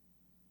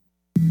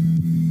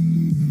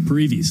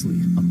Previously,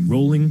 I'm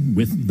rolling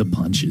with the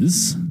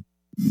punches.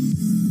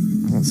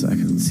 1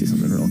 second. Let's see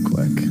something real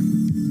quick.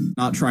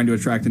 Not trying to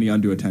attract any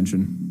undue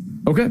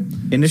attention. Okay.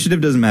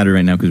 Initiative doesn't matter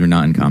right now because we're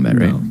not in combat,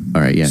 right? No.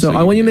 All right, yeah. So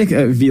I want you to make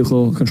a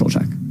vehicle control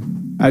check.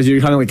 As you're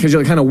kind of because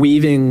you're kind of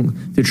weaving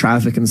through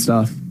traffic and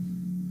stuff.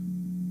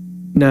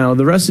 Now,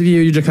 the rest of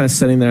you, you're just kind of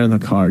sitting there in the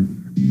car.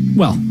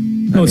 Well,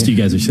 most of you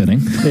guys are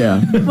sitting.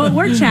 Yeah. Well,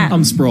 we're chatting.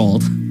 I'm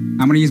sprawled. I'm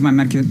going to use my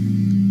medkit.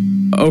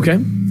 Okay.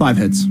 5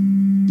 hits.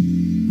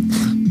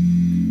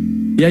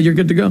 Yeah, you're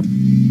good to go.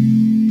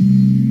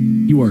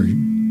 You are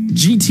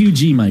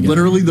G2G, my guy.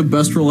 Literally the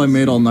best roll I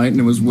made all night, and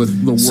it was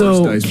with the worst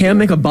dice. So, Cam,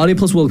 make a body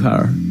plus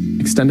willpower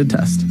extended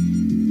test.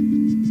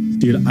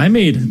 Dude, I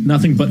made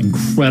nothing but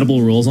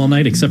incredible rolls all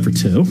night except for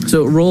 2.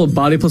 So, roll a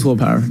body plus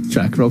willpower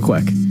check real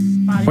quick.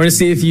 We're going to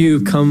see if you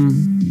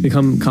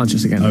become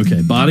conscious again.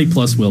 Okay, body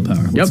plus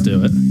willpower. Let's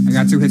do it. I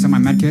got 2 hits on my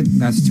medkit.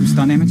 That's 2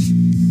 stun damage.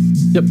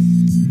 Yep.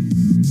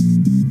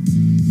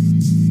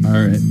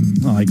 All right.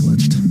 Oh, I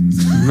glitched.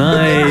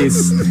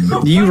 Nice.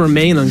 You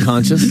remain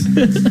unconscious.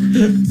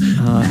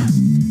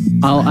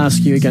 I'll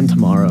ask you again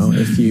tomorrow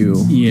if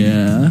you.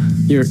 Yeah.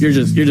 You're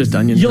just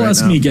done. You'll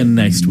ask me again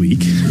next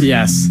week.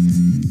 Yes.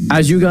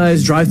 As you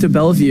guys drive to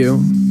Bellevue,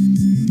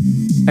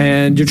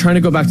 and you're trying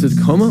to go back to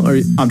Tacoma,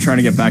 or I'm trying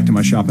to get back to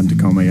my shop in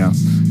Tacoma, yeah.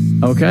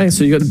 okay,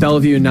 so you go to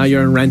Bellevue, and now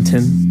you're in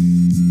Renton,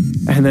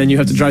 and then you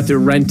have to drive through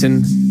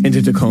Renton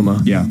into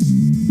Tacoma. Yeah.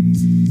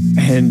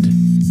 And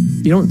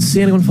you don't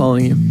see anyone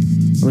following you.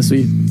 That's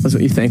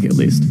what you think, at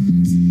least.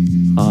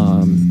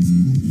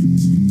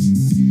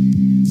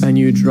 And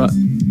you drive.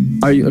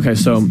 Are you okay?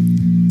 So, I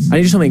need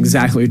you to tell me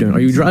exactly what you're doing. Are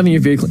you driving your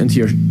vehicle into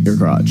your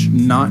garage?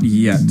 Not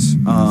yet.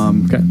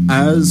 Okay.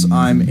 As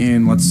I'm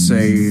in, let's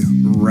say,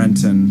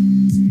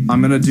 Renton,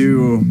 I'm going to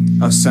do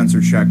a sensor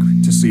check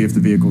to see if the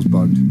vehicle's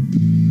bugged.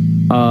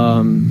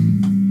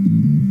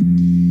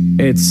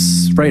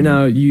 It's right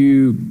now.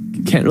 You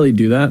can't really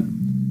do that.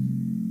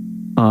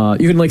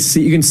 You can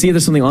see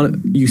there's something on it.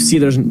 You see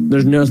there's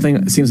nothing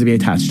that seems to be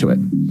attached to it.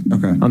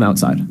 Okay. On the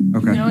outside. We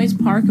Okay. can always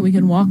park and we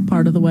can walk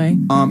part of the way.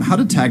 How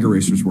do tag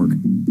erasers work?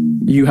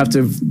 You have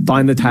to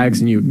find the tags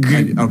and you.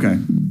 Okay.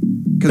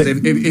 Because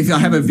if I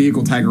have a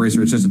vehicle tag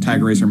eraser, it's just a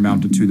tag eraser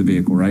mounted to the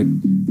vehicle, right?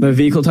 The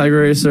vehicle tag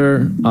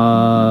eraser.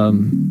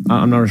 I'm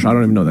not sure. I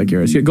don't even know what that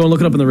gear is. Go and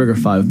look it up in the Rigor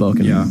 5 book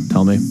and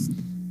tell me.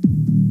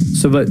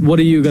 So, but what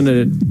are you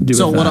gonna do?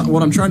 So with that?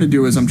 what I'm trying to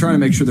do is I'm trying to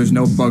make sure there's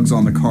no bugs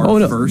on the car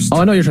first. Oh,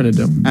 I know what you're trying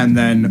to do. And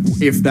then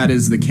if that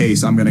is the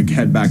case, I'm going to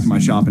head back to my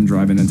shop and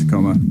drive in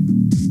Tacoma.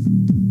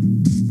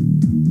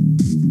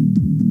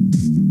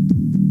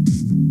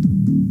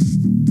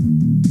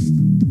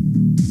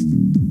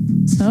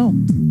 So,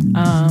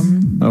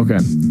 Okay.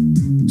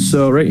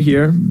 So right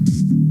here.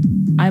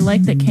 I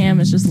like that Cam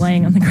is just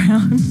laying on the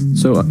ground.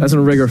 So that's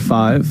in Rigor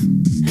 5.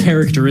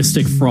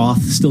 Characteristic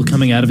froth still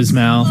coming out of his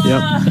mouth.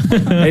 Yep.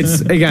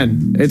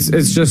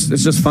 It's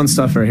just fun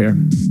stuff right here.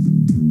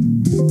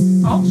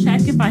 I'll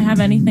check if I have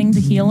anything to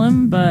heal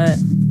him, but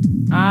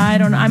I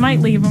don't know. I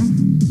might leave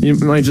him. You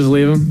might just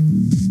leave him.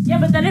 Yeah,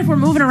 but then if we're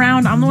moving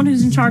around, I'm the one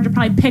who's in charge of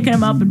probably picking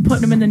him up and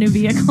putting him in the new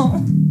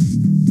vehicle.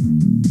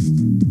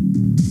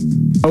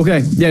 Okay.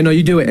 Yeah. No,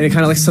 you do it, and it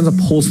kind of like sends a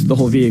pulse through the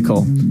whole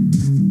vehicle.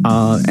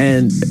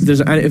 And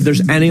if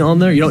there's any on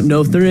there, you don't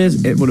know if there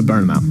is, it would have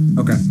burned them out.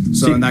 Okay.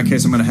 So in that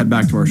case, I'm going to head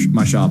back to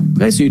my shop.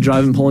 Okay. So you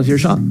drive and pull into your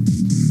shop.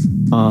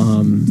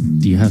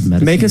 Do you have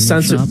medicine? Make a in your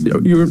sensor. shop?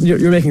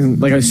 You're making,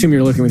 like, I assume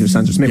you're looking with your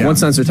sensors. Make Yeah. one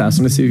sensor test.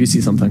 I'm gonna see if you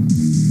see something.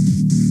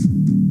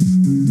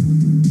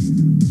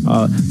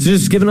 So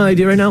just give an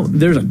idea right now.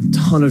 There's a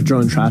ton of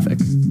drone traffic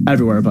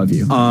everywhere above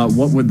you.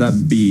 What would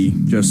that be?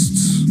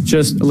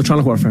 Just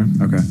electronic warfare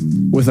okay.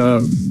 with you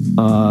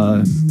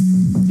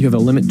have a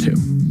limit to.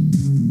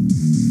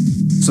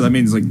 So that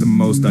means like the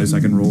most dice I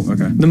can roll.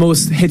 Okay. The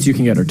most hits you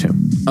can get are 2.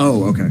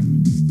 Oh, okay.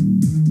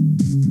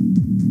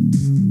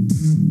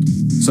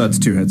 So that's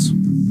 2 hits.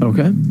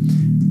 Okay.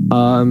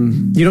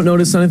 You don't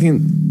notice anything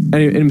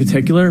in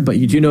particular, but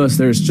you do notice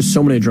there's just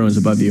so many drones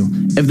above you.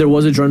 If there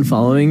was a drone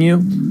following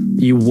you,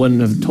 you wouldn't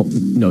have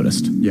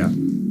noticed. Yeah.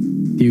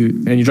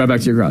 You drive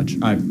back to your garage.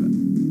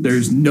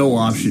 There's no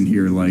option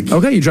here. Like.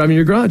 Okay, you drive in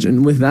your garage,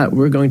 and with that,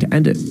 we're going to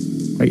end it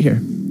right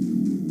here.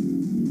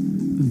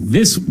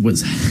 This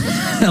was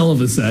hell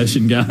of a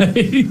session, guys.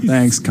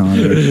 Thanks,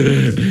 Connor.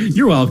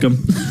 You're welcome.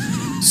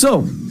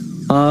 So,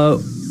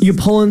 you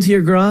pull into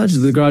your garage,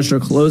 the garage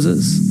door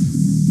closes,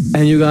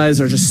 and you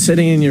guys are just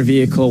sitting in your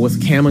vehicle with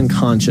Cam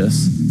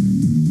unconscious.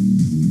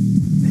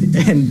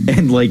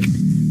 And like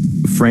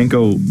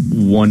Franco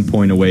 1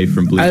 point away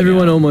from bleeding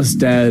Everyone out. almost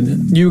dead.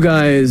 You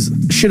guys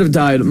should have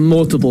died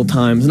multiple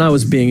times, and I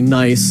was being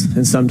nice,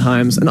 and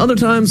sometimes, and other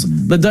times,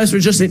 the dice were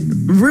just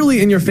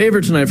really in your favor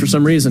tonight for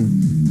some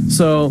reason.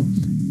 So,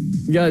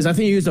 guys, I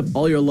think you used up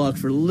all your luck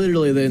for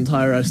literally the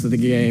entire rest of the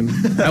game.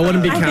 I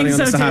wouldn't be counting on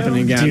this to happen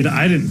again. Dude,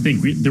 I didn't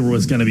think there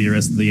was going to be a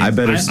rest of the game. I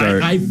better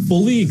start. I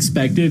fully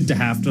expected to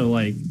have to,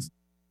 like...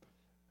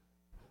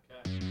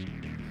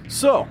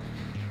 So,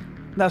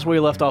 that's where we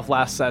left off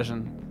last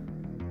session.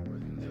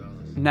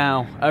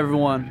 Now,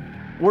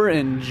 everyone We're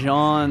in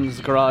John's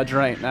garage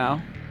right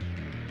now.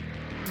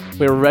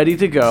 We're ready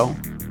to go.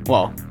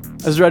 Well,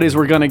 as ready as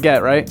we're gonna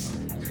get, right?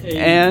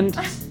 And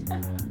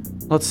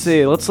let's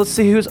see. Let's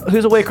see who's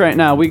awake right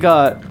now. We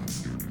got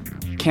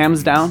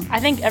Cam's down. I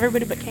think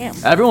everybody but Cam.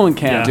 Everyone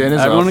Cam. Yeah. Din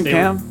is Everyone up. in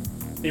Cam.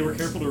 They were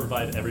careful to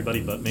revive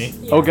everybody but me.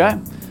 Yeah. Okay.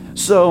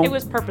 So It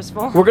was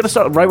purposeful. we're gonna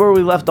start right where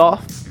we left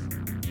off.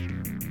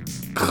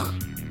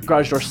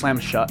 Garage door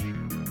slams shut.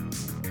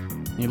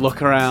 You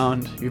look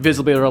around. You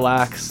visibly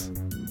relax.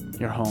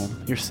 You're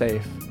home. You're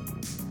safe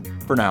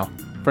For now.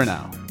 for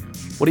now.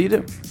 What do you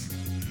do?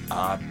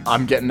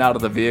 I'm getting out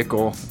of the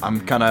vehicle. I'm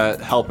kind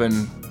of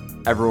helping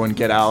everyone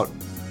get out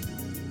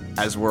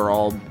as we're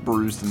all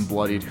bruised and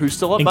bloodied. Who's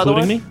still up, by the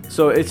way? Including me?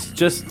 So it's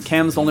just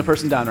Cam's the only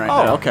person down right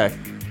now. Oh, okay.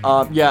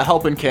 Yeah,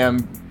 helping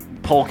Cam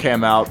pull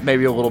Cam out.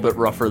 Maybe a little bit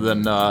rougher than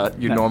you'd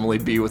Okay. normally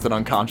be with an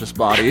unconscious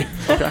body.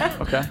 Okay.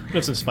 Okay. We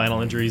have some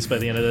spinal injuries by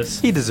the end of this.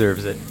 He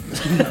deserves it.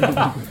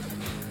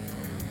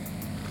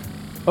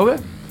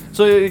 Okay.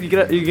 So you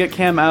get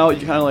Cam out.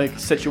 You kind of like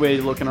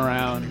situated, looking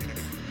around.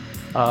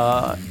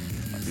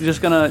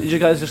 You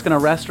guys just gonna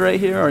rest right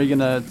here, or are you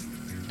gonna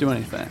do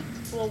anything?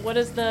 Well, what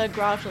does the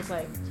garage look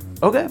like?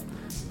 Okay.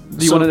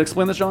 Do you So- want to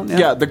explain this, John?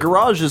 Yeah, the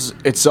garage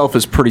itself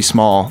is pretty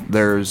small.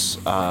 There's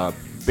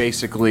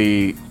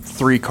basically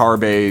 3 car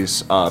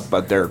bays,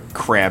 but they're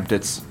cramped.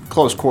 It's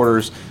close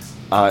quarters.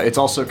 It's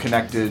also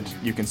connected.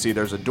 You can see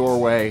there's a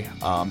doorway.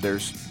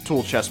 There's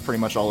tool chests pretty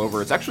much all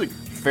over. It's actually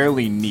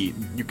fairly neat.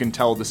 You can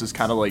tell this is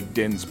kind of like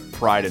Din's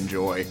pride and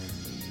joy.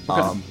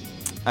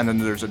 And then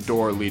there's a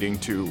door leading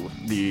to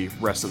the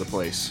rest of the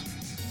place.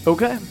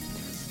 Okay.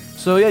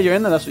 So yeah, you're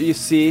in there. That's what you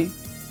see.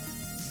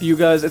 You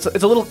guys, it's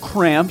a little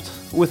cramped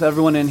with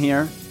everyone in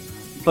here,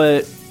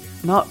 but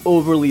not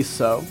overly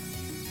so.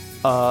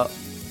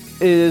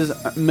 Is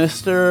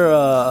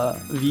Mr.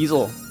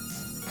 Wiesel,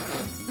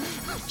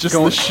 Just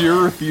the sheer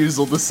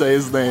refusal to say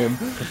his name.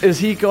 is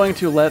he going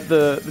to let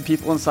the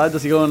people inside?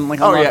 Does he go and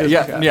like Oh, unlock yeah, his-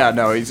 yeah, okay. yeah,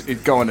 no, he's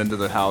going into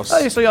the house.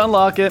 Okay, so you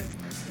unlock it.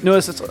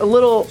 Notice it's a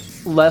little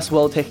less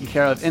well taken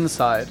care of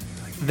inside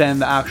than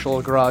the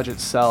actual garage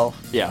itself.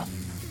 Yeah.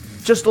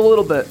 Just a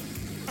little bit.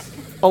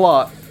 A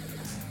lot.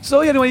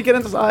 So yeah, when you get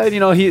inside,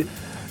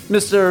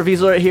 Mr.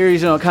 Wiesel right here,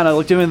 he's kind of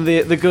like doing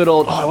the good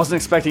old, I wasn't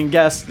expecting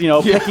guests,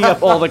 picking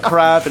up all the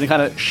crap and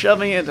kind of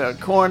shoving it into a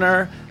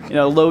corner,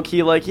 low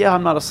key like, yeah,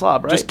 I'm not a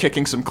slob, right? Just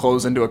kicking some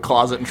clothes into a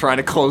closet and trying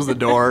to close the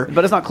door.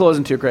 But it's not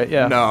closing too great,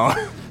 yeah. No.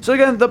 So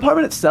again, the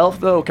apartment itself,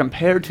 though,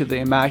 compared to the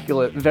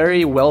immaculate,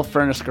 very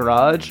well-furnished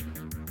garage,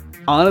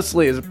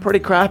 honestly, is pretty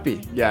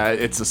crappy. Yeah,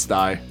 it's a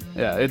sty.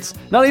 Yeah, it's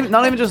not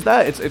even just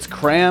that. It's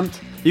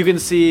cramped. You can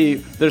see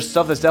there's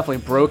stuff that's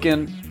definitely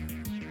broken.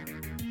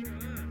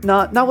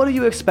 Not what do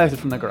you expected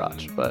from the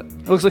garage, but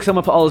it looks like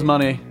someone put all his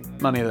money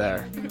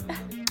there.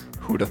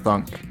 Who'da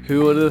thunk?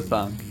 Who would have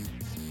thunk?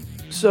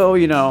 So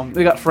we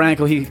got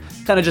Franco. He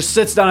kind of just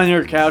sits down on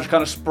your couch,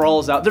 kind of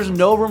sprawls out. There's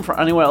no room for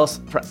anyone else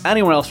for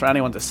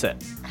anyone to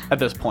sit at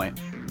this point.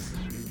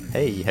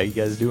 Hey, how you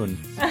guys doing?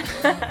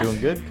 Doing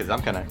good? Because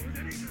I'm kind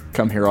of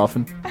Come here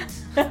often. come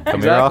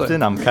Exactly. here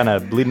often. I'm kind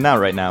of bleeding out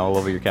right now all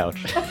over your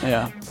couch.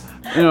 Yeah.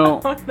 No.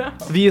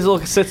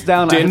 Wiesel sits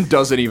down. Din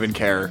doesn't even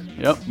care.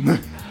 Yep.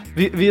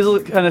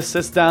 Wiesel kind of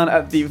sits down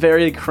at the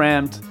very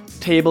cramped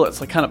table.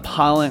 It's like kind of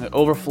piling,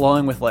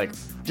 overflowing with like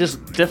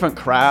just different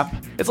crap.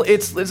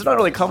 It's not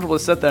really comfortable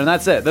to sit there, and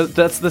that's it.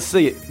 That's the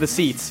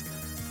seats.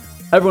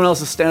 Everyone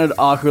else is standing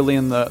awkwardly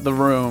in the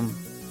room,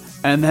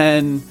 and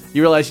then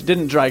you realize you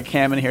didn't drag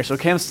Cam in here, so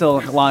Cam's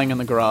still lying in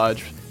the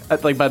garage,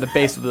 by the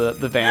base of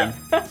the van.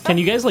 Can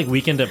you guys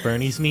weekend at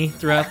Bernie's me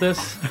throughout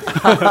this?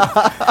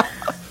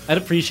 I'd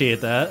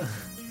appreciate that.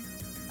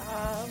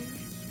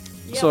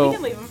 Yeah, So- we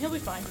can leave him. He'll be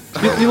fine.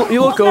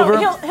 You look Well,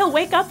 no, over. he'll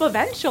wake up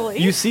eventually.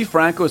 You see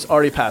Franco's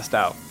already passed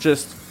out,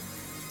 just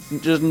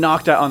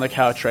knocked out on the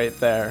couch right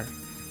there.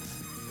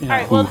 All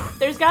right. Well,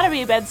 there's got to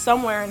be a bed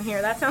somewhere in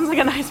here. That sounds like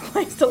a nice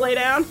place to lay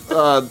down.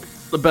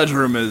 The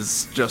bedroom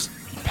is just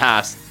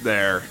past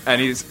there, and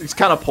he's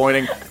kind of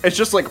pointing. It's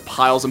just like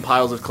piles and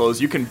piles of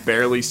clothes. You can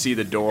barely see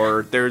the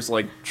door. There's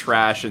like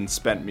trash and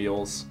spent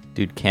meals.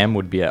 Dude, Cam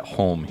would be at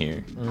home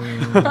here.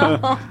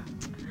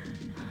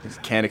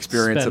 Can't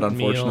experience Spent it,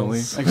 unfortunately.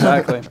 meals.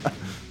 Exactly.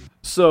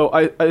 So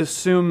I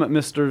assume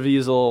Mr.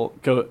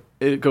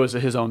 Wiesel goes to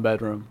his own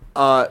bedroom.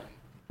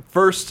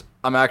 First,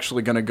 I'm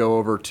actually gonna go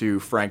over to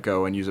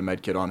Franco and use a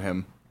med kit on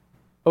him.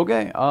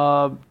 Okay.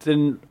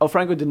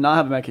 Franco did not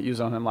have a medkit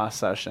used on him last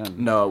session.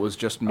 No, it was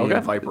just me Okay.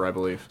 and Viper, I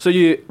believe. So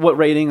what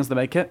rating is the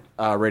medkit?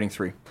 Rating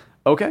 3.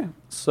 Okay.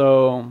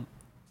 So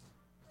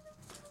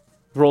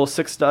roll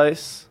 6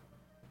 dice.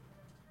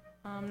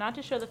 Not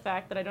to show the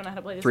fact that I don't know how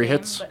to play this 3 game,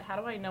 hits. but how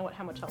do I know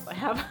how much health I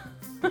have?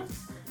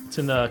 It's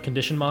in the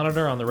condition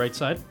monitor on the right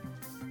side.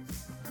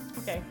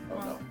 Okay.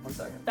 Well, 1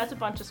 second. that's a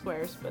bunch of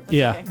squares, but that's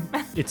Yeah,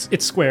 okay.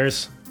 it's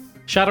squares.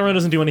 Shadowrun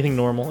doesn't do anything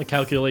normal. It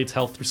calculates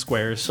health through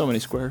squares. So many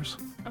squares.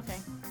 Okay.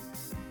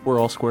 We're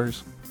all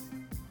squares.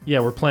 Yeah,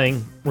 we're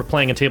playing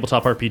a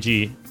tabletop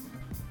RPG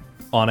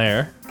on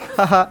air.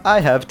 Haha, I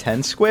have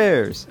 10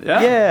 squares.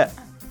 Yeah. Yeah.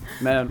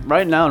 Man,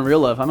 right now in real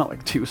life, I'm at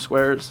like 2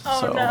 squares.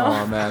 Oh, so. no.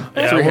 Oh man.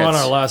 Yeah, Three we're on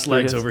hits. our last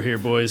legs hits. over here,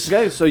 boys.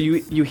 Okay, so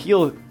you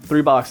heal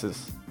 3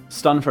 boxes.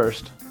 Stun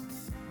first.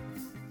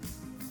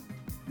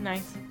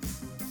 Nice.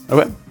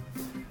 Okay.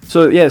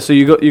 So yeah, so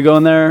you go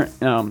in there.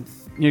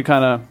 You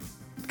kind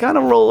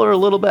of roll her a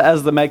little bit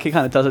as the med kit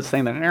kind of does its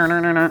thing.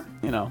 There,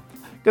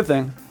 good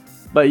thing.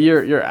 But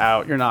you're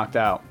out. You're knocked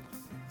out.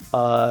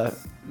 Mr.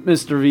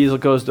 Wiesel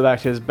goes back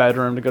to his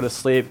bedroom to go to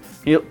sleep.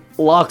 He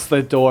locks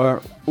the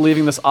door,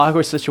 leaving this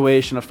awkward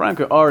situation of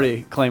Franco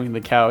already claiming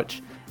the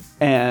couch,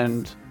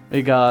 and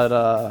we got.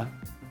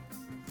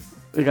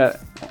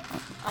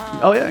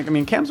 Oh yeah, I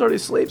mean Cam's already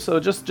asleep, so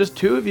just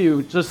 2 of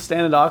you just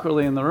standing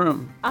awkwardly in the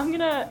room.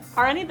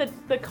 Are any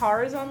of the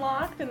cars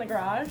unlocked in the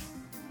garage?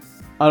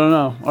 I don't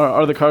know.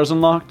 Are the cars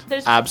unlocked?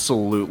 There's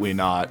Absolutely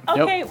not.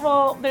 Okay,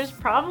 well, there's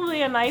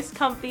probably a nice,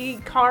 comfy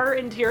car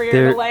interior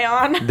There- to lay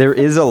on. There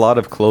is a lot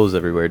of clothes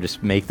everywhere.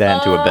 Just make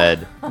that into a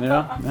bed.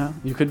 Yeah,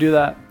 you could do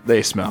that.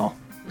 They smell.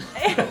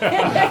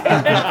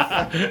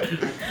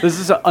 This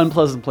is an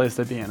unpleasant place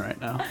to be in right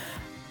now.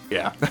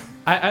 Yeah.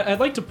 I'd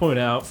like to point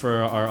out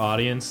for our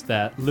audience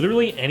that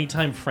literally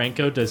anytime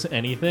Franco does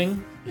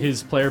anything,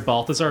 his player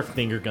Balthazar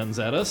finger guns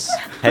at us.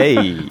 Hey,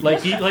 He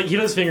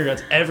does finger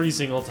guns every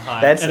single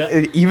time. that's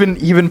And,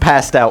 even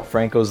passed out.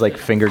 Franco's like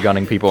finger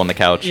gunning people on the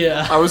couch.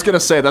 yeah, I was gonna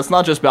say that's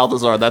not just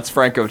Balthazar. That's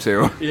Franco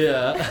too.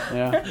 yeah.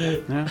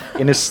 Yeah.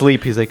 In his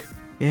sleep, he's like,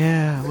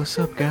 "Yeah, what's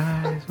up,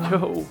 guys?"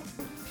 Yo.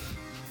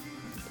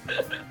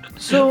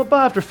 So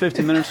about after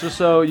 15 minutes or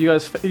so, you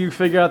guys you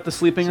figure out the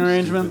sleeping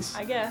arrangements.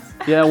 I guess.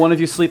 Yeah, one of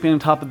you sleeping on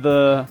top of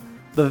the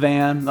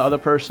van. The other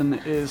person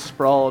is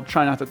sprawled,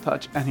 trying not to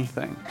touch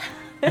anything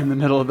in the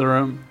middle of the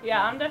room.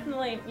 Yeah, I'm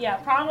definitely. Yeah,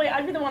 probably.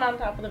 I'd be the one on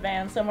top of the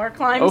van somewhere,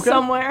 climb Okay.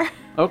 somewhere.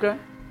 Okay.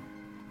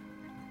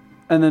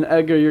 And then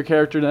Edgar, your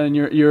character, then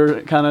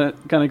you're kind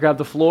of grab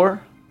the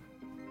floor.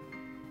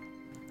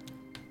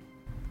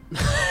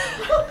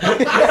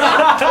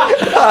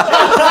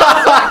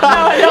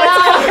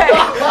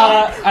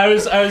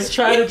 I was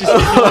trying to just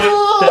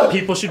that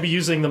people should be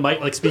using the mic,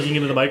 like speaking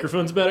into the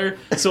microphones better.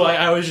 So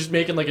I was just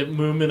making like a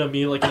movement of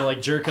me,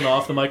 like jerking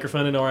off the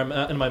microphone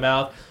in my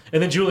mouth.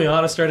 And then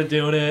Juliana started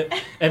doing it,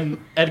 and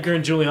Edgar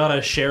and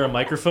Juliana share a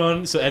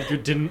microphone, so Edgar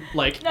didn't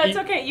like. No, it's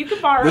okay. You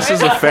can borrow This it.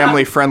 is a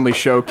family-friendly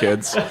show,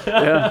 kids.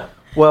 Yeah.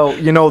 Well,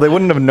 they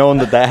wouldn't have known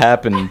that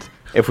happened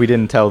if we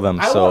didn't tell them.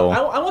 So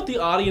I want the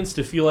audience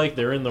to feel like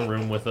they're in the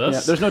room with Yeah.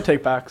 us. There's no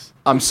takebacks.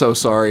 I'm so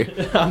sorry.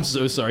 I'm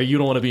so sorry. You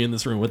don't want to be in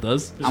this room with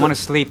us. I want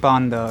to sleep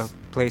on the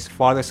place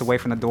farthest away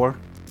from the door.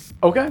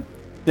 Okay.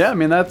 Yeah, I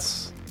mean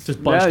that's.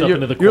 Just bunched up you're,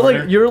 into the you're corner.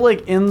 like you're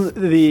like in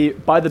the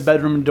by the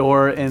bedroom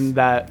door in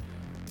that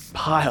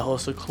pile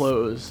of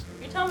clothes.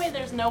 You tell me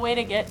there's no way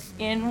to get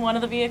in one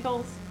of the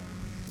vehicles?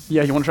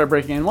 Yeah, you want to try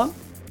breaking in one?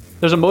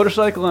 There's a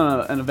motorcycle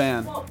and a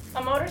van. Well,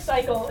 a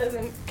motorcycle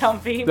isn't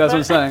comfy. That's what I'm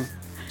but- saying.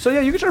 So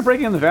yeah, you can try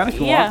breaking in the van if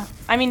you Yeah. want.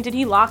 I mean, did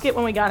he lock it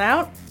when we got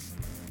out?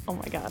 Oh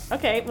my god.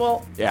 Okay,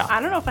 well, Yeah. I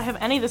don't know if I have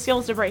any of the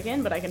skills to break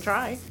in, but I can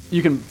try.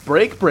 You can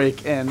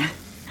break in.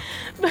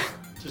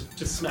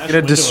 just smash gonna the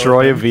window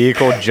destroy a open.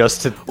 vehicle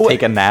just to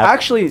take a nap.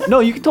 Actually, no,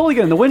 you can totally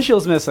get in. The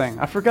windshield's missing.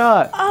 I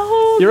forgot.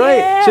 Oh, You're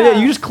yeah. right. So yeah,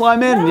 you just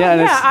climb in. Oh, yeah,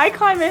 and it's, I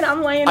climb in.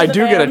 I'm laying. I in the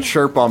do get a van.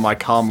 chirp on my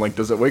comm link.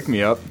 Does it wake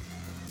me up?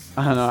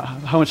 I don't know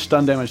how much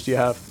stun damage do you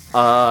have.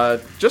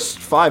 Just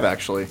 5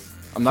 actually.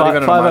 I'm not Five-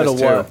 even at a five out minus of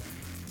 2. what?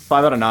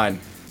 5 out of 9.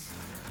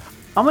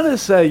 I'm gonna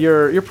say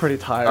you're pretty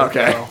tired.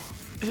 Okay.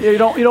 though. You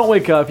don't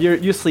wake up.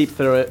 You sleep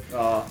through it,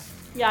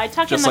 Yeah, I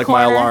tuck Just in the like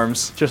my corner.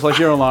 alarms. just like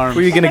your alarm.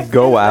 Were you gonna Tuck in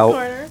go the out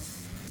corner.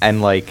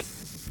 and like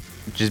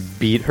just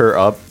beat her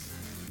up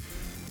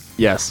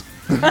Yes.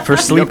 for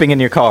sleeping in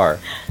your car?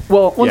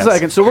 Well, one Yes.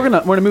 second. So we're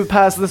gonna move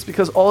past this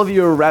because all of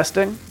you are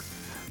resting.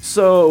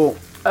 So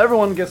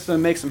everyone gets to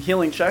make some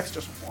healing checks.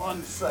 Just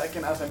 1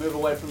 second as I move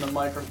away from the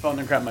microphone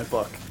and grab my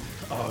book.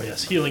 Oh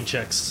yes, healing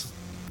checks.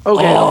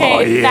 Okay.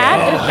 Okay,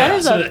 that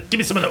is a Give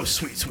me some of those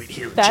sweet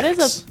healing that checks.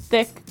 is a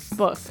thick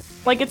book.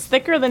 Like it's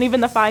thicker than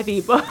even the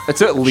 5e book.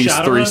 It's at least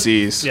 3 Shadowrun-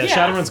 C's. Yeah, Yeah.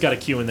 Shadowrun's got a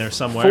Q in there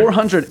somewhere.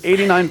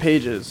 489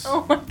 pages.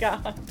 Oh my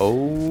god.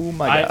 Oh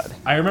my god!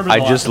 I remember.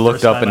 I just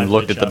looked up and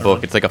looked at the book.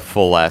 Shadowrun. It's like a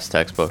full ass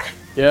textbook.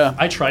 Yeah.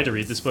 I tried to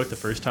read this book the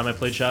first time I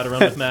played Shadowrun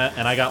with Matt,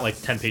 and I got like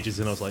 10 pages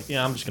in. I was like,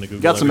 yeah, I'm just gonna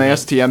Google. Got some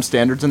everything. ASTM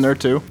standards in there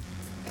too.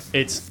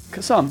 It's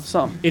Some.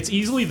 It's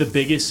easily the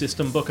biggest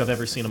system book I've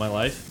ever seen in my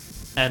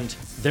life, and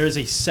there's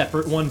a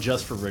separate one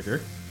just for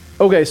rigor.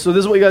 Okay, so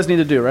this is what you guys need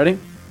to do. Ready?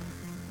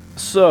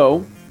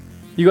 So,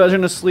 you guys are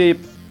gonna sleep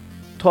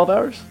 12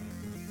 hours.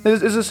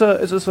 Is this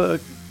a?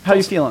 How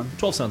you feeling?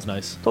 12 sounds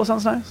nice. 12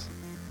 sounds nice.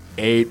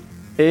 8.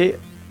 8.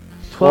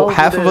 12. Well,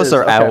 half it of us is.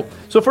 are Okay. out.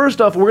 So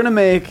first off, we're gonna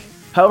make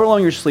however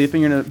long you're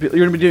sleeping. You're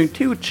gonna be doing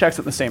 2 checks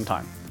at the same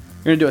time.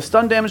 You're gonna do a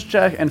stun damage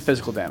check and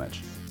physical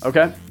damage.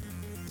 Okay.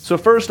 So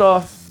first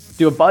off,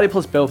 do a body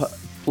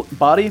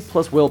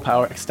plus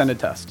willpower extended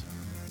test.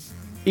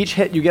 Each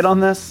hit you get on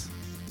this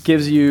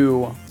gives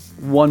you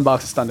 1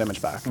 box of stun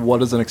damage back.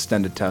 What is an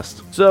extended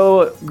test?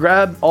 So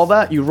grab all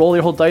that, you roll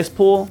your whole dice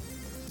pool,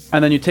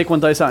 and then you take 1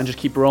 dice out and just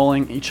keep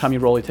rolling. Each time you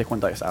roll, you take 1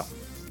 dice out.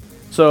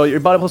 So your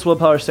body plus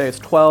willpower, say it's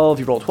 12,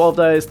 you roll 12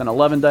 dice, then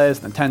 11 dice,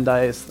 then 10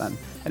 dice, and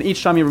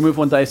each time you remove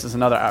one dice is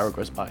another hour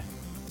goes by.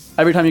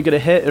 Every time you get a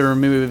hit, it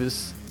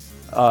removes,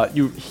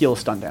 you heal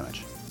stun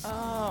damage.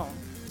 Oh.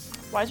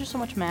 Why is there so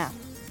much math?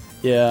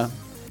 Yeah.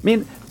 I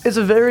mean, it's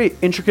a very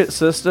intricate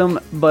system,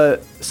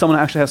 but someone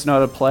actually has to know how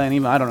to play, and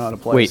even I don't know how to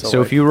play. Wait,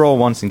 so if you roll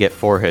once and get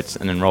 4 hits,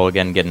 and then roll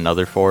again and get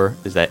another 4,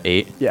 is that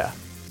 8? Yeah.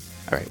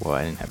 All right. Well,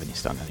 I didn't have any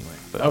stun anyway.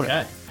 But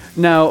Okay.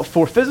 Now,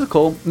 for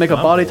physical, make a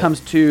Oh. body times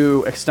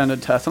 2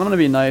 extended test. And I'm going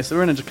to be nice. We're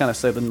going to just kind of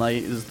say the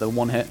knight is the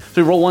one hit. So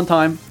you roll one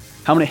time.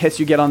 How many hits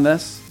you get on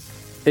this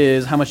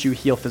is how much you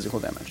heal physical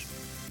damage.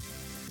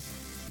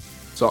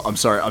 So I'm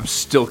sorry, I'm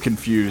still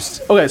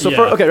confused. Okay, so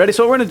Yeah. ready?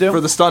 So what we're going to do,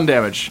 For the stun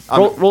damage,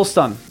 roll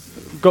stun.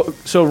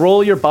 So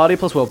roll your body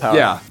plus willpower.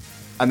 yeah.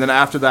 And then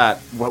after that,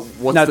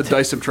 what's Now the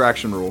dice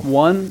subtraction rule?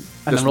 1, and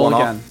Just then roll one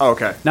off? again. Oh,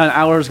 okay. Now an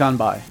hour has gone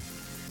by.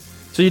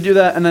 So you do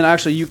that, and then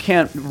actually you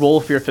can't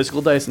roll for your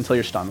physical dice until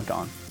your stun is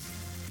gone.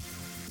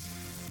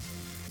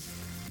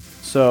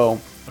 So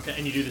Okay,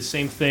 and you do the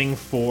same thing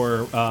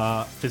for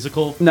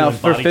physical. now doing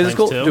for body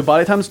physical, times 2? do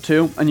body times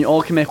 2, and you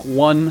all can make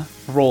 1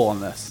 roll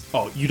on this.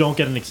 Oh, you don't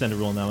get an extended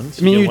roll now.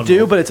 I mean, you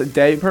do, but it's a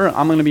day per.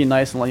 I'm going to be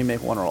nice and let you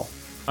make 1 roll.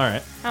 all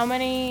right. How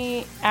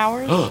many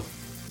hours?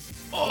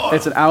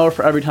 It's an hour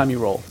for every time you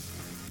roll.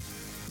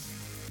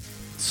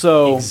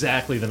 So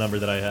Exactly the number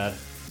that I had.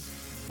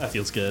 That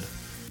feels good.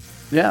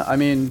 yeah, I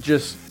mean,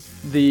 just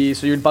so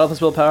your body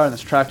plus willpower, and then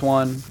subtract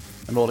 1,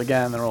 and roll it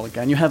again, then roll it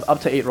again. You have up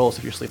to 8 rolls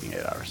if you're sleeping 8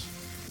 hours.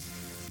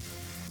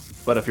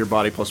 But if your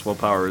body plus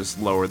willpower is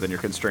lower, then you're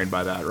constrained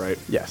by that, right?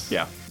 Yes.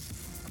 Yeah.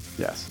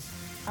 Yes.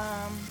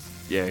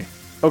 Yay.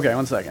 Okay,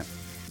 1 second.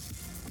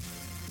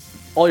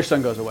 All your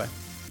stun goes away.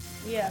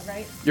 Yeah,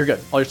 right. You're good.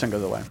 All your stun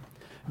goes away.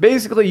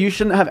 Basically, you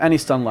shouldn't have any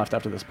stun left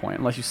after this point,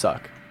 unless you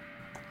suck.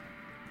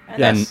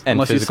 Yes, and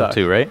unless you physical suck.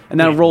 too, right? And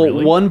now Wait, roll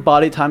really? 1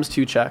 body times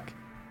 2 check.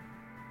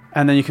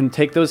 And then you can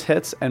take those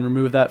hits and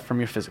remove that from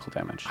your physical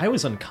damage. I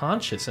was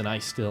unconscious and I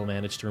still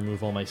managed to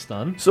remove all my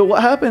stun. So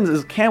what happens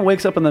is Cam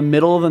wakes up in the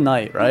middle of the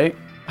night, right?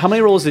 How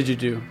many rolls did you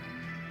do?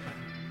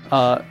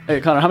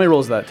 Hey, Connor, how many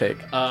rolls did that take?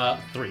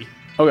 3.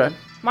 Okay.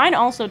 Mine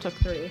also took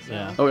 3. So.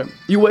 Yeah. Okay.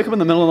 You wake up in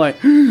the middle of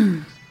the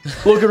night.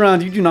 Look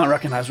around. You do not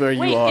recognize where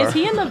Wait, you are. is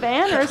he in the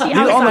van or is he He's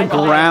outside on the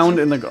van? ground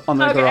on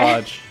the Okay.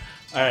 garage.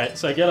 All right,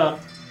 so I get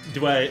up.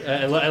 Do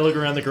I look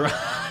around the garage.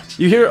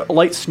 You hear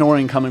light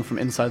snoring coming from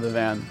inside the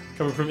van.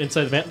 Coming from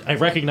inside the van. I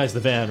recognize the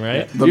van,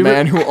 right? The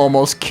man who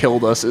almost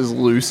killed us is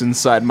loose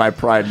inside my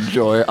pride and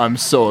joy. I'm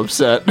so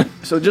upset.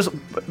 So just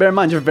bear in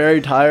mind, you're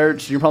very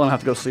tired, so you're probably gonna have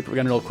to go sleep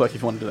again real quick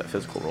if you want to do that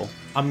physical roll.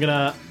 I'm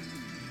gonna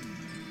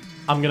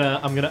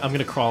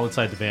crawl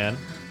inside the van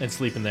and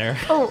sleep in there.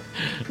 Oh,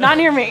 not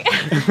near me.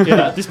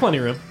 Yeah, there's plenty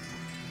of room.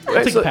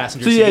 Right, take so, the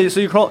passenger so yeah, seat. so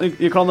you crawl in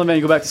the van,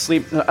 you go back to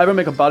sleep. Everyone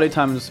make a body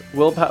times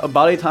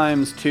body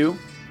times 2.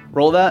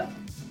 Roll that.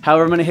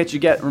 However many hits you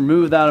get,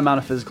 remove that amount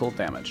of physical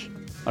damage.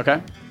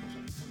 Okay.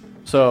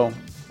 So,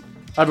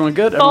 everyone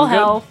good? Full Everyone good?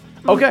 health.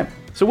 Okay.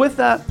 So with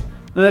that,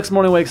 the next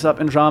morning wakes up,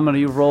 Andromeda,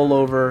 you roll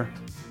over,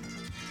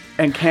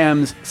 and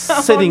Cam's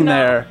sitting no.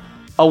 there,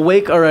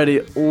 awake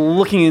already,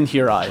 looking into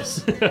your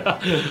eyes.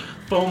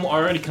 Foam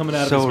already coming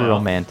out of So his mouth.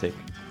 romantic.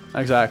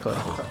 Exactly.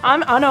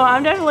 I'm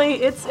definitely,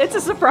 it's a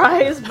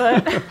surprise,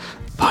 but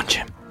Punch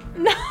him.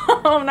 no,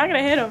 I'm not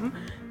gonna hit him.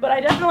 But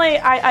I definitely,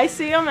 I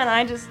see him and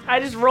I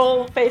just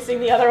roll facing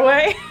the other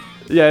way.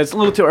 Yeah, it's a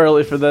little too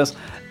early for this.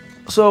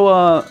 So,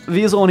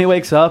 Wiesel, when he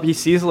wakes up, he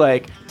sees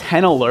like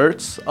 10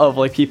 alerts of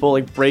like people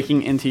like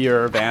breaking into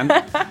your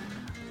van.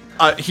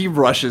 He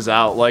rushes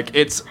out. Like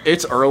it's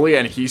early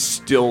and he's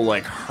still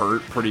like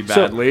hurt pretty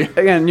badly. So,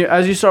 again,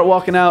 as you start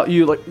walking out,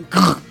 you like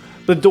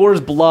the door's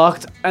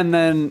blocked, and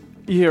then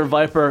you hear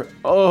Viper,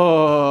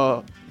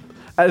 oh,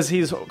 as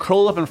he's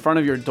curled up in front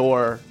of your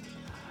door.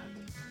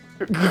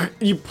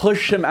 You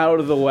push him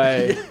out of the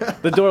way.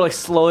 The door like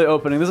slowly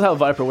opening. This is how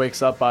Viper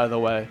wakes up, by the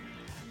way.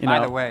 You know?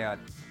 By the way,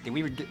 did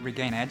we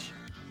regain edge?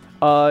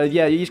 Yeah,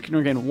 you each can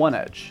regain 1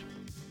 edge.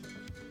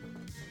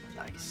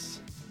 Nice.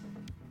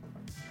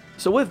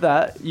 So with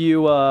that,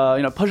 you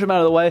push him out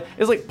of the way.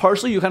 It's like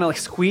partially you kind of like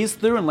squeeze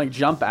through and like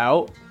jump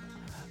out.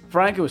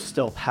 Franco was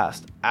still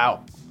passed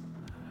out.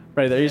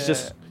 Right there, he's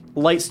just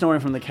light snoring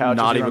from the couch.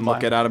 Not as you even run by.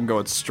 looking at him,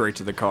 going straight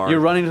to the car. You're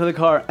running to the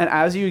car, and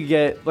as you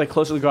get like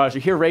closer to the garage,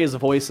 you hear Ray's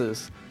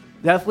voices.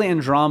 Definitely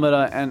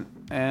Andromeda,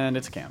 and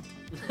it's Cam.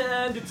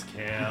 And it's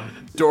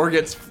Cam. Door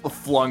gets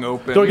flung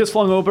open. Door gets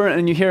flung open,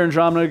 and you hear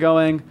Andromeda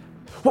going,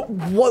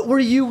 "What were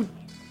you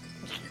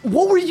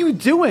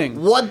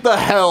doing?" What the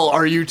hell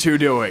are you two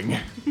doing?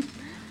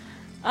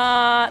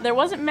 There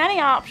wasn't many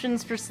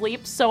options for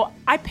sleep, so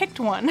I picked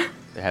one.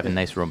 They're having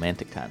nice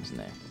romantic times in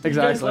there. You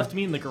guys Exactly. left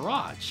me in the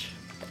garage.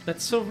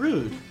 That's so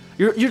rude.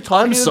 You're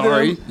talking. I'm to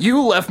sorry. them.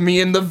 You left me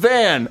in the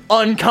van, You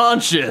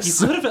unconscious.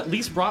 could have at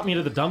least brought me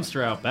to the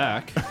dumpster out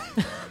back.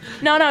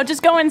 No,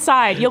 just go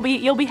inside. You'll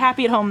be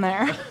happy at home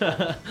there.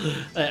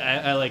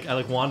 I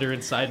like wander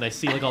inside and I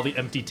see like all the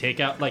empty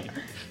takeout, like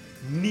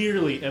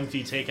nearly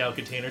empty takeout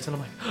containers, and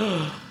I'm like,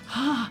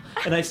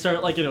 and I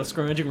start like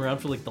scrounging around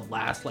for like the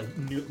last like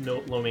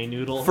lo mein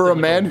noodle. For a in,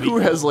 like, man who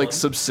week has like one.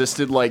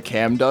 subsisted like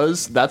Cam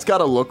does, that's got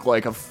to look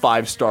like a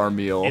 5-star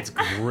meal. It's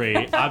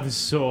great. I'm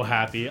so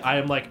happy. I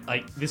am like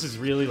this is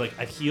really like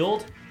I've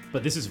healed,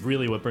 but this is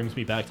really what brings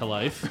me back to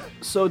life.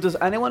 So does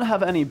anyone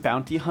have any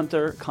bounty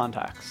hunter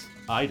contacts?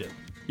 I do.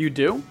 You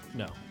do?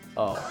 No.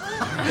 Oh.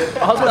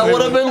 That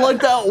would have been like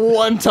that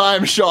one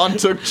time Sean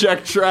took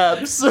check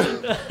traps.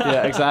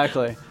 Yeah,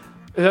 exactly.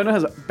 If anyone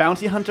has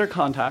bounty hunter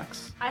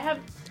contacts, I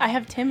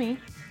have Timmy.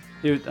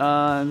 dude, it's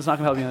not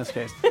gonna help you in this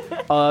case.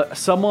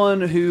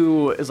 Someone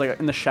who is like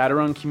in the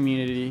Shadowrun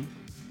community,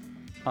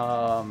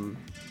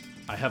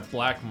 I have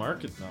black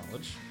market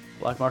knowledge.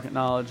 black market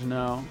knowledge,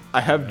 no.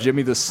 I have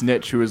Jimmy the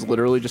Snitch, who is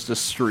literally just a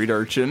street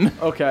urchin.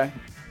 Okay.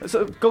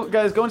 So,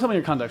 guys, go and tell me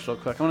your contacts real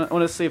quick. I want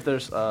to see if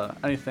there's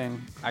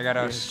anything. I got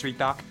a street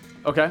doc.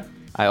 Okay.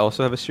 I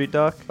also have a street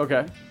doc.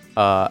 Okay.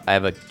 I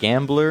have a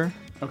gambler,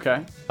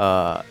 Okay.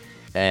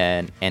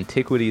 and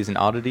antiquities and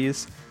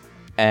oddities,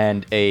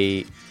 and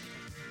a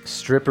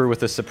stripper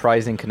with a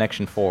surprising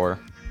connection 4,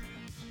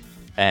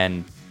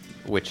 and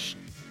which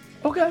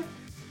Okay.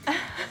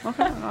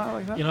 Okay. I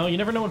like that. You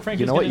never know when Franco's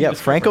you know what? getting Yeah, into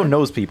the Franco stripper.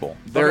 knows people.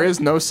 There is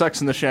no sex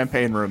in the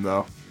champagne room,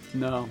 though.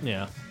 No.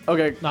 Yeah.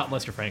 Okay. Not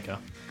unless you're Franco.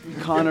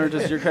 Connor,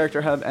 does your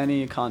character have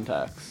any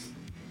contacts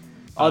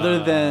other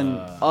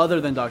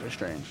than Doctor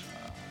Strange?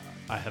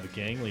 I have a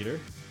gang leader.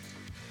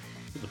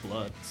 The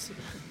Bloods.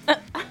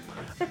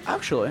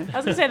 Actually. I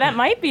was gonna say that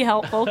might be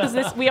helpful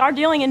because we are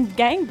dealing in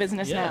gang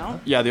business Yeah.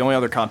 now. Yeah, the only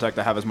other contact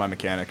I have is my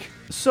mechanic.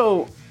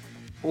 So,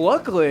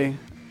 luckily,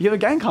 you have a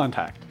gang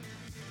contact,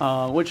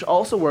 which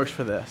also works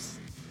for this.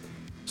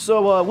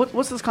 So,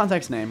 what's this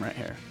contact's name right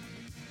here?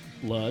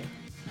 Lud.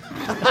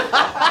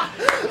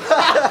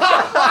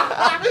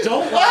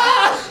 Don't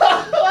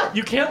laugh.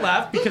 You can't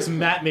laugh because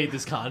Matt made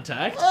this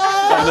contact.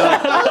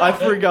 I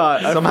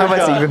forgot. Somehow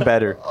that's even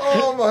better.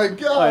 Oh my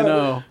god! I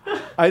know.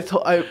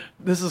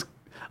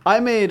 I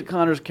made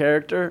Connor's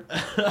character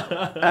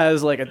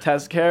as like a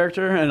test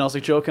character, and I was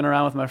like joking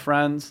around with my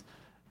friends,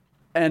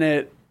 and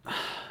it.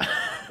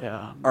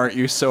 Yeah. Aren't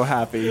you so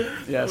happy?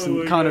 Yes. Oh And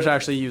my Connor's God.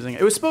 actually using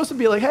it. It was supposed to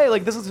be like, hey,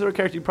 like this is the sort of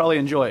character you probably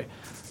enjoy.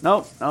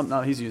 No,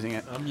 he's using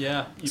it.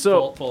 Yeah. You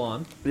So- full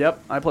on.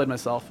 Yep, I played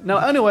myself. Now,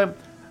 anyway,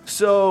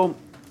 so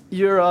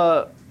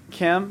your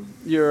Cam,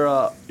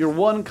 your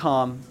one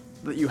comm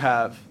that you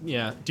have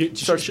Yeah.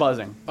 starts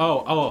buzzing.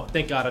 Oh,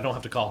 thank God I don't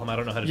have to call him. I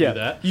don't know how to do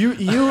that.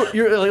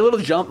 you're like a little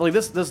jump like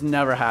this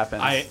never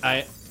happens.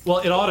 Well,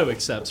 it auto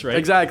accepts, right?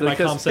 Exactly, My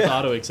 'cause- comm set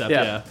auto accept.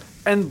 Yeah.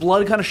 And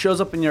blood kind of shows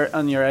up on your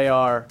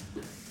AR,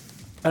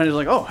 and he's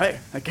like, "Oh, hey,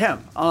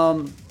 Cam.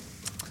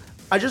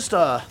 I just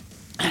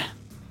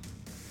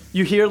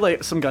you hear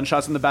like some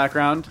gunshots in the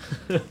background.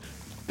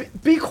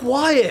 Be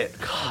quiet,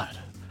 God.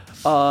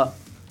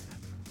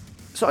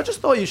 So I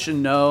just thought you should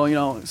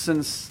know,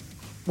 since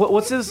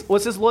what's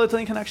his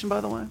loyalty connection,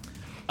 by the way?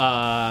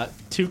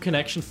 2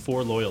 connection,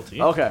 4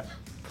 loyalty. Okay.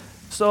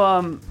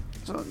 So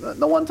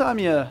the one time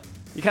you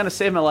kind of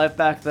saved my life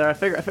back there, I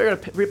figured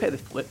I'd repay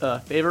the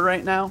favor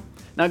right now.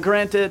 Now,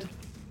 granted,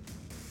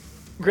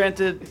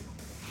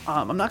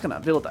 I'm not gonna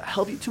be able to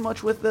help you too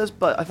much with this,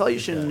 but I thought you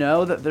should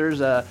know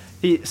that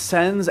he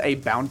sends a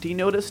bounty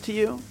notice to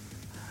you,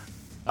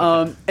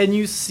 and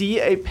you see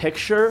a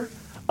picture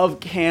of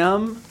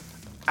Cam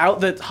out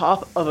the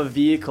top of a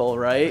vehicle,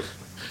 right?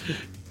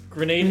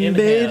 Grenade in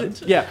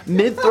hand.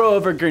 Mid throw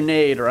of a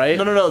grenade, right?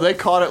 No. They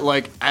caught it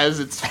like as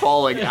it's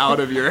falling out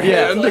of your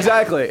hand. Yeah,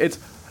 exactly.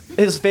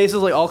 His face is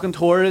like all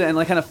contorted and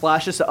like kind of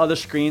flashes to other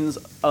screens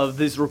of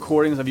these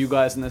recordings of you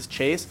guys in this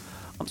chase.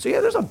 So yeah,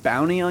 there's a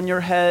bounty on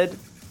your head,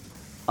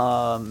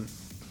 and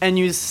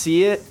you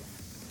see it,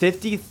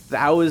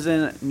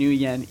 50,000 new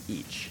yen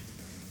each.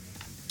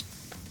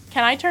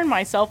 Can I turn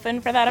myself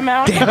in for that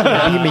amount?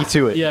 Beat me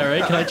to it. Yeah,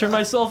 right. Can I turn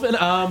myself in?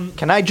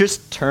 Can I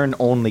just turn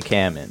only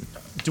Cam in?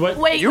 Do I?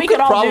 Wait, You we could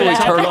could all do probably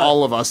that. turn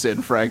all of us in,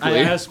 I frankly.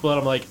 asked Blood.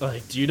 I'm like,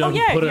 do you know Oh who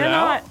yeah, put you're it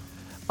out?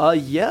 not.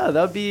 Yeah,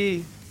 that'd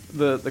be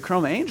the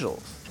Chrome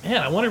Angels. Man,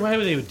 I wonder why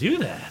they would do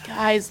that.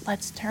 Guys,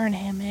 let's turn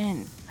him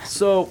in.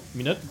 So I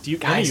mean, do you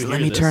Guys, you let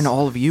hear me this? turn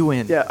all of you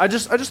in. yeah, I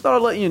just thought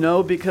I'd let you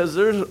know because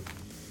there's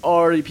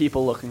already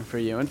people looking for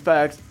you. In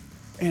fact,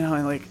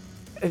 like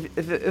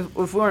if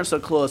we weren't so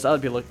close,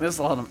 I'd be looking. That's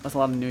a lot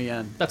of new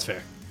yen. That's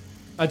fair.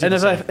 I do And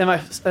the if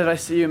same. I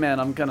see you, man,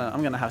 I'm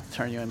gonna have to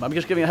turn you in. But I'm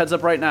just giving you a heads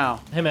up right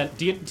now. Hey man,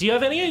 do you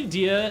have any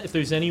idea if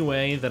there's any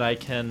way that I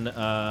can?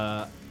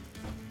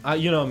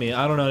 You know me,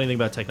 I don't know anything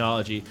about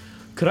technology.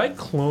 Could I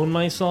clone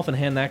myself and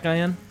hand that guy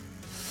in?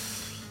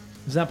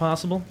 Is that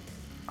possible?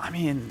 I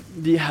mean,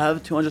 do you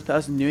have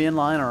 200,000 new yen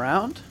lying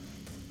around?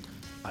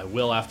 I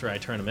will after I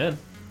turn him in.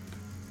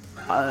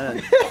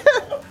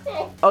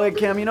 Okay,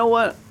 Cam, you know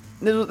what?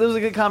 This was a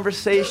good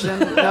conversation.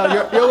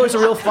 No, you're always a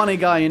real funny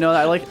guy.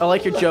 I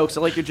like your jokes.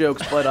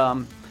 But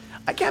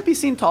I can't be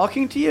seen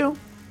talking to you.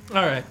 All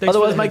right. Thanks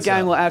Otherwise, for the my heads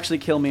gang up. will actually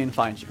kill me and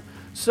find you.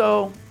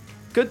 So,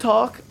 good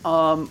talk.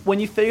 When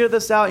you figure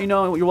this out,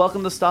 you're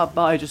welcome to stop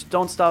by. Just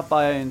don't stop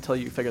by until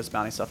you figure this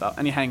bounty stuff out.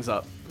 And he hangs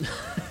up.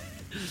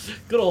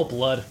 Good old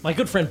Blood. My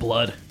good friend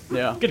Blood.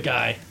 Yeah. Good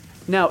guy.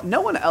 Now,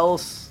 no one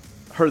else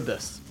heard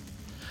this.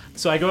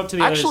 So I go up to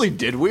the Actually, others.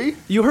 did we?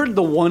 You heard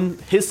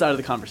his side of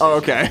the conversation. Oh,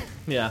 okay.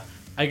 Yeah.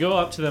 I go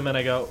up to them and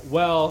I go,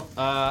 well,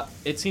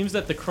 it seems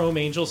that the Chrome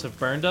Angels have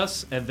burned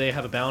us and they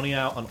have a bounty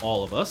out on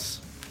all of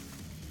us.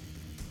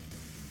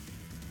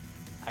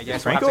 I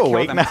guess Franco we'll have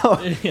awake to kill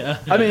them. now? Yeah.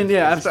 I mean,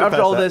 yeah,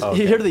 after all this, Oh,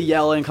 you okay. hear the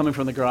yelling coming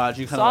from the garage.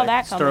 You kind Saw of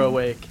that stir coming.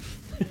 awake.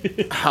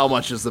 How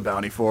much is the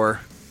bounty for?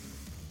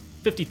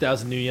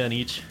 50,000 new yen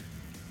each.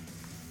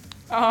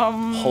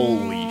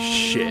 Holy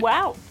shit.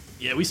 Wow.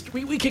 Yeah,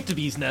 we kicked a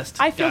bee's nest,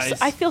 I guys.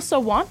 feel so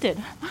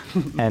wanted.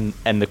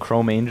 And the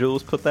Chrome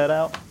Angels put that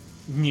out?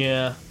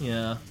 Yeah.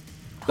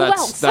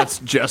 else? That's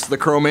just the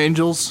Chrome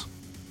Angels?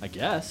 I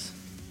guess.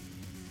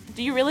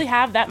 Do you really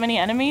have that many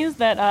enemies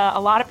that a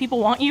lot of people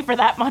want you for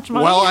that much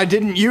money? Well, I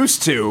didn't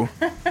used to.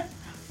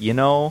 You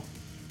know,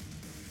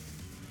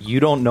 you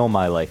don't know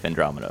my life,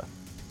 Andromeda.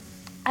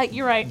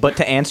 You're right. But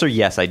to answer,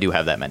 yes, I do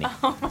have that many.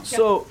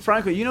 So,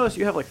 Franco, you notice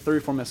you have like 3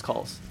 or 4 missed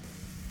calls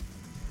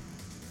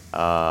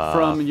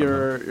from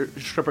your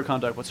stripper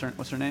contact. What's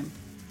her name?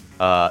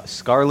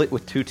 Scarlet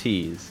with 2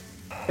 T's.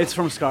 It's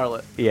from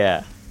Scarlet.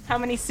 Yeah. How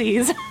many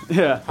C's?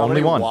 Yeah.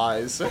 Only one.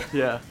 Wise.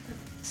 Yeah.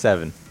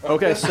 7.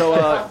 Okay,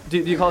 so do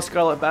you call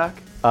Scarlet back?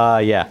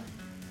 Yeah.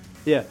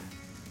 Yeah.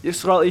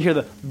 Scarlet, you hear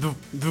the doo,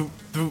 doo,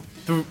 doo,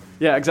 doo.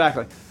 Yeah,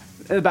 exactly.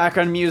 In the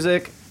background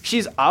music.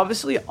 She's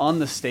obviously on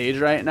the stage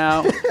right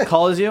now.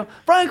 Calls you.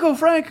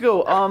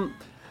 Franco.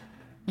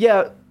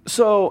 Yeah,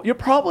 so you're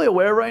probably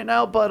aware right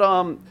now, but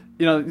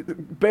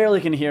barely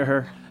can hear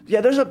her.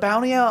 Yeah, there's a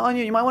bounty out on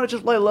you. You might want to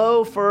just lay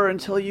low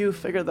until you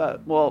figure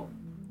that, well,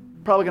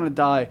 probably gonna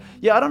die.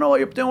 Yeah, I don't know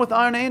what you're doing with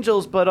Iron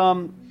Angels, but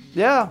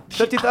yeah,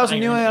 50,000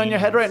 new on your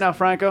head right now,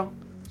 Franco.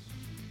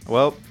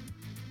 Well,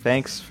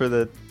 thanks for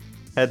the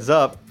heads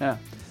up. Yeah.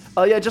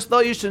 Yeah, just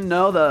thought you should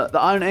know the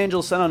Iron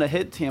Angels sent on a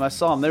hit team. I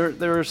saw them.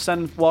 They were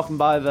walking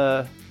by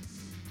the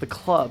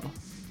club.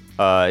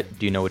 Do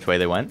you know which way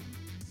they went?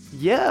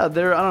 Yeah,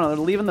 they're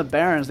leaving the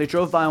Barrens. They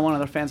drove by on one of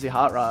their fancy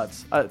hot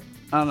rods. I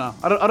don't know.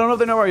 I don't know if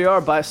they know where you are,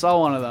 but I saw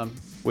one of them.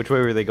 Which way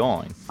were they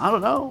going? I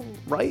don't know.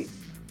 Right?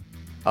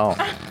 Oh.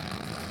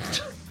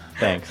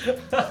 Thanks. Right.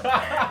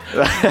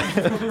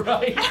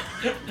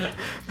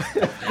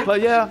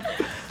 But yeah,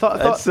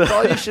 That's,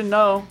 thought you should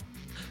know.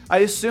 I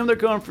assume they're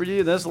going for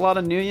you. There's a lot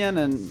of New Yen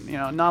and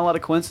not a lot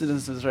of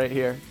coincidences right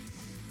here.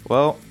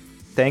 Well,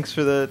 thanks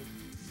for the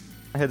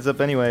heads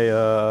up anyway.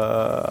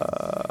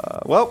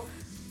 Well,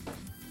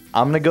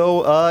 I'm gonna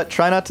go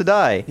try not to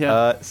die.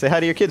 Yeah. Say hi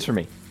to your kids for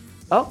me.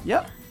 Oh,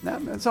 yeah. No,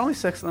 it's only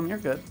 6 of them. You're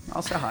good.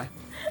 I'll say hi.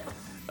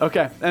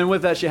 Okay, and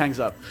with that, she hangs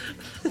up.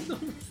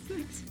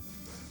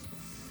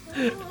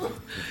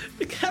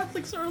 The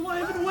Catholics are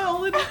alive and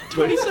well in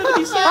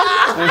 2077.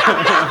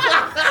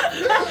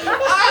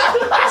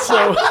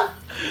 So,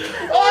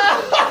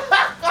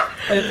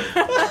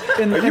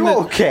 Are you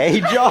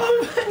okay, John?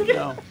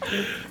 no.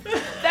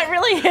 That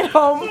really hit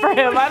home for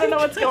him. I don't know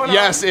what's going on.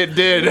 Yes, it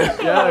did.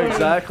 Yeah,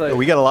 exactly.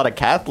 We got a lot of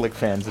Catholic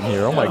fans in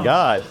here. Oh my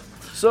God.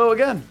 So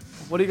again,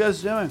 what are you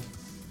guys doing?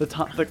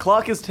 The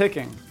clock is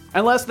ticking,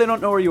 unless they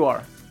don't know where you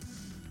are.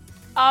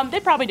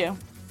 They probably do.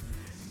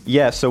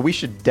 Yeah, so we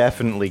should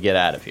definitely get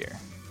out of here.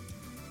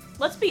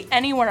 Let's be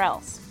anywhere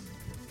else.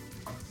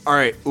 All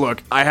right,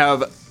 look, I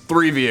have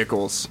 3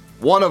 vehicles,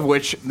 one of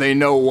which they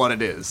know what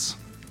it is.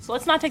 So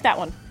let's not take that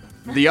one.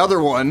 The other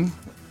one,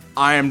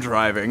 I am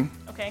driving.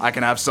 Okay. I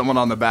can have someone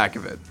on the back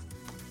of it.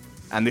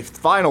 And the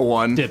final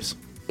one Dibs.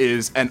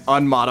 is an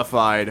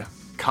unmodified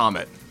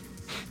Comet.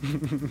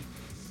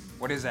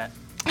 What is that?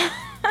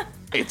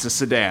 It's a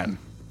sedan.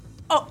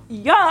 Oh,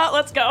 yeah,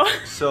 let's go.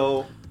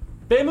 So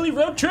Family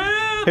road trip.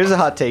 here's a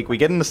hot take. We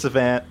get in the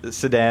sedan. We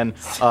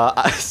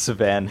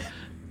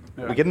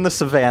get in the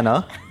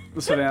Savannah.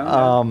 The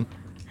Savannah.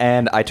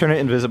 And I turn it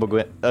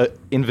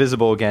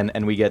invisible again,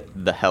 and we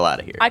get the hell out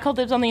of here. I call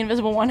dibs on the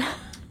invisible one.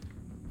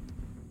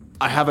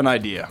 I have an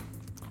idea.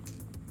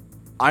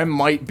 I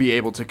might be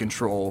able to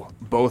control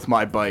both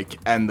my bike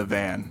and the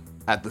van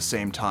at the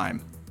same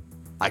time.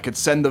 I could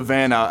send the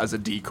van out as a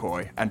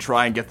decoy and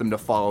try and get them to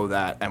follow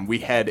that, and we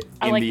head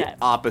I in like the that.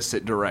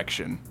 opposite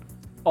direction.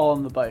 All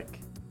on the bike.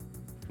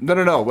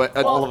 No. But,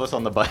 All of us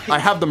on the bike. I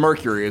have the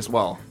Mercury as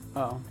well.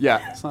 Oh.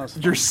 Yeah. It's not as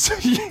You're so,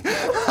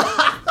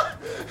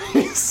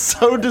 he's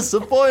so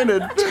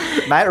disappointed.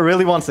 Matt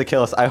really wants to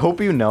kill us. I hope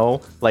you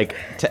know, like,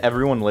 to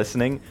everyone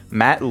listening,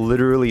 Matt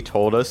literally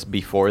told us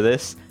before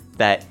this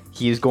that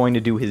he is going to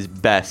do his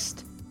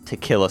best to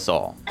kill us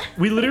all.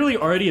 We literally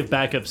already have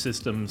backup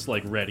systems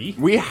like ready.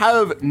 We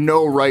have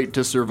no right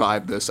to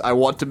survive this. I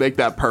want to make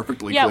that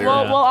perfectly Yeah, clear.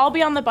 we'll all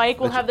be on the bike.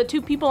 We'll have the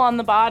 2 people on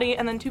the body,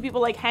 and then 2 people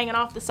like hanging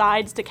off the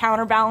sides to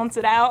counterbalance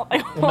it out.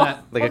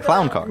 Matt, Like a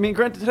clown car. I mean,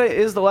 granted, today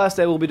is the last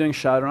day we'll be doing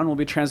Shadowrun. We'll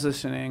be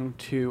transitioning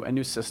to a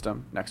new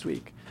system next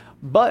week.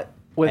 But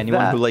with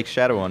Anyone that, who likes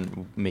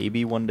Shadowrun,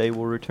 maybe one day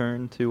will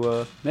return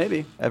to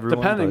maybe,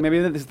 everyone, depending, but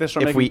maybe they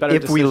start if making we better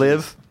if we decisions.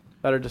 live,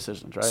 better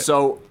decisions, right?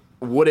 So,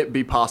 would it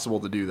be possible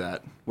to do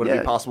that? Would it Yeah.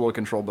 be possible to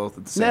control both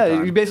at the same yeah,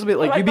 time? you basically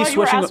like I you'd be thought you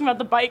were switching. asking about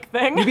the bike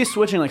thing. You'd be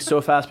switching like so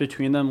fast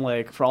between them,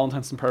 like for all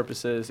intents and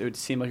purposes, it would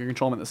seem like you're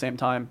controlling them at the same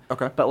time.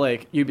 Okay. But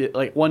like you'd be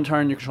like one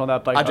turn you're controlling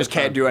that bike. I just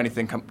other can't turn. do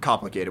anything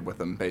complicated with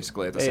them,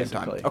 basically, at the same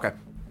Basically. time. Okay.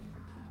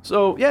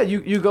 So yeah,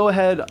 you go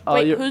ahead.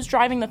 Wait, you- who's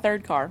driving the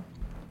third car?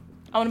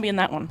 I want to be in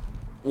that one.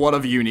 One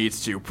of you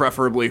needs to,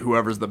 preferably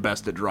whoever's the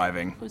best at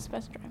driving. Who's the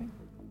best driving?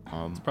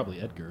 It's probably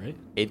Edgar, right?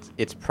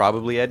 It's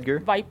probably Edgar.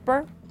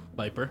 Viper.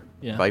 Viper.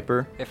 Yeah.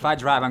 Viper. If I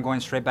drive, I'm going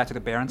straight back to the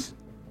Barrens.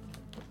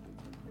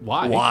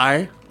 Why?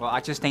 Why? Well,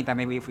 I just think that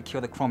maybe if we kill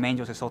the Chrome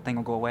Angels, this whole thing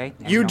will go away.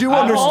 and, You know, do whole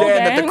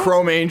understand that the gang?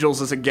 Chrome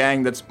Angels is a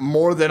gang that's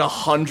more than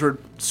 100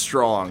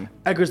 strong.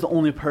 Edgar's the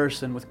only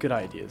person with good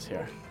ideas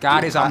here.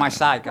 God is on my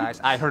side, guys.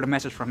 I heard a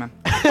message from him.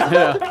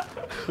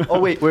 Oh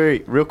wait,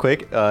 real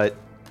quick.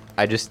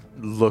 I just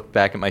looked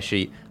back at my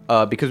sheet.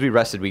 Because we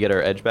rested, we get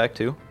our edge back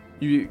too.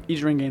 You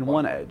each regain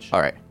one edge.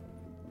 All right.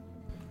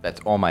 That's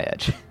all my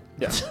edge.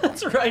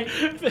 That's right.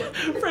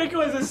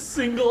 Franco has a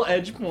single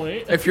edge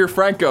point. If you're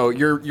Franco,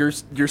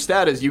 your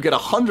stat is you get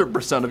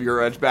 100% of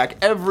your edge back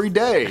every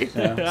day.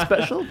 Yeah.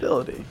 Special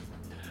ability.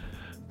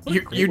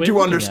 You great way do of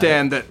looking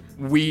understand that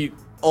we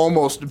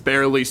almost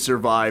barely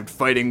survived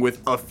fighting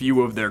with a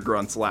few of their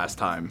grunts last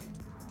time.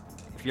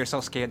 If you're so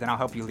scared, then I'll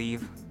help you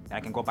leave. I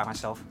can go by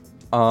myself.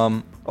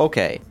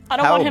 Okay. I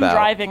don't want him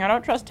driving. I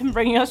don't trust him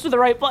bringing us to the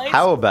right place.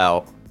 How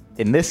about,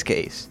 in this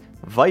case,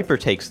 Viper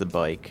takes the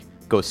bike,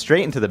 goes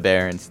straight into the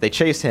Barrens, they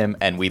chase him,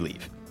 and we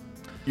leave.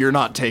 You're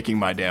not taking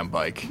my damn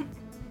bike.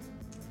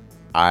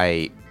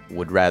 I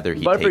would rather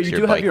he Viper, takes you your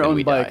do have bike your than own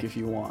we bike die. if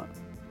you want.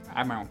 I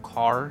have my own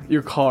car.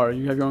 Your car.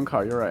 You have your own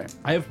car. You're right.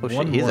 I have Oh, shit,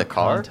 one he has more a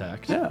car?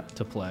 contact Yeah.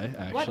 to play,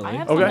 actually. What? I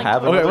have Okay. something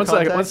have to- Okay. another One second.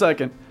 contact? One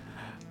second.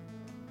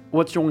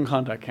 What's your one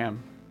contact,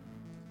 Cam?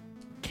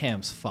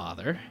 Cam's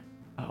father.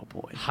 Oh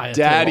boy. Hayato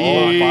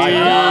Daddy!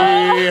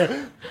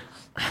 Wakata.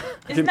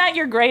 Isn't that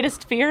your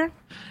greatest fear?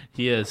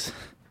 He is.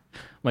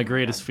 My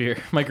greatest fear.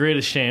 My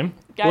greatest shame.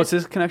 Guys, What's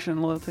his connection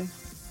and loyalty?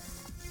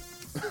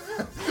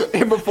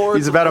 And before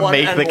He's it's about to one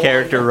make and the one.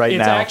 character right It's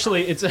now.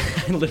 actually, it's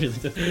literally,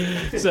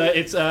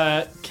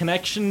 it's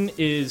connection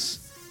is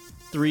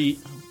 3,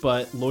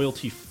 but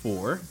loyalty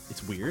 4.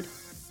 It's weird.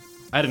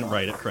 I didn't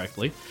write it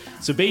correctly.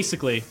 So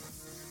basically,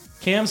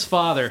 Cam's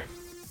father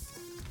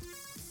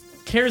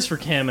cares for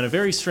Cam in a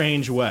very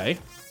strange way,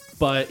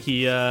 but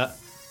he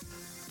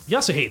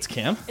also hates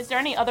Cam. is there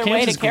any other Cam's way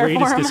to his care for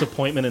greatest him?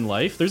 disappointment in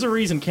life. There's a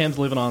reason Cam's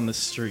living on the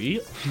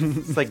street.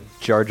 It's like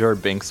Jar Jar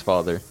Binks'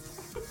 father.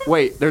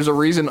 Wait, there's a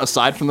reason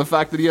aside from the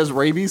fact that he has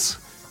rabies?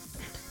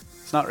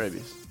 It's not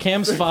rabies.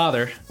 Cam's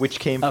father Which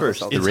came Oh,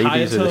 first, that's the is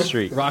rabies or the Hayato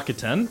street?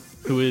 Rakuten,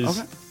 who is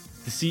Okay.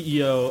 the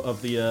CEO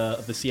of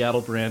the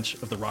Seattle branch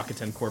of the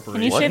Rakuten Corporation.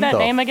 Can you What say that the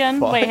name again?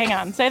 fuck? Wait, hang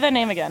on. Say that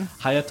name again.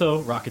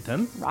 Hayato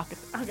Rakuten. Rocket.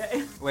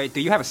 Okay. Wait, do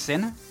you have a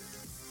sin?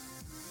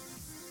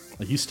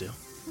 I used to.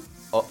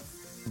 Oh,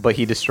 but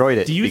he destroyed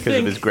it Do you because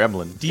think- of his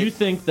gremlin. Do you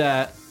think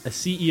that a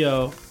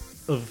CEO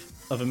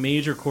of a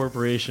major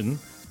corporation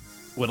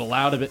would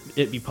allow it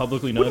be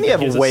publicly known Wouldn't he that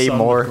have has a way son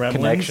more with gremlins?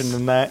 connection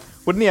than that?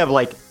 Wouldn't he have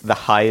like the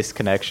highest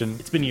connection?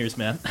 It's been years,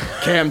 man.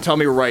 Am, tell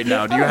me right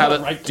now. Do you have a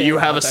Right, do you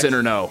have a context. sin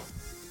or no?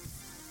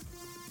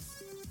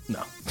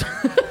 No.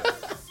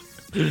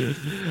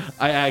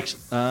 I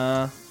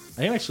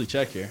can actually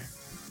check here.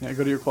 Yeah,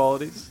 go to your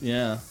qualities.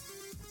 Yeah.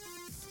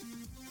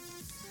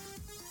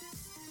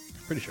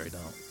 Pretty sure I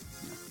don't.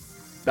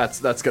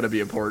 That's gonna be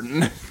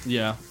important.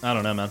 Yeah, I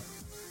don't know, man.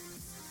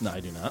 No, I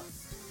do not.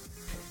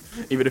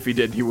 Even if he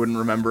did, he wouldn't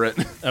remember it.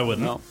 I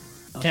wouldn't. No.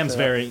 Cam's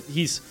Okay.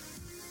 he's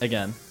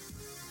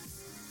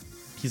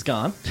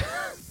gone.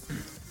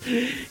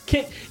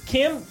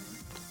 Cam,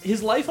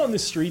 his life on the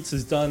streets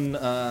has done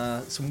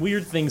some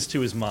weird things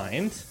to his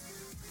mind.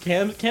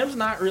 Cam's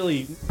not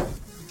really,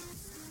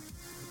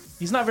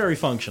 he's not very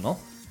functional.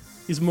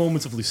 He's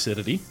moments of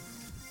lucidity.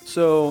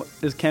 So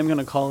is Cam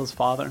gonna call his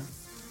father?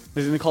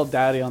 He's gonna call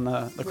Daddy on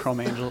the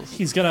Chrome Angels.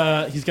 He's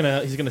gonna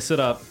sit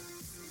up,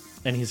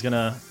 and he's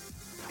gonna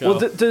go.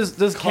 Well, does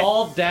Cam,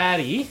 call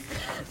Daddy.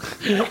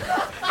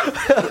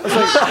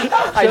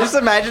 I just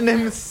imagine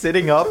him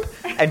sitting up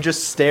and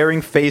just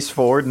staring face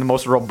forward in the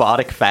most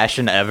robotic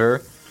fashion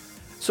ever.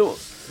 so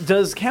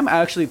does Cam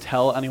actually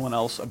tell anyone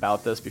else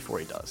about this before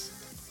he does?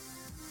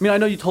 I mean, I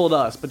know you told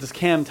us, but does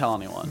Cam tell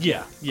anyone?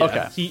 Yeah.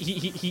 Okay.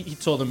 He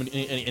told him, and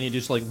he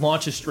just like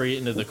launches straight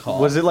into the call.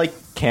 Was it like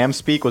Cam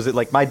speak? Was it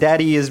like my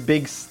daddy is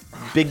big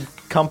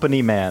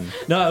company man?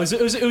 No,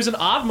 it was an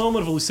odd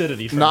moment of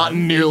lucidity. For Not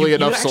him. nearly You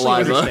enough could actually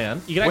saliva.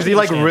 understand. You could Was actually he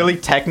like understand really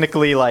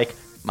technically like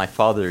my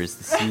father is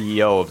the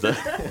CEO of the?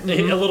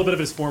 a little bit of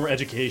his former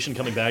education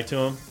coming back to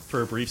him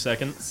for a brief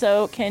second?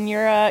 So can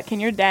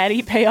your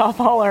daddy pay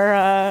off all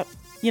our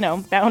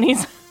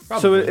bounties? So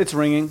Probably. it's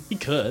ringing. He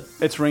could.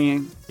 It's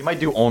ringing. He might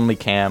do only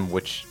Cam,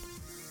 which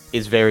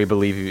is very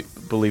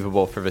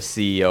believable for the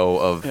CEO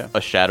of Yeah. a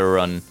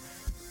Shadowrun.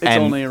 It's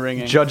And only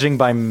ringing. Judging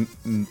by,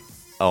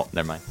 oh,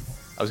 never mind.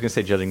 I was gonna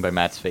say judging by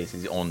Matt's face,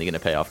 he's only gonna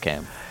pay off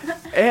Cam.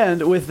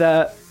 And with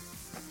that,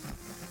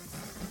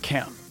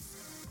 Cam,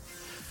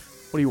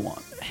 What do you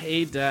want?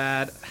 Hey,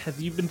 Dad, have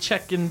you been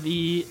checking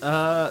the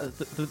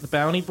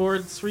bounty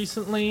boards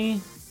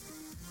recently?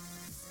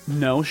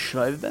 No,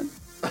 should I have been?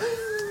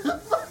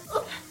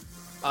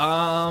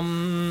 I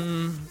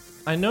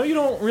know you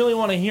don't really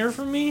want to hear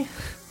from me,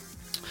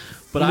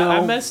 but No.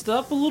 I messed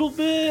up a little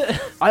bit.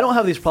 I don't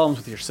have these problems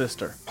with your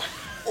sister.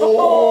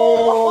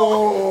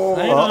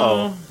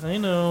 I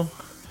know.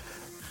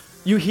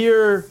 You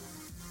hear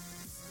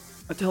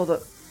Matilda.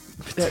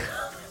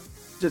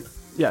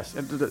 Yes,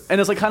 and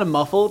it's like kind of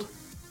muffled.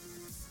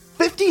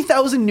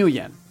 50,000 new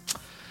yen.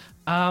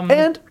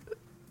 And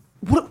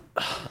what?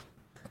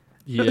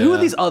 Yeah. Who are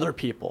these other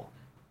people?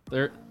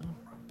 They're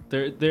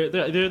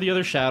the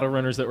other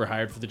Shadowrunners that were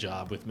hired for the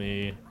job with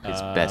me.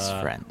 His best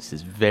friends.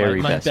 His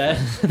very my best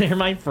friends. They're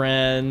my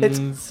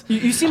friends.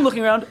 You see him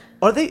looking around.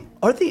 Are they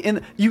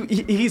in?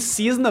 He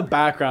sees in the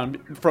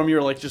background from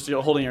your like just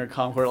holding your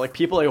camcorder like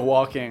people like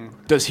walking.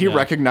 Does he Yeah.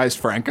 recognize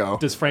Franco?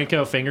 Does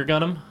Franco finger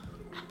gun him?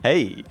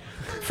 Hey,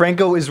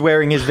 Franco is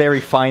wearing his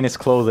very finest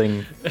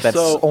clothing that's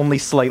So- only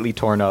slightly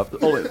torn up.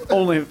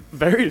 Only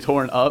very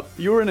torn up.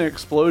 You were in an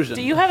explosion.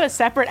 Do you have a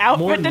separate outfit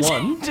More than to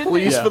one? change in?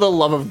 Please, Yeah. for the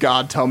love of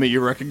God, tell me you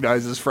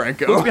recognize this Look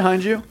Franco.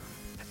 behind you,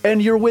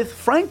 and you're with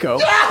Franco.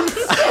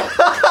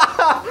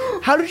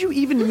 How did you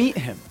even meet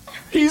him?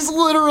 He's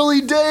literally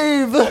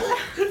Dave.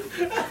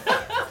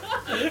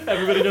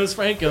 Everybody knows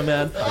Franco,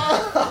 man.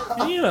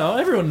 You know,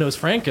 everyone knows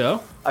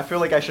Franco. I feel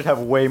like I should have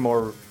way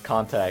more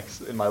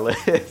contacts in my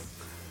list.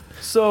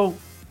 So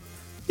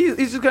he's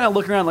just kind of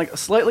looking around, like a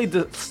slightly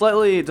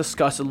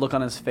disgusted look on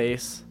his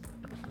face.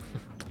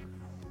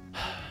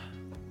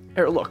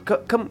 Here, look,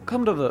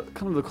 come to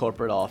the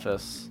corporate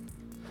office.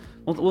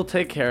 We'll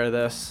take care of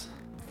this.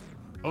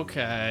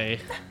 Okay.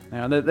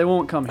 Yeah, they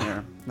won't come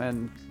here.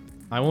 And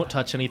I won't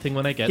touch anything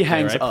when I get He there,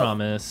 hangs I up.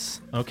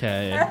 promise.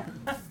 Okay.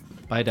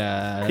 Bye,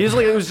 Dad. he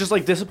was just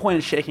like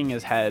disappointed, shaking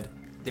his head.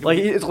 Like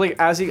it's like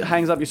as he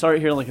hangs up, you start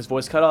hearing like his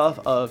voice cut off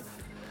of,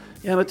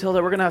 "Yeah,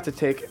 Matilda, we're gonna have to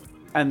take,"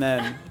 and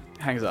then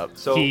hangs up.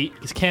 So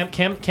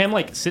Cam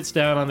like sits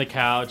down on the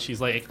couch. He's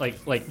like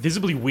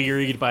visibly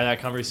wearied by that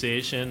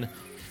conversation,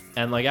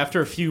 and like after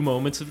a few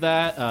moments of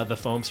that, the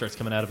foam starts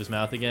coming out of his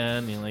mouth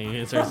again. And, like,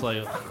 he starts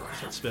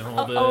spinning a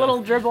little bit. A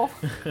little dribble.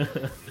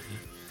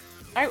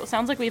 All right, well,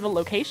 sounds like we have a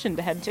location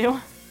to head to.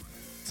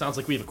 Sounds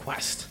like we have a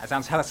quest. That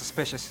sounds hella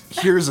suspicious.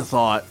 Here's a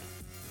thought.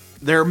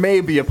 There may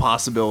be a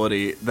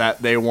possibility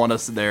that they want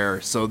us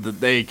there so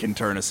that they can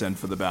turn us in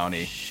for the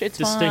bounty. Shit's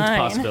Distinct fine.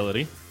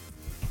 possibility.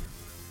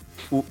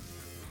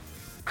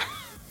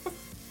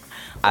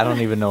 I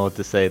don't even know what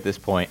to say at this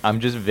point. I'm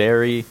just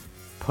very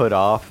put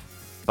off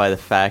by the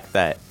fact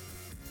that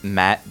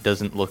Matt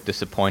doesn't look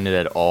disappointed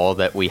at all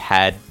that we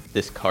had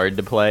this card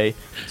to play.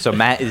 So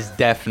Matt is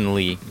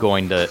definitely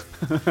going to.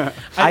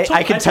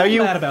 I can tell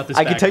you. Matt about this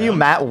I can tell you, background.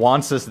 Matt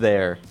wants us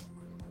there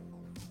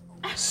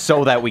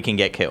so that we can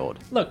get killed.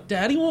 Look,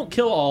 Daddy won't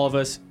kill all of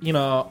us. You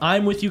know,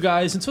 I'm with you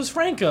guys, and so's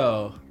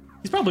Franco.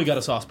 He's probably got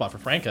a soft spot for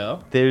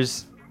Franco.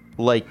 There's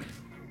like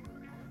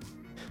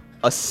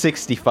a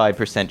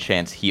 65%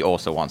 chance he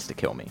also wants to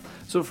kill me.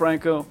 So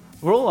Franco,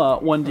 roll a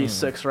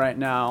 1d6 right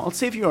now. Let's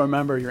see if you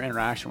remember your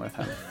interaction with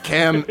him.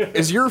 Cam,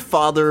 is your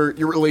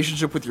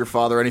relationship with your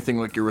father anything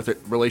like your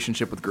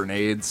relationship with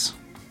grenades?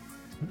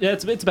 Yeah,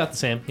 it's about the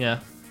same. Yeah.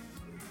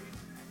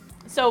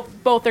 So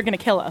both are gonna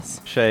kill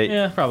us. Shay,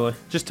 Yeah, probably.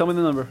 Just tell me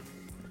the number.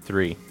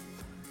 3.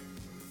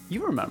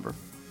 You remember?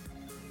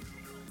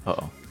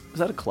 Uh-oh. Was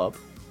that a club?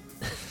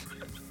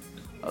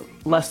 A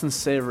less than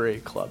savory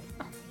club.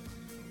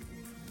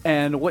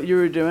 And what you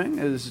were doing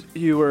is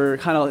you were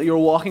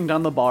walking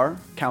down the bar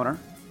counter,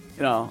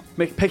 you know,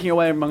 picking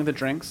away among the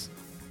drinks,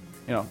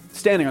 you know,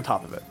 standing on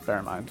top of it, bear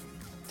in mind,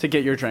 to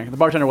get your drink. The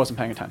bartender wasn't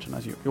paying attention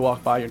as you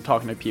walk by, you're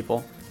talking to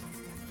people,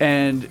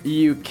 and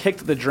you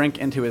kicked the drink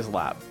into his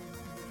lap.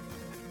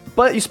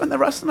 But you spent the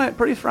rest of the night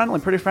pretty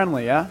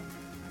friendly, yeah?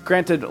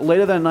 Granted,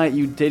 later that night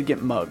you did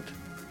get mugged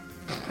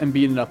and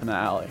beaten up in the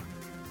alley.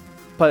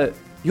 But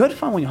you had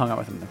fun when you hung out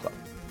with him in the club.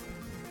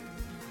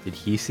 Did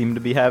he seem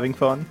to be having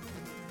fun?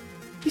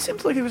 He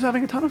seems like he was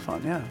having a ton of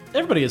fun, yeah.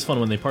 Everybody has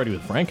fun when they party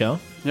with Franco.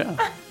 Yeah,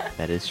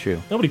 That is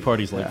true. Nobody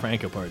parties like Yeah.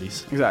 Franco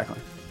parties. exactly.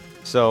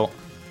 So,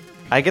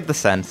 I get the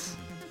sense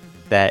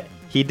that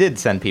he did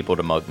send people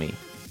to mug me.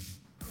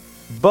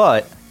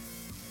 But,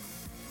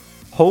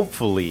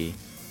 hopefully,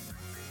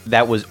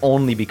 that was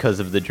only because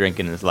of the drink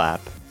in his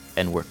lap,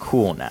 and we're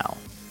cool now.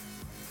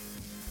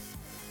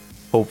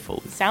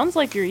 Hopefully. Sounds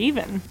like you're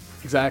even.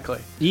 Exactly.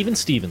 Even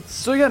Stevens.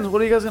 So again,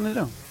 what are you guys gonna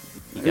do?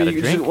 You got a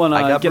just drink? want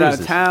I to got get out of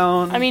bruises.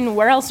 town? I mean,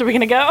 where else are we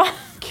gonna go?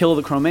 kill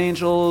the Chrome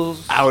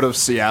Angels. Out of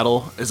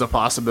Seattle is a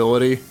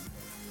possibility.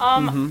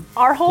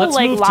 Our whole Let's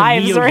like move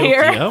lives to Neo are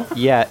here. Tokyo.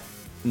 Yeah,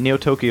 Neo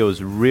Tokyo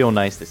is real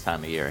nice this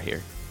time of year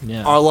here.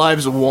 Yeah. Our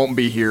lives won't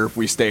be here if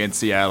we stay in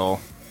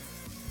Seattle.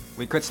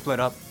 We could split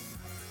up.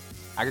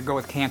 I could go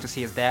with Cam to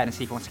see his dad and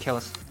see if he wants to kill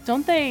us.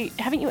 Don't they?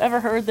 Haven't you ever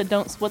heard the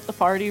 "don't split the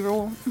party"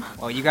 rule?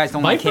 Well, you guys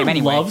don't like Viper Cam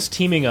anyway. loves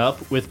teaming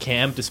up with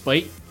Cam,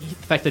 despite the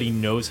fact that he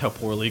knows how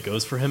poorly it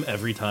goes for him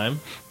every time.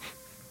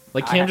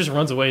 Like Cam just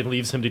runs away and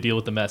leaves him to deal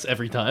with the mess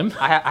every time.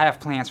 I have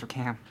plans for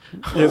Cam.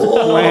 His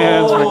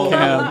plans for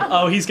Cam.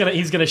 Oh, he's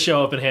gonna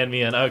show up and hand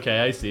me in. Okay,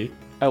 I see.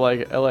 I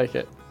like it. I like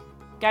it.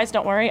 Guys,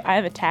 don't worry. I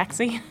have a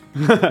taxi.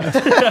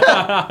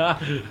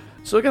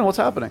 So again, what's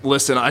happening?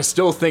 Listen, I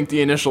still think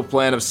the initial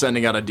plan of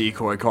sending out a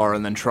decoy car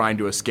and then trying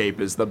to escape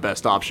is the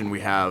best option we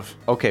have.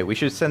 Okay, we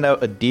should send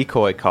out a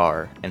decoy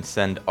car and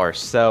send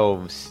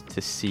ourselves to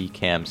see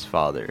Cam's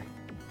father.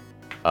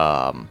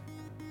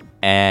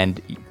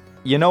 And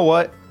you know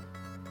what?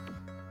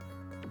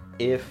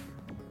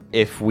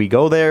 If we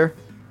go there,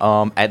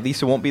 at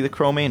least it won't be the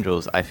Chrome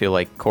Angels. I feel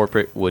like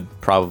corporate would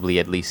probably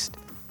at least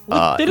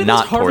They didn't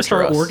not just harvest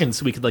torture our us. organs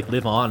so we could like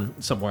live on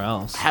somewhere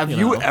else. Have you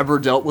know? ever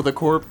dealt with a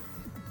corp?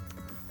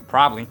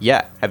 Probably.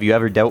 Yeah. Have you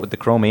ever dealt with the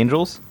Chrome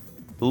Angels?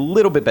 A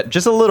little bit better.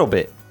 Just a little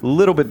bit. A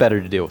little bit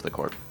better to deal with the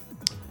corp.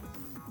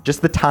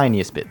 Just the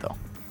tiniest bit, though.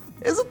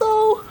 Is it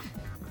though?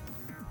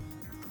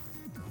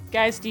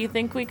 Guys, do you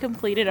think we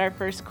completed our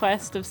first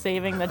quest of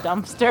saving the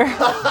dumpster?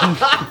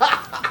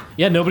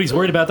 Yeah, nobody's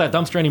worried about that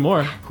dumpster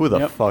anymore. Who the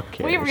Yep. fuck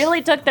cares? We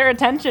really took their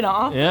attention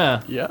off.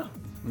 Yeah. Yeah.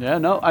 Yeah,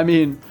 no, I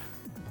mean,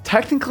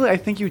 technically, I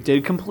think you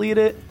did complete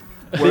it.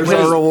 Where's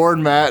Because- our reward,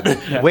 Matt?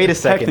 Yeah, Wait a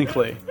second.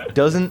 Technically.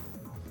 Doesn't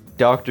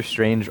Doctor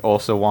Strange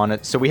also want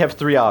it? So we have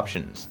three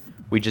options.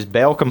 We just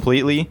bail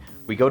completely,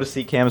 we go to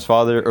see Cam's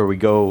father, or we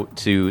go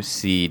to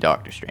see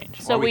Doctor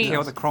Strange. So Or we we.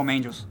 kill the Chrome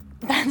Angels.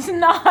 That's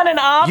not an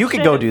option. You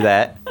could go do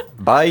that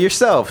by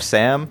yourself,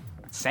 Sam.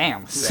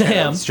 Sam.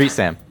 Sam. Street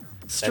Sam.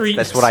 Street.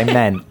 That's what I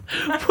meant.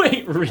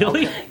 Wait,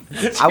 really?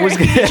 I was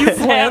gonna. Did you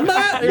plan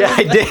that? Yeah,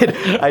 I did.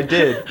 I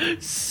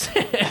did.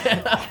 Sam.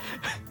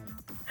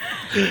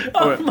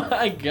 Oh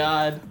my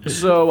god.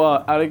 So,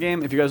 out of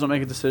game, if you guys don't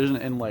make a decision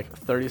in like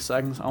 30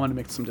 seconds, I want to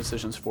make some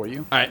decisions for you.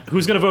 All right,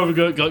 who's gonna vote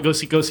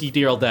to go see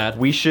dear old dad?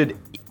 We should.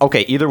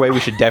 Okay, either way, we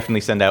should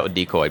definitely send out a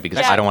decoy because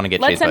I don't want to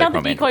get Let's chased send by out the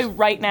Chrome decoy Angels.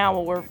 right now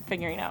while we're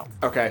figuring it out.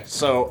 Okay,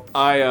 so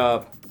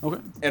I Okay.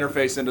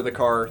 interface into the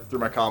car through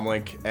my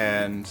comlink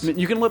and I mean,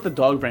 you can let the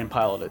dog brain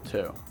pilot it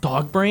too.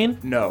 Dog brain?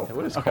 no.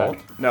 What is it Okay. called?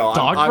 No,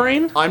 Dog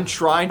brain? I'm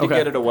trying to Okay.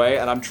 get it away,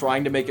 and I'm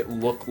trying to make it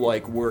look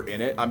like we're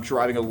in it. I'm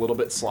driving a little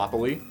bit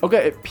sloppily.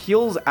 Okay, it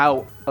peels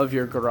out of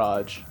your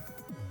garage.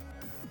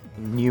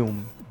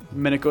 Noom.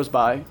 Minute goes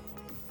by.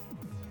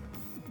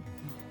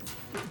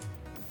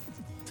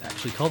 It's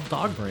actually called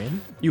dog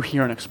brain. You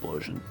hear an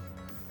explosion.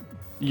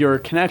 Your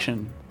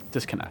connection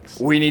disconnects.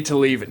 We need to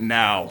leave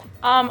now.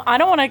 I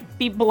don't want to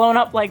be blown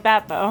up like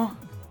that though.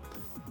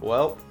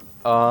 Well,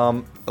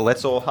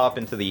 let's all hop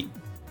into the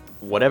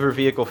whatever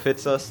vehicle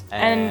fits us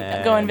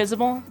And go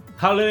invisible.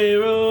 Holiday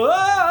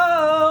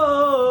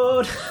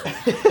Road.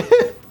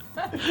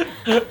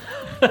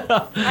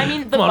 I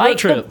mean, the Come on, road bike.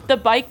 trip. The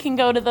bike can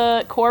go to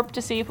the corp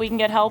to see if we can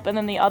get help, and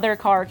then the other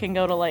car can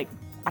go to like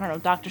I don't know,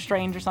 Doctor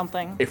Strange or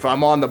something. If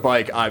I'm on the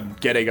bike, I'm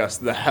getting us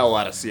the hell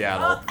out of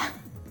Seattle.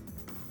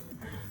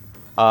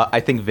 I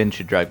think Vin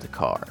should drive the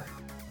car.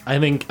 I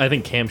think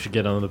Cam should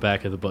get on the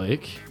back of the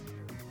bike.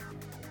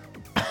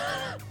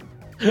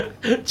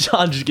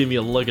 John just gave me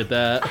a look at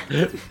that.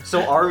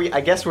 So are we?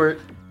 I guess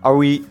are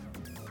we?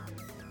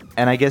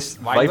 And I guess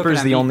Why are you looking Viper's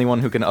at the me? only one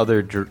who can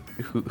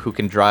who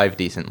can drive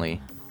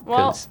decently.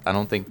 Well, Because I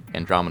don't think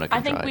Andromeda can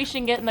I think drive. we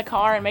should get in the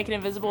car and make it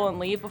invisible and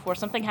leave before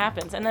something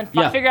happens, and then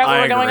Yeah, figure out where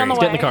I we're going on the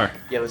agree. way. Get in the car.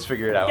 Yeah, let's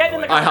figure it out. Get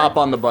in the I hop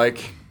on the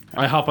bike.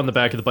 I hop on the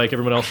back of the bike.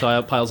 Everyone else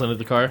piles into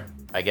the car.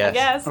 I guess.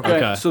 Yes. Okay,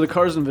 Okay. so the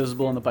car's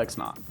invisible and the bike's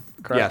not.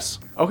 Correct? Yes.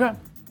 Okay.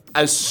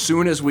 As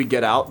soon as we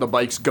get out, the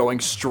bike's going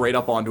straight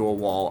up onto a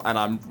wall, and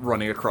I'm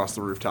running across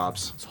the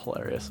rooftops. It's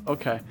hilarious.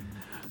 Okay.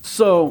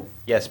 So,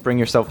 Yes, bring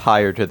yourself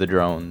higher to the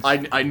drones.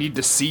 I need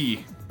to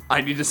see. I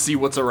need to see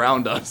what's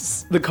around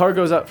us. the car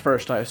goes out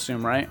first, I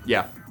assume, right?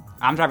 Yeah.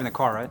 I'm driving the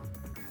car, right?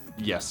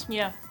 Yes.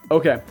 Yeah.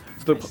 Okay.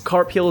 So the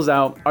car peels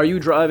out. Are you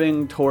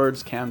driving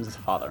towards Cam's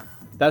father?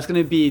 That's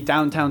going to be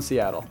downtown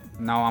Seattle.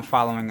 No, I'm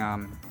following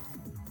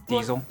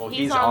Diesel. well, he's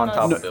he's on on the-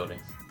 top No. of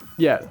buildings.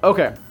 Yeah.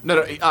 Okay.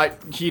 No,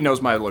 he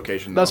knows my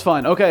location. That's though.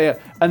 fine. Okay. Yeah.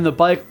 And the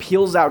bike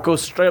peels out,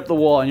 goes straight up the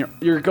wall, and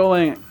you're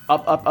going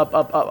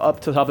up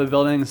to the top of the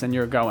buildings, and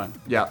you're going.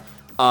 Yeah.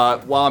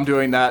 While I'm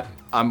doing that,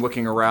 I'm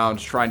looking around,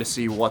 trying to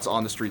see what's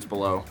on the streets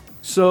below.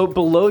 So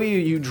below you,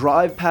 you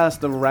drive past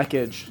the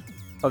wreckage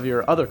of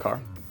your other car,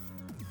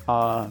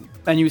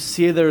 and you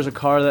see there's a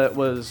car that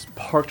was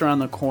parked around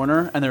the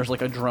corner, and there's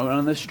like a drone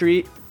on the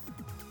street,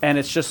 and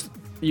it's just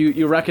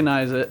you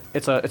recognize it.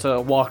 It's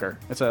a walker.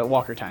 It's a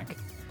walker tank.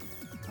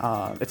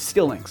 It's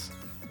Steel Links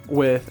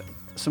with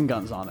some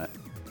guns on it.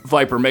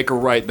 Viper, make a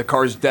right. The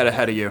car's dead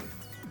ahead of you.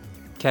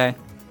 Okay.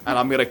 And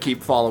I'm gonna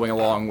keep following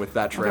along with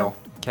that trail.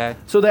 Okay.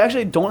 So they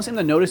actually don't seem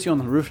to notice you on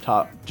the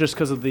rooftop just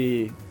because of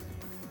the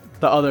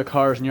other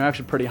cars, and you're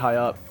actually pretty high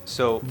up.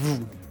 So,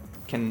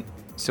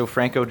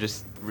 Franco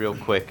just real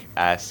quick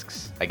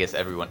asks, I guess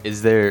everyone,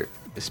 is there,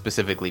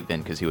 specifically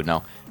Vin, because he would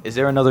know, is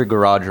there another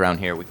garage around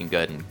here we can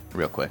get in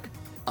real quick?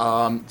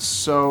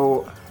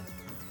 So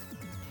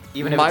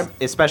Even if My-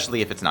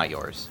 especially if it's not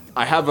yours.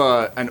 I have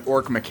an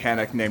orc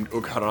mechanic named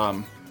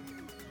Ukharam.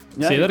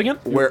 Yeah. Say that again.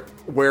 Where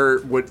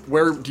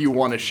do you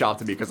want his shop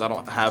to be? Because I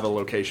don't have a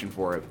location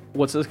for it.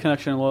 What's his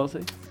connection and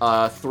loyalty?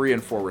 3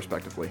 and 4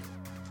 respectively.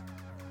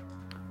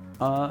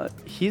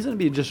 He's gonna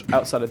be just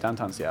outside of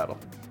downtown Seattle.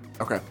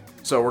 Okay.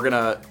 So we're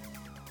gonna.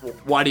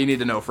 Why do you need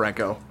to know,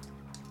 Franco?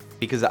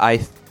 Because I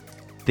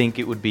think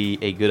it would be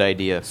a good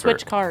idea for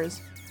Switch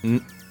cars.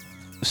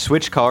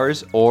 switch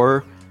cars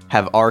or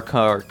have our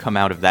car come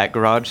out of that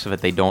garage so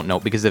that they don't know.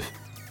 Because if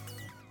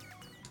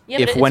Yeah,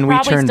 but If it's when we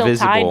probably turn still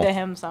visible- tied to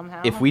him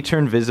somehow. if we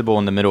turn visible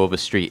in the middle of a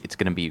street, it's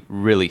going to be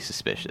really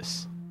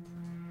suspicious.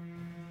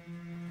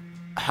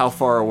 How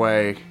far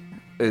away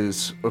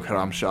is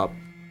Ukaram's shop?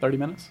 30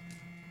 minutes.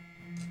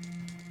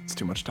 It's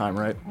too much time,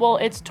 right? Well,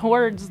 it's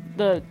towards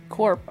the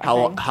corp. I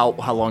think.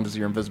 How long does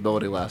your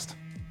invisibility last?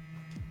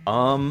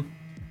 Not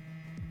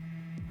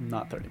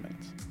 30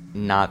 minutes.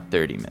 Not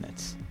 30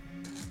 minutes.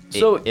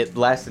 So- it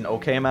lasts an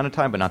okay amount of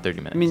time, but not 30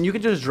 minutes. I mean, you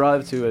could just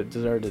drive to a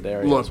deserted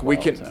area. Look, as we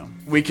well, can so.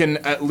 we can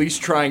at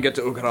least try and get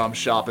to Ukaram's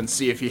shop and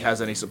see if he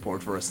has any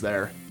support for us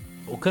there.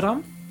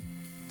 Ukaram?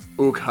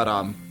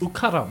 Ukaram.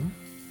 Ukaram?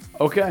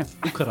 Okay.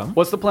 Ukaram?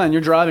 What's the plan?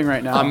 You're driving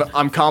right now.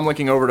 I'm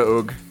comlinking over to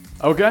Ug.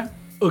 Okay.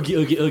 Oogie,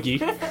 oogie,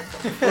 oogie.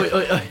 Oi,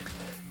 oi, oi.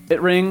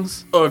 It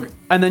rings. Ug.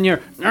 And then you're,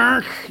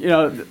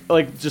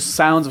 like just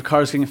sounds of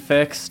cars getting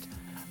fixed,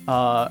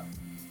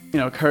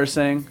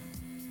 cursing.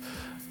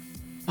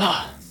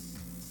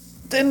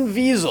 Den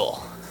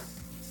Wiesel,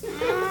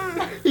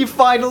 he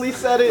finally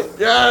said it.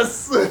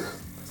 Yes.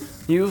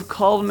 you've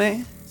called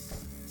me.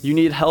 You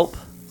need help,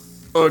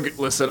 Ug,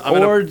 listen,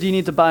 or do you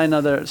need to buy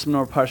some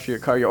more parts for your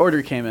car? Your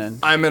order came in.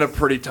 I'm in a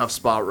pretty tough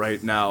spot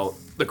right now.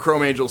 The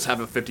Chrome Angels have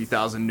a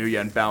 50,000 new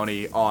yen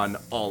bounty on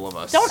all of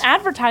us. Don't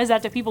advertise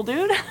that to people,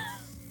 dude.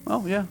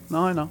 Oh yeah,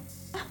 no, I know.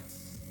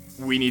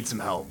 We need some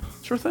help.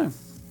 Sure thing.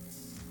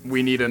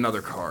 We need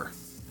another car.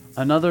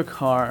 Another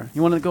car.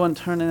 You want to go and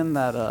turn in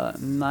that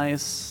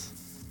nice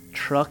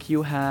truck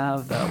you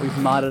have that we've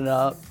modded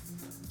up?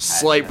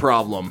 Slight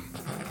problem.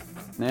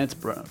 It's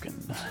broken.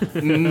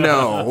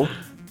 No.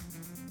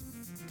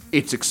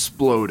 It's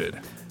exploded.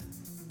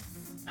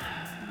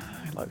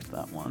 I liked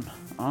that one.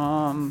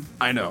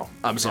 I know.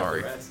 I'm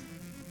sorry.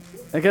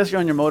 I guess you're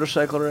on your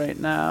motorcycle right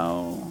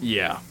now.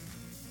 Yeah.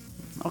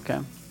 Okay.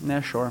 Yeah,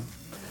 sure.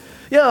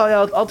 Yeah,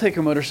 I'll take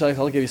your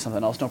motorcycle. I'll give you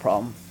something else. No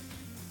problem.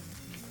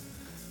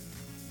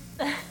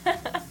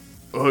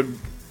 Ugh,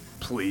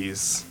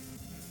 please.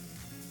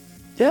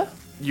 Yeah,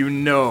 You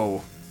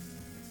know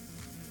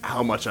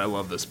how much I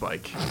love this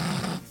bike.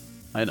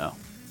 I know.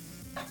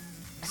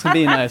 It's gonna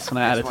be nice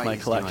when I add it to why my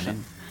he's doing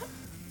collection.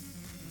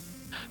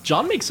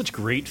 John makes such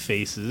great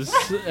faces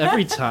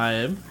every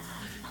time.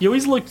 He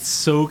always looked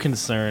so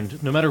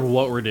concerned, no matter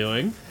what we're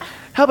doing.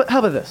 How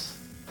about this,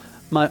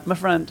 my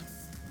friend?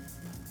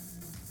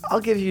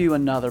 I'll give you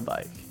another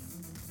bike.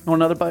 You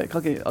want another bike?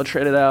 I'll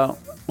trade it out.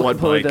 What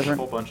Completely bike?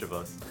 different. bunch of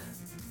us.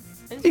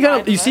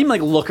 You see him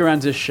like look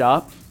around his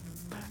shop,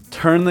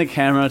 turn the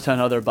camera to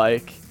another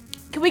bike.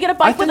 Can we get a I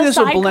bike think with a this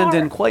will sidecar? blend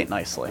in quite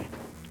nicely.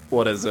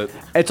 What is it?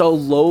 It's a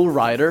low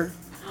rider.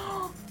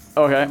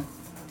 Okay.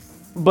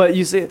 But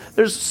you see,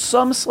 there's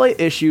some slight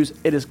issues.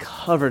 It is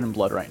covered in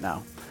blood right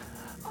now.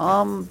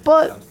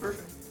 But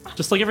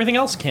Just like everything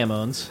else Cam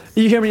owns.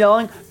 you hear me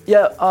yelling?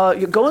 Yeah.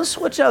 You go and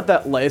switch out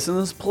that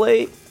license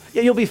plate.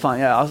 Yeah, you'll be fine.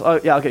 Yeah. I'll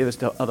get you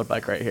this other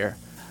bike right here.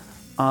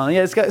 Yeah,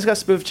 it's got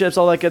spoof chips,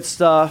 all that good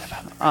stuff.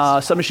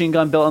 Submachine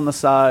gun built on the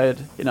side.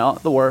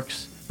 The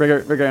works.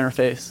 Rigger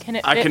interface. Can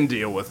it I fit, can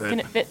deal with Can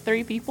it. it fit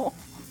 3 people?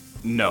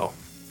 No.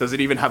 Does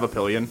it even have a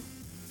pillion?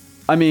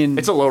 I mean,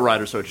 It's a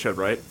lowrider, so it should,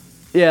 right?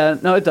 yeah,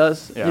 no, it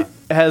does. Yeah.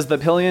 It has the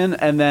pillion,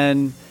 and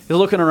then he's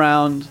looking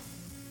around.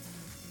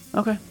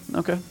 Okay.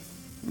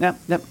 Yep.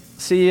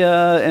 See you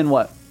in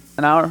what?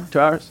 An hour? 2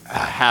 hours?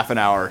 Half an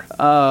hour,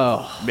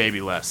 Oh. maybe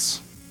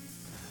less.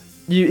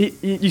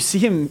 You see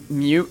him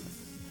mute,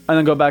 and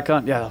then go back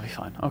on. Yeah, that'll be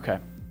fine. Okay.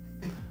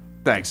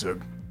 Thanks,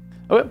 Ug.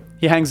 Okay.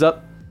 He hangs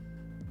up,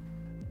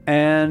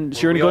 and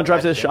so you're we gonna go all and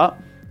drive to patched the shop.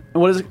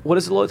 And what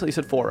is the loyalty? You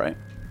said 4,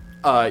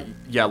 right?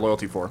 Yeah,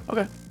 loyalty 4.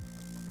 Okay.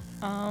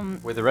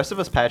 Were the rest of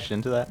us patched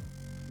into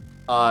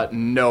that?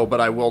 No, but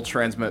I will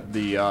transmit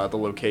the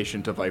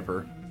location to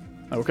Viper.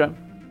 Okay.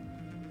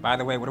 By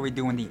the way, what do we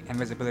do when the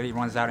invisibility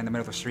runs out in the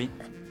middle of the street?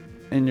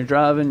 And you're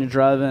driving,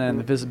 and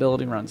the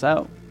visibility runs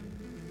out.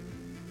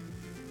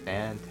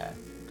 Fantastic.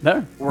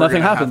 There. We're Nothing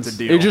gonna have happens. to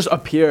deal. You just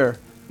appear.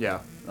 Yeah.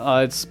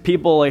 It's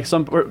people like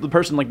the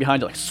person like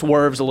behind you like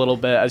swerves a little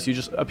bit as you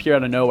just appear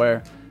out of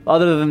nowhere.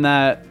 Other than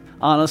that,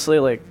 honestly,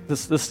 like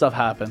this stuff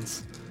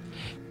happens.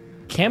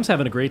 Cam's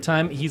having a great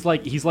time. He's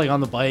like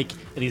on the bike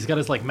and he's got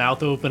his like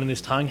mouth open and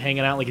his tongue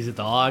hanging out like he's a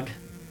dog.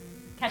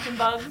 Catching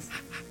bugs?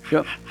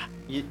 Yep.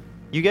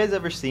 You guys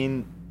ever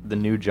seen the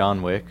new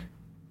John Wick?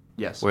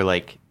 Yes. Where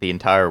like the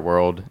entire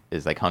world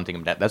is like hunting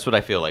him down. That's what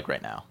I feel like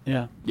right now.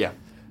 Yeah. Yeah.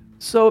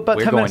 So about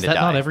We're 10 going minutes. to Is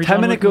that not die. every 10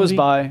 John minute Wick goes movie?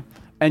 by,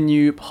 and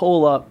you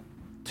pull up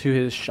to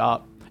his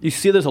shop. You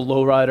see there's a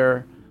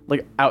lowrider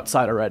like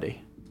outside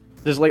already.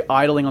 There's like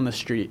idling on the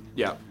street.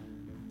 Yeah.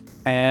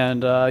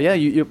 And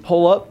you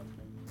pull up.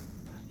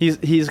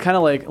 He's kind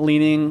of like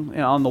leaning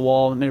on the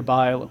wall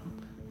nearby. Ugh,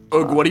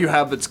 what do you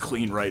have that's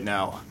clean right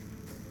now?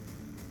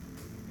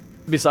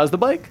 Besides the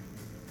bike?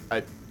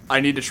 I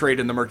need to trade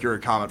in the Mercury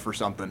Comet for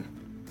something.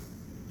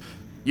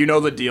 You know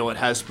the deal. It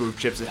has spoof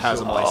chips. It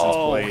has a license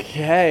plate.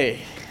 Okay.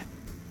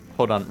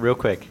 Hold on, real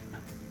quick.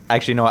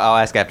 Actually, no, I'll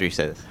ask after you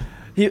say this.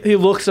 He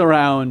looks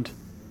around,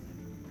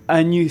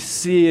 and you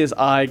see his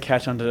eye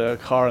catch onto the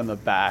car in the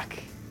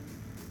back.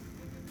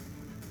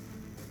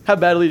 How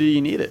badly do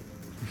you need it?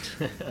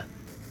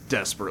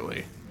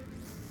 Desperately.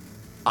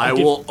 I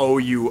will owe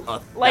you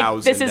 $1,000.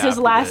 Like this is his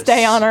after last this.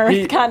 day on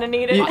Earth. Kind of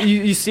needed.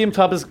 You see him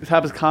tap his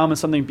comm and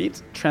something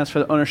beeps. Transfer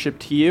the ownership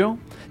to you.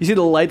 You see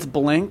the lights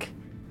blink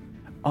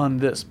on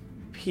this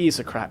piece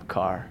of crap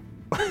car.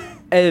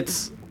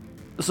 It's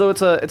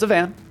a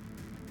van,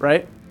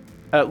 right?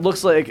 It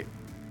looks like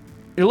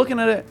you're looking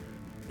at it.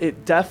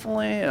 It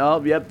definitely.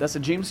 Oh, yep, that's a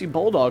GMC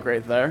Bulldog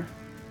right there.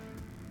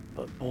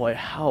 But boy,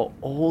 how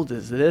old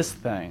is this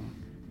thing?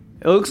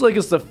 It looks like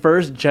it's the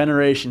first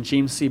generation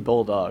GMC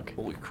Bulldog.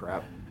 Holy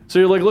crap. So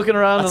you're like looking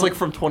around. That's and like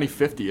from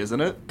 2050,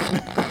 isn't it?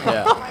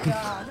 yeah. Oh my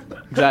god.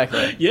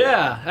 Exactly.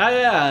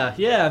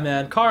 Yeah,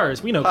 man.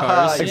 Cars. We know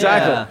cars.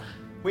 Exactly. Yeah.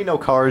 We know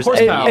cars.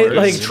 Horsepower. It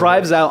like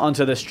drives out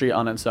onto the street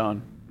on its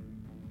own.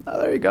 Oh,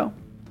 there you go.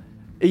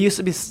 It used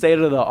to be state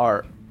of the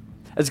art.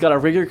 It's got a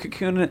rigger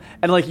cocoon in it,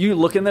 and like you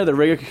look in there, the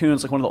rigger cocoon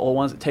is like one of the old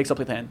ones. It takes up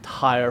like the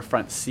entire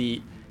front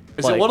seat.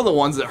 Is it one of the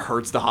ones that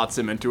hurts to hot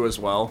sim into as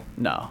well?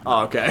 No.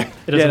 Oh, okay.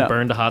 It doesn't no.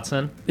 burn to hot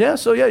sin. Yeah,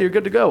 so yeah, you're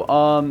good to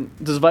go.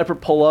 Does Viper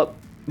pull up?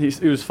 He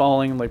was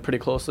following like pretty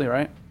closely,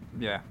 right?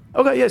 Yeah.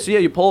 Okay, yeah, so yeah,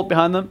 you pull up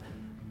behind them,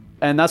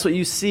 and that's what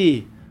you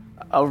see.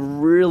 A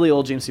really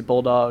old GMC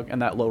Bulldog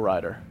and that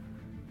lowrider.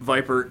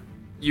 Viper,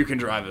 you can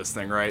drive this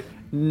thing, right?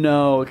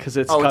 No, because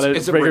it's got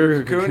it's a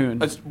rigger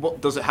cocoon. Well,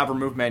 does it have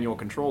removed manual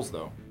controls,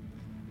 though?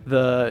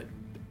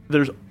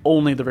 There's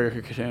only the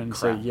rigger cocoon,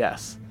 so Crap.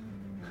 yes.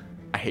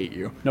 I hate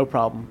you. No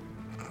problem.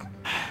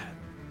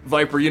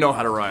 Viper, you know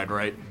how to ride,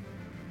 right?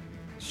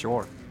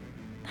 Sure.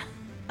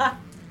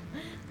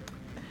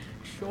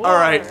 All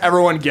right,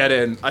 everyone get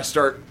in. I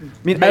start I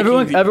mean, making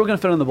everyone the, can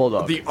fit on the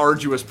Bulldog. the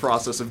arduous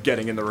process of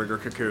getting in the rigger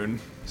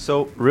cocoon.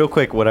 So, real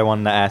quick, what I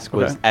wanted to ask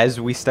was, Okay.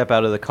 as we step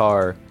out of the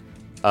car,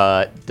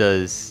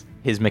 does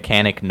his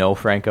mechanic know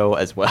Franco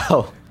as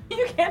well?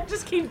 You can't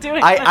just keep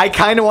doing I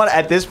kind of want,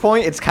 at this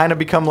point, it's kind of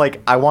become like,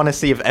 I want to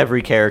see if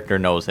every character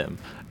knows him.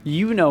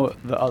 You know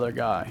the other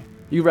guy.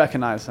 You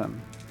recognize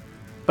him.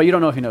 But you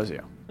don't know if he knows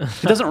you.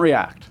 He doesn't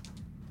react.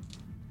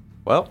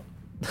 Well,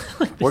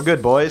 we're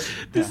good, boys.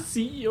 The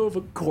CEO of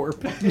a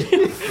corp.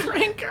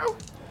 Franco.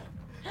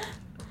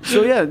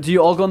 So yeah, do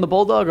you all go on the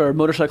Bulldog or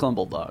motorcycle and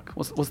Bulldog?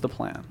 What's the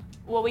plan?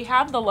 Well, we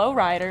have the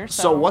lowrider.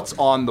 So what's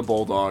on the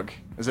Bulldog?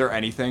 Is there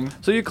anything?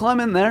 So you climb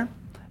in there,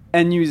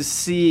 and you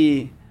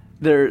see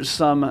there's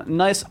some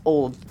nice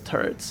old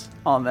turrets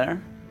on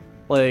there.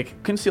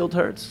 Like concealed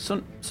turrets.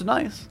 So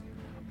nice.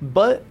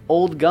 But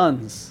old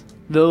guns.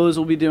 Those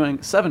will be doing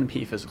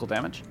 7p physical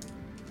damage.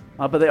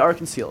 But they are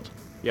concealed.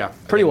 Yeah.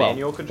 Pretty well.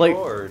 Manual control Like,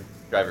 or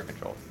driver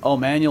control? oh,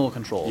 manual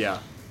control. Yeah.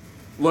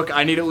 Look,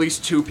 I need at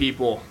least 2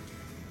 people.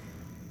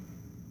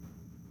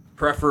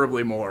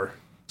 Preferably more.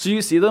 So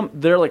you see them,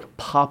 they're like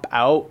pop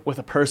out with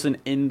a person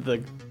in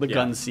the Yeah.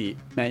 gun seat,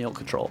 manual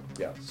control.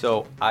 Yeah.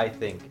 So, I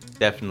think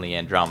definitely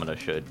Andromeda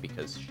should,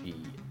 because she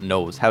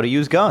knows how to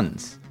use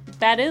guns.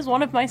 that is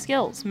one of my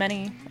skills.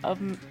 Many of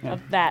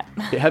that.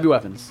 Okay, heavy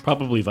weapons.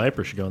 Probably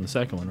Viper should go in the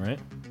second one, right?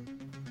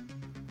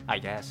 I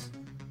guess.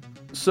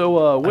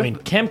 So with I mean,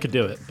 Cam could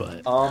do it,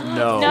 but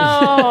No.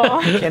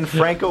 No. Can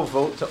Franco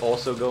vote to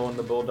also go in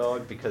the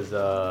Bulldog? Because,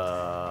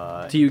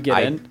 do you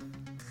get in?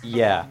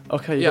 Yeah.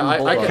 Okay. you Yeah,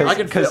 get in I Bulldog. can-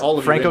 fit Because all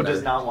of you Franco in there.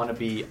 does not want to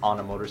be on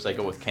a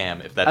motorcycle with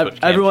Cam, if that's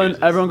what Cam everyone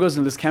chooses. goes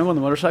in this. Cam on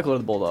the motorcycle or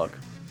the Bulldog?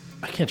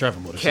 I can't drive a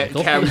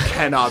motorcycle. Cam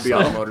cannot be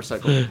on a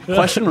motorcycle.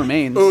 Question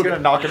remains. He's gonna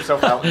knock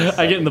himself out.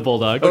 I get in the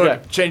Bulldog. Okay.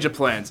 Okay, change of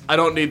plans. I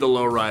don't need the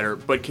lowrider,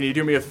 but can you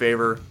do me a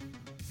favor?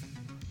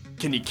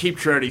 Can you keep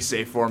Trinity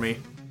safe for me?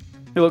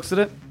 He looks at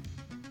it.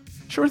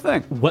 Sure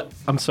thing. What?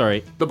 I'm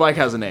sorry. The bike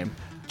has a name.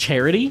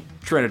 Charity?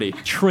 Trinity.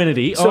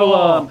 Trinity.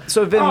 So,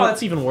 so Vin,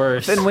 that's even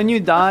worse. Vin, when you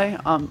die,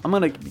 I'm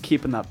gonna be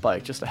keeping that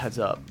bike. Just a heads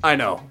up. I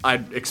know.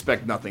 I'd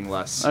expect nothing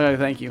less. Okay,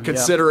 thank you.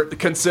 Yeah.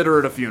 Consider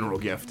it a funeral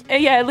gift.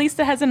 Yeah, at least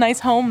it has a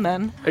nice home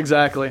then.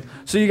 Exactly.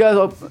 So you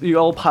guys, you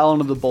all pile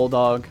into the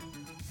Bulldog.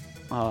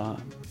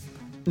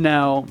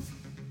 Now,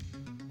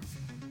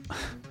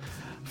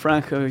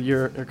 Franco,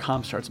 your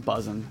comm starts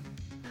buzzing.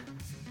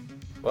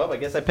 Well, I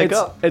guess I pick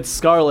up. It's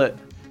Scarlet.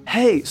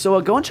 Hey, so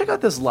go and check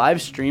out this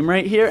live stream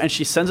right here, and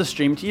she sends a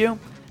stream to you.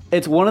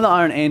 It's one of the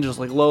Iron Angels,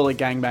 like low, like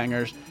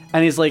gangbangers,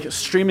 and he's like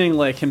streaming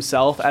like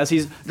himself as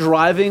he's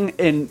driving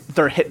in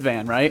their hit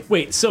van, right?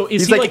 Wait, so is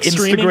He's, he like, like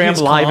streaming Instagram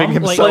his living comm?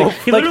 himself. Like,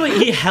 he literally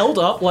he held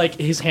up like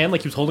his hand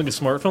like he was holding a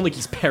smartphone, like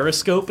he's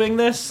periscoping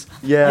this.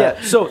 Yeah.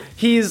 So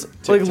he's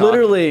like TikTok.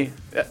 literally.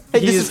 Hey,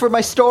 this is for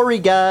my story,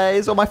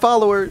 guys, or my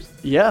followers.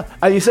 Yeah.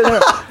 And you said,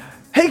 there,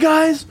 hey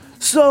guys,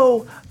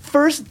 so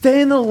first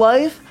day in the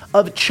life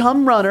of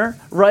Chum Runner,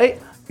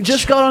 right?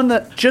 just got on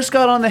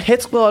the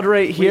hit squad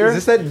right here. Is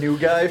this that new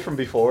guy from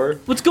before?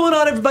 What's going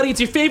on, everybody? It's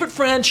your favorite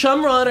friend,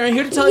 Chum Runner,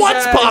 here to tell you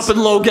What's guys.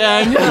 poppin',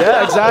 Logan?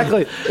 Yeah,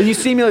 exactly. And you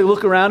see me like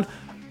look around,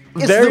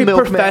 very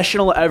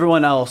professional.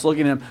 Everyone else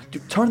looking at him.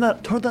 Dude, turn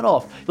that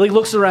off. He like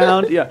looks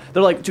around. Yeah,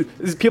 they're like, dude,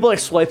 these people like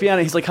swiping at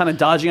it. He's like kind of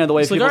dodging out of the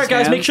way. It's like, all right,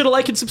 guys, make sure to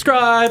like and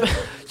subscribe.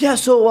 Yeah,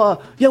 so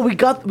we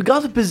got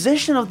the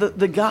position of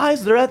the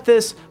guys. They're at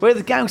this. Where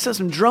the gang set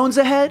some drones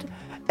ahead,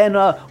 and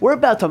we're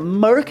about to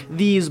murk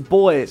these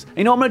boys. And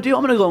you know what I'm gonna do?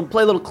 I'm gonna go and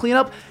play a little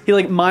cleanup. He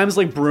like mimes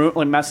like broom,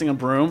 like messing a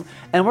broom,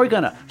 and we're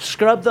gonna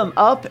scrub them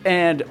up.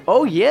 And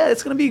oh yeah,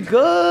 it's gonna be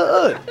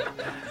good.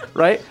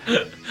 Right?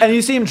 And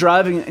you see him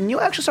driving, and you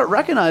actually start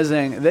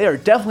recognizing they are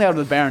definitely out of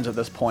the Barrens at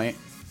this point.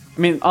 I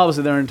mean,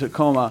 obviously they're in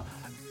Tacoma.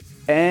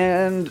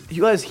 And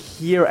you guys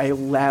hear a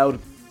loud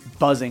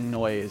buzzing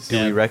noise.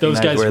 Do we recognize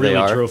those guys where really they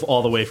are? drove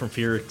all the way from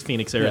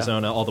Phoenix,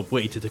 Arizona, all the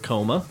way to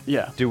Tacoma.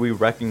 Yeah. Do we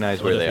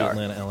recognize where they are?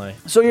 Atlanta, LA.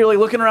 So you're like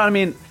looking around, I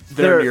mean,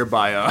 They're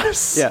nearby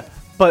us. Yeah.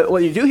 But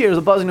what you do hear is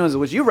a buzzing noise,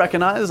 which you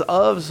recognize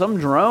of some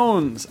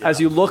drones.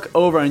 As you look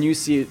over and you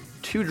see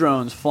 2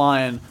 drones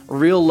flying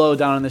real low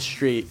down on the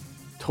street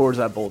towards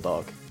that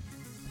bulldog.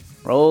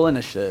 Roll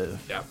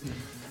initiative. Yeah.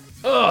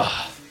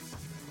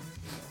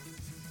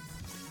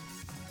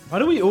 Why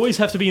do we always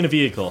have to be in a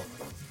vehicle?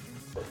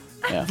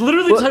 Yeah.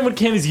 Literally, Well- the time when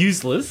Cam is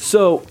useless.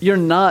 So you're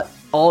not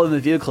all in the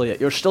vehicle yet.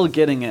 You're still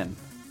getting in,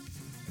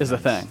 is the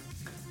thing.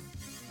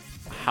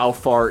 How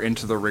far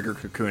into the rigger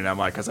cocoon am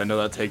I? Because I know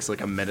that takes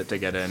like a minute to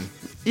get in.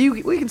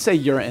 We can say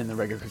you're in the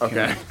regular cocoon.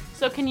 Okay.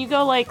 So can you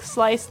go like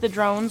slice the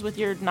drones with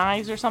your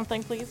knives or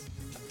something, please?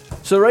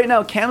 So right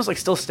now, Cam's like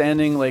still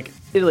standing, like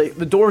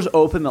the doors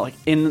open, like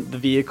in the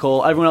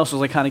vehicle. Everyone else was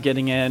like kind of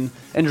getting in.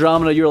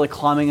 Andromeda, you're like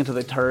climbing into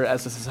the turret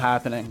as this is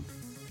happening.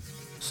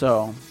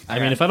 So, I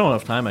mean, if I don't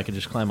have time, I can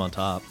just climb on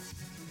top.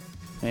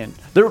 man,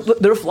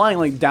 they're flying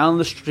like down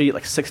the street,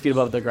 like 6 feet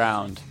above the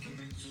ground.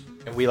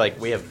 And we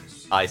have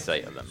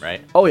eyesight of them,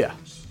 right? Oh yeah,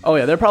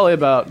 they're probably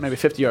about maybe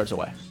 50 yards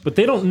away. But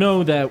they don't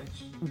know that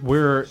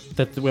we're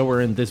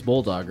in this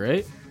bulldog,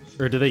 right?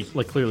 Or do they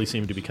like clearly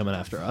seem to be coming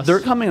after us? They're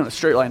coming in a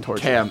straight line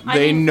towards Cam, you.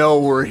 they know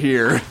we're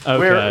here.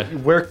 Okay.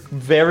 We're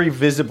very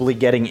visibly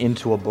getting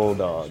into a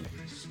bulldog.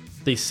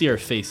 They see our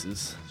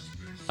faces.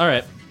 All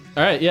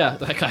right, yeah.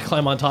 I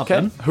climb on top Okay,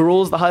 then. who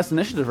rolls the highest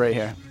initiative right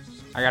here?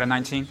 I got a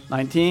 19.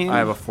 19. I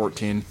have a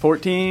 14.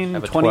 14,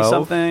 have a 20 12.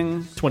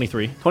 something,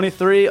 23.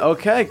 23.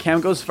 Okay,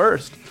 Cam goes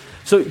first.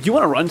 So, do you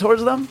want to run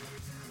towards them?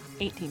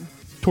 18.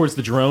 towards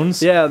the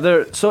drones. Yeah,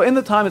 they're so in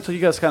the time until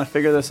you guys kind of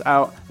figure this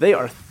out, they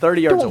are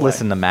 30 yards Don't away.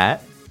 listen to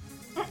Matt.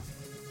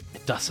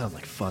 It does sound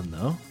like fun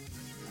though.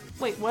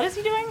 Wait, what is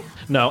he doing?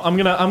 No, I'm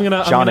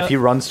gonna. John, if he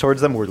runs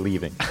towards them, we're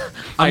leaving.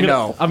 I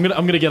know. I'm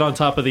gonna get on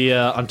top of the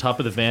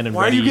van and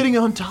Why are ready. you getting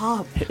on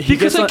top?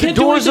 Because I can't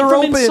do anything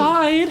from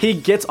inside. He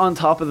gets on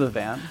top of the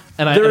van.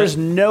 And There is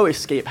no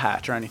escape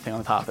hatch or anything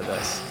on top of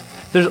this.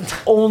 There's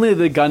only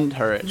the gun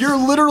turret. You're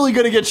literally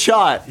gonna get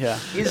shot. Yeah.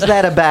 Is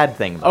that a bad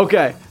thing? though?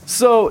 Okay.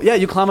 So yeah,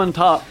 you climb on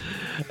top.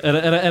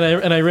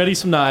 and I ready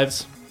some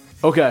knives.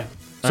 Okay.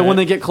 So All when right.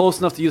 they get close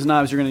enough to use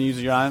knives, you're gonna use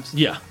your knives.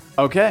 Yeah.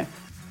 Okay.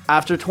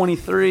 After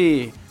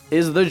 23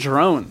 is the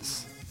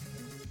drones,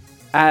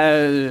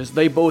 as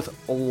they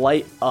both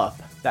light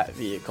up that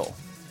vehicle.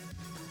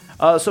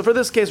 So for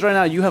this case right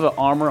now, you have an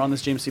armor on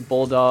this GMC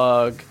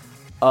Bulldog.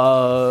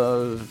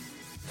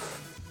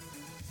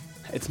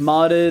 It's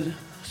modded,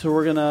 so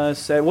we're gonna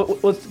say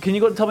what? Can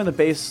you go tell me the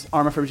base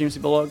armor for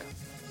GMC Bulldog?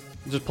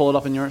 Just pull it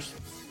up in yours.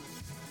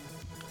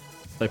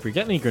 If we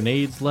got any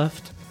grenades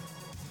left.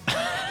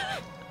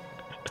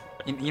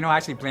 You know, I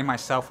actually blame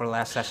myself for the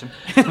last session.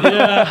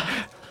 Yeah.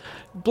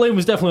 Blame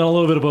was definitely on a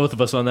little bit of both of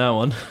us on that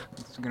one.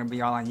 It's gonna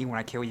be all on you when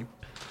I kill you.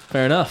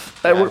 Fair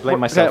enough. I blame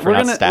myself for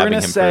not stabbing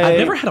him say I've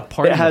never had a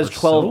party it has member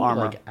 12 so,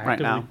 armor like, right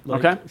now. actively,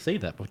 like, Okay. Say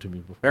that to me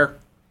before. Fair.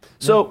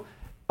 So,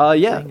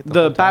 yeah,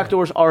 the back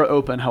doors are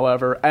open,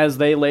 however, as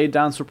they lay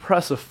down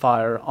suppressive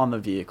fire on the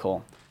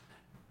vehicle.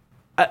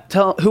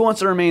 Who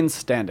wants to remain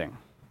standing?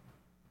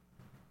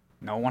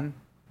 No one.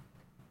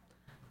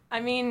 I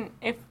mean,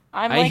 if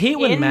I'm I like hate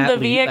when in Matt the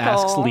vehicle.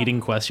 asks leading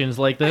questions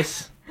like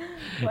this.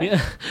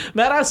 Yeah.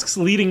 Matt asks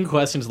leading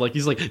questions like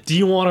he's like, "Do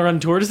you want to run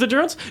towards the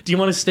drones? Do you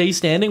want to stay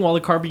standing while the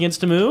car begins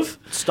to move?"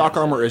 Stock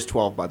armor is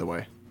 12, by the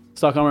way.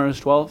 Stock armor is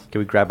 12. Can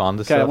we grab on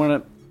this Okay, stuff? we're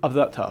gonna up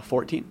that to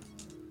 14.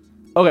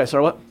 Okay,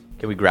 sorry, what?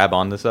 Can we grab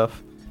on this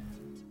stuff?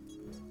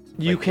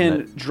 You Like, can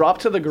in drop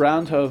to the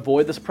ground to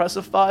avoid the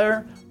suppressive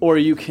fire, or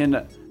you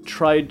can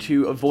try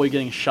to avoid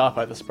getting shot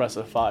by the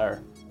suppressive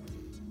fire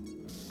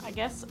I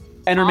guess.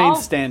 and remain I'll-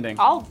 standing.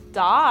 I'll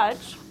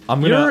dodge.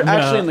 You're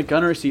actually in the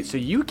gunner seat, so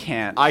you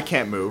can't. I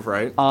can't move,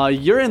 right?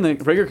 You're in the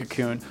rigger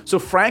cocoon, so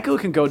Franco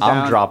can go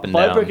down. dropping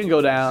Viper down. can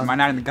go down. Am I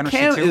not in the gunner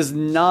Cam seat too? is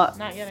not.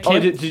 Not yet.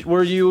 Oh,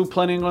 were you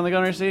planning on the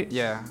gunner seat?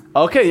 Yeah.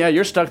 Okay, yeah,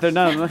 you're stuck there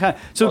now. Okay,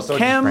 so Also,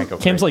 Cam, Franco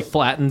Cam's like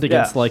flattened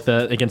against Yeah.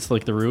 against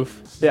the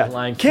roof. yeah,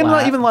 Lying Cam flat.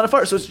 not even a lot of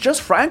fire, so it's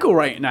just Franco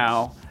right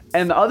now,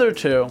 and the other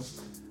two.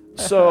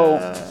 So,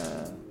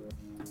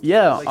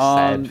 yeah, Like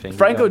sad finger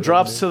Franco gun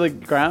drops maybe. to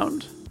the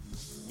ground.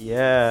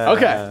 Yeah.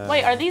 Okay.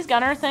 Wait, are these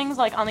gunner things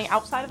like on the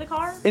outside of the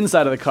car?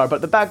 Inside of the car,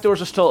 but the back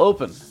doors are still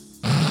open.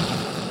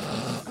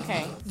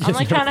 Okay. You I'm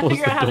like never trying to close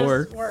figure the out how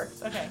door. this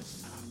works. Okay.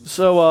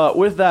 So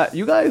with that,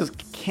 you guys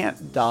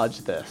can't dodge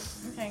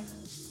this. Okay.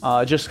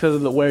 Just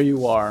because of where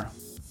you are.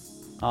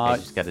 I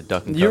just got to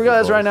duck and You cover,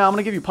 guys boys. right now, I'm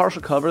going to give you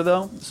partial cover,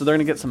 though. So they're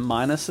going to get some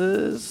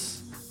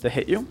minuses to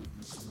hit you.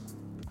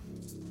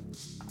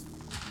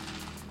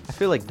 I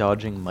feel like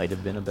dodging might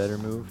have been a better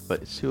move,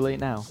 but it's too late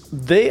now.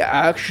 They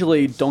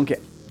actually don't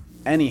get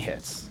any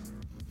hits.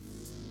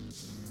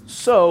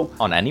 So,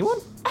 On anyone?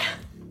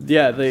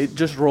 yeah, they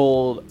just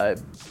rolled a...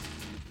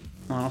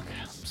 Oh, okay,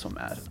 I'm so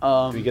mad.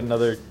 Do we get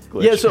another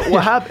glitch? Yeah, so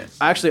what happened?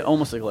 Actually,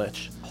 almost a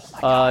glitch.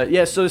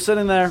 Yeah, so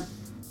sitting there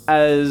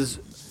as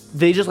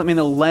they just, they're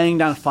laying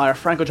down fire.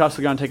 Franco drops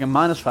to the ground, taking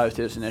 -5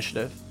 to his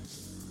initiative.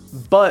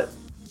 But,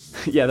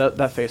 yeah,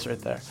 that face right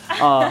there.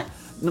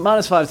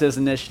 -5 to his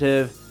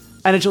initiative.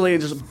 And it's really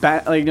just,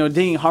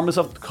 dinging harmless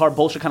off the car,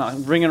 bullshit kind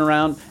of ringing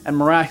around. And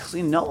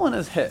miraculously, no one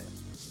is hit.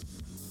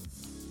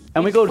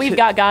 And we go We've to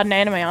got God and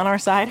anime on our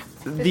side.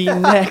 the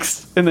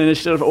next in the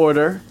initiative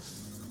order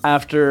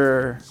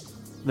after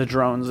the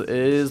drones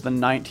is the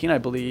 19, I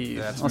believe.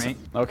 That's Awesome. me.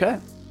 Okay.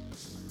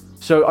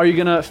 So are you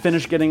going to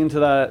finish getting into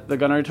the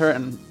gunnery turret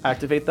and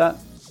activate that?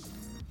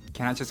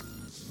 Can I just...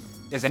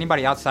 Is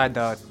anybody outside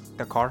the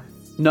car?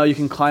 No, you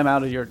can climb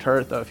out of your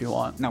turret, though, if you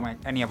want. No,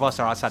 any of us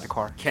are outside the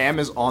car. Cam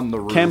is on the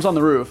roof. Cam's on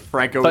the roof.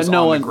 Franco but is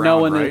no on one, the ground,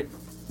 no one, right?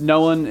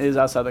 No one is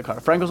outside the car.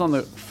 Franco's on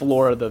the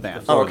floor of the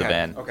van. Floor of the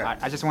van. Okay.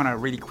 I just want to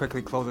really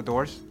quickly close the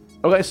doors.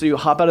 Okay, so you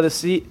hop out of the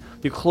seat,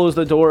 you close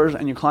the doors,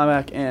 and you climb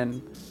back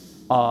in.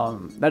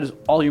 That is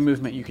all your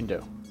movement you can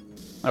do.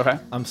 Okay?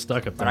 I'm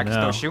stuck up But there I can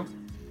now. still shoot.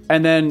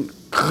 And then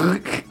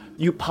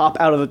you pop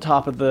out of the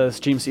top of the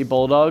GMC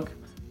Bulldog,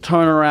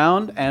 turn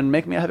around, and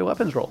make me a heavy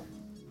weapons roll.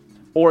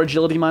 Or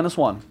agility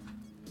 -1.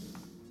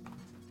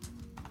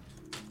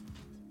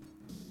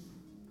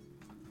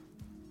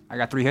 I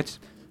got 3 hits.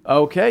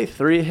 Okay,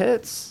 3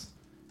 hits.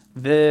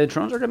 The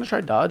drones are going to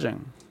try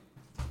dodging.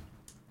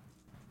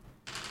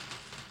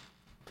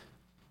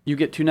 You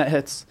get 2 net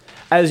hits.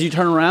 As you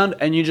turn around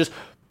and you just...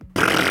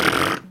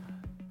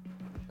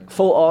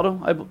 Full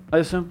auto, I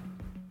assume?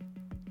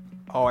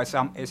 Oh,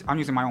 I'm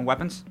using my own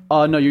weapons.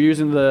 No, you're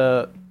using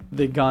the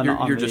gun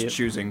on You're the... just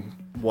choosing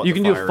what You the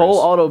can do fire full is.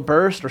 auto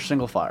burst or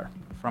single fire.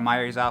 From my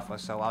Ares Alpha,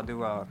 so I'll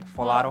do a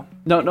full auto.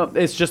 No,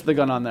 it's just the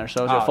gun on there.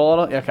 So is it Oh. full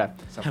auto? Yeah, okay.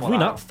 So Have full we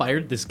auto. not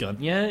fired this gun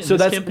yet? In So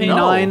this that's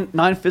campaign?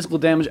 nine physical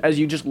damage as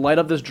you just light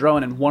up this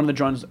drone and one of the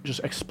drones just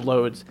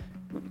explodes.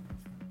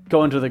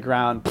 Go into the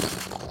ground.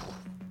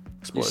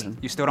 Explosion.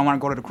 You still don't want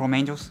to go to the Chrome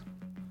Angels?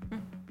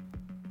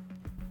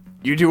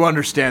 You do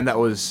understand that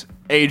was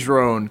a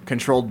drone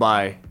controlled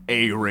by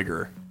a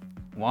rigger.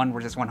 One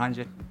versus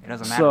 100. It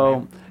doesn't matter. So,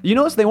 man. you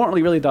notice they weren't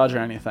really dodging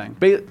anything.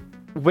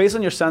 Based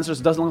on your sensors,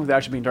 it doesn't look like they're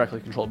actually being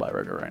directly controlled by a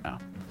rigger right now.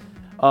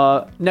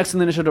 Next in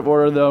the initiative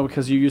order, though,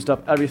 because you used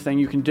up everything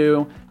you can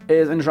do,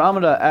 is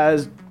Andromeda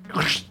as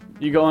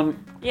you go on.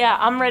 Yeah,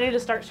 I'm ready to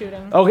start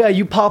shooting. Okay,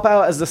 you pop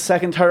out as the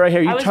second turret right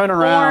here. I You was turn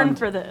born around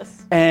for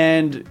this.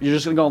 and you're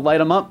just going to go light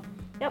them up.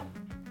 Yep.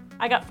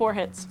 I got 4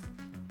 hits.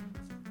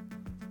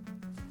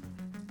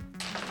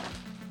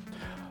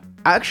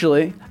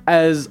 Actually,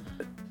 as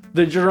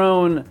the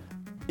drone,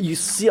 you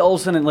see all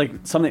of a sudden like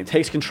something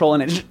takes control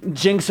and it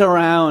jinks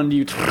around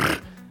you,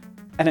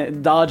 and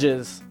it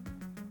dodges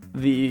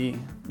the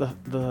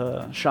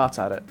shots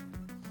at it.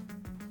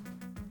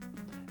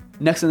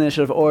 Next in the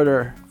initiative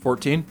order,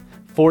 14.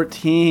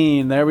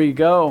 14. There we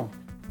go.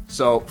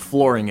 So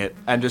flooring it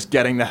and just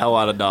getting the hell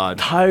out of Dodge.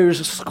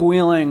 Tires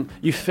squealing.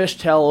 You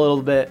fishtail a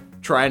little bit.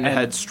 Trying to And-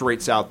 head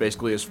straight south,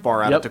 basically as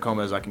far out Yep. of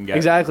Tacoma as I can get.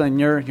 Exactly, and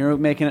you're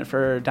making it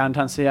for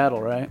downtown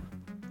Seattle, right?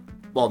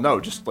 Well, no,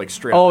 just like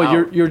straight Oh,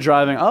 out. you're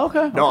driving. Oh,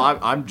 okay. No,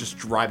 I'm just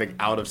driving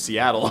out of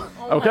Seattle.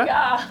 Okay.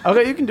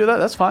 Okay, you can do that.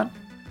 That's fine.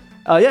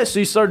 Yeah, so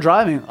you start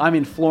driving.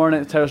 Flooring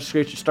it, tires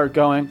screech, you start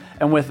going.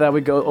 And with that,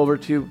 we go over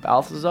to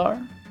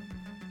Balthazar.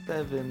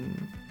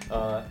 7.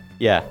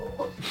 Yeah.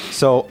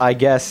 So I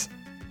guess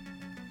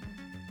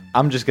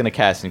I'm just gonna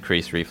cast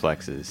increased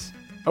reflexes.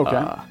 Okay.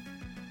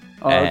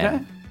 Okay.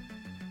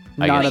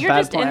 and I Not guess- a But you're bad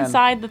just plan.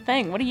 inside the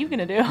thing. What are you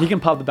gonna do? You can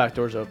pop the back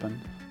doors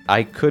open.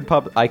 I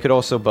could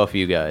also buff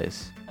you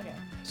guys. Okay.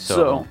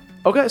 So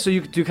okay, so you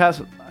do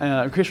cast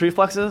increased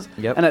reflexes.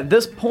 Yep. And at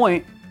this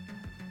point,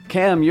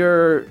 Cam,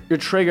 your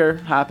trigger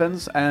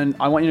happens, and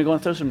I want you to go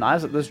and throw some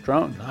knives at this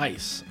drone.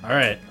 Nice. All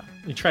right.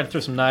 You try to throw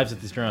some knives at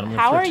this drone. I'm gonna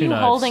How throw are 2 you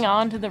knives. holding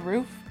on to the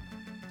roof?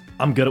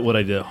 I'm good at what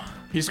I do.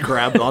 He's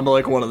grabbed onto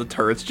like one of the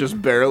turrets just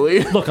barely.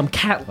 Look, I'm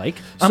cat-like.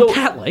 So I'm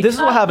cat-like. this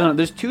is what happened.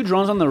 There's 2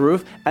 drones on the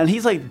roof, and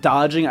he's like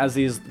dodging as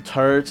these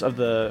turrets of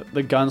the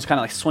guns kind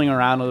of like swing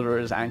around over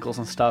his ankles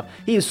and stuff.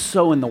 He is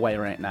so in the way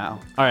right now.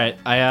 All right.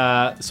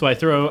 I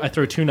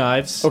throw 2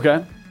 knives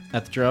Okay.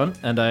 at the drone,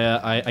 and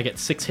I get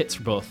 6 hits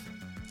for both.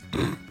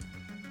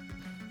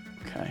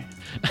 Okay.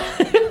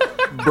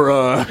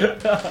 Bruh.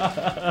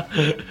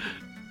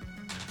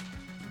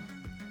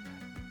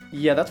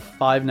 Yeah, that's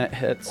 5 net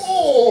hits.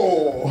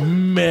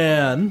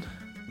 Man.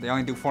 They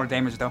only do 4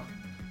 damage though.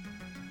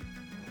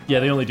 Yeah,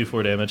 they only do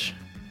 4 damage.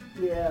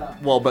 Yeah.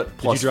 Well, but Did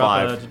plus you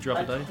drop, 5. did you drop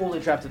I a die? totally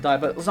dropped a die,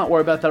 but let's not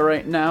worry about that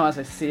right now. As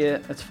I see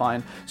it, it's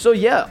fine. So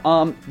yeah,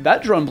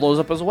 that drone blows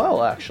up as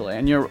well, actually,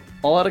 and you're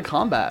all out of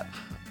combat.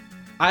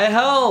 I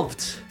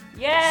helped.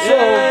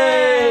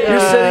 Yay! You're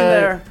sitting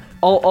there.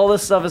 All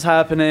this stuff is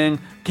happening.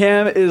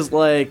 Cam is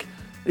like,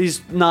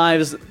 these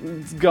knives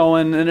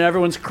going, and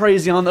everyone's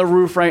crazy on the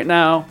roof right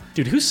now.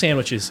 Dude, who's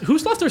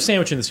left their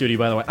sandwich in the studio,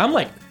 by the way? I'm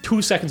like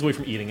 2 seconds away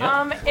from eating it.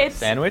 It's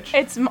Sandwich?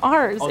 It's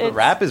ours. Oh, it's, the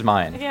wrap is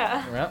mine.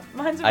 Yeah. Wrap?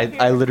 Mine's I, over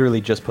here. I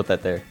literally just put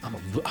that there. I'm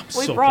We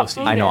so brought close to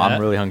food eating I know, that. I'm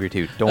really hungry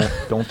too.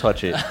 Don't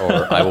touch it,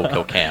 or I will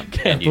kill Cam.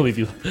 Can't and you. believe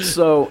you.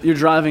 So you're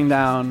driving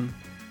down,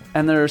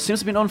 and there seems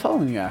to be no one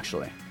following you,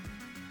 actually.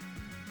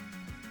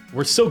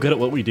 We're so good at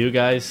what we do,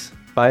 guys.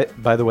 By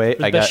the way, We're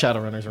the I best got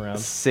Shadowrunners around.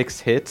 6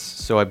 hits,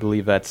 so I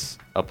believe that's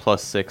a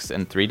 +6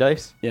 and 3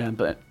 dice. Yeah,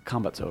 but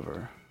combat's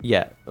over.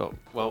 Yeah. Oh,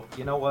 well,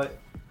 you know what?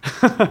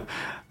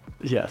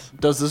 Yes.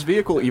 Does this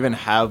vehicle even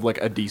have like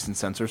a decent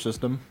sensor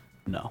system?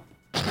 No.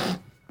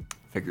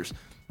 Figures.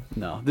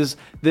 No. This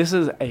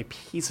is a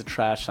piece of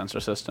trash sensor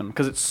system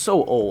because it's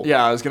so old.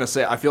 Yeah, I was gonna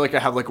say I feel like I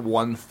have like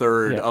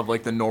 1/3 Yeah. of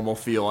like the normal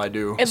feel I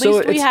do. At So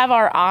least we it's- have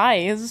our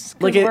eyes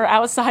Like because it- we're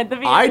outside the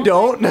vehicle. I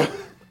don't.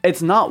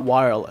 It's not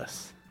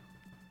wireless.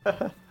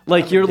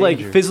 Like you're like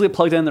physically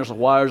plugged in. There's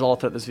wires all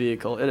throughout this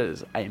vehicle. It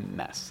is a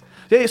mess.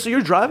 Yeah. So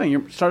you're driving.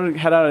 You're starting to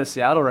head out of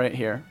Seattle right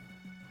here,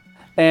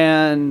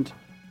 and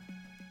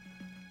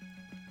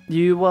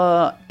you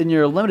in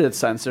your limited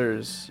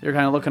sensors, you're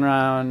kind of looking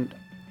around,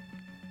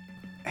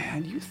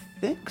 and you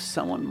think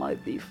someone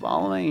might be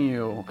following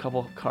you a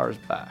couple cars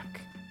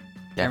back.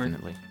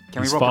 Definitely.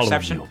 Can we He's roll following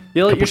perception? you.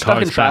 You're Couple stuck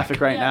in cars traffic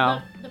back. right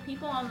now. The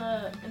people in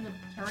the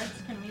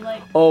turrets, can we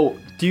like? Oh,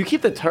 do you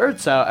keep the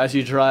turrets out as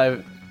you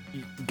drive?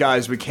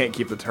 Guys, we can't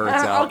keep the turrets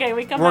out. Okay,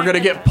 we come We're back gonna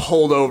in get then.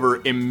 pulled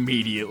over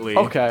immediately.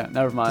 Okay,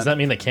 never mind. Does that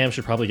mean that Cam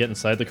should probably get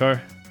inside the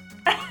car?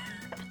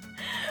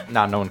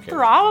 Nah, no one cares.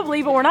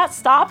 Probably, but we're not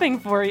stopping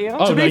for you.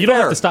 Oh, To no, be you don't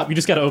have fair, to stop. You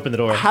just got to open the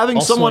door. Having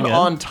I'll someone swing in.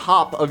 on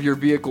top of your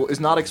vehicle is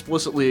not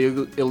explicitly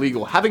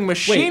illegal. Having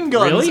machine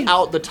guns really?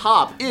 out the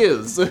top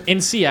is.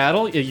 In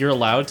Seattle, you're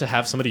allowed to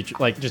have somebody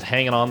like just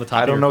hanging on the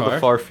top. I don't of your know the car.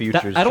 far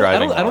future's I don't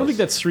driving think laws.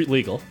 that's street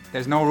legal.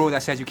 There's no rule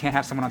that says you can't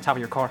have someone on top of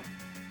your car.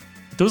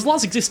 Those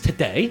laws exist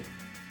today.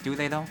 Do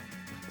they though?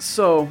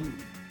 So,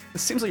 it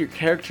seems like your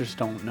characters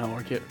don't know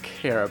or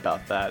care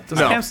about that. Does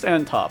No. Cam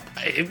stand top?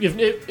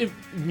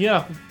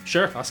 Yeah,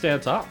 sure, I'll stay on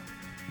top.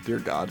 Dear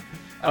God.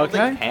 I don't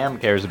think Okay. Pam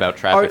cares about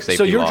traffic Alright, safety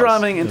so you're laws.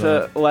 driving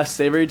into less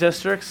savory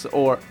districts,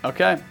 or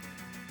okay,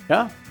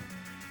 yeah.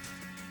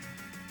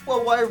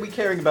 Well, why are we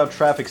caring about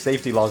traffic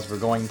safety laws if we're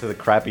going to the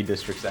crappy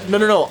districts anyway?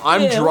 No.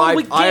 I'm Yeah, what do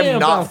we I care am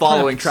not about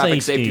following traffic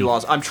traffic safety safety?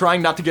 laws. I'm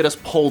trying not to get us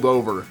pulled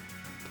over.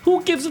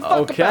 Who gives a fuck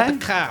Okay. about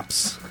the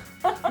cops?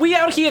 We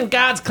out here in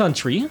God's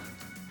country.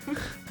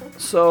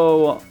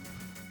 So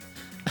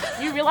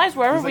You realize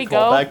wherever Does it we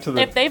call go, back to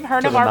the- if they've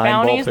heard to of the our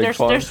 9-ball bounties, pig there's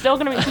farm? still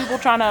gonna be people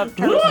trying to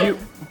turn us.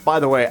 By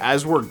the way,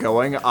 as we're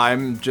going,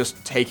 I'm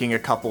just taking a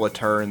couple of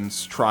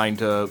turns trying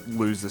to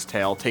lose this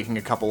tail, taking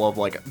a couple of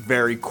like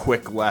very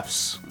quick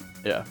lefts.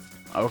 yeah,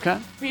 okay.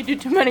 If you do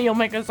too many, you'll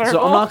make a circle.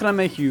 So I'm not gonna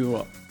make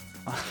you,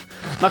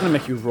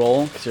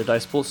 roll because your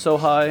dice pool's so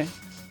high.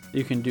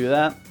 You can do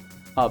that,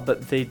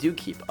 but they do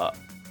keep up,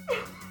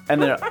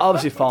 and they're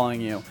obviously following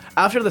you.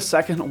 After the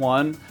second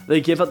one,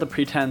 they give up the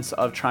pretense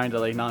of trying to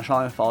like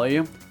nonchalantly follow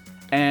you,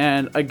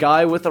 and a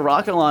guy with a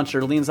rocket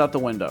launcher leans out the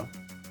window,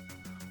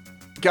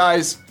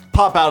 Guys,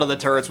 pop out of the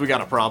turrets. We got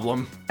a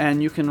problem.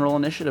 and you can roll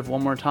initiative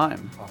one more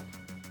time.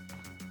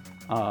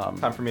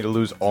 Time for me to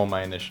lose all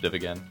my initiative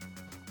again.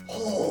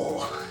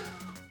 God,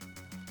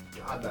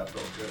 that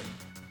felt good.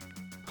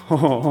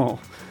 Oh,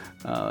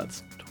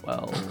 that's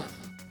 12,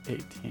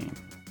 18.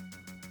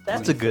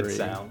 That's a good 23.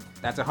 sound.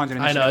 That's 100.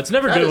 I know, it's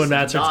never good when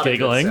Matt starts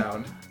giggling.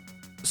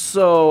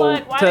 So,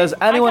 But why does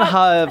did- I anyone got-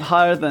 have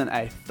higher than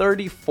a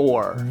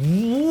 34?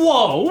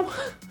 Whoa!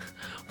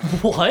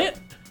 What?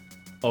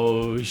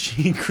 Oh,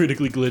 she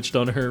critically glitched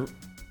on her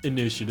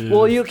initiative.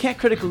 Well, you can't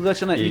critically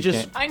glitch on it. You You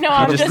just can't. I know.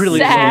 I'm just just really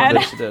sad.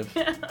 low initiative.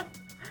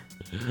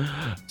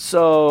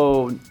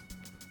 So,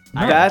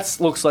 that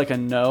looks like a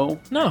no.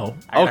 No.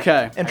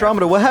 Okay.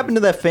 Andromeda, what happened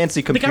to that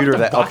fancy The guy computer with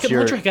the that ups rocket your...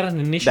 launcher got an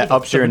initiative. That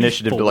ups your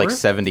initiative to like 74?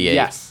 78.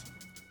 Yes.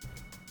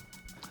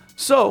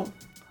 So,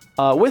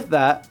 with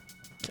that,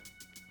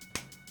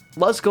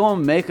 let's go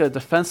and make a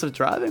defensive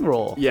driving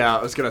roll. Yeah,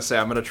 I was gonna say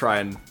I'm gonna try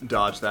and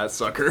dodge that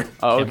sucker.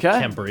 Okay.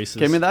 Cam braces.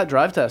 Give me that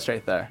drive test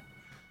right there.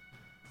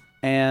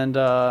 And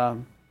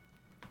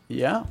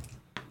yeah.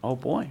 Oh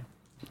boy.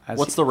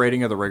 What's the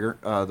rating of the rigger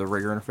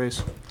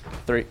interface?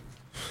 3?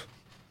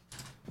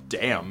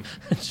 Damn.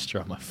 I just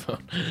dropped my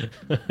phone.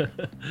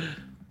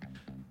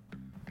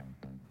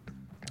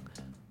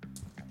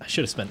 I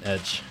should have spent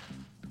edge.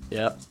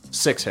 Yep.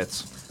 6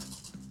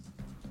 hits.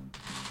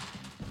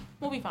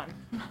 We'll be fine.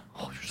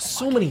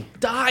 So many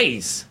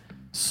dies.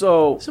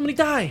 So So many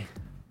die.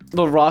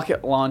 the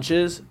rocket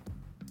launches,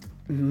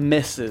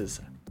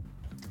 misses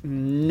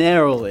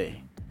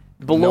narrowly,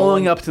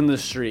 blowing up in the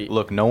street.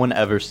 Look, no one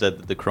ever said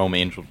that the Chrome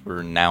Angels were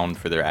renowned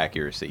for their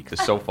accuracy, because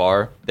so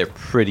far, they're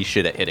pretty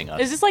shit at hitting us.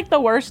 Is this like the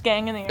worst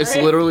gang in the area? It's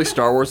literally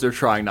Star Wars. They're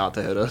trying not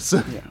to hit us.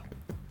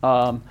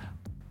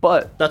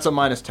 But That's a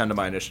 -10 to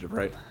my initiative,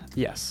 right?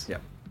 yes. Yeah.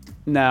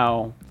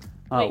 Now,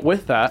 Wait.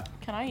 with that,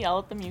 Can I yell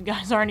at them? You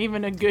guys aren't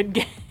even a good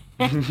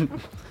gang.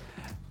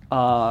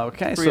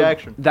 okay, Free so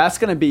action. that's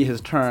gonna be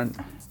his turn.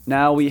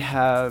 Now we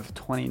have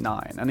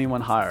 29.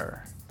 Anyone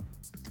higher?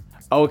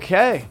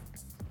 Okay.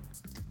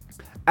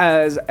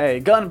 As a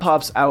gun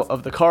pops out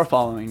of the car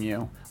following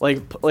you,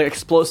 like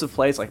explosive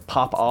plates like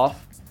pop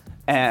off,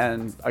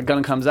 and a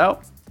gun comes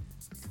out.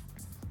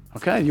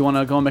 Okay, you want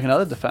to go and make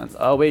another defense?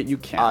 Oh wait, you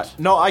can't.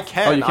 No, I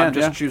can. Oh, you can, I'm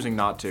just yeah. choosing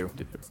not to.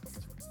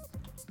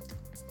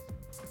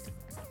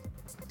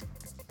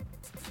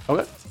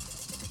 Okay.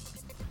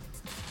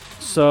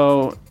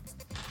 So,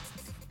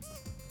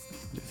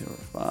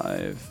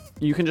 5.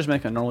 You can just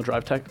make a normal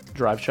drive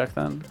check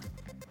then.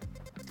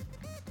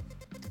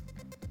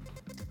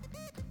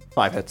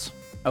 5 hits.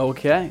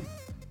 Okay.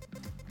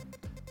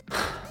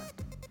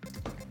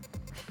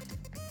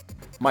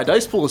 My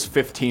dice pool is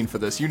 15 for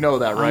this. You know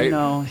that, right? I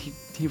know.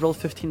 He rolled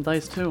 15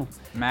 dice too.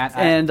 Matt,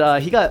 And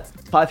he got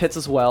 5 hits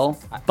as well,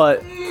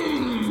 but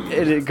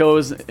it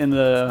goes in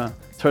the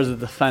towards the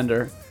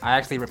defender. I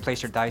actually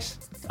replaced your dice.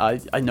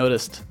 I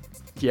noticed.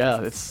 Yeah,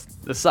 this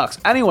sucks.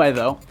 Anyway,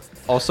 though,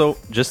 Also,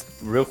 just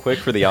real quick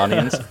for the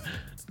audience,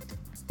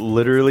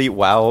 literally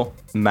while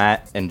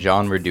Matt and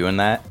John were doing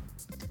that,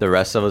 the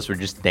rest of us were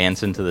just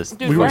dancing to this.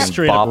 Dude, we were fucking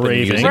straight up bopping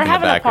raving. music We're in the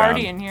having a background.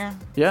 party in here.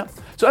 yeah.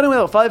 So anyway,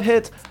 though, 5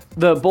 hits.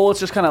 The bullets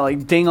just kind of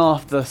like ding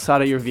off the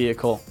side of your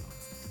vehicle,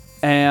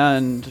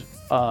 and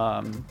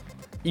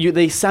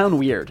they sound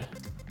weird,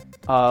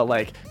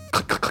 like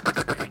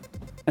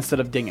instead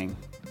of dinging.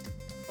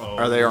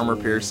 Are they armor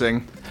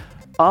piercing?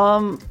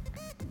 No,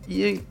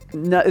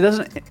 it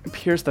doesn't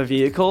pierce the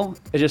vehicle.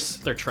 It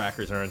just They're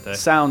trackers, aren't they?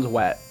 sounds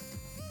wet.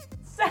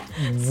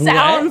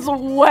 Sounds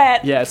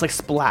wet. Yeah, it's like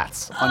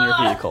splats on your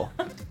vehicle.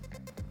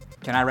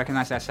 Can I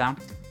recognize that sound?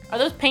 Are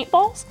those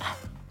paintballs?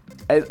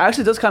 It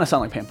actually does kind of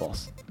sound like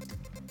paintballs.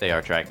 They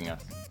are tracking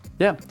us.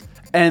 Yeah.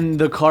 And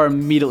the car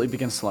immediately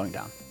begins slowing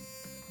down.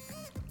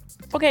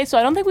 Okay, so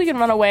I don't think we can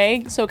run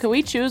away. So can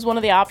we choose one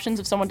of the options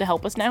of someone to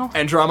help us now?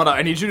 Andromeda,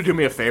 I need you to do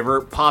me a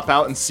favor. Pop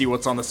out and see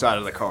what's on the side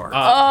of the car.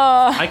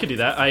 I could do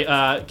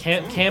that.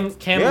 Cam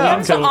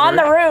leans over. On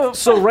the roof.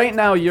 So right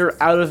now you're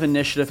out of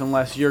initiative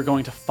unless you're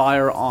going to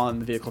fire on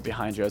the vehicle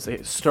behind you as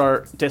they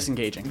start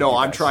disengaging. no, You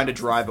I'm guys. trying to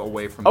drive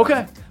away from Okay.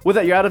 them. With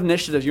that, you're out of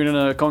initiative. You're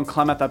gonna go and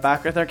climb at that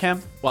back right there,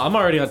 Cam. Well, I'm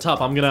already on top.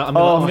 I'm gonna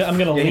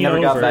Yeah, lean he never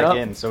over. got back Yep.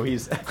 in, so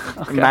he's.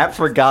 Matt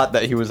forgot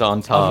that he was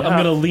on top. I'm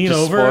gonna lean Just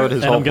over spoiled his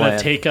and I'm whole gonna plan.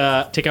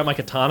 take out my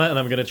katana and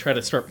I'm gonna try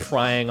to start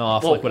prying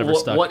off Well, like whatever's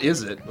stuck. What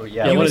is it? Yeah,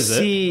 Yeah, You what is it?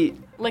 see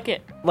Lick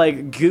it.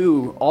 like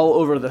goo all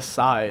over the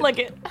side. Lick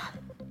it.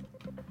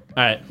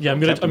 All right, yeah, I'm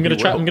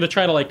gonna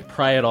try to like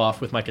pry it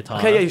off with my katana.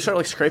 Okay, yeah, you start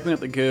like scraping at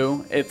the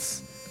goo.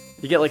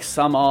 You get like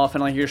some off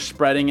and like you're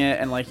spreading it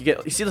and like you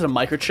see there's a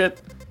microchip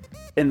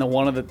in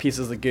one of the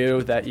pieces of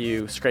goo that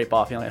you scrape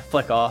off, you know, like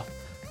flick off.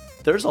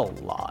 There's a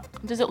lot.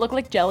 Does it look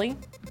like jelly?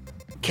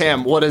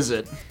 Cam, what is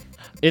it?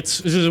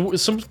 It's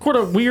some sort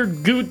of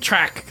weird goo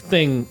track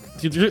thing.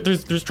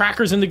 There's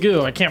trackers in the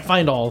goo. I can't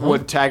find all of them.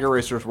 Would tag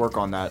erasers work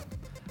on that?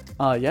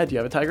 Yeah, do you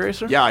have a Tiger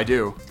Racer? Yeah, I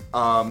do.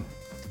 A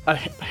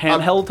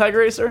handheld Tiger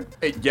Racer?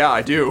 Yeah,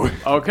 I do.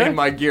 Okay. In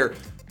my gear.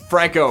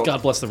 Franco,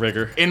 God bless the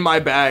rigger. in my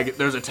bag,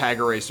 there's a tag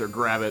eraser.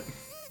 Grab it.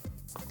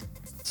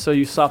 So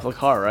you stop the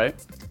car, right?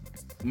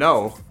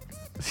 No.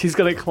 He's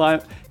gonna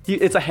climb.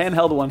 It's a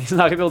handheld one. He's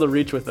not gonna be able to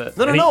reach with it.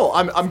 No.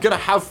 I'm gonna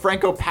have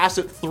Franco pass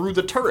it through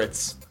the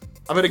turrets.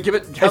 I'm gonna give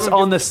it. It's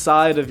on the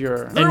side of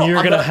your. And no, you're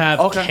I'm gonna gonna- have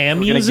okay. Cam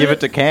We're gonna use give it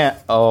to Cam.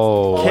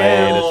 Oh,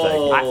 Cam. wait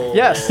a second.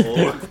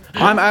 Yes,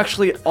 I'm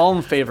actually all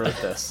in favor of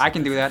this. I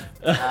can do that.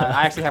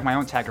 I actually have my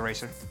own tag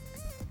eraser.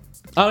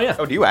 Oh yeah,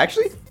 Oh, do you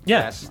actually?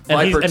 yeah. yes.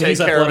 And Viper, he's take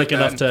care of athletic it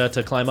enough then.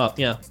 to climb up.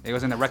 Yeah. It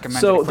was in the recommended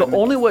So the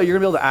equipment. only way you're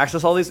gonna be able to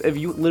access all these if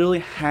you literally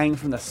hang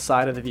from the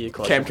side of the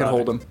vehicle. as Cam you're can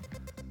hold driving. him.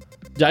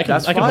 Yeah, I can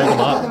That's hold fine. him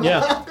up.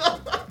 Yeah.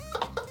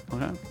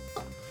 Okay.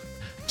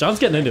 John's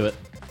getting into it.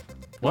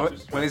 Will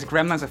these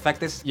gremlins affect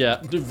this? Yeah.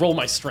 Dude, roll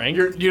my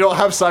strength. You don't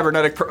have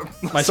cybernetic.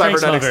 My strength's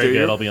not cybernetics, very do you?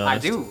 good. I'll be I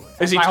honest. do. Is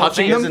That's he my whole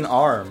touching thing. them? It's an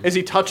arm. Is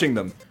he touching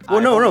them?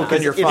 Well, no,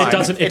 Then you're fine. It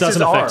doesn't It's his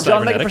affect arm.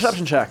 John, make a cybernetics.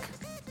 perception check.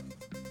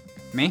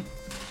 Me?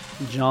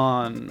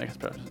 John, make a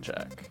perception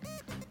check.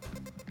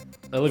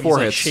 I love 4 he's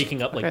like hits.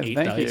 shaking up like Okay, 8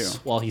 thank dice you.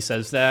 while he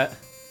says that.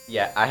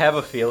 Yeah, I have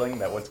a feeling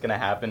that what's gonna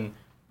happen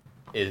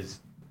is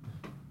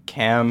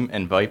Cam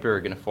and Viper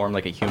are gonna form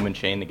like a human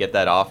chain to get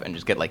that off and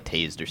just get like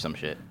tased or some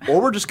shit. Or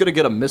we're just gonna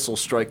get a missile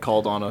strike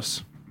called on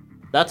us.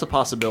 That's a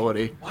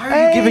possibility. Why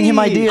are you giving him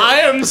ideas? I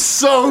am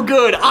so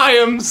good. I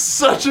am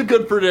such a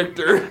good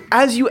predictor.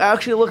 As you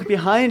actually look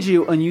behind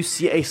you and you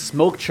see a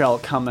smoke trail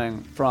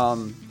coming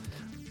from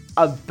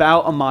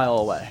about a mile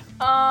away.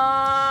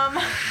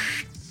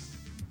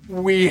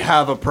 We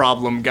have a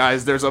problem,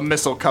 guys. There's a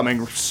missile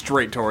coming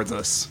straight towards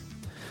us.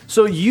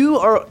 So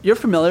you're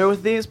familiar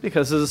with these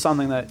because this is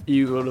something that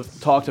you would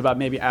have talked about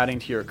maybe adding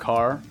to your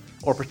car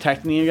or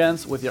protecting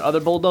against with your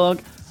other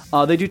bulldog.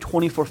 They do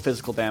 24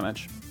 physical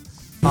damage,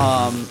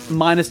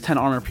 minus 10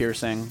 armor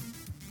piercing.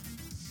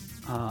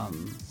 Yeah.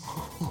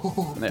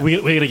 We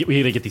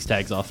gotta get these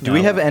tags off. Do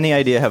we have any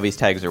idea how these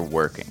tags are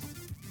working?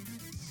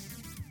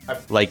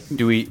 Like,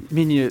 do we? I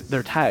mean,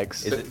 they're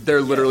tags.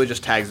 They're literally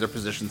just tags. They're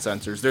position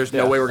sensors. There's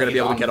no way we're gonna be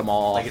able to get them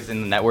all. Like, it's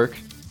in the network.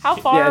 How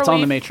far? Yeah, it's are on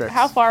we, the Matrix.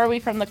 How far are we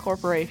from the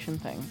corporation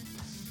thing?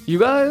 You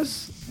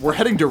guys? We're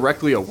heading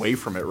directly away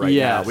from it right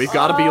Yes. now. We've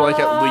got to be like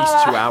at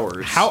least 2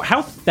 hours.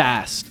 How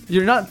fast?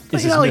 You're not. Is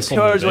You're this not like missile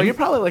charged. Like, moving? you're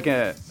probably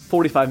like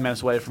 45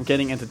 minutes away from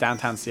getting into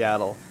downtown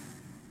Seattle.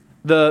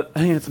 I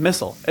mean, it's a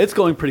missile. It's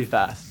going pretty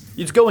fast.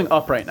 It's going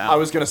up right now. I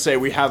was gonna say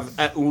we have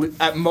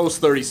at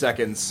most 30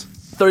 seconds.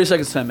 30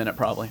 seconds to a minute,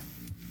 probably.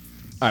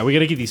 All right, we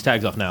gotta get these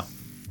tags off now.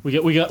 We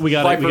gotta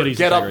Viper, use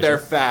get the up tag there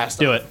racer. fast.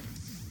 Do it.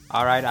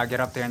 All right, I'll get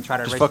up there and try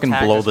to Just raise fucking the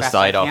tag blow as the fast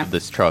side as I off can. of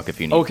this truck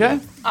if you need Okay.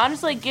 to.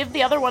 Honestly, give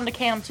the other one to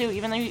Cam too.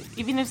 Even if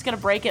it's gonna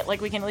break it,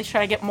 like we can at least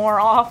try to get more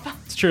off.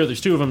 It's true.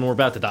 There's 2 of them, and we're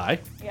about to die.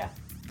 Yeah.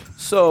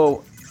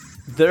 So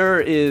there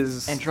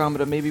is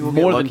Andromeda, maybe we'll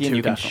More get than lucky and two,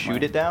 you can definitely.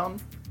 shoot it down.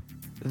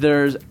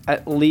 there's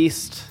at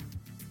least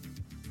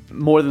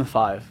more than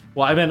 5.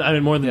 Well, I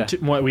mean more than Yeah.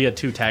 2. We had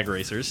 2 tag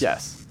racers.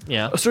 Yes.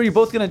 Yeah. So are you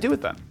both gonna do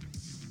it then?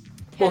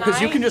 Well,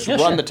 because you I- can just Yeah,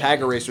 run sure. the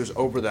tag erasers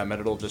over them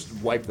and it'll just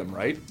wipe them,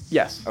 right?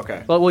 Yes.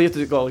 Okay. Well, you have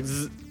to go like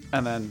zzz,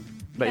 and then.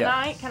 But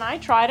yeah. Can I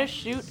try to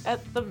shoot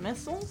at the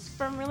missiles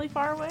from really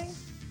far away?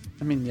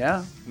 I mean,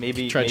 yeah.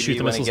 Maybe Try to shoot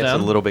the when missiles it gets down?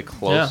 a little bit Yeah,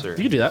 closer. you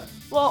can do that.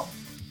 Well,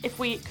 if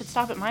we could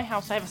stop at my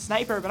house, I have a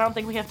sniper, but I don't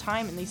think we have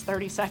time in these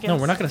 30 seconds. No,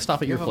 we're not gonna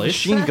stop at You your have a place.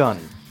 machine gun.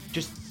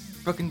 Just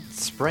fucking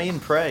spray and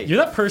pray.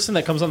 You're that person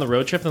that comes on the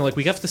road trip and they're like,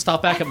 we have to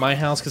stop back at my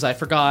house because I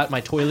forgot my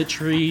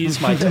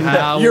toiletries, my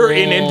towel. You're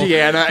in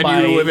Indiana and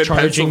my you live in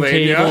charging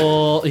Pennsylvania.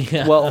 cable.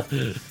 Yeah. Well,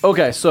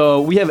 okay.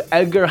 So we have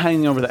Edgar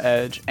hanging over the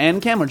edge,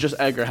 and Cam, or just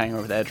Edgar hanging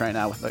over the edge right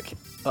now with the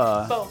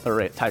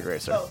Both. tag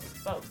racer.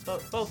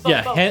 Both.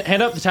 yeah,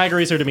 hand up the tag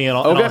eraser to me and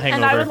I'll Okay. hang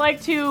And over. I would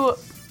like to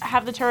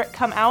have the turret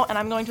come out, and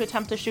I'm going to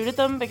attempt to shoot at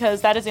them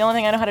because that is the only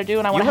thing I know how to do,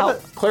 and I want You to have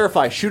help. to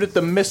clarify. Shoot at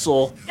the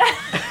missile.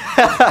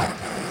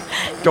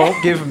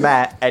 Don't give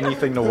Matt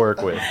anything to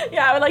work with.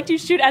 Yeah, I would like to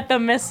shoot at the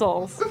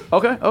missiles.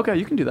 Okay,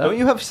 you can do that. Don't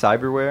you have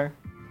cyberware?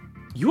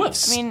 You have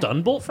mean-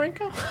 stun bolt,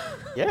 Franco?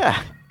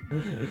 Yeah.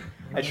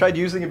 I tried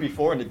using it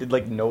before and it did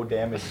like no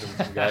damage to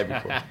the guy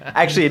before.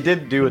 Actually, it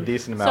did do a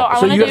decent amount. So I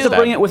So wanna you have to do-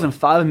 bring it within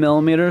 5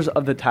 millimeters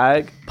of the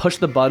tag, push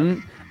the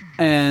button,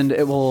 and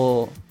it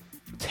will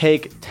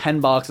take 10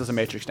 boxes of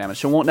matrix damage.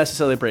 So it won't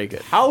necessarily break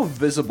it. How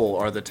visible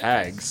are the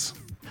tags?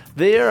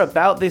 They are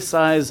about the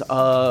size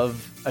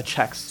of a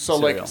Chex So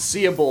cereal. like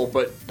seeable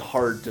but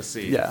hard to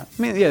see. Yeah.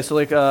 I mean, yeah, so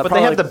like but they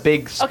probably have the like-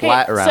 big Okay,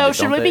 splat around so it,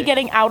 should don't we be they?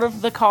 getting out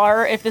of the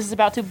car if this is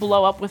about to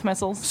blow up with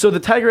missiles? So the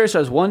tag eraser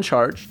has 1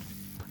 charge,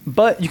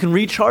 but you can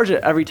recharge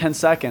it every 10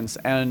 seconds,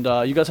 and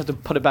you guys have to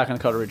put it back in the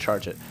car to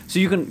recharge it. So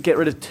you can get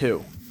rid of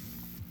 2.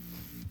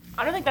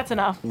 I don't think that's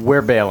enough.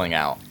 We're bailing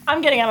out.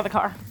 I'm getting out of the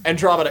car.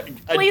 Andromeda,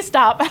 Please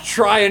stop.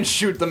 try and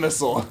shoot the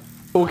missile.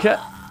 Okay.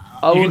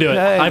 You can do it.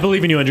 I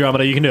believe in you,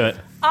 Andromeda. You can do it.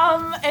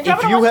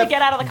 Andromeda wants to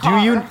get out of the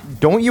car.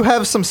 Don't you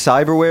have some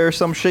cyberware or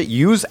some shit?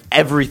 Use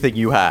everything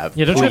you have.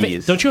 Yeah,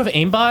 please. don't you have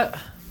aimbot?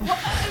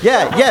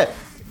 Yeah.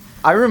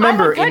 I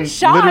remember I'm a good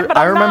shot, but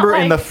I I'm not, remember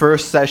in the like-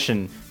 first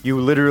session,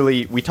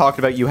 we talked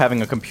about you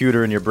having a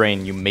computer in your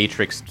brain. You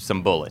matrixed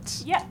some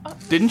bullets. Yeah.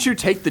 Didn't you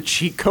take the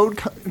cheat code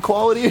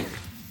quality?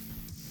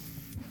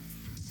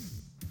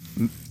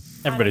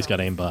 Everybody's got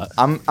aimbot.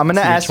 I'm gonna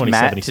the ask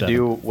Matt to 2077.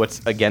 do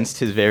what's against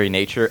his very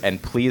nature,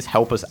 and please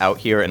help us out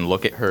here and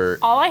look at her.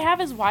 All I have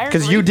is wired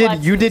Because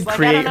reflexes. you did Like, I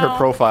create don't her know.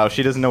 profile.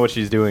 She doesn't know what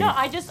she's doing. No,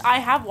 I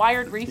have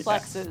wired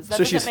reflexes. That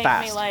So doesn't she's make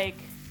fast. me like,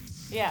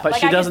 yeah. But like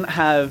she I can- doesn't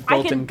have I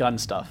built-in can- gun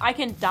stuff. I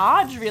can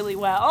dodge really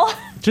well.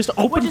 Just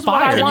open Which is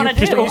what I fire. wanna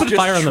Just do. open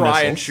Just fire on the try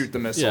missile. and shoot the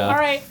missile. Yeah. All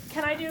right,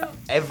 can I do?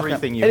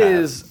 Everything you It have.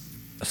 is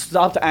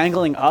stopped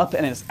angling up,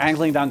 and it's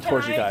angling down Can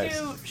towards you I guys.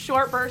 do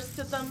short bursts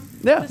at them?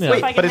 Yeah. To see Wait,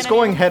 if I can But it's hit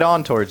going anyone? head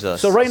on towards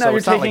us. So right now you're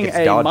it's not like taking it's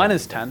a dodging.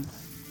 minus 10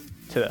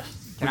 to this.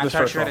 Can with I this try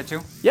to first shoot roll. it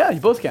too? Yeah, you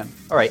both can.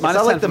 All right, it's Minus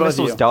not 10 like the for both of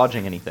missile's you.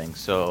 dodging anything.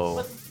 So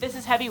But this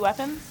is heavy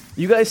weapons.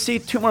 You guys see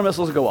 2 more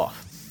missiles go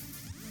off.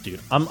 Dude,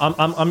 I'm all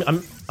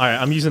right.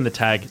 I'm using the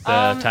tag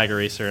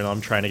eraser, and I'm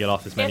trying to get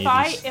off as many If of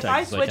I these if tags I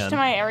as switch can. to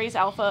my Ares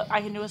Alpha,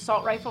 I can do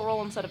assault rifle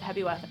roll instead of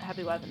heavy weapons.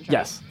 Right?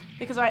 Yes.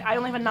 Because I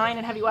only have a 9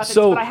 in heavy weapons,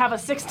 So but I have a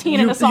 16 in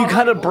You assault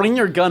kind of rifle. bring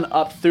your gun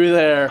up through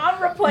there. I'm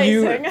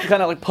replacing. You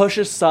kind of like push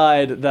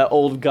aside that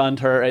old gun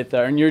turret right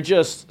there, and you're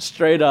just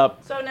straight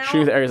up So now, shoot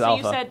with Ares so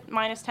Alpha. you said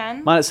minus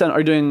 10. Minus 10. Are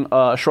you doing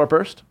short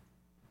burst?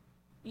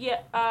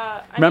 Yeah.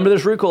 Remember,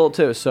 there's recoil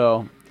too,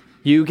 so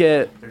you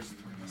get.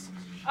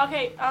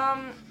 Okay.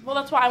 Well,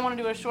 that's why I want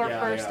to do a short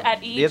burst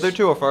at each. the other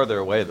 2 are farther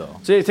away,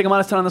 though. So you take a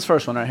minus 10 on this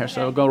first one right here.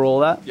 So Okay. go roll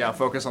that. Yeah,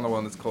 focus on the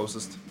one that's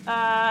closest.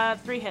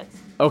 3 hits.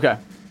 Okay.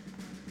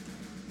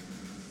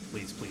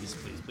 Please,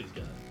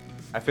 God.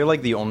 I feel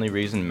like the only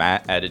reason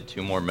Matt added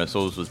 2 more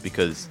missiles was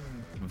because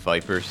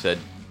Viper said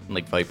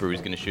like Viper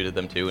was gonna shoot at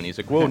them too, and he's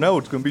like, "Whoa, no,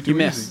 it's gonna be too You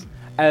miss. easy."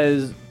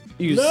 As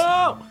you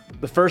No!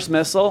 the first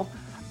missile,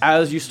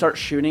 as you start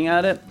shooting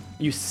at it,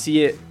 you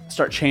see it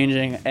start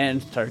changing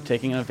and start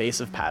taking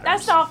evasive patterns.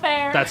 That's not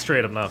fair. That's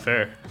straight up not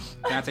fair.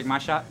 Can I take my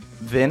shot?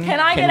 Vin, Can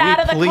I get we out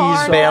of the please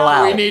car bail now?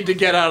 out? We need to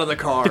get out of the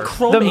car. The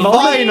chrome The eight-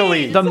 moment,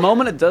 Finally! the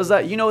moment it does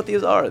that, you know what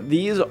these are.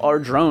 These are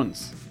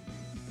drones.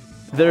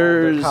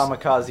 There's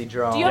Kamikaze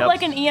drone. Do you have Yep.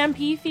 like an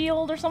EMP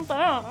field or something?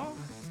 I don't know.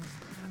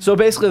 so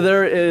basically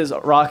there is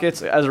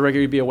rockets, as a rigger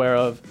you'd be aware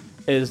of,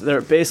 it's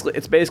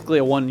basically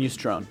a one-use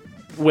drone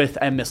with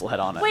a missile head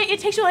on it. Wait, it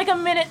takes you like a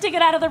minute to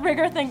get out of the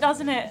rigger thing,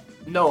 doesn't it?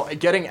 No,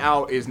 getting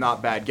out is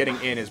not bad. Getting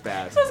in is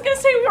bad. I was gonna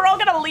say we were all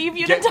gonna leave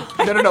you to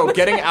die. No.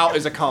 Getting out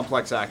is a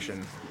complex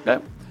action.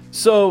 Okay.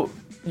 So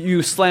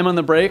you slam on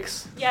the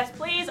brakes. Yes,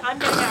 please. I'm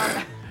getting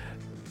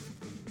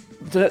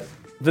out.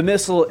 The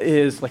missile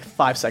is like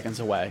 5 seconds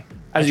away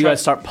as you try-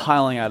 guys start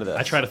piling out of this.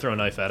 I try to throw a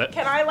knife at it.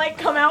 Can I like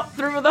come out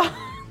through the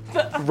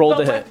Roll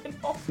the to hit. weapon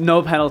hole?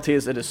 No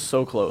penalties. It is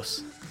so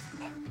close.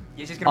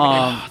 He's just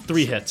gonna make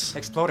 3 hits. it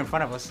explode in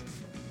front of us.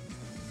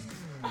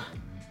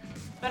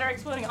 Better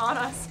exploding on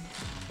us.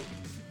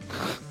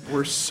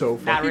 We're so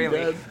Not fucking really.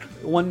 dead.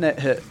 One net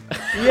hit.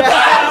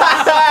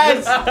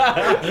 Yes!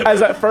 As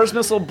that first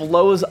missile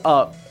blows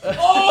up, Like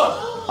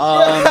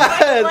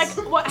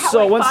what? How, So,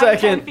 like 1 5, 10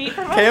 second. feet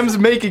from us? Cam's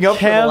making up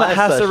for the Cam last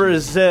has to session.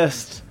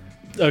 resist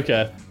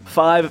Okay.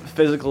 5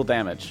 physical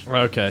damage.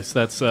 Okay, so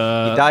that's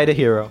Died a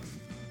hero.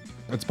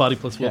 that's body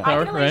plus Yeah. I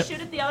willpower, can only right? shoot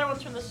at the other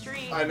ones from the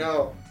street. I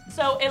know.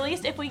 So at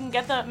least if we can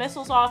get the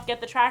missiles off, get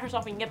the trackers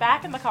off, we can get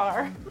back in the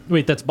car.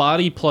 Wait, that's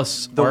body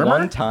plus The armor?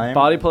 one time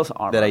Body plus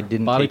armor. that I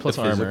didn't Body take plus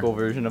the armor. physical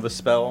version of a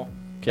spell,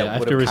 Okay, I that have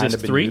would to have kind resist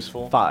of been 3?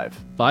 useful. 5.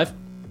 5?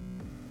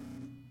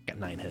 Got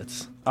 9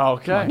 hits.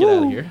 Okay. Get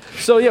out of here.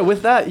 So yeah,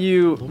 with that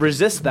you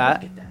resist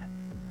that,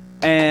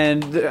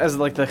 and as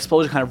like the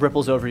explosion kind of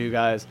ripples over you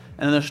guys,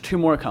 and then there's 2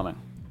 more coming.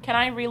 Can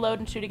I reload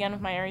and shoot again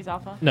with my Ares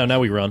Alpha? No, now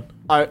we run.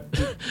 I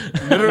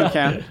You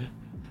can.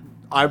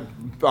 I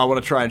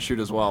want to try and shoot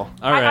as well.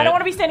 All right. I don't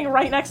want to be standing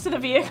right next to the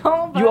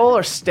vehicle. But You all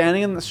are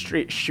standing in the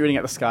street shooting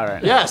at the sky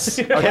right now. Yes.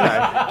 Can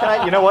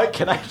I? You know what?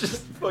 Can I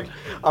just?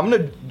 I'm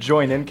gonna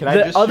join in. Can I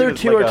The just? other shoot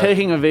 2 like are a-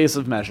 taking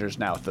evasive measures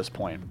now at this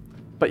point.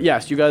 But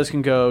yes, you guys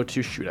can go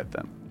to shoot at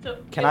them. So,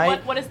 Can I-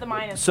 What is the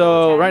minus?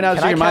 So 10? right now, Can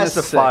so I you're cast minus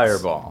a 6.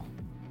 fireball?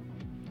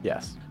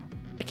 Yes.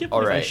 I can't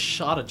believe I Alright.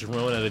 shot a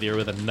drone out of the air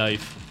with a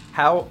knife.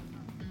 How?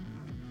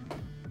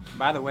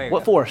 By the way,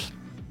 What force?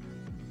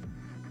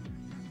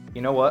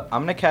 You know what?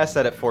 I'm gonna cast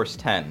that at force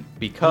 10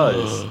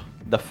 because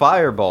the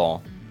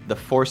fireball, the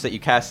force that you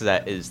cast it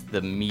at is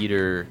the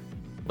meter,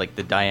 like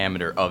the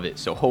diameter of it.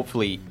 So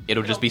hopefully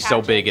it'll just It'll be so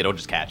catch big it. it'll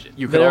just catch it.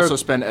 You could There- also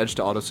spend edge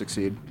to auto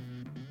succeed.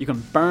 You can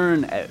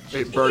burn edge.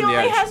 It He burn the only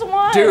edge. has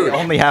one. Dude. I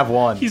only have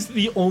one. He's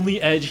the only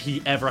edge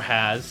he ever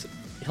has.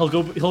 He'll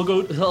Okay,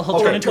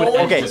 turn into an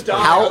okay. edge.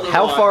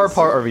 How far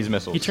apart are these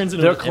missiles? He turns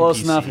into They're an close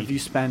NPC. enough. If you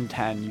spend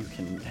 10, you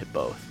can hit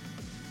both.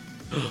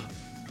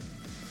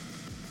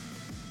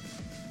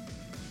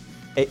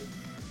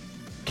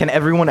 Can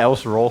everyone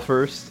else roll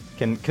first?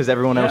 Because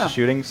everyone else Yeah. is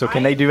shooting. So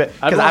can they do it?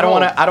 I'd Because I don't roll.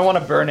 want to. I don't want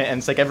to burn it, and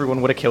it's like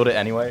everyone would have killed it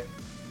anyway.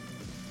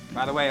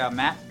 by the way,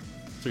 Matt,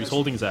 So he's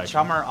holding his action.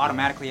 Chummer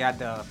automatically add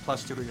the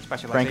 +2 to your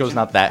specialization. Franco's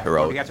not that Or do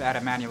heroic. you have to add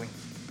it manually?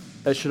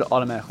 It should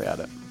automatically add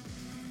it.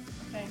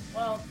 Okay.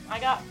 Well, I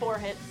got 4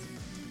 hits.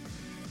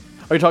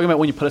 Are you talking about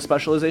when you put a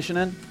specialization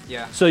in?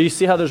 Yeah. So you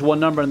see how there's one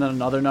number and then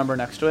another number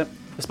next to it?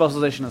 The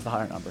specialization is the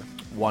higher number.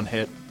 1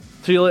 hit.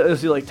 So you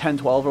see like 10,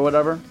 12 or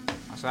whatever?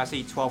 So I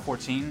see 12,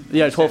 14.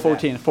 Yeah, It 12, says that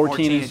 14.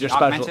 14 is your the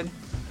special. augmented.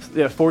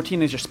 Yeah,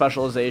 14 is your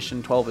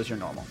specialization, 12 is your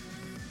normal.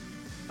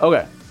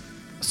 Okay.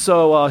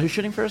 So who's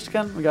shooting first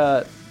again? We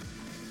got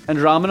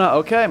Andromeda.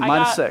 Okay, I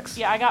minus got, 6.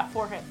 Yeah, I got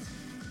 4 hits.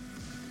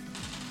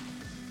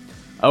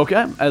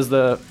 Okay, as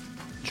the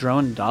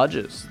drone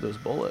dodges those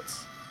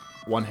bullets.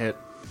 1 hit.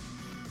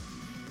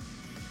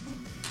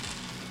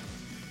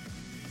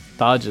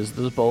 Dodges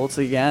those bullets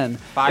again.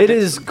 5 It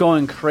hits. is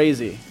going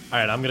crazy. All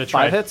right, I'm gonna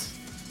try. 5 hits?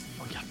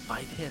 Oh, yeah,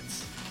 5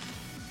 hits.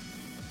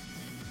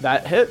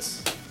 That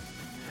hits.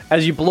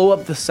 As you blow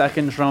up the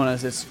second drone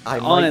as it's I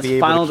on might its be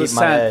able final to keep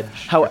my descent. edge for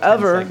 10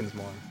 However, seconds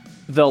more.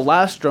 the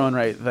last drone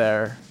right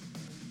there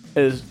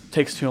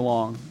takes too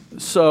long.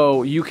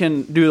 So you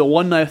can do the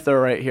one knife throw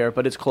right here,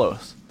 but it's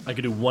close. I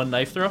could do 1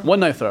 knife throw. One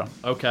knife throw.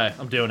 Okay,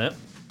 I'm doing it.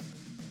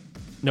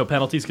 No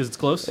penalties because it's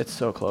close. It's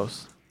so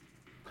close.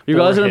 You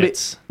 4 guys are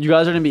hits.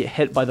 gonna be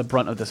hit by the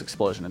brunt of this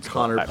explosion. It's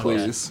Connor, actually-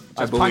 please.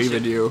 I Just punch believe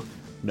in it. you.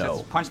 No.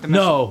 Just punch the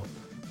missile.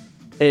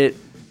 No.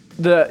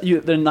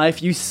 The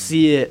knife, you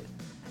see it,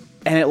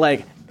 and it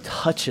like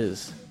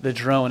touches the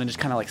drone and just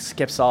kind of like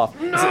skips off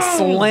as it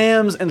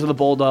slams into the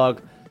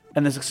bulldog,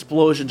 and this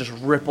explosion just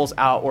ripples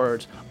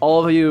outwards.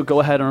 All of you go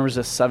ahead and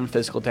resist 7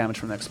 physical damage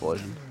from the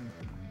explosion.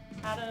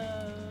 How does...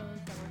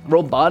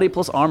 Roll body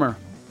plus armor.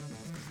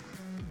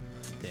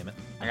 Damn it.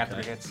 I got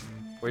 3 hits.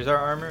 Where's our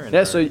armor? And Yeah,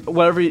 our- so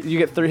whatever you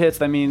get 3 hits,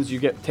 that means you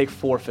take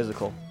 4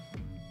 physical.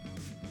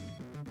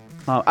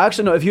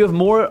 Actually, no. If you have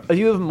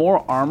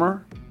more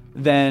armor,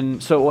 then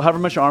so however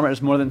much your armor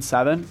is more than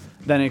 7,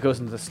 then it goes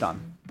into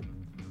stun.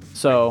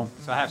 So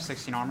So I have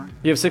 16 armor.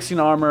 you have 16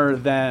 armor,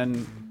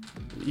 then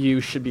you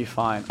should be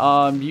fine.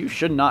 You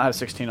should not have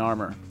 16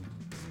 armor.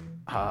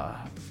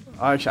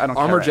 Actually, I don't care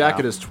Armor right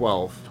jacket now. is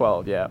 12.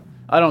 12, yeah.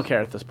 I don't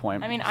care at this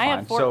point. I mean, It's I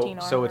have fine.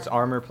 14 So armor. it's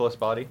armor plus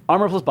body.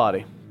 Armor plus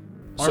body.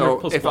 Armor So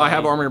plus if I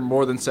have body. armor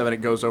more than 7, it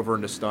goes over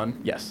into stun.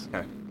 Yes.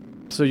 Okay.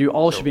 So you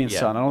all So, should be in yeah.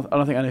 stun. I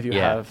don't think any of you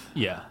Yeah. have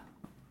Yeah.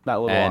 that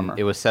little And armor.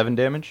 it was 7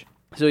 damage.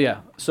 So yeah.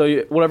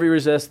 So whatever you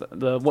resist,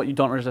 the what you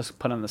don't resist,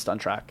 put in the stun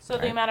track. So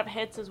the amount of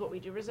hits is what we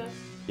do resist?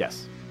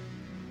 Yes.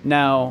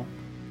 Now,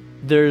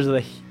 there's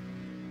the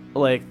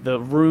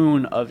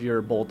rune of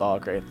your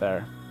bulldog right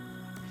there,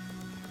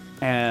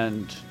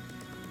 and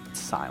it's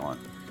silent.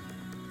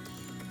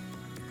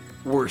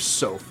 We're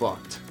so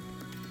fucked.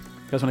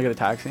 You guys want to get a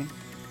taxi?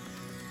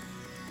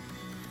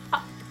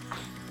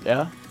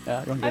 Yeah?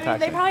 Yeah, you want to I get a mean,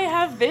 taxi? they probably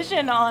have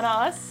vision on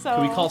us, so...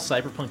 Can we call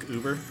Cyberpunk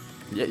Uber?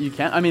 Yeah, you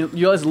can. I mean,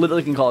 you guys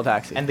literally can call a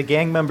taxi. And the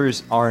gang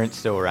members aren't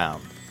still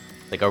around.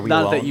 Like, are we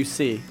Not alone? that you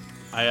see.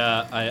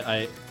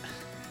 I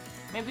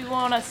Maybe we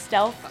want to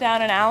stealth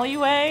down an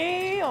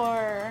alleyway,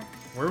 or...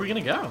 where are we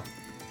gonna go?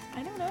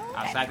 I don't know.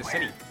 Outside the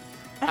city.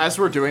 As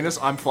we're doing this,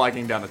 I'm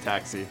flagging down a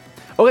taxi.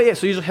 Okay, yeah,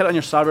 so you just hit on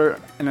your cyber,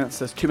 and it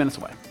says 2 minutes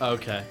away.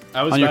 Okay.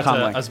 I was On your about to.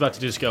 comm link. I was about to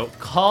just go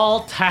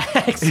call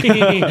taxi.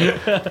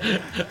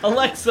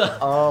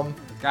 Alexa.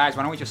 Guys,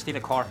 why don't we just steal a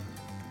car?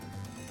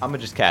 I'm gonna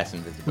just cast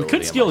invisibility. We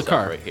could on steal the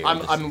myself car. Right here.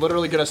 I'm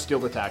literally gonna steal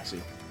the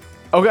taxi.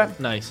 Okay.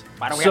 Nice.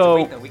 Why don't we So, have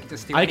to wait though? We can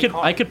just steal I any could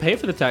car. I could pay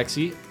for the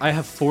taxi. I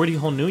have 40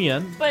 whole new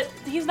yen. But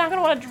he's not going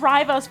to want to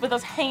drive us with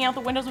us hanging out the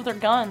windows with our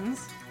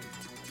guns.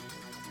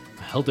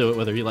 He'll do it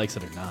whether he likes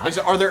it or not.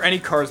 Are there any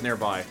cars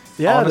nearby?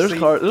 Yeah, Honestly-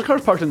 there's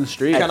cars parked in the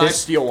street. Can I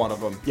steal one of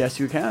them? Yes,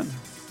 you can.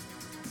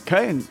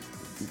 Okay, and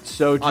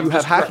so do I'm you have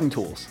just pre- hacking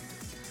tools?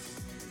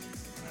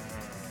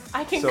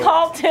 I can So-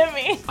 call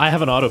Timmy. I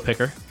have an auto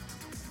picker.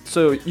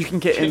 So you can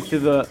get into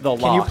the lock.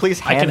 Can you please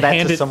I hand can that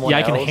hand to it. someone Yeah,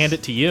 I else? can hand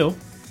it to you.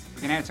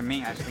 You can hand it to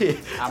me, actually.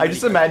 I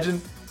just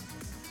imagine.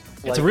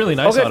 It's a really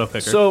nice Okay, auto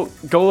picker. so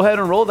go ahead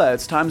and roll that.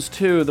 It's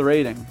 ×2 the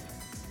rating.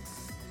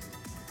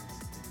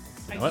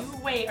 What?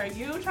 Wait, are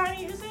you trying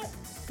to use it?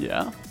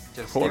 Yeah,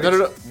 Just, No, no,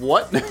 no.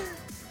 What?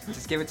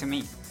 just give it to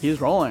me. he's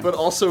rolling. but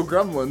also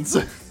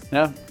gremlins.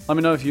 Yeah, let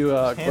me know if you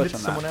Hand it glitch to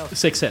on someone that. else.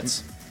 6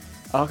 hits.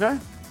 Okay.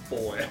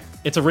 Boy.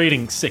 It's a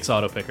rating 6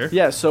 auto picker.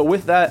 Yeah, so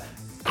with that,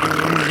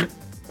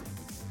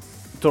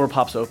 door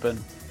pops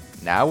open.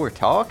 Now we're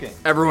talking.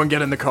 Everyone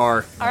get in the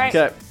car. All right.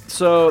 Okay,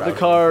 so the Crowded.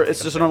 car,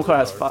 it's just a normal car.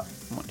 It has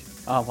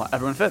well,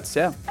 everyone fits,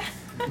 yeah.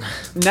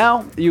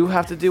 Now you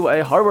have to do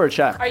a hardware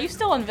check Are you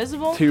still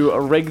invisible? to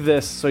rig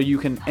this so you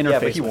can interface Yeah,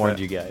 but he with warned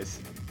it. you guys.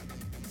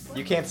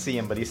 You can't see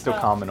him, but he's still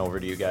calming over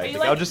to you Are guys. you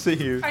Like, I'll like- just sit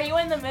here. Are you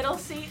in the middle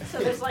seat? So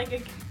there's like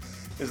a...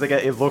 There's like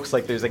it looks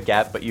like there's a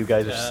gap, but you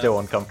guys are still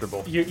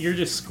uncomfortable. You're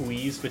just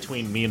squeezed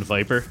between me and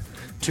Viper.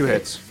 2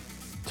 hits.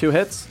 2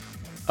 hits.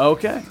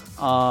 Okay.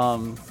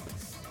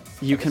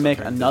 You can make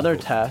another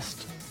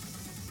test.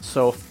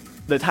 So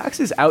the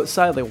taxi's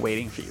outside, like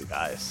waiting for you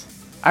guys.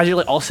 As you're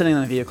like all sitting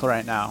in the vehicle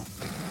right now.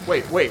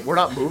 Wait, we're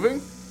not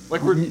moving?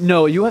 Like we're.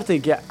 No, you have to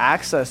get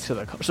access to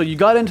the car. So you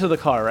got into the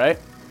car, right?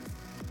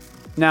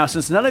 Now,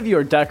 since none of you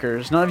are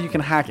deckers, none of you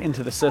can hack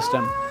into the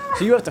system.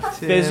 So you have to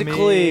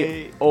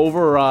physically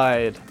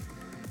override.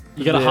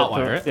 You gotta the-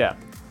 hotwire it. Yeah,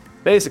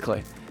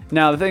 basically.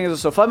 Now the thing is,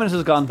 so 5 minutes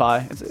has gone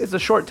by. It's a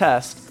short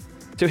test,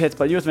 2 hits,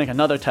 but you have to make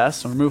another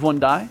test. So remove 1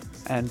 die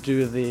and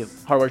do the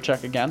hardware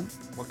check again.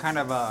 What kind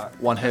of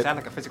One hit. Is that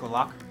like a physical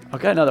lock?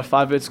 Okay, another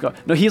 5 minutes go.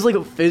 No, he's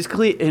like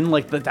physically in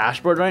like the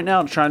dashboard right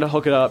now, trying to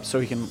hook it up so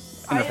he can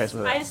interface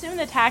with I it. assume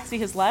the taxi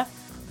has left.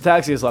 The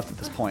taxi is left at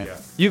this point.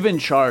 You've been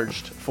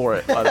charged for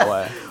it, by the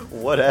way.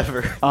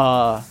 Whatever.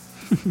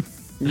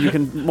 You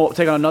can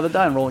take on another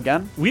die and roll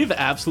again. We've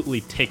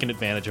absolutely taken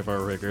advantage of our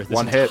rigor this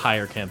One hit.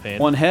 entire campaign.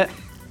 1 hit.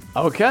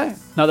 Okay.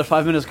 Another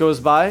 5 minutes goes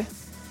by,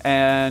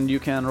 and you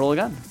can roll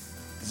again.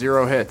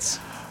 0 hits.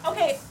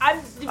 Okay,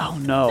 Oh,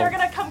 no. They're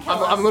gonna come kill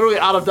us. I'm literally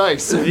out of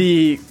dice.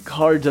 The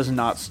car does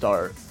not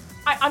start.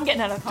 I'm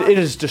getting out of the car. It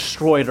is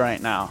destroyed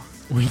right now.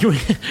 we all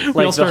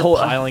the start whole-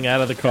 piling out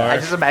of the car. I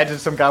just imagine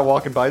some guy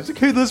walking by. He's like,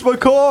 "Hey, this is my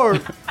car."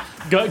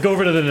 Go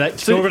over to the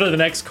next. So go over to the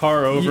next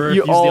car over. you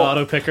Use the all-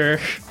 auto picker.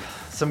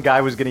 Some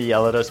guy was gonna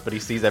yell at us, but he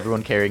sees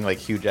everyone carrying like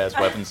huge ass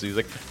weapons. So he's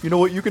like, "You know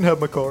what? You can have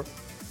my car."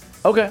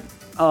 Okay.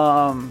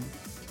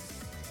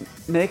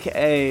 Make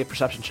a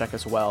perception check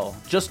as well.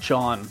 Just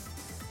John.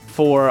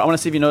 I want to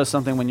see if you notice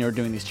something when you're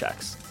doing these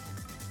checks.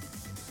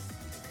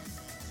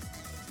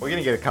 We're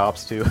gonna get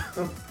cops too.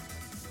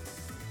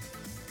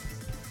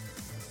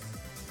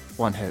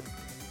 1 hit.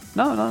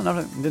 No,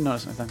 nothing. Didn't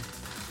notice anything.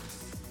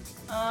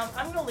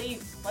 I'm gonna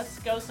leave. Let's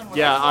go somewhere.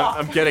 Yeah, Let's walk.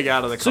 I'm getting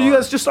out of the car. So you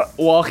guys just start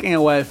walking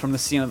away from the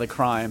scene of the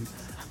crime.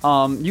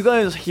 You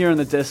guys hear in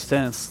the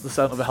distance the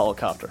sound of a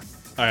helicopter.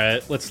 All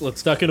right, let's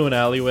duck into an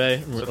alleyway.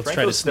 And let's try to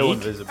Franco's still sneak.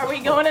 invisible. Are we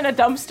going in a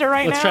dumpster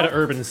right Let's now? try to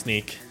urban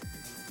sneak.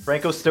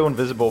 Franco's still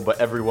invisible, but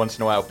every once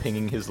in a while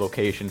pinging his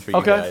location for you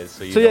Okay. guys.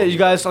 So yeah, you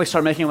guys like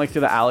start making like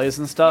through the alleys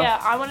and stuff. Yeah,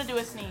 I want to do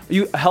a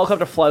sneak. A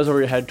helicopter flies over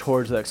your head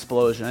towards the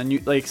explosion, and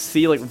you like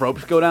see like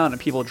ropes go down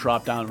and people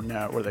drop down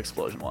near where the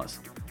explosion was.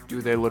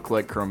 Do they look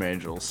like Chrome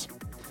Angels?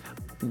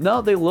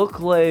 No, they look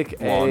like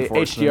Law a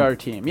enforcement? HDR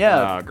team.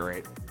 Yeah, Ah,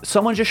 great.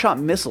 someone just shot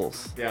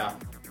missiles Yeah.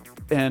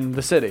 in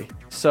the city.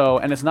 So,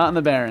 and it's not in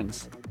the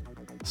Barrens.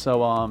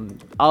 So,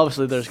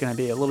 obviously there's going to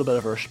be a little bit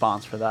of a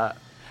response for that.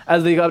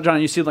 As they go up,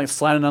 John, you see like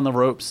sliding on the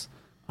ropes.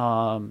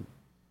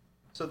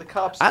 So the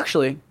cops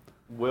Actually,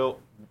 will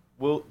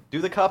do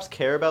the cops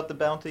care about the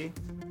bounty?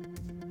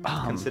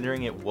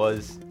 Considering it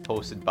was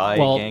posted by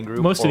Well, a gang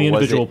group, most of or the was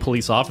individual it-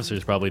 police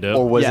officers probably do.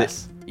 or was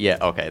Yes. it? Yeah.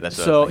 Okay, that's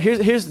what I so was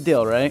thinking. here's the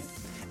deal, right?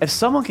 If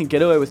someone can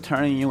get away with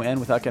turning you in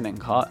without getting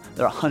caught,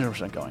 they're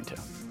 100% going to.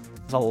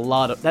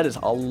 That is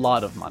a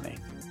lot of money.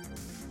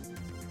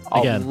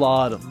 Again. A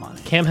lot of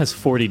money. Cam has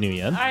 40 new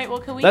yen. All right, well,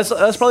 can we That's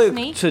probably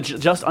sneak? to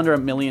just under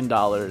 $1 million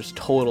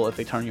total if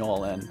they turn you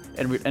all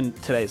in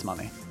today's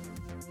money.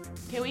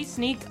 Can we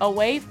sneak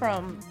away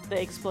from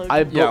the explosion? I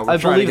Yeah, we're trying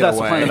to believe get that's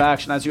the plan away. of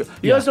action. As you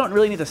Yeah. guys don't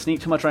really need to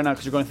sneak too much right now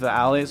because you're going through the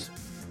alleys,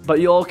 but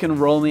you all can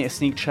roll me a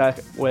sneak check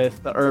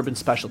with the urban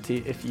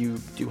specialty if you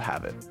do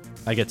have it.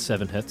 I get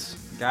 7 hits.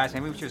 Guys,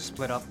 maybe we should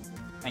split up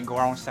and go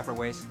our own separate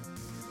ways.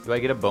 Do I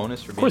get a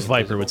bonus for Of being course, Viper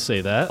invisible? would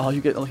say that. Oh,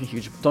 you get like a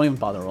huge. Don't even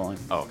bother rolling.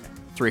 Oh, okay.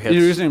 3 hits.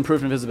 You're using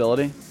improved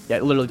invisibility. Yeah,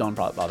 literally don't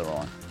bother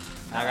rolling.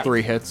 I got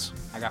 3 hits.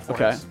 I got 4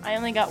 Okay. hits. I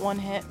only got 1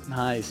 hit.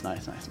 Nice.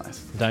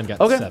 Dine got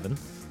Okay. 7.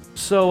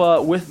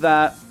 So with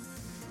that,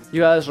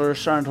 you guys are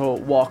starting to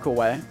walk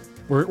away.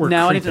 We're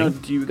now I need to know: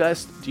 creeping.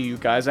 do you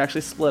guys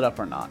actually split up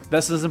or not?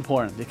 This is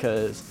important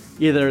because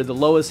either the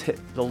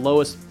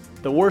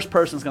worst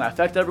person is going to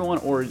affect everyone,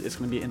 or it's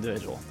going to be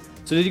individual.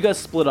 So did you guys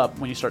split up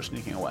when you start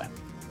sneaking away?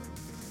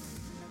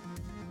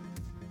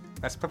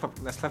 Let's flip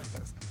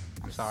this.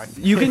 I'm sorry.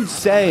 You can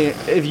say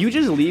if you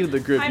just leave the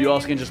group, I you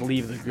also mean- can just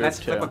leave the group Let's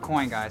too. flip a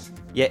coin, guys.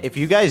 Yeah, if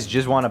you guys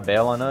just want to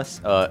bail on us,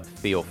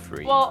 feel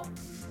free. Well,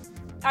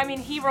 I mean,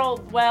 he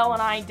rolled well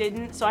and I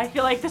didn't, so I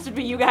feel like this would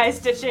be you guys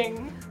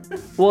ditching.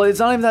 Well, it's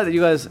not even that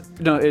you guys.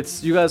 No,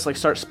 it's you guys like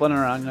start splitting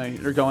around. You know,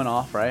 you're going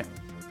off, right?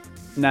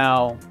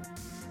 Now,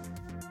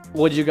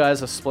 would you guys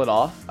have split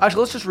off?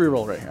 Actually, let's just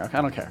re-roll right here. Okay,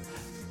 I don't care.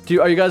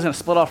 Are you guys gonna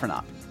split off or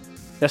not?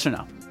 Yes or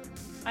no?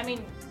 I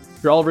mean,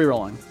 You're all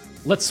re-rolling.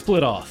 Let's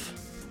split off.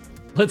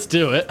 Let's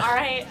do it. all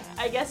right,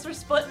 I guess we're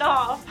splitting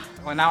off.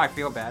 Well, now I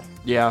feel bad.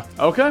 Yeah.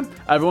 Okay,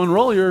 everyone,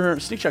 roll your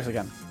sneak checks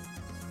again.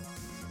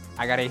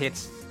 I got 8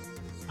 hits.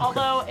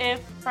 Although,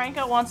 if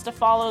Franco wants to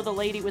follow the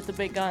lady with the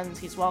big guns,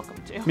 he's welcome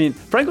to. I mean,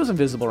 Franco's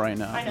invisible right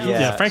now. I know.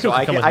 Yeah, Franco so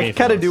can I come can, with me I if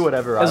kind he of do wants.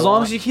 whatever I As long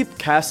want. as you keep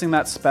casting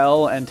that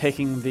spell and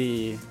taking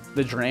the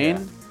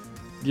drain,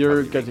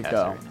 you're good to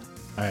go.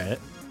 All right.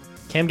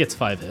 Cam gets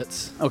 5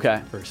 hits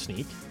Okay, for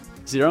sneak.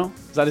 0?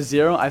 Is that a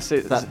 0? I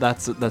say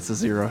That's a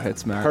 0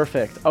 hits, Mac.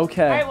 perfect. All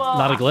Okay. right, well,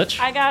 Not a glitch?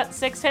 I got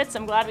 6 hits.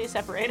 I'm glad we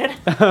separated.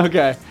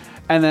 Okay.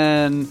 And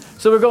then,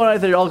 so we're going right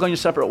there. You're all going your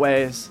separate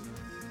ways.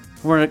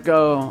 We're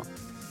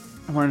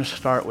gonna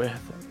start with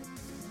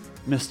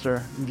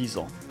Mr.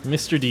 Diesel.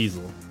 Mr.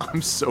 Diesel.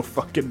 I'm so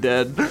fucking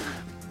dead.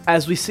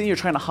 As we see, you're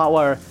trying to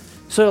hotwire.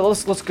 So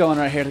let's go in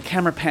right here. The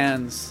camera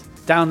pans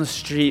down the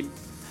street,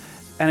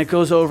 and it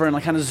goes over and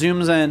like kind of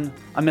zooms in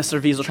on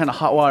Mr. Diesel trying to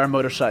hotwire a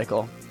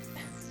motorcycle.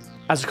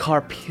 As the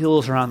car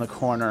peels around the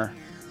corner,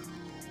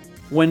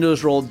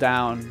 windows rolled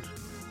down,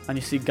 and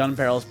you see gun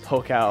barrels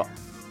poke out.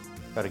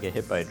 Gotta get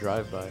hit by a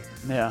drive-by.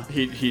 Yeah.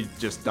 He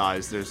just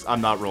dies.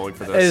 I'm not rolling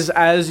for this.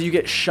 As you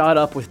get shot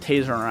up with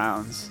taser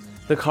rounds,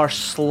 the car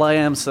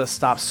slams to a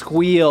stop,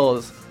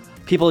 squeals.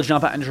 People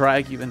jump out and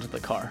drag you into the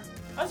car.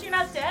 Oh, so you're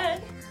not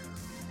dead?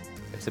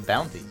 It's a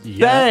bounty.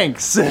 Yeah.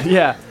 Thanks.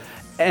 Yeah,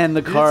 and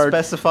the Did it car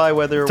specify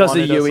whether it does a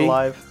wanted us Yui.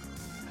 alive?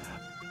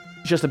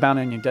 just a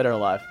bounty on you, dead or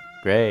alive.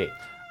 Great.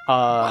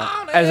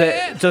 As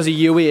it does a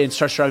Yui and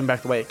starts driving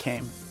back the way it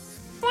came.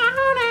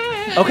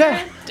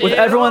 Okay, with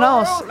everyone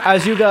else,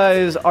 as you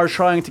guys are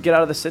trying to get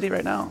out of the city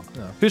right now.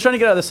 Who's trying to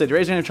get out of the city?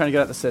 Raise your hand if you're trying to get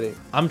out of the city.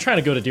 I'm trying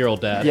to go to dear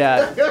old dad.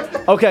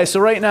 Yeah. Okay, so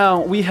right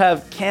now we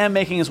have Cam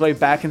making his way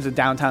back into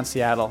downtown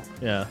Seattle.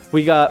 Yeah.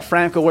 We got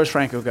Franco. Where's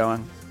Franco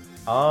going?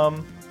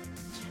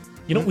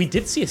 You know, we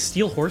did see a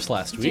steel horse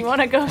last Do you week.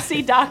 want to go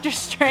see Doctor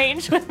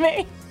Strange with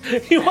me?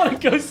 You want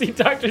to go see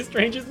Doctor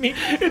Strange with me?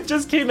 It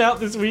just came out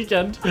this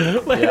weekend.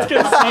 Let's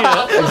go see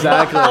it.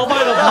 Exactly. I'll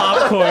buy the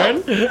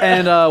popcorn.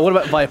 And what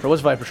about Viper?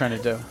 What's Viper trying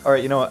to do? All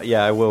right, you know what?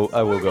 Yeah, I will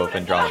go with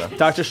Andromeda.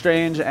 Doctor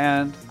Strange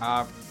and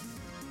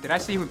Did I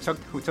see who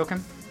took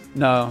him?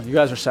 no, you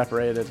guys are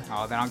separated.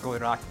 Oh, then I'll go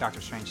with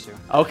Doctor Strange too.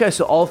 Okay,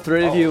 so all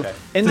three of you okay.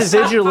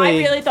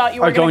 individually I really thought you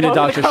were are going to go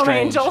Doctor the Chrome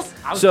Strange. Angels.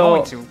 I was So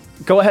going to.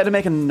 go ahead and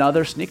make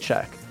another sneak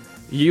check.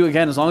 You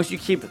again, as long as you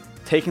keep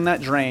taking that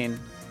drain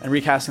and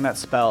recasting that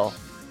spell,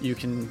 you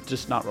can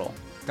just not roll.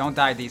 Don't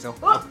die, Diesel.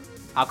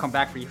 I'll come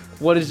back for you.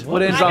 What did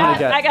I Andromeda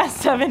get? got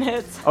 7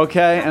 hits.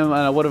 Okay,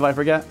 and what did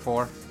Viper get?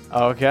 4.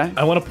 Okay.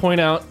 I want to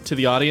point out to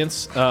the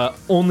audience,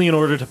 only in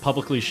order to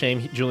publicly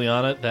shame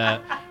Juliana,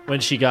 that when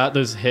she got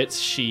those hits,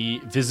 she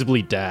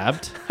visibly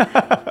dabbed.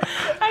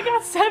 I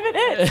got 7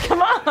 hits.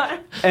 Come on.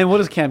 And what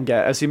does Cam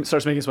get as he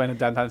starts making his way into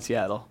downtown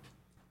Seattle?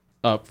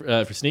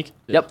 For sneak?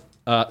 Yep.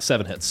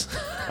 7 hits.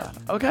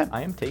 Okay.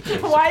 I am taking a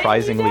Why did you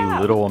surprisingly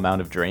dab? little amount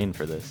of drain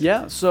for this.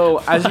 Yeah. So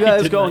as you I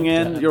guys did going not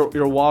in, dab.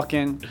 you're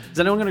walking. Is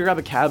anyone gonna grab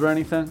a cab or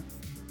anything?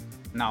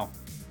 No.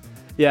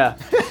 Yeah.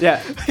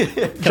 Yeah. Can I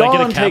get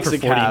John a cab takes for a 40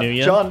 cab. new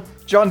yen?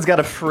 John's got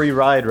a free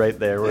ride right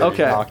there where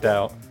Okay. he's knocked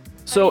out.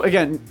 So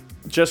again,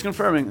 just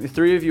confirming, the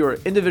three of you are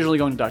individually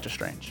going to Doctor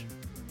Strange.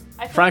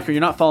 I feel- Franco, you're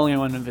not following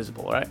anyone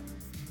invisible, right?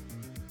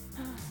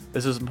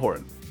 This is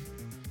important.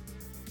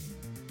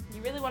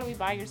 You really want to be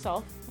by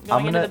yourself?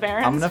 Going into the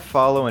Barrens? I'm gonna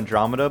follow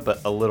Andromeda,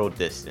 but a little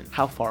distant.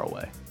 How far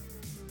away?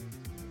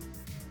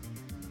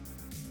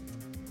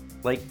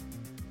 Like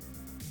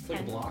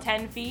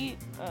 10 feet,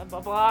 a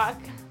block.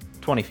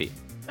 20 feet.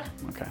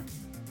 Okay.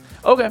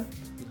 Okay.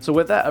 So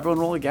with that, everyone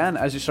roll again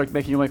as you start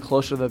making your way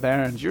closer to the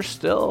Barrens. You're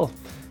still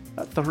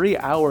about 3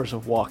 hours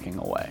of walking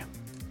away.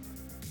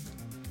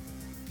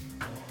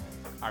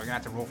 Are we gonna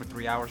have to roll for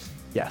 3 hours?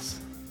 Yes.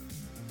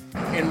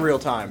 In real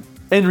time.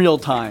 In real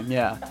time,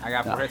 yeah. I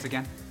got 4 Yeah. hits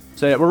again.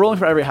 So yeah, we're rolling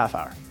for every half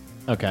hour.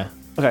 Okay.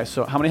 Okay,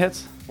 so how many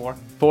hits? 4.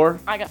 4?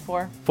 I got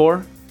 4.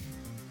 4?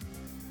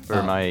 Or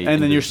am I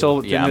And then you're still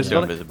invisible? Yeah, I'm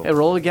still invisible. invisible. Yeah,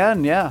 roll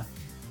again, yeah.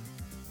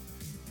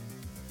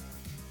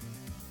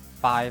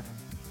 5.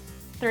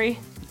 3.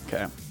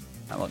 Okay.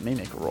 Now let me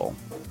make a roll.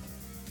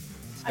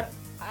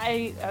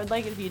 I would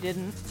like it if you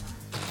didn't.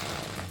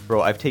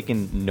 Bro, I've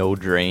taken no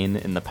drain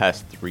in the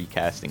past 3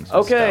 castings.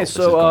 with Okay, stealth. This is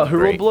so going who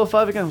rolled great. below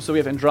 5 again? So we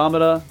have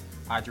Andromeda,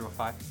 I drew a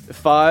 5.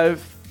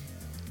 5.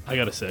 I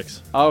got a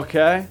 6.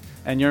 Okay,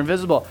 and you're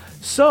invisible.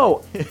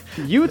 So,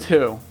 you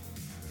two.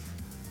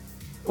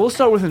 We'll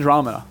start with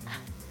Andromeda.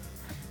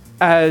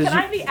 As Can you,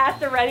 I be at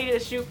the ready to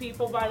shoot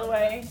people, by the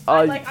way?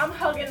 Uh, I'm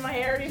hugging my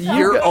hair.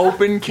 You're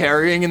open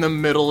carrying in the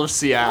middle of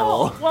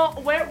Seattle. Well,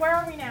 where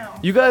are we now?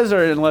 you guys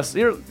are in less.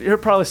 You're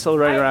probably still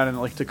right around in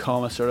like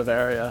Tacoma sort of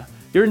area.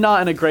 You're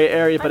not in a gray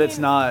area, but I it's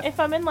mean, not. If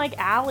I'm in like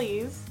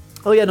alleys,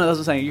 Oh yeah, no, that's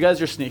what I'm saying. You guys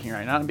are sneaking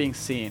right, not being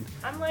seen.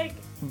 I'm like,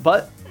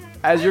 But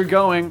as you're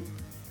going,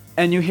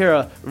 and you hear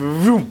a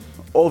vroom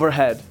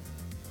overhead,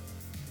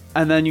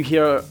 and then you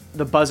hear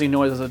the buzzing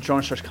noise as a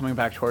drone starts coming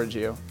back towards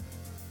you,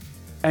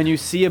 and you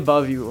see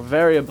above you,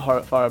 very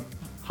far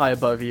high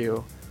above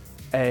you,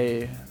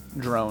 a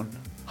drone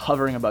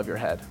hovering above your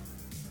head.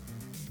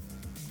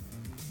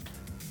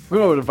 We're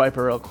gonna go to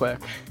Viper real quick.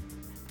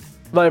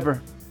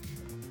 Viper,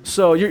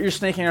 so you're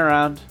snaking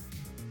around,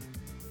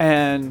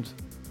 and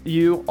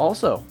you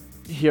also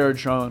hear a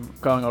drone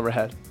going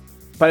overhead,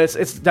 but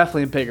it's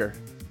definitely bigger.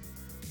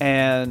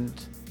 And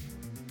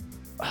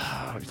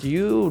do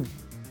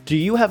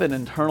you have an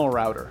internal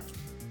router?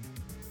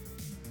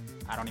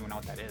 I don't even know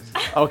what that is.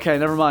 Okay,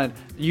 never mind.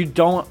 You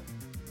don't.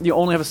 You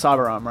only have a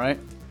cyber arm, right?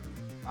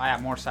 I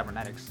have more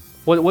cybernetics.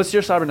 What's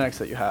your cybernetics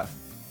that you have?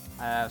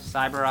 I have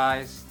cyber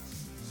eyes,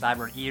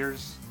 cyber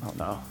ears, Oh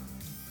no.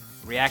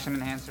 reaction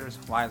enhancers,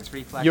 wireless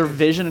reflexes. Your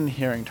vision and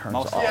hearing turns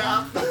Most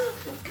off.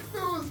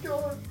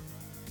 oh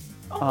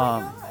my Um,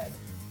 god.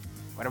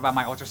 What about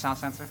my ultrasound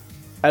sensor?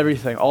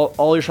 Everything.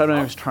 All your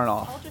cybernetics turn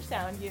off.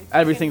 Ultrasound. You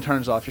Everything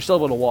turns off. You're still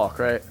able to walk,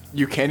 right?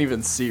 You can't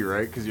even see,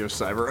 right? Because you have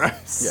cyber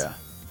eyes. Yeah.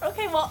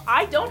 Okay, well,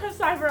 I don't have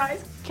cyber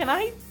eyes. Can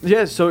I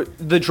Yeah. So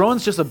the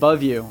drone's just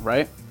above you,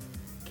 right?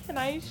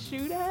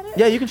 shoot at it?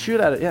 Yeah, you can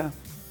shoot at it. Yeah.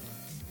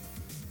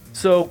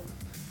 So,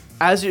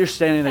 as you're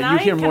standing there, Can you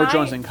I- hear more can I-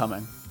 drones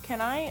incoming.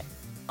 Can I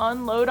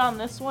unload on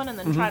this one and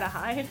then try to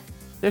hide?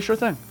 Yeah, sure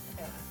thing.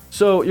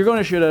 So you're going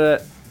to shoot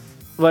at it,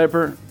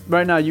 Viper.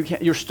 Right now, you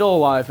can't. You're still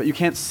alive, but you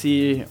can't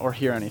see or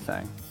hear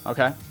anything.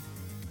 Okay.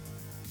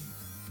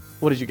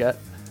 What did you get?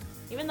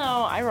 Even though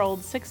I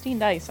rolled 16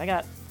 dice, I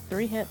got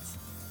 3 hits.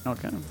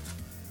 Okay.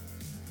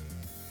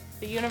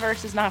 The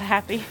universe is not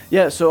happy.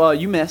 Yeah. So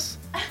you miss,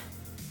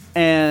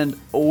 and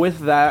with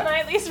Can I that,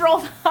 at least roll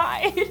to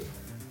hide?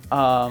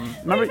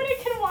 remember. Nobody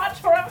can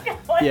watch where I'm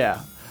going.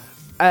 Yeah.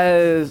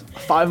 As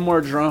 5 more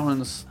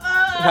drones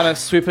kind of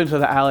sweep into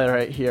the alley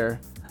right here,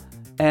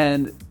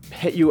 and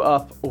hit you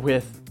up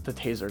with the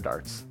taser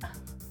darts.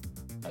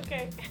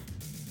 Okay.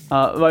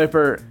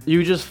 Viper,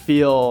 you just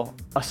feel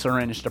a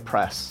syringe to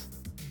press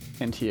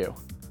into you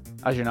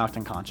as you're knocked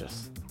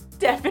unconscious.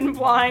 Deaf and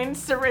blind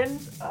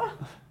syringe. Ugh.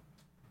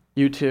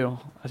 You two,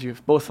 as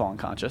you've both fallen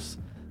unconscious.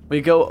 We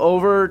go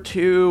over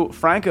to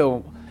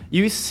Franco.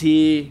 You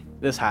see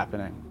this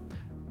happening.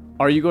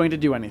 Are you going to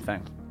do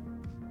anything?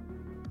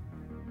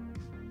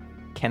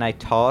 Can I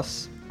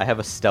toss? I have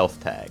a stealth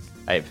tag.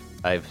 I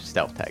have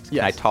stealth tags. Can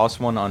I Yes. toss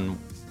one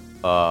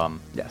on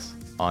Yes.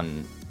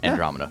 on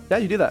Andromeda? Yeah,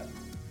 you do that.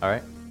 All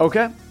right.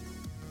 Okay.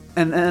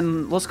 And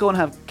then let's go and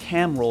have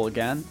Cam roll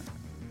again.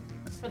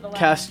 For the last.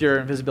 Cast your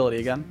invisibility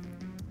again.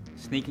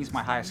 Sneaking's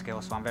my highest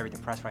skill, so I'm very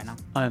depressed right now.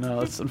 I know,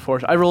 it's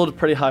unfortunate. I rolled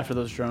pretty high for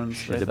those drones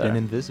Should right have there. been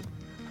invisible.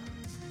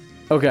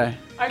 Okay.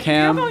 You're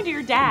Cam going to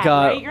your dad,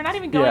 got- right? You're not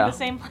even going yeah. to the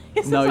same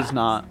place. No, as he's us.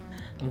 not.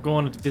 I'm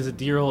going to visit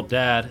dear old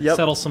dad. Yep.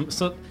 Settle some.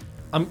 So,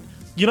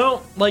 you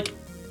know, like,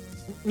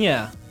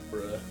 yeah.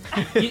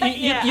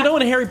 You know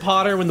in Harry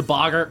Potter when the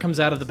boggart comes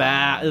out of the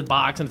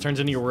box and it turns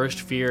into your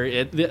worst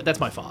fear? That's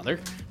my father.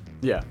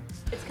 Yeah.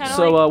 It's kind of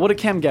So like, what did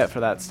Cam get for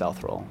that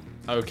stealth roll?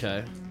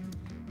 Okay.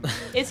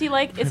 is it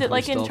like in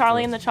stealth Charlie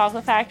roll. and the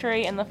Chocolate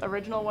Factory in the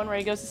original one where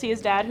he goes to see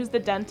his dad who's the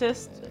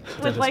dentist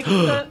with like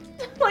the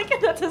like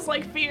that's his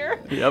like fear.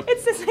 Yep.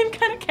 It's the same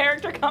kind of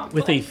character conflict.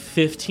 With a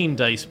 15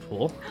 dice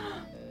pool,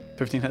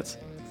 15 hits.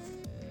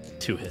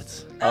 2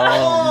 hits.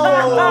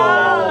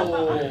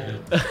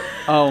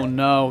 Oh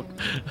no.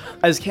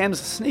 As Cam's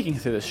sneaking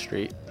through the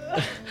street,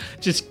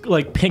 Just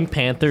like Pink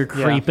Panther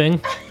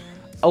creeping.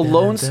 a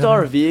Lone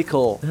Star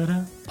vehicle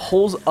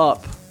pulls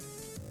up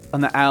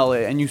on the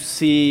alley, and you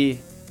see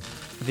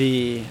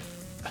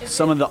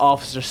some of the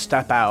officers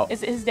step out,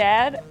 Is it his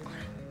dad?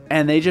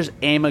 and they just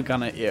aim a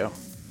gun at you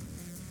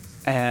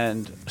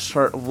and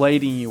start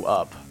lighting you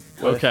up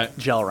with Okay.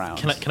 gel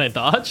rounds. Can I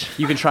dodge?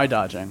 You can try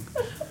dodging.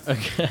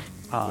 Okay.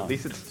 At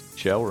least it's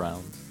gel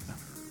rounds.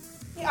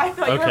 Yeah, I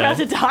thought you were Okay. about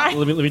to die.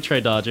 Let me try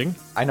dodging.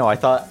 I know. I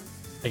thought.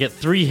 I get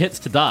 3 hits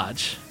to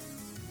dodge.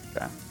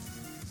 Okay.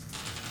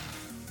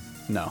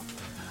 No.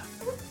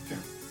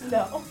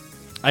 No.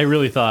 I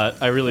really thought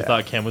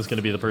Cam was going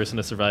to be the person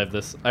to survive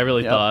this. I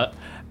really Yep. thought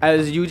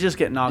As you just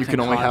get knocked You can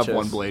only have unconscious.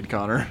 one blade,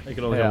 Connor. I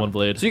could only Yeah. have one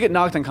blade. So you get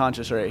knocked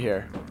unconscious right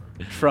here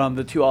from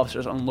the 2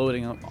 officers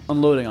unloading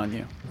on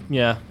you.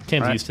 Yeah,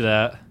 Cam's Right. used to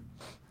that.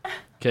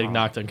 Getting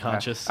knocked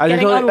unconscious. As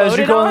Getting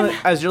unloaded on?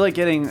 as you're like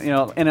getting, in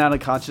and out of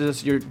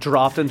consciousness, you're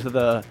dropped into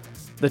the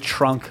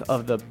trunk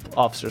of the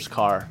officer's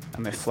car,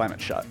 and they slam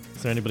it shut.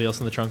 Is there anybody else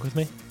in the trunk with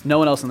me? No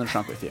one else in the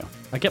trunk with you.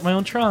 I get my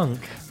own trunk.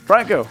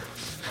 Franco.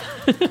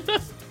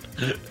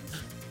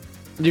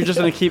 You're just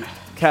gonna keep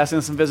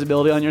casting some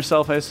visibility on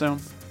yourself, I assume.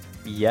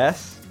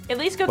 Yes. At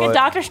least go But- get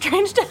Doctor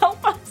Strange to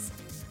help us.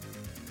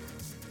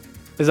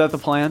 Is that the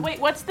plan? Wait,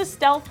 what's the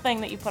stealth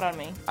thing that you put on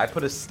me? I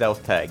put a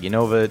stealth tag. You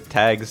know the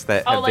tags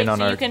that Oh, have like been on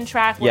so our. you can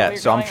track where Yeah. you're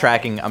So I'm going?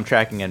 tracking. I'm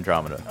tracking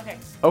Andromeda. Okay.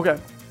 Okay.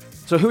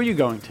 So who are you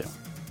going to?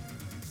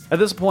 At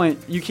this point,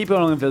 you keep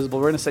going invisible.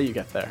 We're gonna say you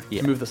get there.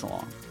 Yeah. Move this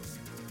along.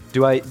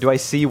 Do I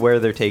see where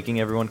they're taking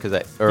everyone? Because You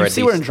at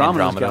see where least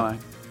Andromeda's going.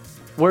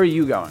 Where are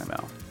you going,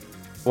 though?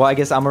 Well, I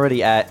guess I'm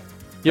already at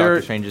You're,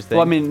 Doctor Strange's thing.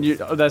 Well, I mean,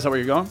 that's not where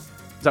you're going.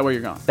 Is that where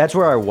you're going? That's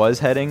where I was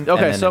heading. Okay,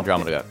 and then so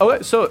Andromeda got.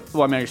 okay, so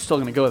well, I mean, you're still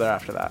gonna go there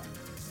after that.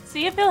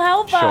 See if he'll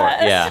help Sure.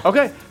 us. Yeah.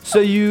 Okay, so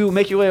you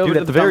make your way over Dude, to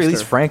at the very dumpster.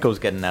 least, Franco's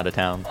getting out of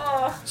town.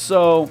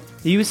 So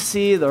you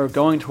see they're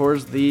going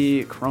towards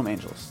the Chrome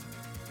Angels.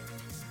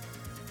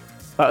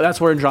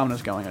 That's where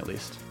Andromeda's going, at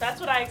least. That's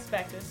what I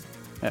expected.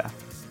 Yeah.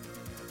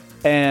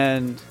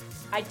 And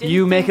I didn't.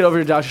 you make think- it over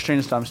to Doctor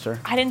Strange's dumpster.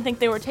 I didn't think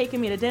they were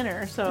taking me to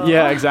dinner, so.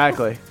 Yeah,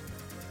 exactly.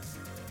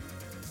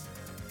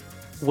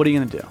 What are you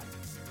gonna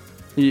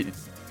do?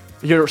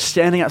 You're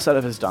standing outside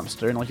of his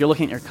dumpster, and like you're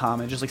looking at your comm,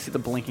 and just like see the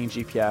blinking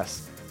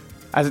GPS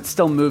as it's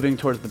still moving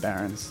towards the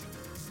Barrens.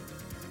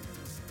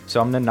 So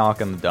I'm gonna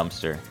knock on the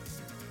dumpster It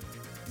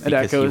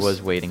because he echoes.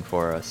 was waiting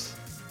for us.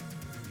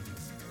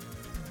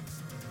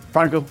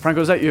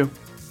 Franco's at you.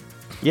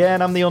 Yeah,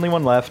 and I'm the only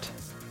one left.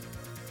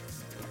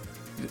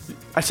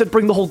 I said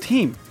bring the whole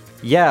team.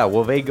 Yeah,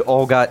 well, they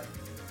all got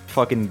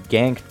fucking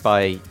ganked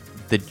by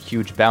the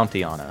huge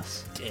bounty on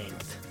us.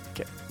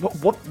 Okay.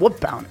 What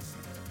bounty?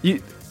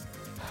 You.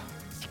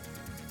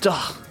 Duh.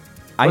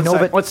 I know,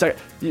 but One second.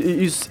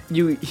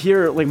 You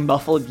hear like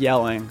muffled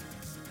yelling.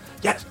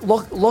 Yes.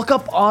 Look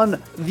up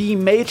on the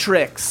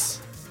Matrix.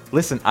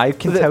 listen, I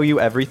can The- tell you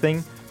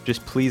everything.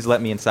 Just please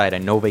let me inside. I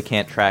know they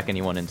can't track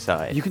anyone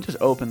inside. You can just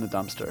open the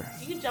dumpster.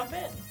 You can jump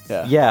in.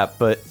 Yeah. Yeah,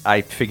 but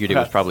I figured it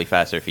was Okay. probably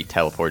faster if he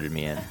teleported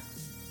me in.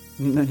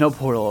 No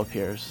portal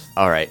appears.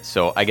 All right,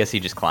 so I guess he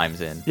just climbs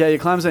in. Yeah, he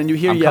climbs in. You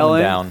hear I'm coming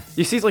yelling. down.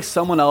 You see like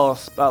someone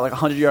else about like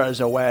 100 yards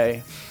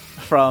away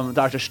from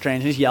Doctor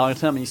Strange. He's yelling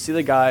to him, and you see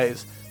the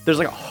guys. There's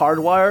like a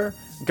hardwire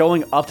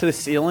going up to the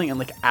ceiling and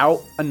like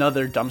out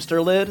another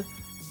dumpster lid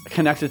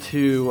connected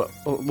to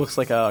what looks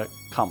like a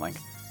comlink.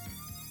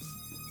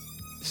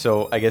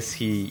 So I guess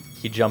he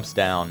jumps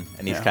down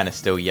and he's Yeah. kind of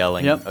still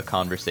yelling Yep. a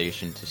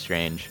conversation to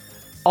Strange.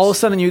 All of a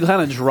sudden, you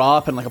kind of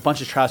drop, and like a bunch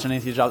of trash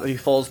underneath you drop. He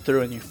falls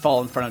through, and you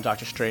fall in front of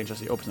Doctor Strange as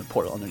he opens the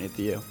portal underneath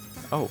you.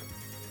 Oh,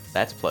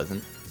 that's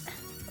pleasant.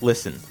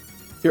 Listen,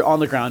 You're on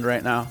the ground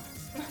right now.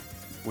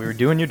 we were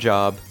doing your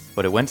job,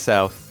 but it went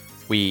south.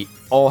 We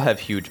all have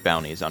huge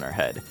bounties on our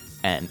head,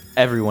 and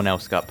everyone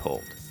else got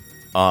pulled.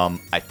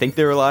 I think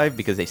they're alive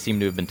because they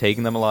seem to have been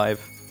taking them alive.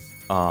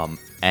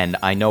 And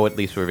I know at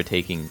least we were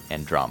taking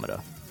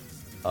Andromeda.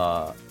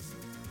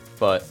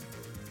 But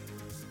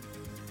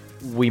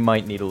we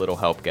might need a little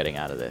help getting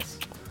out of this.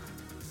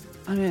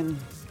 I mean,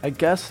 I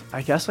guess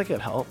I could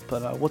help,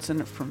 but what's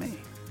in it for me?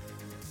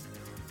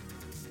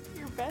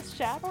 Your best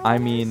shadow. I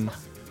mean,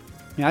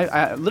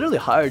 I literally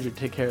hired you to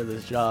take care of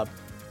this job,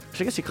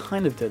 which I guess you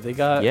kind of did. They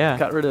got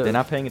rid of. they're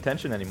not paying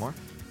attention anymore.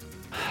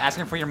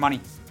 Asking for your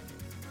money.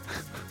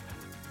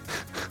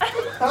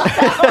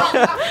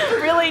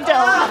 Really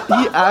don't.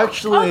 He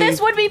actually. Oh,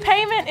 this would be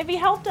payment if he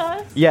helped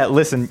us. Yeah,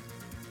 listen.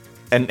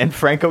 And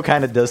Franco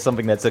kind of does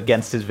something that's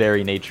against his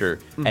very nature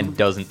and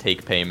doesn't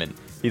take payment.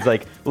 He's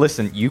like,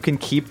 listen, you can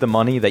keep the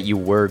money that you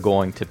were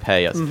going to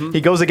pay us.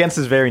 He goes against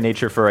his very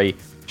nature for a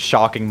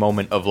shocking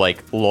moment of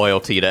like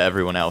loyalty to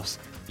everyone else.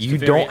 You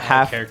Very don't out of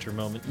have character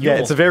moment. Yeah,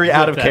 You it's a will very rip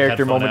out of that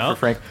character headphone moment out. for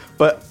Frank.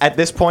 But at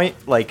this point,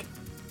 like,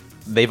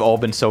 they've all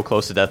been so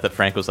close to death that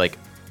Frank was like,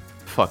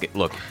 fuck it,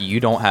 look, you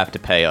don't have to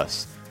pay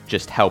us.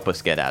 Just help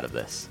us get out of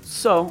this.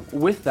 So,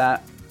 with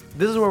that,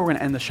 this is where we're going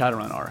to end the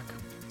Shadowrun arc.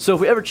 So,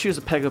 if we ever choose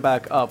to pick it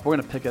back up, we're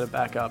going to pick it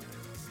back up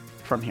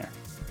from here.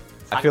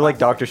 I feel like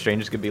Doctor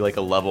Strange is going to be like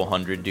a level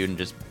 100 dude and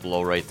just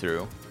blow right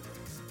through.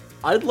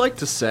 I'd like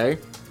to say,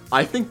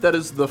 I think that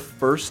is the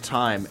first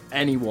time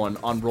anyone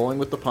on Rolling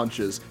with the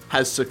Punches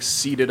has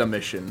succeeded a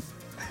mission.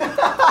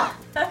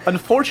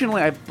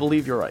 Unfortunately, I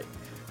believe you're right.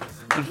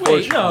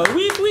 Wait, no,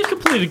 we've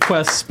completed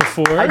quests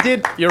before. I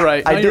did. You're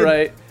right. I No, you're did-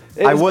 right.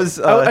 I was,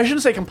 I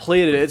shouldn't say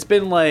completed. It's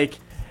been like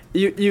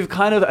you've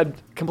kind of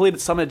completed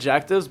some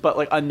objectives, but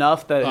like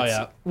enough that Oh it's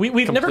yeah,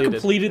 we've never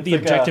completed the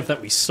It's like objective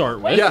that we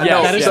start with. Yeah,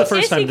 no, that is yeah. the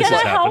first Is he time this gonna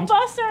has happened.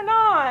 help us or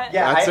not?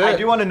 Yeah, That's I it.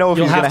 do want to know if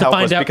You'll he's have going to to help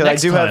find us out because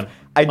next time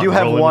I do on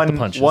have Rolling with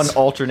the one Punches.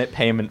 alternate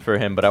payment for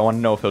him, but I want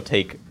to know if he'll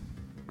take.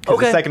 Because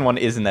Okay. the second one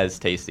isn't as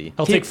tasty.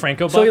 I'll take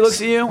Franco bucks. So he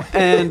looks at you,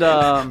 and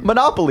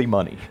Monopoly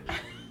money.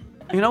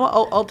 you know what?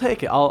 I'll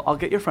take it. I'll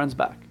get your friends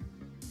back.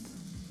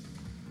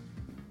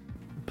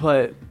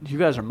 But you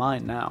guys are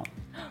mine now.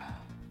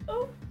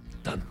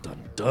 Dun dun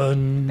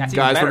dun. That's even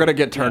Guys, we're better. gonna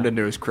get turned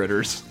into his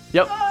critters.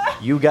 Yep.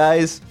 You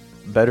guys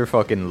better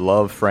fucking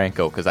love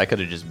Franco because I could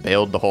have just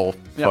bailed the whole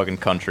Yep. fucking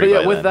country. But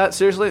yeah, by with then. that,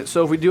 seriously,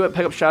 so if we do it,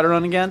 pick up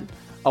Shadowrun again,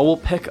 I will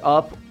pick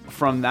up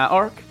from that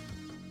arc.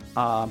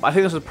 I think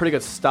this is a pretty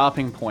good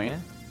stopping point.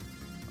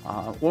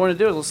 What we're gonna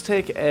do is let's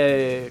take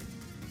a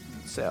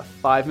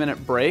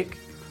 5-minute break,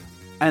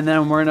 and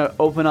then we're gonna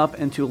open up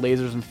into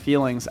Lasers and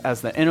Feelings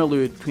as the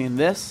interlude between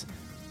this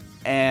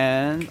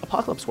and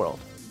Apocalypse World.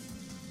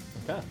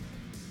 Okay.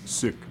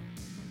 Sick.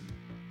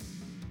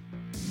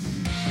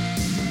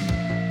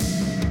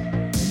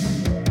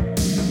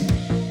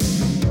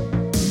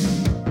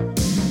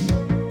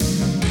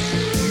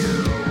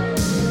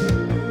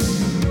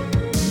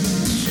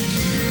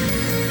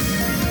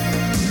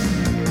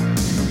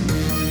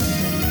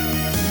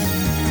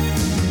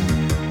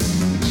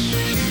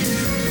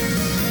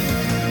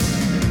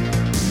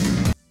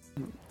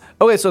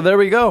 Okay, so there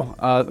we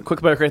go.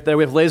 Quick break right there.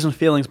 We have Lasers and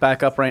Feelings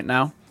back up right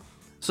now.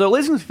 So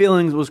Lasers and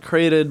Feelings was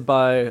created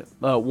by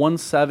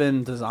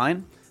 1-7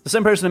 Design, the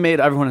same person who made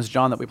Everyone is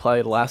John that we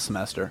played last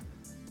semester.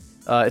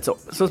 It's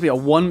supposed to be a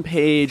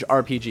one-page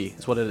RPG,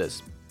 is what it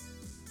is.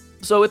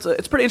 So it's a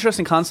pretty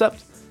interesting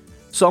concept.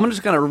 So I'm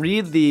just going to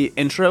read the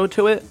intro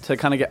to it to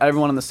kind of get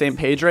everyone on the same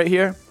page right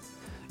here.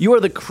 You are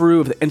the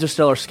crew of the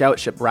interstellar scout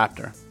ship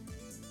Raptor.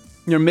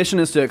 Your mission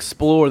is to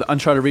explore the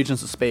uncharted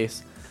regions of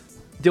space,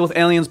 deal with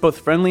aliens both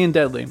friendly and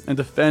deadly, and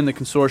defend the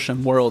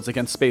consortium worlds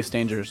against space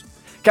dangers.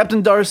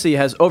 Captain Darcy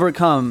has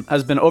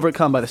been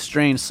overcome by the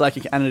strange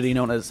psychic entity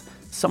known as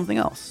something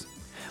else,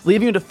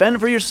 leaving you to fend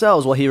for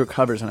yourselves while he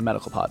recovers in a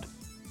medical pod.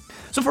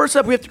 So first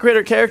up, we have to create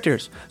our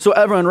characters. So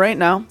everyone, right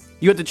now,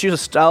 you have to choose a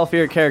style for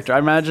your character. I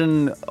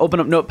imagine, open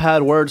up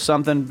Notepad, Word,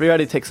 something. Be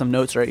ready to take some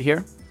notes right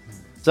here.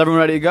 Is everyone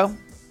ready to go?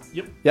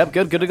 Yep,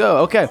 good to go.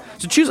 Okay,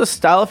 so choose a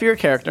style for your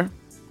character.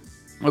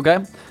 Okay,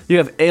 you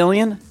have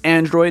alien,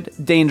 android,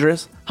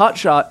 dangerous,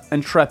 hotshot,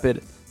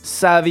 intrepid,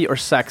 savvy, or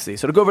sexy.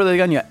 So to go over that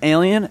again, you have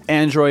alien,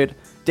 android,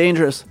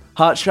 dangerous,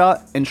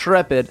 hotshot,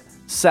 intrepid,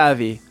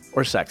 savvy,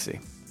 or sexy.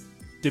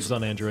 Dibs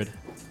on Android.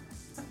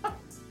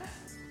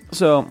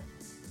 So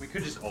we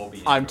could just all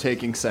be. I'm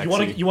taking sexy.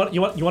 You want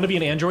to be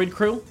an Android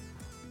crew?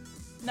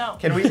 No.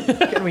 Can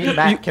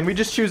we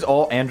just choose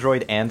all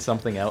Android and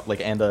something else?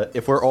 Like, and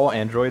if we're all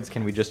androids,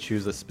 can we just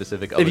choose a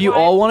specific? if you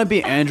all want to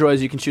be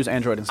androids, you can choose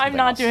android and something I'm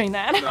not else. doing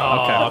that.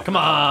 Oh, come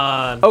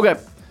on. Okay,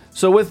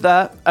 so with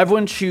that,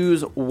 everyone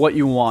choose what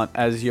you want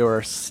as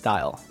your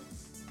style.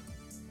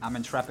 I'm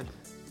intrepid.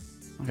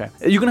 Okay,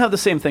 you can have the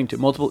same thing too.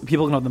 Multiple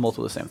people can have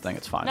the same thing.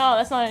 It's fine. No,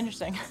 that's not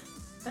interesting.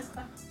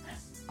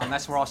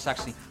 Unless we're all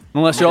sexy.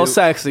 Unless you're all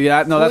sexy.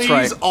 Yeah, no, that's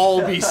right. Please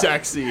all be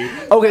sexy.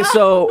 Okay,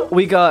 so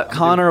we got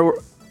Connor.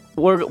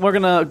 We're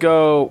gonna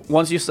go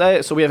once you say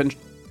it. So we have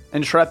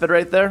intrepid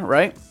right there,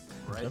 right?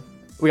 Right.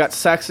 We got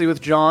sexy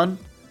with John.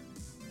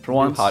 For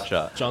once.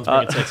 Hotshot. John's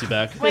bringing sexy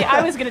back. Wait,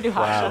 I was gonna do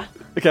hotshot.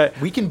 Okay.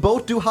 We can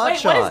both do Wait,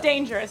 hotshot. what is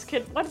dangerous?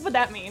 What would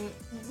that mean?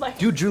 Like,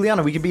 Dude,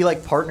 Juliana, we could be like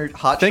Think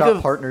hotshot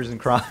of- partners in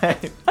crime.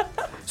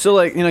 So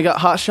like you got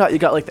hotshot. You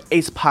got like the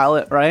ace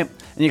pilot, right?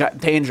 And you got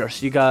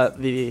dangerous. You got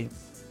the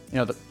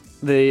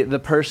the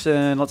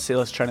person. Let's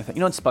try to think. You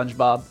know in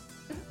SpongeBob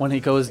when he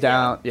goes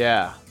down.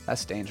 Yeah,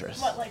 that's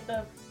dangerous. what, like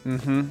the?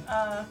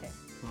 Okay.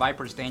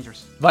 Viper's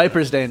dangerous.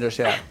 Viper's dangerous.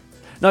 Yeah.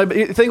 No, but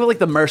you think of like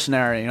the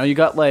mercenary. You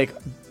got like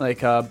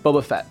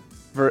Boba Fett.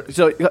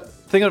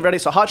 Think of it ready.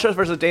 So hotshot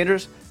versus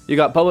dangerous. You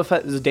got Boba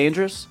Fett is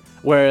dangerous,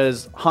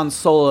 whereas Han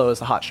Solo is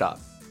the hotshot.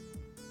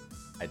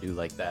 I do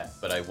like that,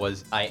 but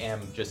I am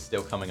just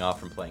still coming off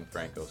from playing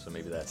Franco, so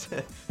maybe that's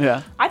it.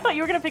 Yeah. I thought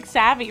you were gonna pick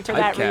Savvy for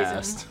that reason.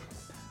 Typecast.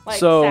 Like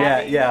So-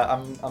 Savvy.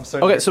 Yeah, I'm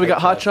sorry. Okay, so we got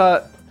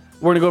Hotshot.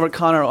 We're gonna go over to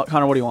Connor.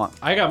 Connor, what do you want?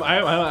 I got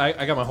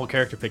my whole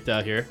character picked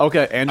out here.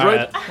 Okay, Android.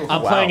 Alright,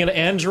 I'm playing an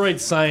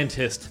android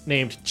scientist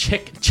named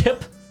Chip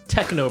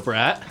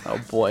Technobrat.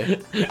 Oh boy.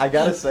 I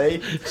gotta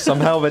say,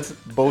 somehow it's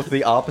both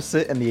the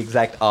opposite and the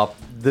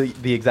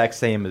exact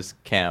same as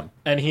Cam.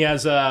 And he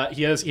has a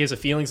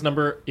feelings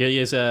number. He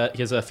has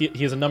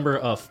a number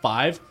of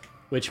 5,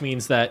 which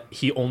means that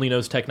he only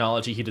knows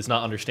technology. He does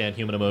not understand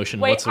human emotion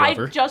Wait,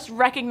 whatsoever. I just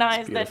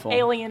recognized that beautiful.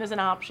 alien is an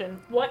option.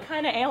 What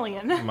kind of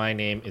alien? My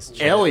name is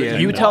Chip.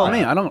 Alien. You tell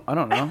me. I don't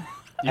know.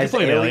 You can as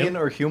play an alien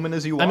or human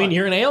as you want. I mean,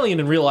 you're an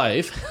alien in real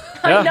life.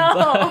 I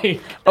know.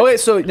 Like, Okay,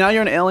 so now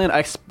you're an alien. I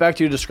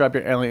expect you to describe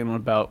your alien in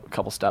about a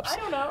couple steps. I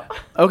don't know.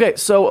 Okay,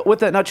 so with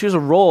that, now choose a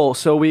role.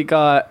 So we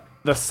got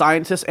the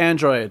scientist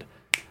android.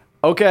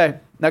 Okay,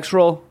 next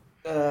role.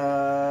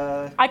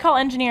 I call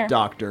engineer.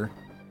 Doctor.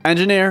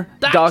 Engineer,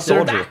 doctor,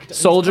 He's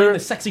soldier, playing the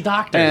sexy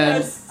doctor.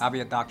 and I'll be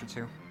a doctor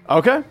too.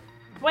 okay.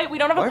 Wait, we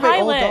don't have Why a are they all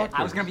pilot. doctors?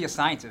 I was gonna be a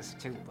scientist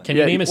too. But Can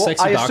Yeah, you name a Well,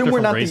 sexy I doctor assume we're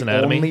from not Grey's the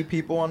Anatomy? only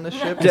people on this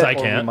ship. Because I or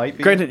we can't. might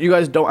be. Granted, you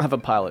guys don't have a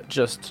pilot,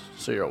 just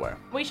so you're aware.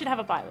 We should have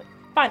a pilot.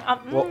 Fine.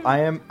 Well, I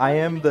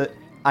am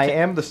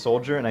the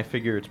soldier, and I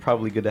figure it's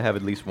probably good to have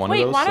at least one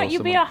Wait, of those. why so don't you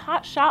be someone- a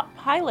hot shot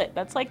pilot?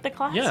 That's like the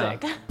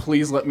classic.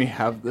 Please let me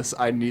have this.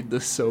 I need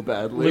this so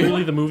badly.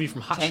 Literally the movie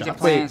from Hot change of Shots.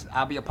 plans.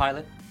 I'll be a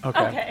pilot. Okay.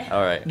 Okay.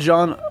 All right.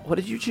 John, what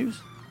did you choose?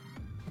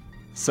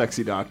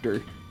 Sexy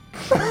doctor.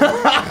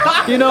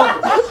 You know,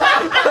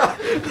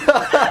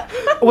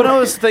 when I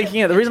was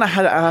thinking it, the reason I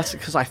had to ask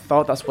because I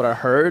thought that's what I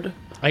heard.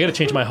 I gotta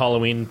change my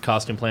Halloween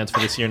costume plans for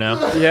this year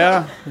now.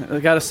 Yeah, we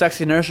got a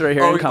sexy nursery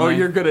here Oh, incoming.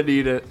 you're gonna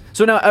need it.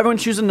 So now everyone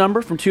choose a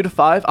number from 2 to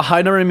 5. A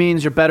high number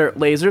means you're better at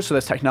lasers, so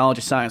that's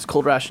technology, science,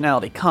 cold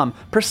rationality, calm,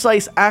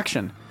 precise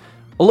action.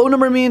 A low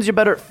number means you're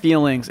better at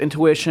feelings,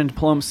 intuition,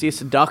 diplomacy,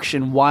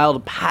 seduction,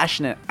 wild,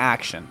 passionate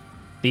action.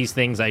 These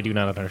things I do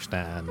not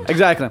understand.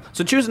 Exactly.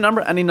 So choose a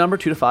number, any number,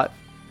 2 to 5.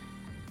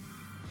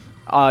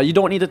 You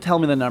don't need to tell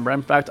me the number.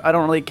 In fact, I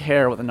don't really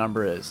care what the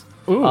number is.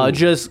 Ooh.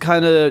 Just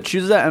kind of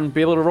choose that and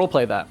be able to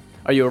roleplay that.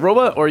 Are you a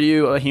robot or are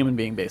you a human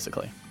being,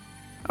 basically?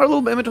 Or a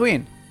little bit in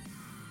between.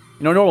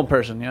 You know, a normal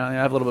person. You know, I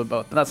have a little bit of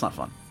both. But that's not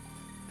fun.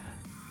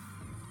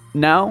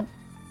 Now,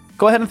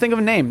 go ahead and think of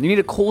a name. You need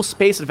a cool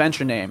space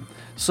adventure name.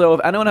 So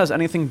if anyone has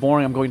anything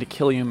boring, I'm going to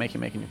kill you and make you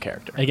make a new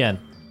character. Again,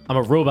 I'm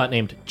a robot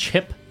named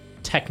Chip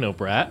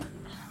Technobrat.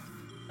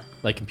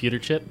 Like computer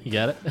chip, you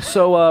got it?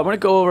 So we're going to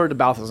go over to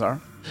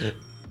Balthazar.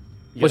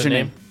 You What's got a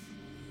your name?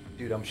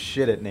 Dude, I'm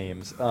shit at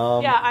names.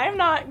 Yeah, I am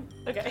not.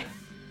 Okay.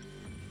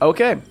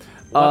 Okay.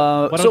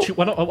 Why don't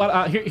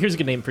so- you? Here's a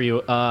good name for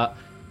you.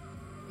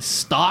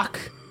 Stock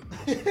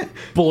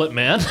Bullet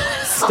Man.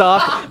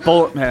 Stock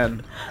Bullet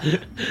Man.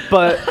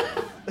 But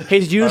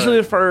he's usually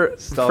referred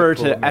to Bullet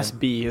Man.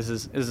 SB is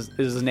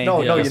his name.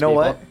 No, Yeah, no, those you know people.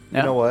 what? Yeah.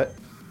 You know what?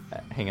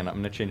 Hang on, I'm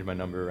gonna change my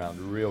number around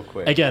real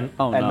quick. Again,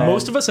 Oh, no.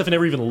 most of us have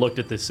never even looked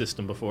at this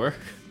system before.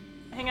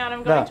 Hang on,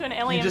 I'm going No, to an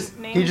alien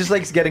name. he just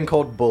likes getting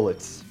called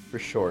bullets for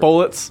short.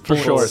 Bullets for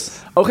Bullets.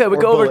 short. Okay, we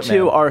Or go over Bullet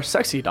to Man. our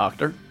sexy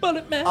doctor.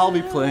 Bullet Man. I'll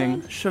be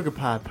playing Sugar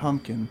Pie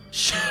Pumpkin.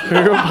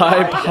 Sugar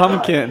Pie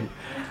Pumpkin.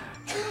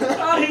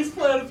 He's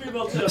playing a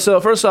female too. So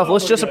first off,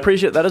 let's my just God.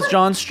 appreciate that is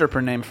John's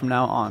stripper name from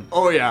now on.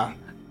 Oh yeah.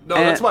 No,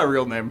 And- that's my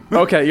real name.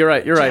 Okay, you're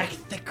right. You're right.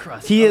 Thick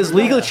crust. He has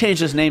legally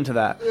changed his name to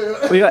that.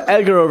 We got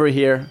Edgar over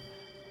here.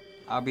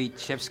 I'll be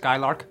Chip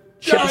Skylark.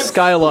 Chip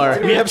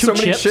Skylar. We have two so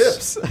many chips.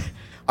 chips.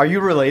 Are you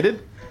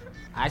related?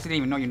 I actually didn't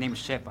even know your name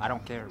is Chip. I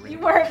don't care. Really. You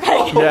weren't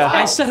paying. Yeah.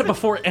 I said it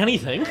before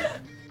anything.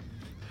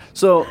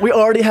 So we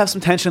already have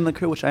some tension in the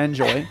crew, which I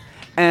enjoy.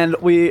 And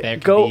we There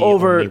could go be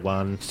over only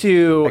one.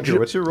 to Edgar,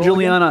 what's your role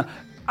Juliana.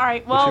 All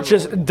right. Well,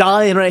 Just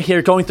dying right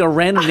here, going through a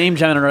random name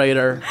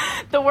generator.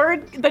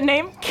 the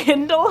name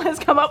Kindle has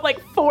come up like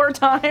 4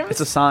 times. It's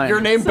a sign.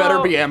 Your name better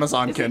So- be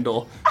Amazon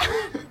Kindle.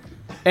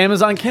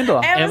 Amazon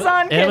Kindle.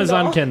 Amazon Kindle.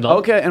 Amazon Kindle.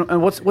 Okay,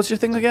 and what's your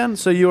thing again?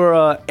 So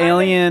you're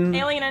alien.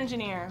 Alien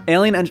engineer.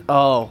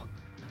 Oh,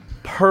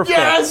 perfect.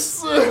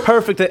 Yes.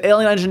 Perfect. The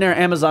alien engineer,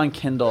 Amazon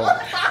Kindle.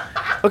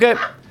 Okay,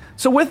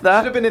 so with Should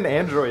have that, been an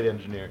android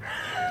engineer.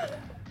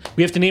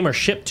 We have to name our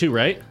ship too,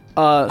 right?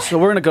 so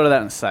we're gonna go to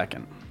that in a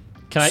second.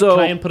 Can I, So-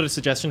 can I input a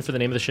suggestion for the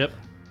name of the ship?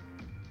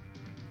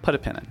 Put a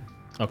pin in.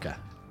 Okay.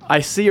 I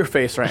see your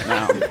face right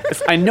now.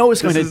 I know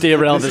it's going to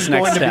derail this is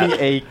next going step. to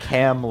be a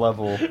cam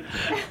level.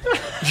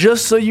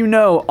 Just so you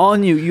know,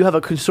 on you have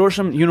a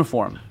consortium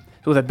uniform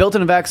with a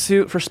built-in vac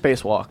suit for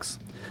spacewalks,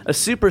 a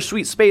super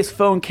sweet space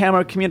phone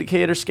camera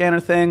communicator scanner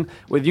thing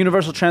with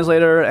universal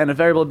translator and a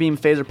variable beam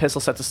phaser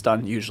pistol set to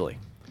stun, usually.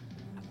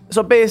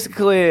 So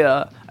basically,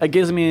 a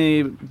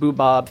gizmy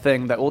boobob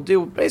thing that will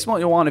do basically what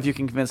you want if you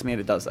can convince me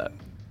it does that.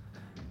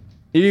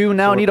 You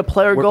now need a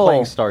player We're goal.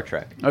 playing Star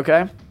Trek.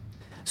 Okay.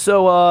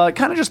 So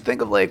kind of just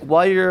think of like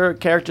why your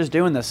character's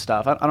doing this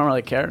stuff. I don't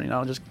really care. You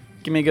know, just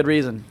give me a good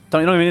reason. You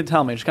don't even need to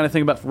tell me. Just kind of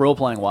think about role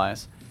playing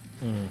wise.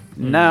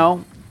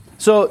 Now,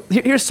 so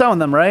here's some of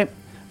them, right?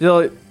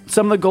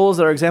 Some of the goals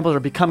that are examples are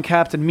become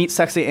captain, meet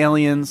sexy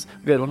aliens.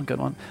 Good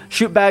one.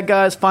 Shoot bad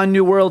guys, find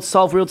new worlds,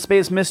 solve weird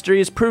space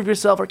mysteries, prove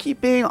yourself, or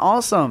keep being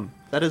awesome.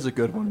 That is a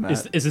good one,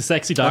 Matt. Is the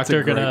sexy That's a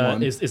doctor great gonna?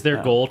 one. Is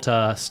their goal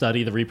to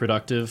study the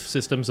reproductive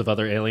systems of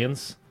other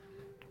aliens?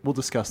 We'll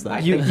discuss that.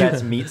 I think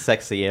that's meet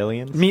sexy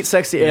aliens. Meet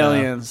sexy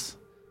aliens,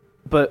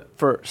 but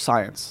for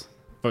science.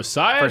 For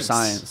science. For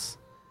science.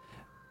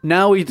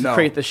 Now we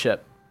create the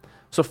ship.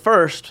 So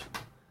first,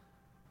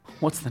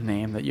 what's the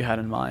name that you had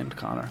in mind,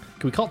 Connor?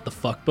 Can we call it the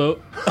fuck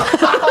boat?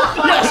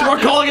 Yes, we're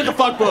calling it the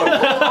fuck boat.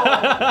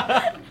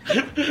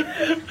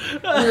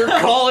 We're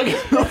calling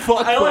it the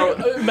fuck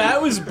boat.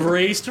 Matt was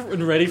braced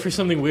and ready for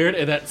something weird,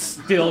 and that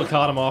still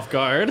caught him off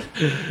guard.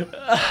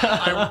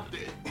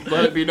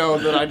 Let it be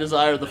known that I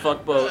desire the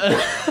fuck boat.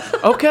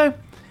 Okay.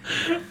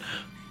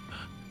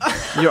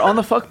 You're on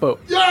the fuck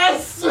boat.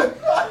 Yes!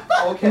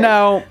 Okay.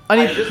 Now, I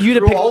need you to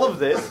Through pick. all of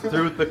this,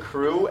 through the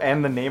crew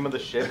and the name of the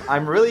ship,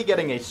 I'm really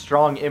getting a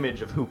strong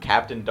image of who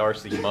Captain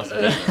Darcy must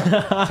be to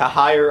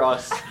hire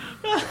us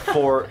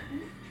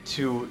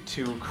to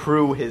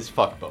crew his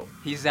fuckboat.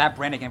 He's Zap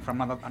Brannigan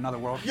from another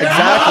world.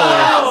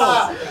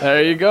 Exactly.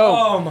 There you go.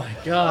 Oh my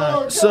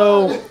god.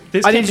 So,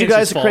 This I need you campaign's guys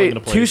just to falling create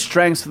into place. 2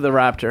 strengths for the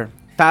Raptor.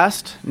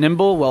 Fast,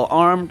 nimble,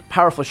 well-armed,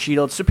 powerful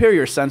shield,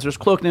 superior sensors,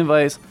 cloak and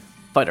device,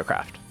 fighter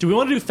craft. Do we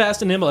want to do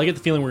fast and nimble? I get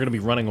the feeling we're going to be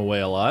running away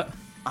a lot.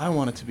 I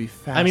want it to be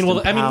fast.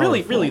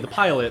 Really, the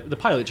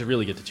pilot should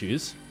really get to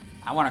choose.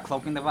 I want a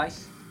cloaking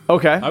device.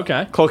 Okay.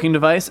 Okay. Cloaking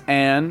device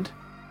and...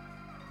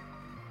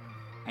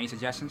 Any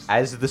suggestions?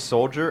 As the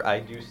soldier, I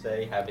do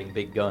say having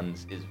big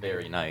guns is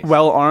very nice.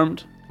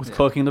 well-armed with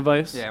cloaking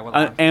device. Yeah, An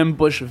well-armed.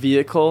 ambush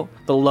vehicle,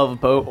 the love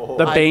boat,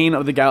 the bane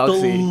of the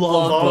galaxy.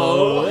 love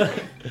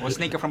boat. We'll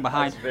sneak her from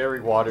behind.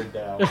 Very watered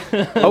down.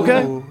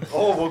 Okay.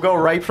 Oh, we'll go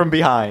right from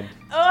behind.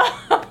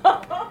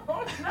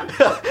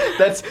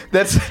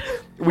 that's.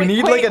 We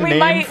need like a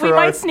name for we our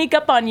might sneak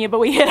up on you, but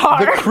we hit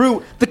hard.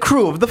 the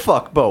crew of the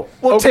fuck boat.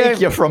 We'll Okay. take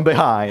you from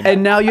behind.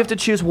 And now you have to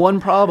choose one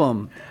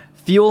problem.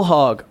 Fuel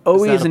Hog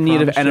always that a in need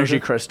of promise, energy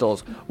Sugar?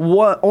 crystals.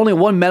 Only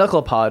one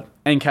medical pod,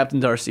 and Captain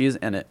Darcy is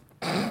in it.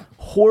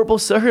 Horrible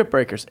circuit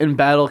breakers. In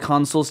battle,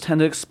 consoles tend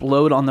to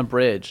explode on the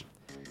bridge.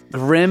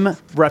 Grim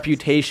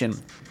reputation.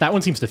 That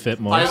one seems to fit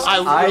more.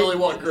 I really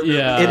want Grim.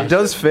 Yeah. It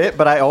does fit,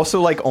 but I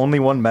also like only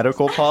one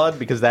medical pod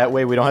because that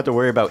way we don't have to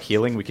worry about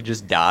healing. We could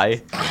just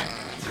die.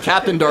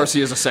 Captain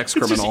Darcy is a sex It's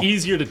criminal. just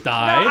easier to No,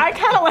 die. I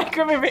kind of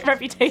like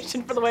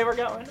reputation for the way we're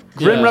going.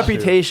 Grim Yeah.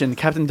 reputation.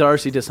 Captain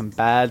Darcy did some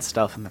bad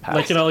stuff in the past.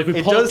 Like, you know, like we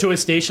It pull up does- to a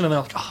station and they're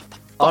like, oh, the fuck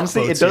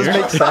Honestly, it boat's does here.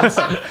 make sense.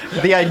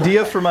 The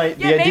idea for my Yeah,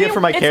 maybe idea for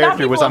my it's not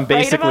character was people I'm afraid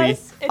of basically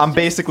us, it's I'm just-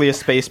 basically a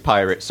space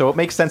pirate, so it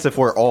makes sense if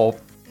we're all.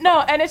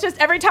 No, and it's just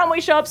every time we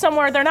show up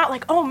somewhere, they're not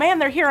like, oh man,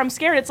 they're here, I'm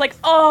scared. It's like,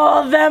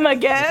 oh, them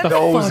again. The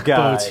those fuck guys.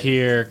 boat's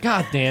here.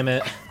 God damn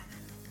it.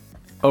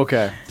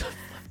 Okay.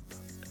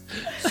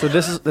 So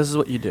this is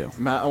what you do.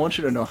 Matt, I want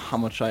you to know how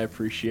much I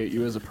appreciate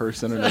you as a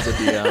person and as a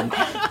DM.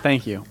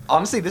 Thank you.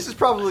 Honestly, this is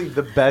probably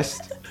the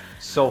best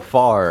so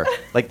far.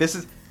 Like this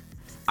is.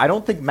 I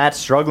don't think Matt's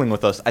struggling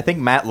with us. I think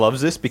Matt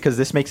loves this because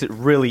this makes it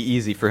really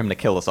easy for him to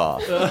kill us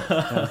off.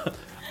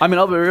 I mean,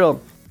 I'll be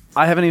real.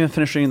 I haven't even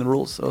finished reading the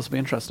rules, so this will be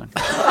interesting.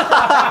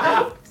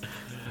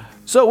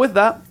 So with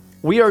that,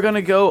 we are going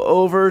to go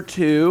over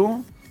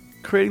to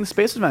creating the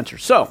space adventure.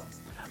 So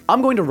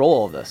I'm going to roll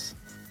all of this.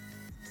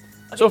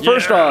 So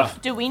first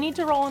off, Do we need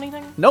to roll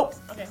anything? nope.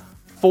 Okay.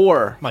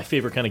 4 My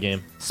favorite kind of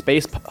game.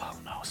 space. Oh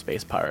no,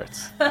 space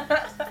pirates.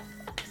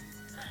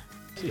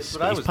 Space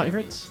what I was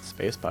pirates?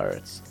 Space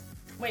pirates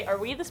Wait, are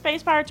we the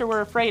space pirates or we're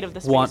afraid of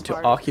the space want to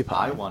pirates?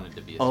 occupy. I wanted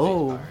to be a space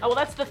Oh. pirate. Oh, well,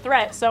 that's the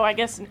threat, so I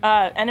guess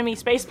enemy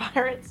space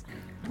pirates.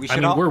 We I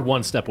should mean, all. we're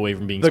one step away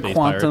from being The space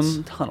quantum pirates.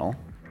 tunnel.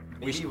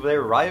 Maybe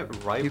they're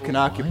rival. You can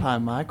occupy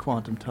my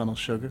quantum tunnel,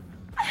 sugar.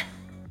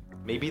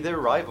 Maybe they're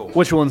rivals.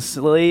 Which will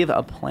enslave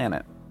a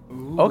planet.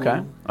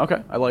 Okay.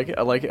 Okay. I like it.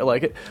 I like it. I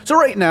like it. So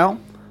right now,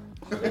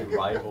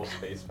 rival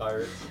space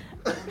pirates.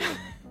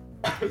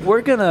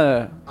 we're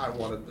gonna I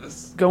wanted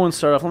this. go and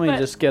start off. Let me But-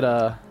 just get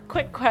a.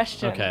 Quick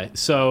question. Okay,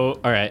 so,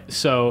 all right,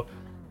 so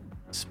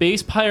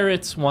space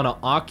pirates want to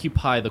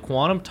occupy the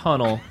quantum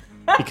tunnel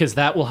because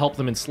that will help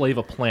them enslave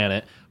a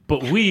planet.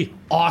 But we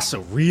also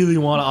really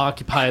want to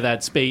occupy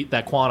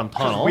that quantum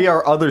tunnel. We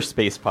are other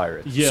space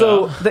pirates. Yeah.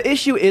 So the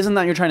issue isn't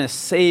that you're trying to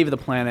save the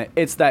planet;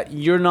 it's that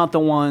you're not the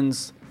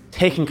ones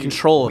taking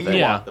control of We it.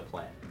 Yeah. want the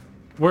planet.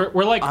 we're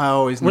like I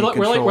always need we're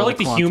control like of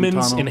the the quantum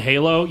humans tunnel. in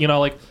Halo. You know,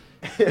 like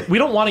we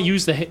don't want to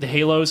use the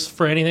Halos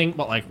for anything,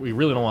 but like we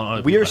really don't want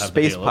other We people are to have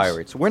the space Halos.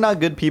 pirates. We're not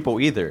good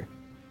people either.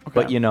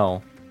 But you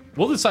know,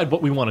 We'll decide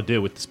what we want to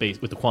do with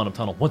the quantum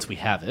tunnel once we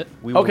have it.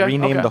 we will Okay,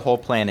 rename okay. the whole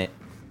planet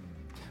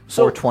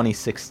So- for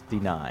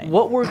 2069.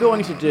 What we're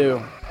going to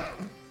do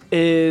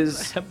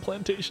is Hemp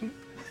plantation.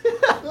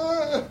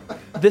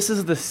 this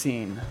is the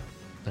scene.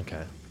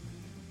 Okay.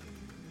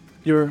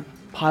 Your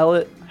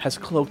pilot has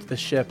cloaked the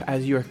ship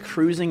as you are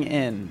cruising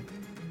in.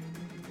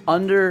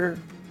 Under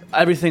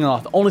everything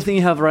off, the only thing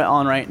you have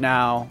right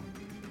now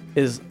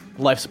is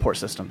life support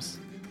systems.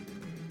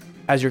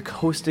 As you're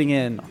coasting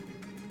in,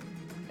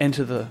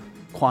 into the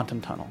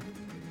quantum tunnel.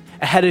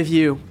 Ahead of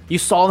you, you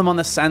saw them on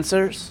the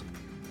sensors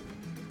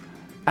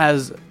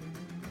as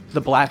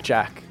the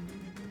Blackjack,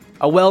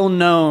 a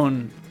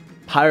well-known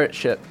pirate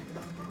ship.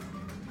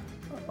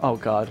 Oh,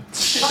 God.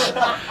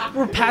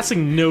 We're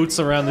passing notes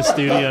around the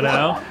studio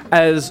now.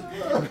 As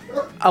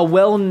a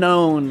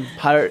well-known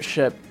pirate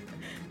ship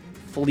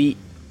fleet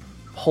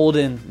pulled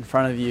in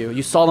front of you.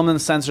 You saw them in the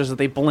sensors that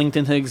they blinked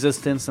into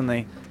existence and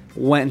they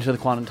went into the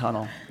quantum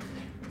tunnel.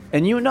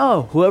 And you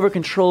know, whoever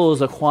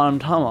controls a quantum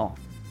tunnel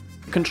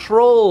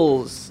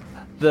controls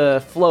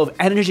the flow of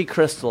energy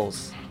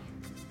crystals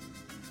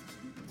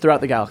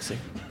throughout the galaxy.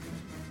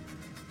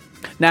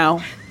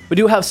 Now, we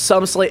do have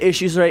some slight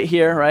issues right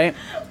here, right?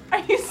 Are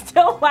you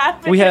still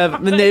laughing? We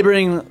have the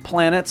neighboring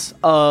planets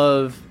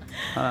of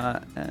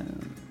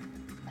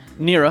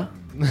Nira,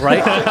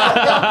 right?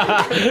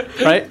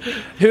 Right?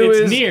 Who It's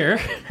is near.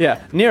 Yeah,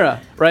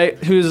 Nira, right?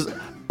 Who's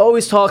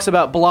always talks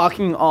about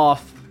blocking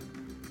off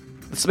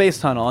the space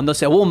tunnel, and they'll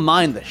say, "We'll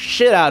mine the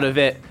shit out of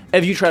it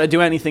if you try to do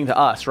anything to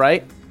us,"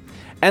 right?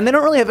 And they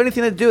don't really have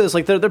anything to do with this.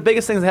 Like their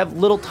biggest things, they have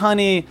little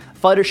tiny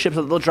fighter ships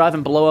that they'll drive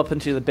and blow up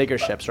into the bigger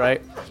ships,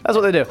 right? That's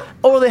what they do.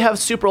 Or they have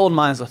super old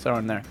mines they'll throw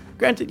in there.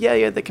 Granted,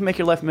 yeah, they can make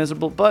your life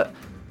miserable, but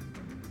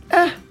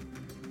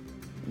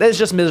it's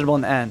just miserable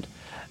in the end.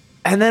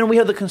 And then we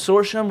have the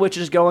consortium, which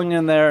is going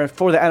in there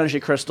for the energy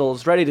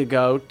crystals, ready to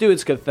go, do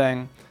its good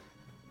thing.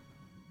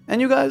 And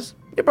you guys,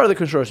 you're part of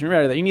the consortium. You're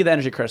ready there. You need the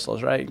energy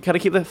crystals, right? You gotta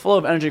keep the flow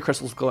of energy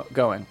crystals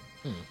going.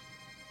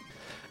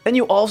 Then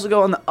you also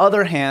go on the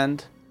other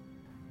hand.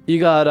 You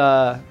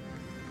got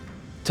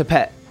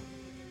Tepet,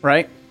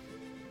 right?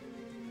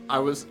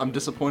 I'm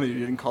disappointed you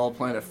didn't call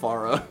planet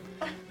Farah.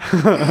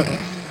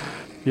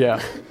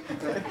 Yeah.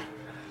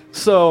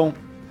 So,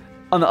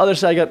 on the other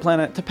side, you got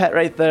planet Tepet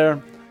right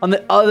there. On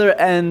the other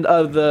end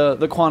of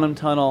the quantum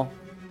tunnel,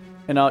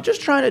 you know,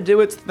 just trying to do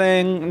its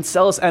thing and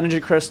sell its energy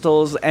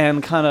crystals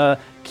and kind of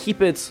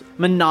keep its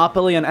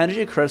monopoly on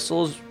energy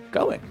crystals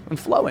going and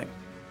flowing,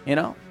 you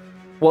know?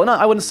 Well,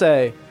 I wouldn't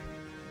say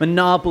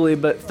monopoly,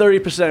 but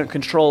 30%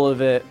 control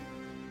of it,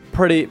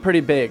 pretty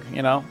big,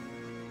 you know?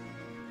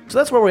 So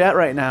that's where we're at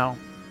right now.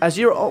 As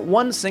you're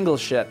one single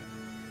ship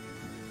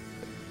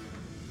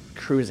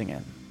cruising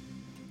in.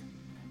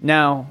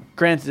 Now,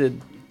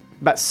 granted,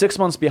 about 6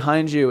 months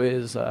behind you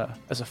is a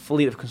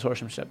fleet of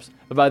consortium ships,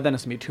 but by then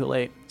it's gonna be too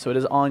late. So it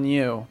is on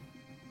you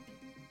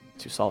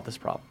to solve this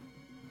problem.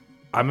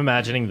 I'm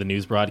imagining the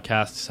news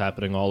broadcasts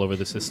happening all over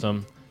the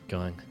system,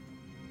 going,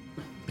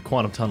 "The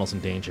quantum tunnel's in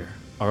danger.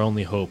 Our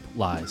only hope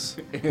lies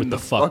with the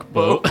fuck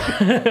boat."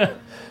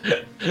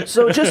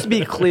 So just to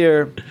be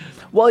clear,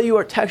 while you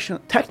are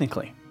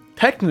technically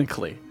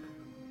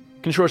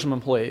consortium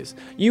employees,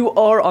 you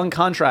are on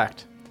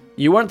contract.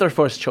 You weren't their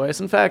first choice.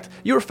 In fact,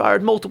 you were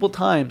fired multiple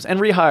times and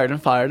rehired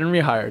and fired and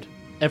rehired.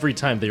 Every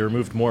time they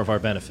removed more of our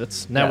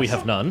benefits. Now we Yes.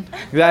 have none.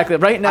 Exactly.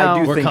 Right now,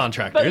 do We're think-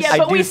 contractors. But yeah, I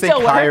but do we think still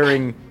work.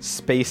 hiring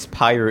space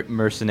pirate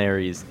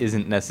mercenaries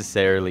isn't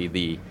necessarily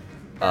the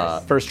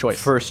first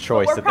choice. first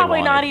choice We're that probably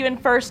they not wanted. even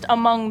first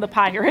among the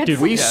pirates. Dude,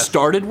 We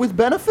started with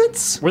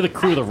benefits? We're the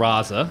crew of the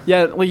Raza.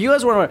 Yeah, well, you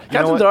guys were.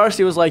 Captain what?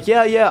 Darcy was like,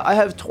 yeah, I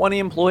have 20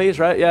 employees,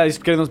 right? Yeah, he's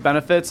getting those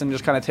benefits and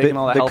just kind of taking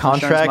all that health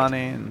insurance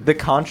money. And The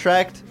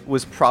contract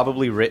was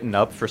probably written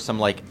up for some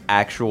like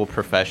actual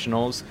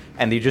professionals,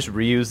 and they just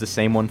reused the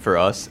same one for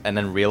us, and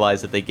then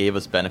realized that they gave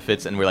us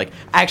benefits, and we're like,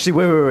 actually,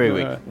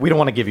 wait, we don't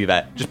want to give you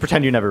that. Just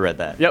pretend you never read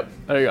that. Yep,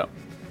 there you go.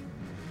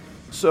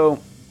 So,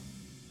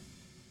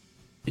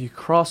 you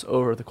cross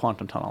over the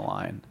quantum tunnel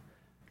line,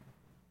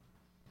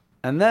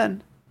 and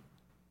then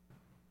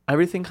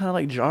everything kind of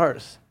like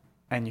jars,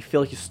 and you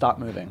feel like you stop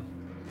moving.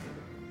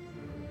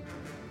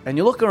 And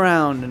you look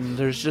around, and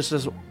there's just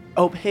this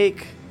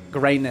opaque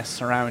grayness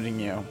surrounding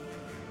you.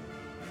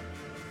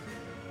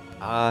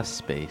 What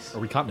Space. Are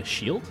we caught in a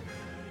shield?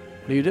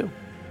 do you do?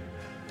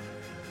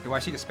 Do I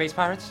see the space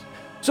pirates?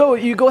 So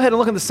you go ahead and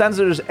look at the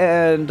sensors,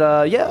 and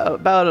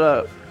about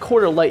a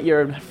quarter light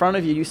year in front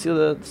of you, you see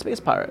the space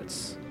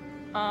pirates.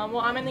 Well,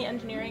 I'm in the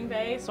engineering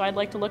bay, so I'd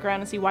like to look around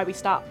and see why we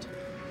stopped.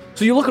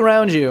 So you look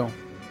around you,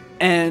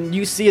 and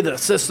you see the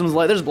system's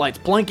light. There's lights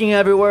blinking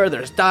everywhere.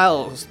 There's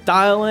dials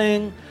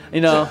dialing.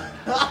 You know,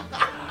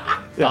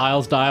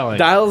 Dials dialing.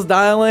 dials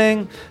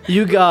dialing.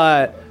 You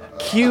got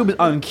cubes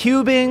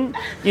uncubing.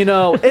 You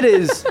know, it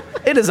is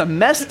a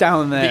mess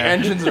down there. The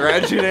engines are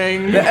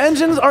engineing. The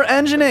engines are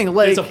enginening.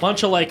 Like There's a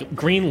bunch of like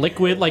green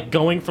liquid like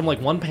going from like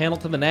one panel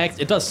to the next.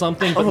 It does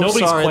something, but oh,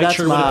 nobody's sorry, quite that's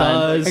sure what it mine.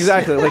 does.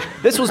 Exactly. Like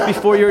this was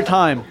before your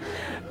time.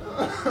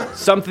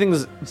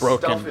 Something's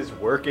broken. Stuff is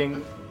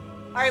working.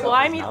 All right, well,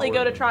 I immediately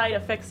go to try to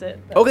fix it.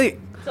 Okay,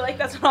 So, like,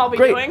 that's what I'll be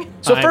great. doing.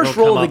 So I first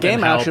will roll come of the up and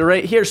game help. actually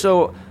right here.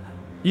 So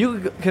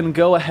you can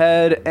go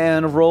ahead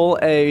and roll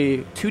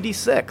a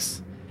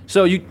 2d6.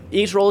 So you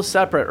each roll is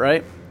separate,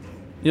 right?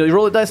 You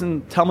roll the dice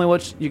and tell me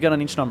what you get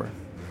on each number.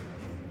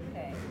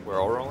 We're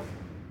all rolling.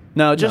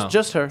 No, No.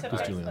 just her.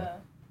 Just Julian. Okay.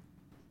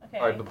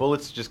 All right, the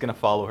bullet's just gonna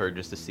follow her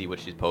just to see what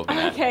she's poking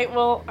at. Okay,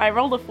 well, I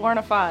rolled a 4 and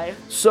a 5.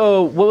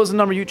 So what was the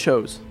number you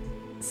chose?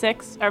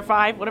 6 or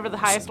 5, whatever the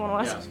highest one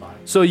was.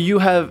 So you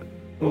have,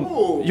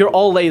 you're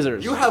all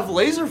lasers. You have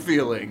laser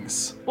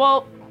feelings.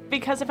 Well,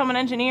 because if I'm an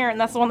engineer and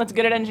that's the one that's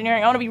good at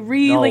engineering, I want to be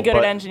really good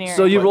at engineering.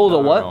 So you rolled a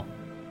No, no, what? no.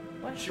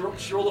 She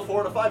rolled a 4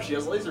 and a 5. She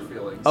has laser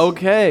feelings.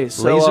 Okay,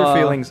 so Laser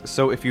feelings.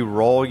 So if you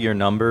roll your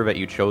number that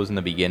you chose in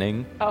the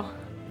beginning, Oh.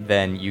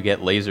 then you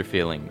get laser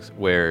feelings,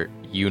 where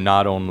you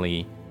not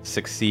only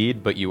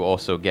succeed, but you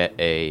also get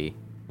to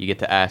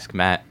ask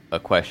Matt a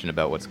question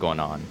about what's going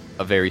on,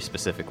 a very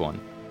specific one,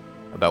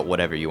 about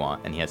whatever you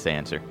want, and he has to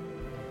answer.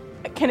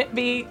 Can it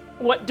be,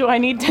 what do I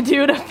need to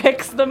do to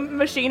fix the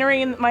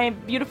machinery in my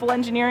beautiful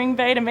engineering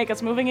bay to make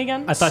us moving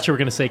again? I thought you were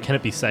gonna say, can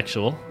it be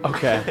sexual?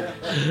 Okay.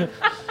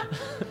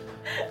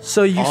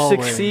 So you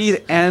Always.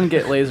 succeed and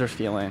get laser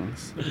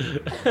feelings.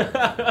 So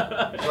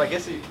I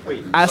guess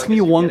wait. Ask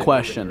me one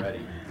question.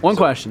 One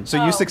question.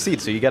 So you succeed,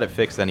 so you get it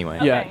fixed anyway.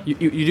 Yeah, Okay.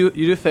 you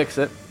do fix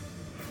it.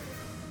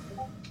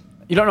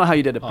 You don't know how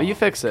you did it, but you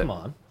fix it. Come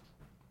on.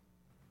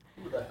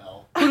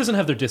 Who doesn't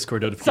have their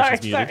Discord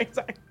notifications muted?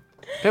 Sorry.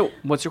 Okay,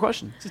 what's your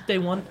question? Is it day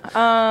one?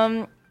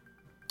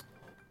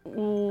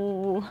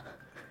 Ooh.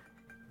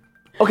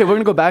 Okay, we're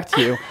gonna go back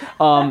to you.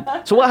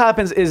 So what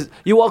happens is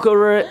you walk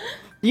over it.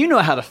 You know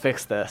how to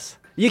fix this.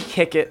 You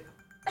kick it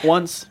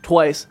once,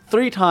 twice,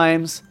 3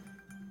 times.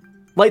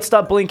 Lights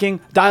stop blinking,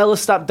 dialers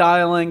stop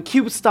dialing,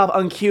 cubes stop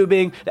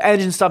uncubing, the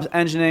engine stops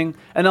engineering,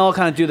 and they'll all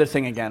kind of do their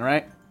thing again,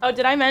 right? Oh,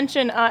 did I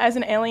mention as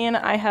an alien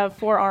I have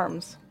 4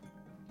 arms?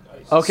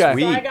 Okay.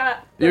 Sweet. So I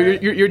got.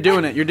 You're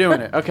doing it. You're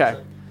doing it. Okay.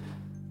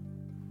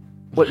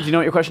 What do you know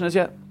what your question is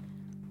yet?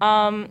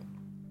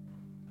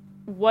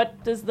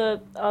 What does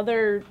the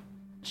other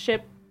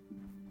ship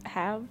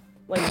have?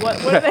 Like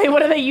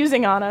what are they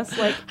using on us?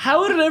 Like How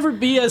would it ever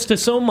be as to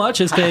so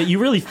much as that you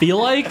really feel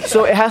like?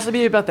 So it has to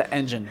be about the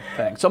engine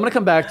thing. So I'm gonna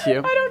come back to you.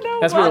 I don't know.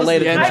 That's what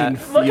related to I- that.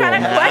 What kind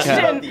of Yeah.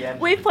 question?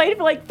 We played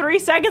for like 3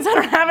 seconds. I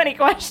don't have any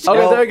questions.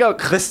 Okay, there you go.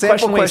 The sample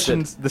Question wasted.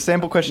 questions. The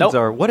sample questions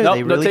Nope. are: what are Nope,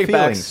 they no really take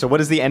feeling? backs. So what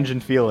is the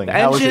engine feeling? The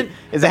How engine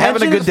is it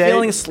having a engine good day?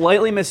 Feeling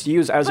slightly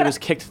misused as it was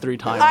kicked 3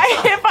 times.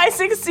 If I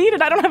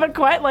succeeded, I don't have a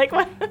quite like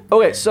what?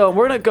 Okay, so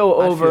we're gonna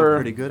go I feel over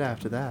pretty good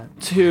after that.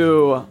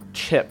 to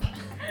Chip.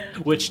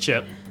 Which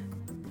chip?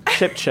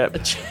 Chip.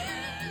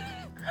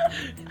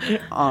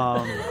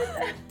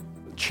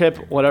 Chip.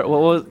 Whatever.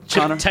 What was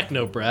Chip Connor?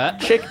 Techno Brat.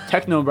 Chick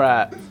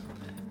Technobrat.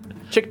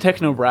 Chick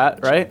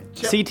Technobrat, right?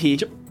 CT.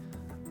 Chip.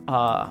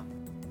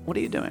 What are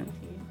you doing?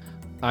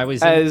 I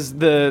was As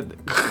the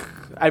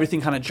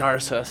everything kind of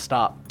jars to a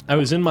stop. I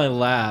was in my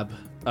lab,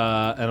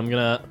 and I'm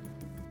gonna.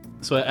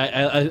 So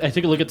I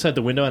take a look outside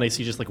the window and I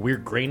see just like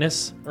weird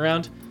grayness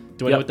around.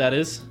 Do I know Yep. what that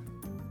is?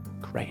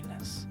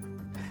 Grayness.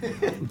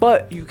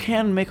 But you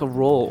can make a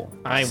roll.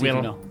 I See if you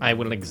will. know. I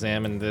will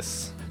examine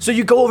this. So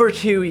you go over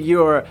to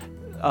your,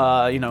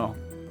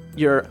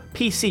 your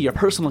PC, your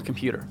personal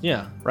computer,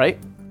 Yeah, right?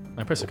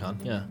 my Persicon.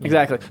 Yeah,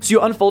 Exactly. So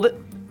you unfold it,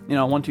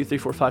 1, 2, 3,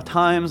 4, 5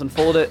 times,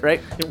 unfold it,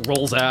 right? It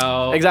rolls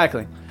out.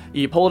 Exactly.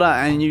 You pull it out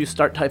and you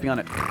start typing on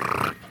it.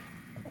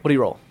 What do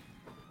you roll?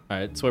 All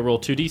right, so I roll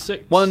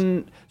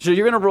 2d6. So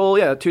you're gonna roll,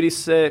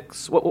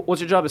 2d6.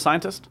 What's your job as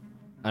scientist?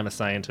 I'm a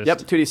scientist. Yep,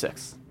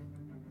 2d6.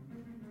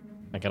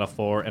 I got a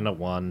 4 and a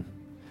 1.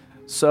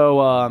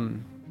 So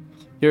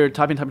you're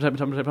typing.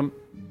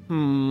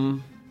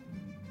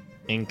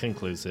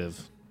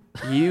 Inconclusive.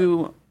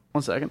 You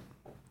 1 second.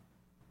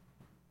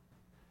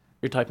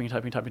 You're typing,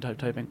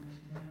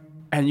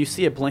 and you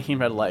see a blinking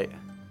red light.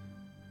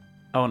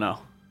 Oh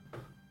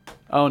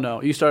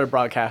no! You started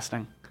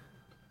broadcasting.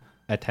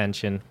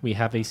 Attention, we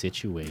have a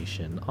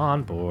situation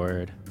on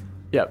board.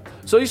 Yep.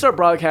 So you start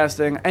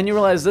broadcasting, and you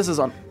realize this is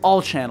on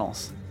all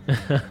channels.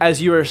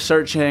 As you are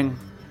searching,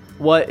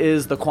 what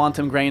is the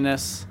quantum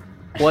grayness?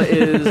 What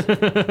is?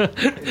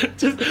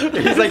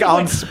 He's like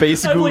on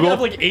space I Google.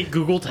 have like 8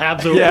 Google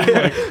tabs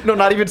open. No,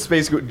 not even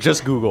space Google.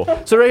 Just Google.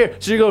 So right here.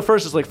 So you go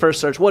first. It's like first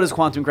search. What is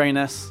quantum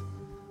grayness?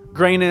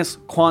 Grayness,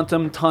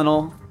 quantum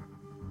tunnel.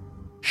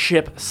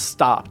 Ship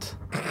stopped.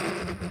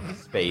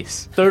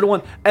 Space. Third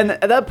one, and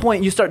at that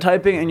point you start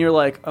typing, and you're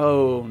like,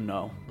 oh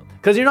no.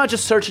 Because you're not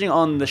just searching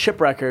on the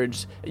ship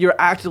records, you're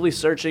actively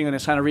searching and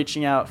it's kind of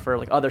reaching out for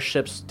like other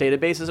ships'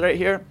 databases right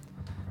here.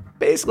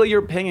 Basically,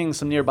 you're pinging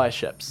some nearby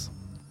ships.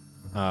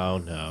 Oh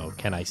no,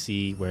 can I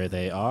see where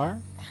they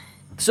are?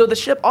 So the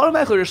ship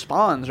automatically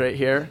responds right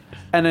here,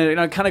 and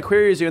it kind of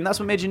queries you, and that's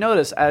what made you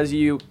notice as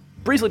you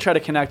briefly try to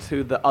connect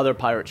to the other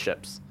pirate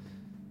ships.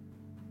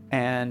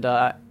 And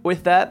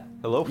with that,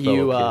 Hello,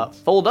 you fellow kids.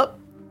 fold up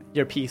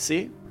your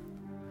PC,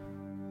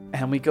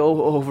 and we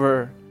go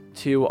over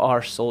to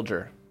our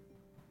soldier.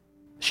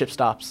 Ship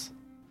stops.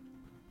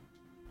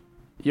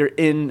 You're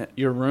in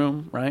your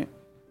room, right?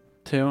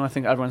 Too. I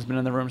think everyone's been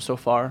in the room so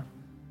far.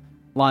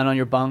 Lying on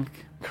your bunk,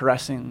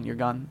 caressing your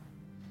gun.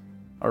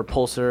 Or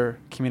pulsar,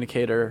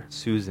 communicator,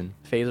 Susan.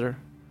 phaser.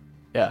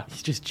 Yeah,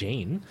 He's just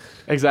Jane.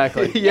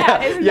 exactly.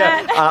 Yeah, isn't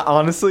that-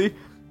 Honestly,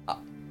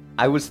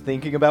 I was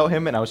thinking about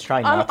him, and I was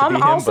trying not to be I'm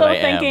him, also but I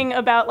am. thinking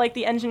about like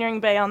the engineering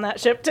bay on that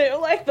ship too.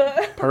 Like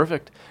the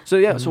Perfect. So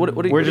yeah, so what are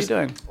We're you just-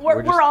 doing?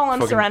 we're just all on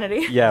fucking-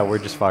 Serenity. Yeah, we're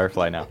just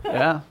Firefly now.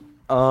 Yeah.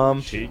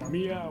 Take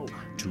me out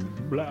to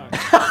black.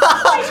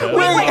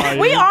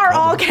 We are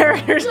all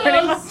characters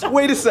pretty much.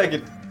 Wait a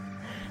second.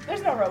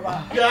 There's no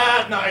robot.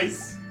 Yeah,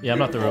 nice. Yeah, I'm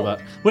not the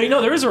robot. Wait,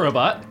 no, there is a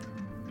robot.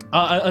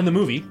 In the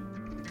movie.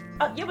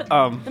 Yeah, but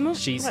the movie.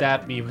 She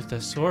stabbed me with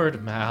a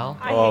sword, Mal.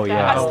 I hate Oh, that.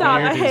 yeah. Stop.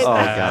 I Weird hate is Oh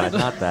that. god,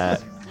 not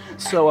that.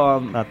 So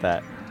Not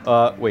that.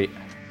 Wait.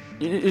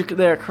 you're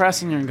there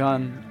caressing your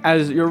gun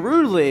as you're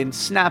rudely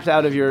snapped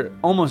out of your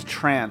almost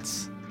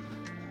trance,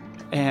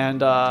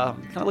 and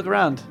kind of look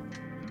around.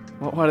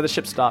 Why did the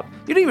ship stop?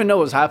 You don't even know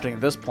what was happening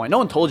at this point. No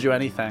one told you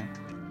anything.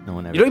 No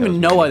one ever You don't even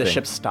tells me know why the anything.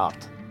 ship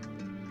stopped.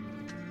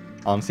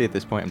 Honestly, at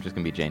this point, I'm just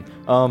gonna be Jane.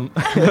 I'm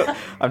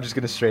just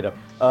gonna straight up.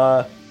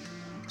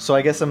 So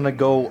I guess I'm gonna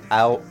go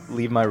out,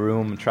 leave my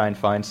room, and try and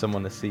find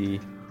someone to see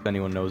if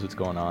anyone knows what's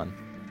going on.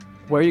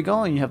 Where are you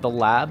going? You have the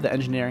lab, the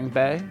engineering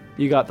bay.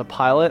 You got the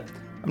pilot,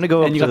 I'm gonna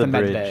go up and you to got the the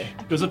med bridge. bay.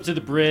 Goes up to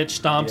the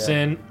bridge, stomps Yeah.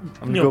 in.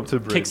 I'm gonna go up to the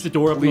bridge. Kicks the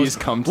door up. Please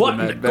goes, come to the what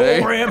med in bay."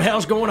 the Ram,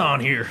 hell's going on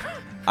here?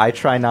 I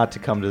try not to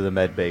come to the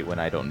med bay when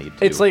I don't need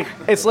to. It's like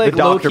The doctor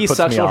low-key puts me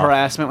sexual off.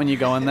 harassment when you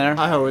go in there.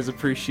 I always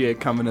appreciate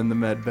coming in the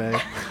med bay.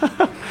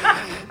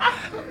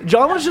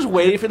 John was just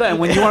waiting for that, and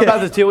when you weren't about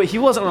to do it, he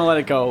wasn't gonna let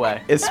it go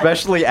away.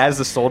 Especially as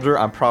a soldier,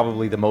 I'm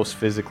probably the most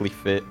physically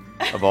fit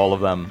of all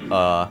of them.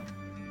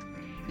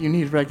 You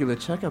need regular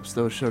checkups,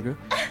 though, sugar.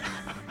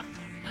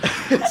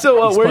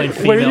 So He's where playing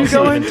are you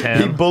female going? Sullivan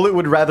Tam. Bullet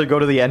would rather go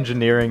to the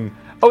engineering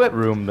Okay.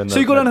 room than the So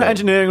you go down to the med bay.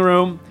 engineering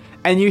room,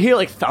 and you hear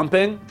like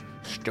thumping.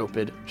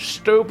 Stupid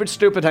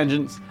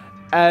engines.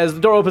 As the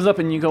door opens up,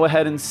 and you go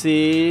ahead and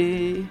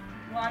see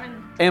Well, I'm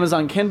in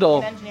Amazon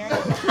Kindle. engineering.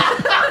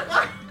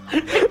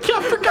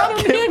 I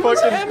forgot her name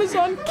was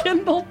Amazon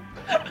Kindle.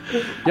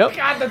 Yep.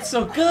 God, that's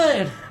so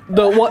good.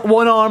 The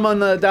one arm on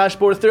the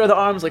dashboard, three other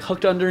arms like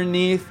hooked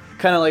underneath,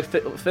 kind of like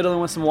fiddling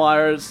with some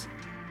wires.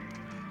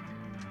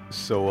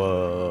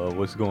 So,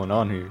 what's going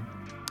on here?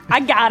 I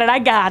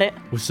got it.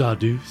 What's up,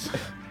 dudes?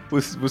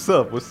 What's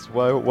up?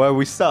 Why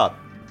we stop?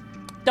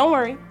 Don't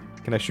worry.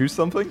 Can I shoot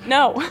something?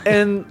 No.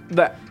 And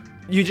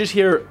you just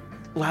hear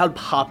loud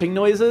popping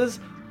noises.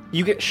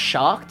 You get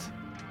shocked,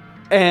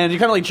 and you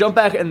kind of like jump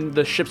back, and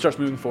the ship starts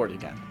moving forward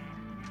again.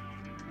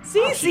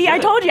 See, I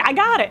told you, I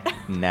got it.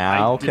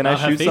 Now did can I not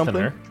have shoot faith in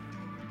something? her.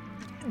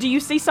 Do you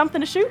see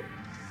something to shoot?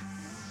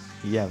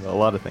 Yeah, a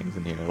lot of things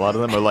in here. A lot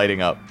of them are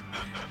lighting up.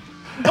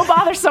 Go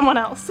bother someone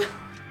else.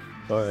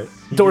 All right.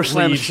 Door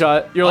slams leaves.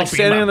 shut. You're like I'll be in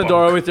standing my in the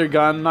door bunk. with your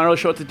gun, not really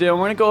sure what to do. And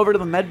we're gonna go over to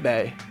the med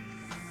bay.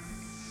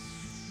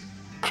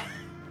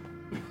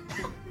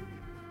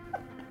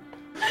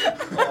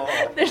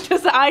 There's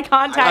just eye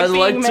contact I'd being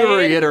like made. to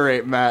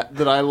reiterate, Matt,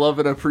 that I love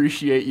and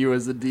appreciate you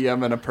as a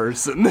DM and a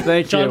person.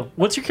 Thank John, you.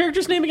 what's your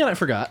character's name again? I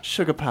forgot.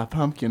 Sugar Pie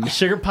Pumpkin.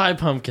 Sugar Pie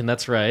Pumpkin.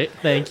 That's right.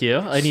 Thank you.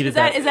 I needed Is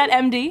that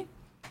MD?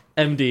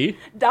 MD,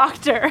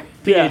 Doctor.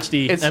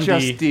 PhD, It's MD.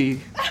 just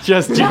D.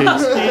 Just D.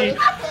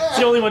 It's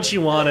the only one she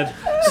wanted.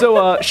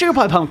 So, Sugar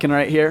Pie Pumpkin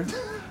right here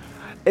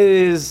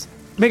is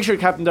make sure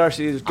Captain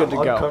Darcy is good to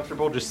go.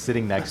 Uncomfortable just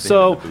sitting next to him.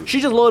 So in the booth.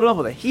 she just loaded him up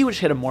with a huge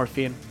hit of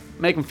morphine,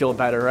 make him feel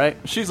better, right?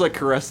 She's like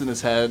caressing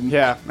his head.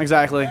 Yeah,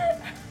 exactly.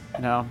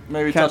 No,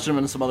 Maybe Cap- touch him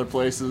in some other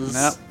places.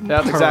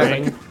 Yep,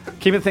 exactly.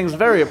 Keeping things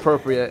very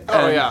appropriate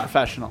Oh, and yeah.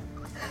 professional.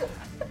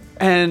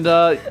 And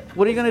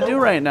what are you gonna do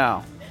right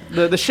now?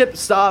 The ship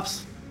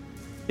stops.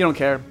 You don't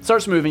care.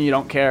 Starts moving. You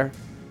don't care.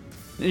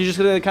 You're just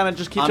gonna kind of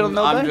just keep chilling.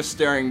 I'm just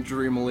staring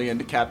dreamily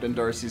into Captain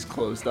Darcy's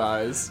closed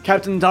eyes.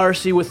 Captain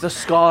Darcy with the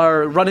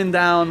scar running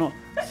down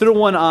through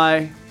one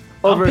eye.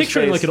 Over I'm his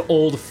picturing face. like an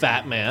old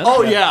fat man.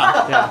 Oh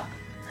yeah.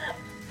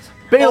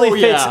 barely oh,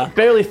 fits. yeah.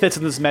 Barely fits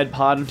in this med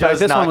pod. In fact, Does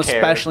this not one was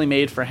care. specially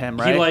made for him,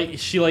 right?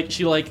 She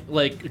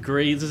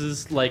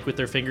grazes like with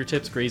their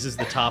fingertips, grazes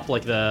the top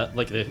like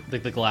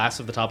the glass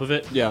of the top of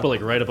it. Yeah. But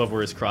like right above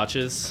where his crotch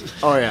is.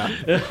 Oh yeah.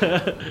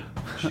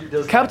 She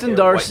does not Captain care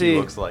Darcy- What he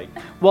looks like.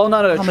 Well,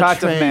 not an I'm a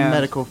attractive trained man.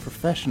 medical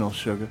professional,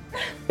 Sugar.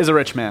 Is a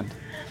rich man.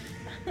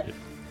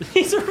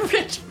 He's a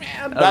rich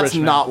man. That's rich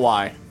man. not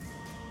why.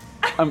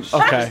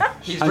 Okay.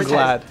 I'm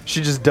glad.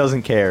 She just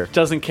doesn't care.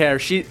 Doesn't care.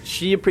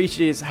 She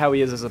appreciates how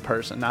he is as a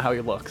person, not how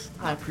he looks.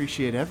 I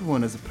appreciate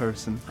everyone as a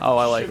person. Oh,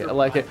 I like it. I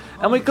like it.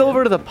 And we go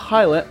over to the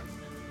pilot.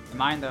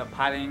 Am I in the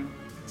piloting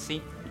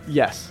seat?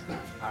 Yes.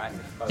 All right.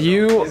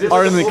 You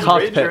are in the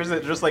cockpit. Or is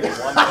it just like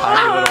one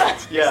tiny little?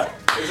 Yeah.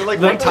 Is it like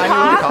one tiny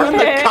little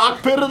cockpit?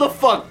 Cockpit of the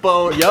fuck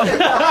boat. Yep.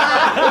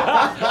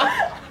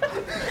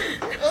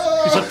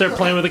 He's up there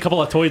playing with a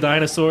couple of toy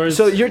dinosaurs.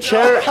 So your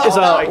chair is a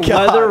my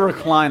God. leather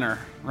recliner,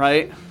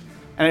 right?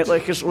 And it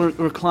like just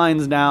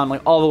reclines down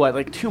like all the way,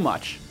 like too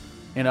much,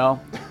 you know.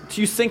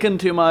 So you sink in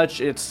too much.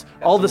 It's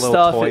all the Little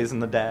stuff. toys in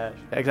the dash.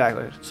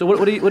 Exactly. So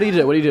what do you do?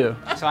 What do you do?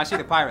 So I see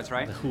the pirates,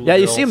 right? Yeah,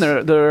 you see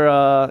them.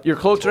 They're you're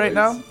cloaked right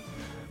now.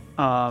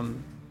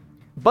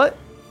 But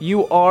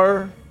you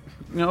are,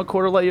 a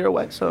quarter light year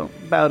away. So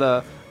about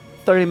a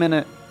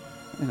 30-minute,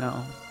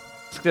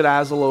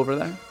 skedazzle over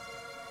there.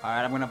 All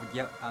right, I'm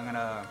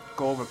gonna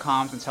go over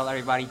comms and tell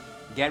everybody,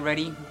 get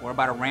ready. We're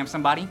about to ram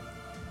somebody,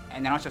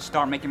 and then I'll just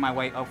start making my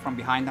way up from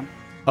behind them.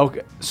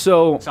 Okay,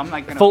 so So I'm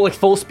like gonna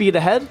full speed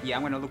ahead. Yeah,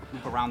 I'm gonna look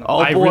around the. Oh,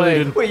 I boy. really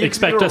didn't Wait, you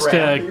expect can us do a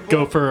ram, to people?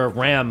 go for a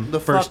ram The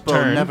first fuckboat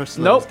turn. never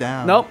slows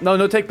down. No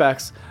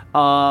takebacks.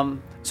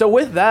 So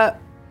with that,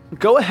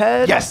 go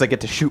ahead. Yes, I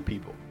get to shoot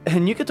people.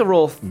 And you get to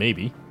roll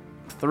Maybe.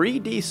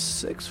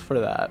 3d6 for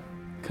that,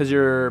 because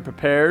you're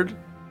prepared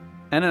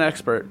and an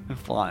expert in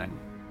flying.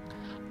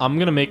 I'm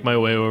gonna make my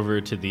way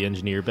over to the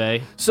engineer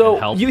bay. So and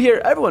help. you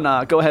hear everyone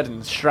go ahead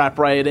and strap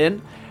right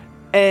in,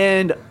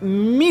 and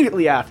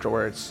immediately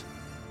afterwards,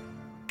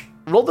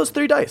 roll those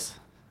 3 dice.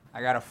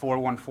 I got a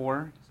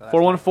 414. So that's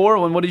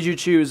 414. And what did you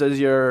choose as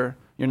your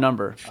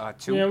number?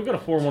 2. Yeah, we've got a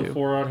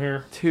 414 on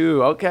here.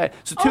 2. Okay,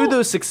 so 2 of Oh,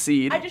 those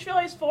succeed. I just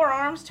realized 4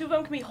 arms. 2 of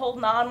them can be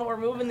holding on while we're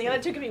moving. The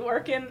other 2 can be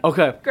working.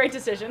 Okay. Great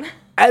decision.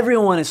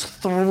 Everyone is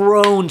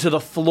thrown to the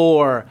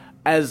floor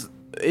as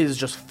is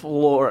just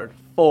floored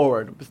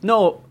forward with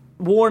no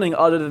warning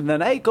other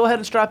than, hey, go ahead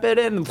and strap it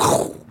in. And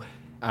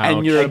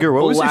Ouch. you're Edgar,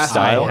 what was your blasted.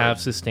 style? I have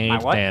sustained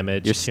My what?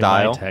 damage Your to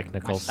style? my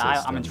technical My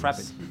style. I'm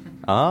systems.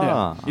 intrepid.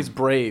 Ah. Yeah, he's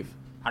brave.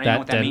 I don't even know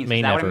what that dent means. may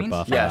Is that what never it means?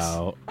 buff Yes.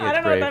 out. I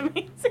don't know what that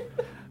means.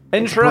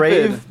 Intrepid.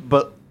 Brave,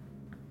 but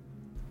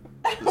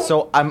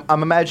so I'm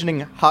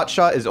imagining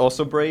Hotshot is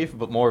also brave,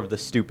 but more of the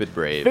stupid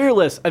brave.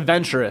 Fearless,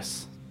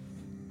 adventurous.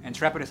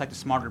 Intrepid is like the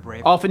smarter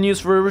brave. Often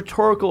used for a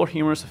rhetorical or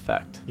humorous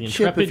effect. The Chip,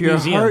 Intrepid if you're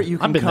Museum. hurt, you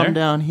I've can been come there.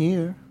 down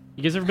here.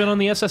 You guys ever been on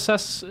the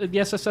SSS? The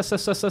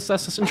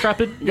SSS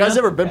Intrepid? You guys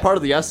ever been part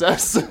of the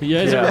SS? You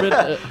guys ever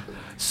been?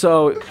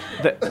 So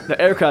the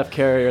aircraft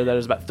carrier that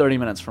is about 30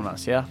 minutes from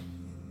us, yeah?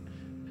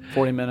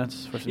 40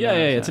 minutes? 50 Yeah,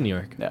 minutes, it's in New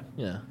York. Yeah.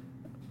 Yeah.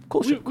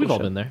 Cool shit. We've cool all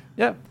shit. been there.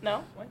 Yeah.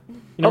 No? What? You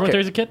never Okay. went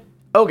there as a kid?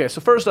 Okay, so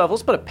first off,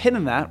 let's put a pin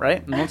in that,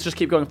 right? And let's just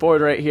keep going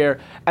forward right here.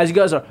 As you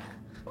guys are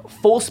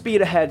full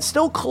speed ahead,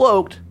 still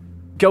cloaked,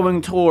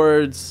 going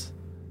towards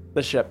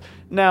the ship.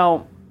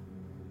 Now,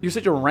 you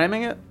said you're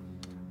ramming it?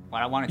 But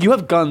I want to. You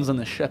have guns on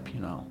the ship,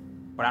 you know.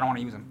 But I don't want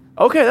to use them.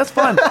 Okay, that's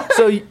fine.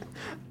 So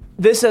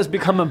this has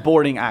become a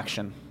boarding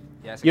action.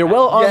 Yes. You're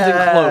well armed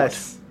and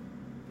cloaked.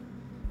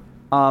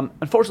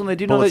 Unfortunately, I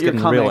do know Bullets that you're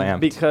getting coming real amped.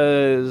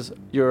 because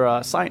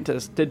your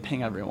scientist did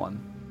ping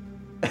everyone.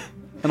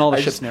 And all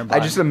the ships nearby. I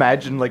just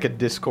imagine like a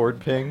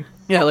Discord ping.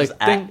 yeah, like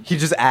At, he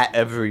just at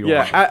everyone.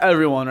 yeah, at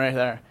everyone right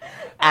there.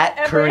 at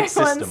current Everyone,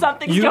 system.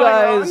 something's You going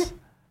guys, wrong.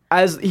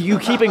 as you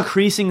keep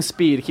increasing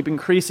speed,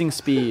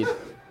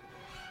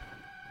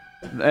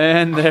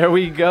 and there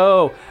we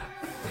go.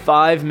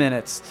 5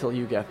 minutes till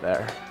you get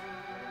there.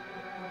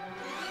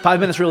 5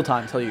 minutes real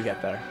time till you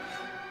get there.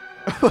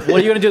 What are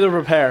you gonna do to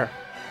repair?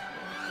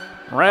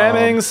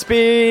 Ramming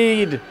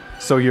speed.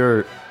 So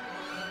you're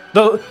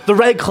The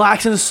red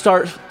klaxons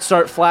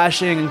start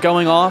flashing and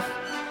going off.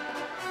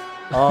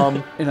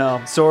 You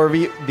know. so are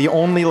we the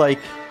only like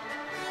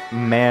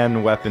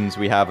man weapons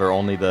we have are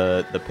only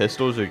the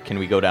pistols, or can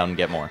we go down and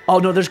get more? Oh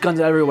no, there's guns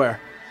everywhere.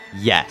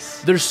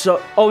 Yes. There's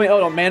so. Oh wait, oh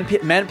no, man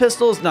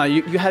pistols. No,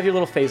 you have your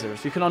little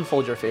phasers. You can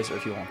unfold your phaser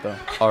if you want though.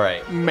 All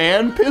right.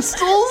 Man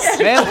pistols?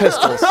 Man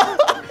pistols.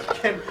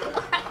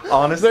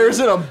 Honestly, There's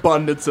an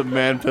abundance of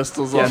man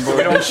pistols on board.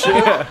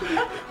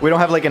 we don't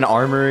have like an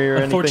armory or anything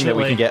that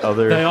Unfortunately, we can get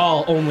other. they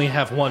all only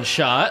have one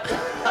shot.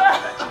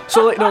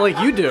 So like no, like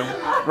you do,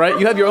 right?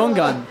 You have your own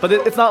gun, but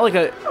it's not like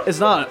it's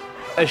not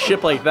a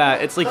ship like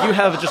that. It's like you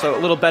have just a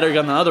little better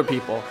gun than other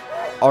people.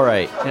 All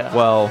right. Yeah.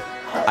 Well,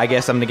 I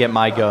guess I'm gonna get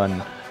my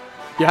gun.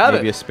 You have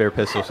Maybe a it. spare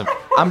pistol. Or something.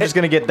 I'm just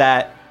gonna get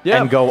that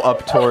Yeah. and go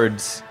up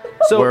towards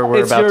So where we're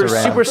it's about your to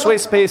ram. super sway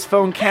space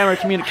phone camera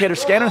communicator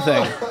scanner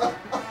thing.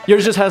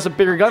 Yours just has a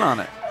bigger gun on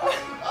it.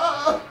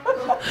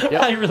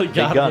 I really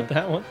got gun. him with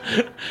that one.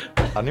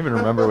 I don't even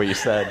remember what you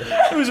said.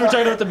 It was we're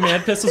talking about the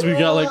man pistols. We've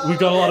got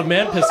a lot of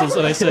man pistols,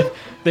 and I said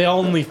they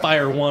only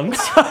fire once.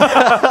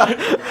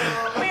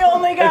 We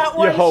only got You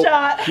one hope.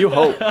 shot. You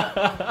hope.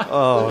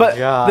 Oh But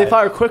God. they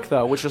fire quick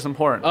though, which is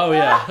important. Oh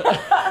yeah.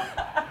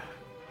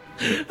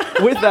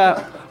 With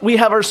that, we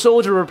have our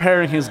soldier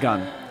repairing his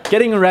gun,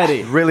 getting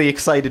ready. Really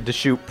excited to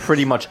shoot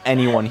pretty much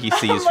anyone he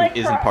sees who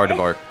isn't part of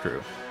our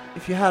crew.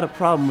 If you had a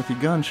problem with your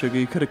gun, Sugar,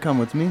 you could have come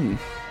with me.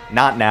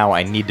 Not now.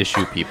 I need to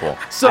shoot people.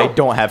 So- I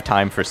don't have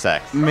time for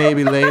sex.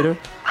 Maybe later.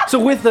 So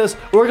with this,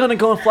 we're gonna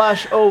go and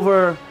flash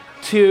over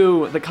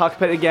to the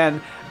cockpit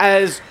again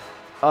as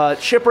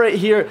Chip right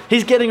here.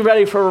 He's getting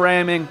ready for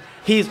ramming.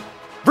 He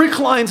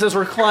reclines his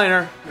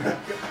recliner,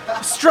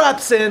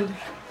 straps in,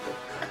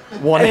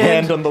 One And-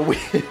 hand on the wheel.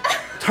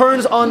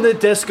 turns on the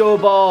disco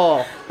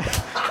ball.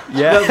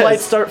 Yes. The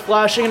lights start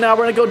flashing, and now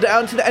we're gonna go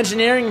down to the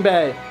engineering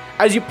bay.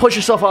 As you push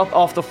yourself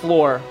off the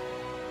floor,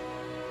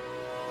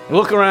 you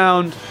look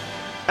around.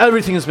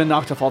 Everything has been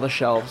knocked off all the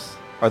shelves.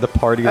 Are the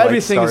party lights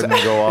Everything is starting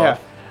to go off?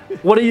 Yeah.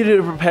 What do you do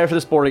to prepare for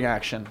this boarding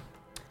action?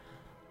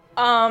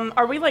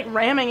 Are we like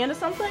ramming into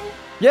something?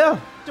 Yeah.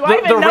 Do I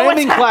even the know what's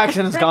ramming happening?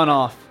 klaxon has gone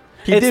off.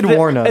 He did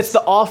warn us. It's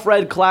the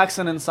off-red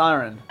klaxon and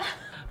siren.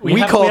 We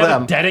have call a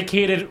them-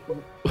 dedicated.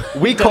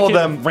 We call dedicated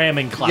them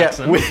ramming Yeah,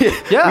 klaxon. we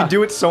Yeah.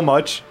 do it so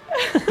much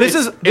This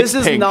is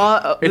pink.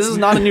 not this is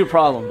not a new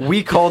problem.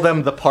 We call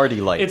them the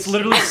party lights. It's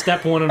literally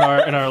step one in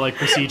our like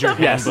procedure.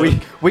 Yes.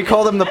 handbook. we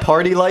call them the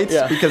party lights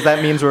Yeah. because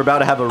that means we're about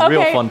to have a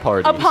real Okay, fun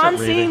party. Upon Start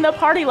seeing the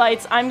party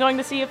lights, I'm going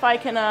to see if I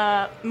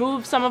can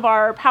move some of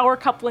our power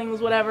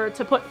couplings, whatever,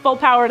 to put full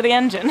power to the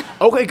engine.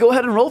 Okay, go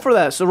ahead and roll for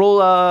that. So roll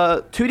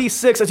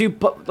 2d6 as you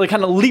like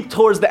kind of leap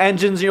towards the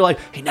engines. And you're like,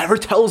 he never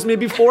tells me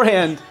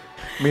beforehand.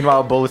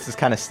 Meanwhile, Bullets is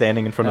kind of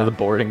standing in front of the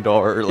boarding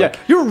door, like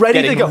you're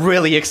ready to getting go.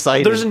 really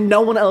excited. There's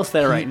no one else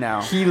there right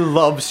now. He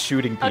loves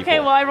shooting people. Okay,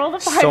 well, I rolled a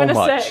 5 So and a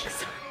much.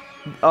 6.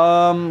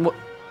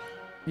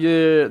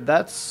 Yeah,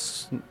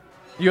 that's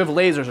you have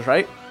lasers,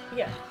 right?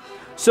 Yeah.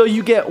 So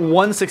you get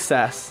 1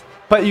 success,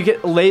 but you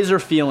get laser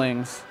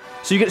feelings.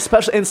 So you get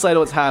special insight on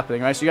what's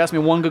happening, right? So you ask me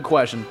one good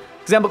question.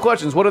 Example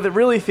questions: what are they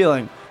really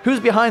feeling? Who's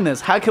behind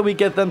this? How can we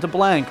get them to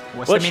blank?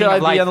 What's What the should I meaning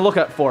of be life? on the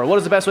lookout for? What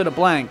is the best way to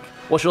blank?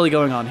 What's really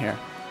going on here?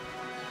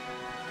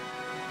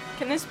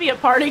 Can this be a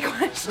party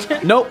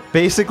question? Nope.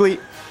 Basically,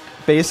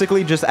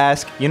 just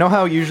ask. You know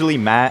how usually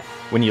Matt,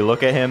 when you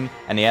look at him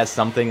and he has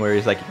something where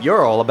he's like,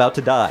 "You're all about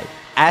to die."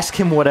 Ask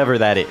him whatever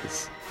that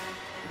is.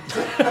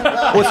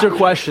 What's your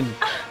question?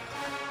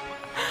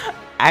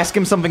 Ask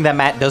him something that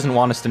Matt doesn't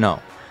want us to know.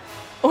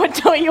 What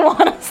don't you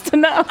want us to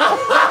know?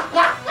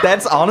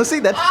 That's honestly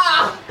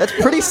that's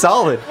pretty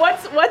solid.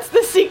 What's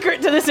the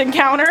secret to this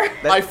encounter?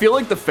 I feel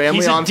like the family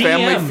He's a on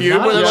Family DM, Feud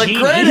not where they're a like, GM.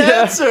 great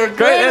Yeah. answer,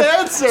 great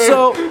answer.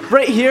 So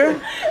right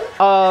here,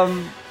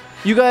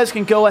 you guys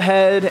can go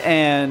ahead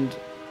and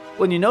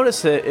when you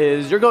notice it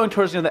is you're going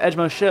towards the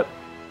Edgemost ship.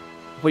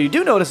 What you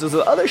do notice is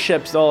the other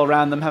ships all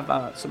around them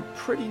have some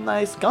pretty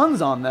nice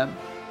guns on them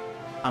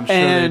I'm sure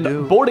and they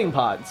do. boarding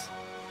pods.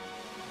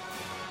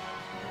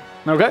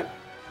 Okay.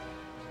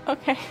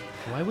 Okay.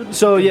 Why would we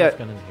So, put yeah. this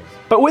gun in here?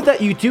 But with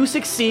that, you do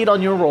succeed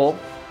on your roll,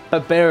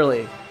 but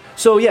barely.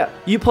 So yeah,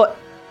 you put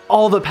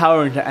all the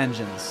power into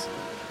engines.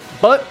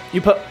 But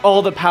you put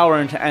all the power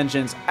into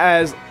engines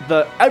as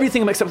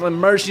everything except for the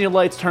emergency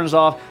lights turns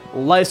off,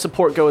 life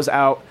support goes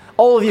out.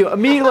 All of you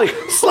immediately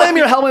slam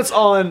your helmets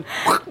on.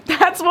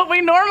 That's what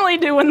we normally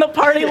do when the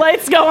party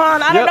lights go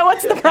on. I don't Yep. know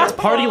what's the problem.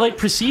 Party light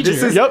procedure.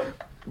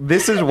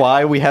 This is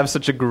why we have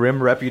such a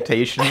grim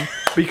reputation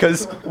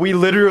because we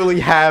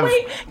literally have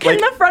Wait, can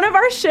the front of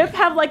our ship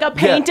have like a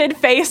painted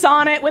face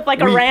on it with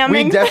like a we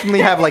ramming? definitely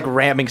have like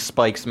ramming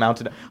spikes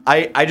mounted.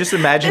 I just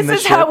imagine This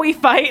this is how ship we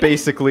fight.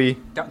 basically.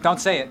 Don't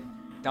say it.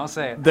 Don't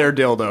say it. They're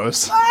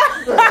dildos.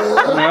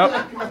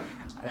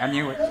 I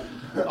knew it.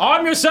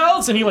 Arm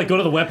yourselves, and you like go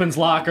to the weapons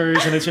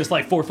lockers, and it's just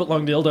like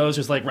 4-foot-long dildos,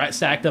 just like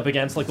stacked up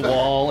against like the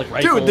wall, like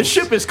rifles. Dude, the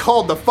ship is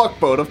called the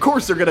fuckboat. Of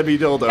course they're gonna be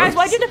dildos. Guys,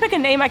 why'd you have to pick a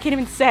name I can't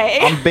even say?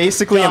 I'm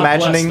basically God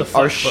bless imagining the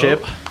our fuck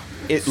ship. boat.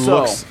 It So-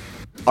 looks.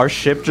 Our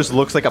ship just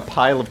looks like a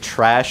pile of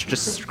trash,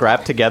 just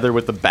scrapped together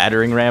with the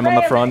battering ram on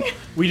the front.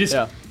 We just,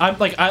 Yeah.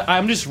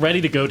 I'm just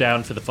ready to go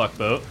down for the fuck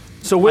boat.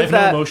 So I with have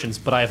that, no emotions,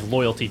 but I have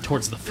loyalty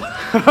towards the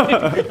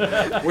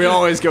fuck. We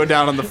always go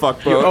down on the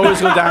fuckboat.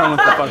 always go down with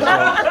the fuck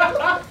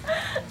boat.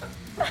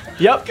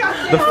 Yep.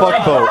 The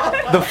fuck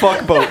boat. The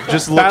fuck boat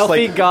just looks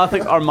Battlefield like.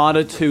 Gothic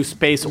Armada 2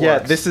 Space Orcs. Yeah,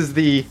 this is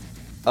the.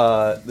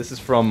 This is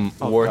from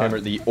Warhammer,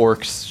 God. the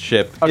Orcs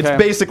ship. Okay. It's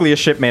basically a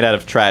ship made out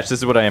of trash. This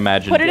is what I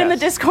imagine. Put it in the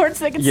Yes. Discord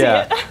so they can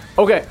Yeah. see it.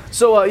 Okay,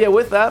 so yeah,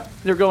 with that,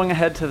 you're going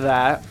ahead to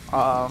that,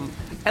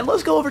 and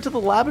let's go over to the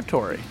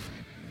laboratory.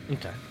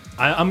 Okay.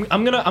 I'm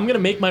gonna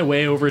make my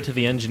way over to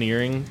the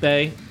engineering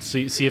bay,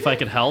 see if I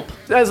can help.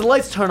 As the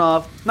lights turn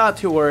off, not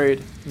too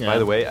worried. Yeah. By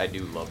the way, I do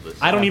love this.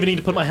 I don't even need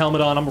to put my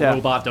helmet on. I'm a Yeah.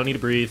 robot. Don't need to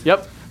breathe.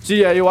 Yep. So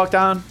yeah, you walk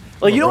down.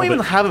 Like I'm you a don't even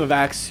robot. have a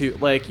vac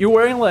suit. Like you're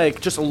wearing like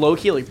just a low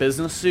key like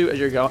business suit as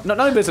you're going. No,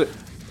 not even business.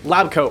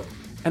 Lab coat,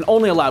 and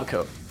only a lab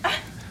coat.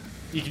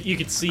 You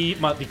could see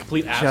the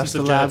complete absence Just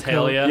of a lab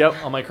coat. genitalia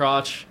Yep. on my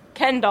crotch.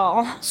 Ken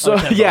doll. So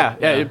Okay, yeah,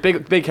 yeah. you're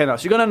big Ken.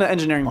 So you go down to the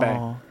engineering bay,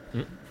 Aw.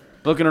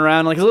 looking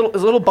around. Like it's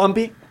a little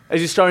bumpy as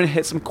you're starting to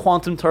hit some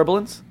quantum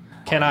turbulence.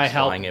 Can I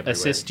help flying everywhere.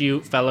 assist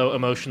you, fellow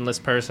emotionless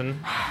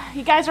person?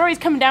 You guys are always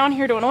coming down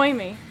here to annoy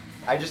me.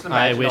 I just I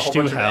imagine wish a whole to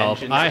bunch of help.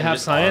 engines I and have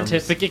just arms.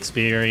 scientific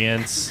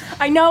experience.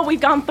 I know we've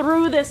gone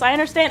through this. I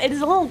understand. It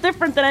is a little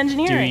different than Do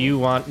engineering. you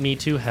want me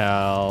to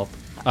help?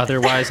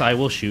 Otherwise, I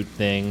will shoot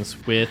things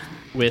with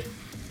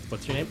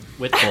what's your name?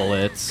 With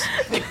bullets.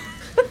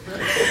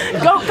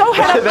 Go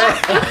ahead.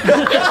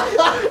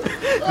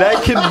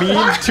 That can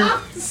mean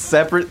two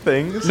separate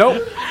things.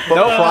 Nope.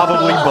 But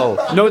probably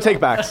both. No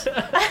takebacks.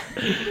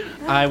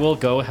 I will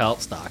go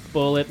help Stock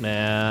Bullet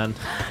Man.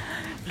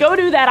 Go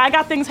do that. I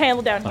got things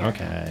handled down here.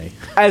 Okay.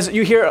 As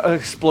you hear an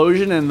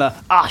explosion and the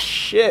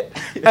shit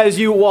as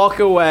you walk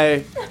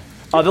away,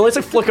 the lights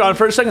like flicker on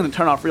for a second and then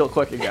turn off real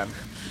quick again.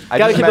 I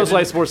Gotta just keep those imagine-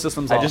 light support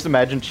systems I off. just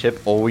imagine Chip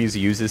always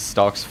uses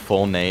Stock's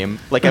full name.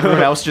 Like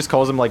everyone else just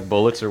calls him like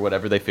Bullets or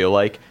whatever they feel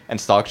like, and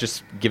Stock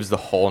just gives the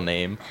whole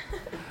name.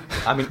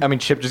 I mean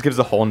Chip just gives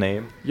the whole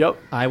name. Yep.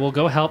 I will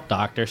go help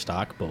Dr.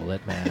 Stock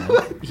Bullet Man.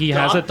 He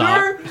has a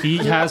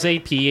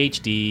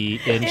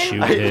PhD in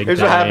shooting Here's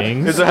what happened.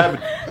 things. Here's what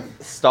happened.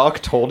 Stock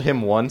told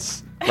him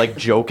once like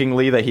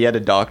jokingly that he had a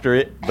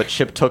doctorate, but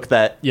Chip took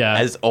that Yeah.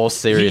 as all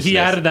seriousness. He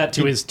added that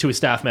to his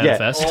staff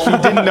manifest. Yeah,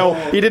 he didn't know.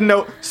 He didn't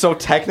know. So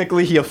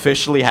technically, he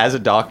officially has a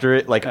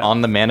doctorate, like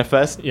on the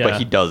manifest, Yeah. but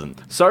he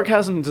doesn't.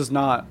 Sarcasm does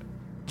not.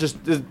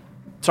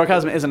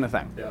 Sarcasm isn't a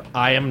thing.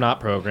 I am not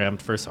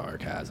programmed for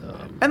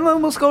sarcasm. And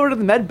then let's go over to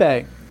the med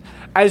bay.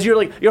 As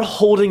you're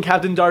holding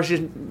Captain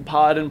Darcy's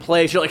pod in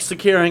place, you're like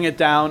securing it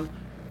down.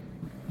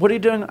 What are you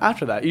doing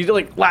after that? You do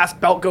like last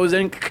belt goes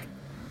in.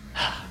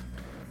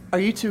 Are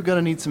you two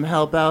gonna need some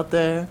help out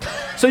there?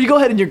 So you go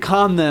ahead and you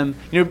calm them.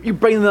 You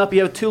bring them up.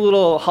 You have two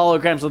little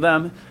holograms of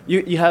them.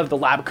 You have the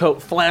lab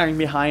coat flaring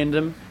behind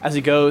him as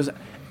he goes,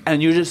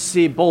 and you just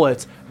see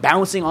bullets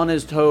bouncing on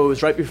his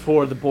toes right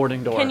before the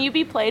boarding door. Can you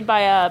be played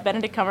by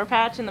Benedict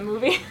Cumberbatch in the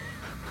movie?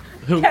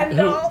 Who?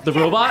 The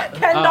robot?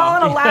 Ken doll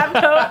in a lab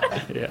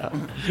coat.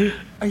 Yeah.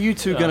 Are you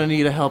two gonna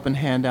need a helping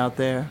hand out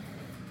there?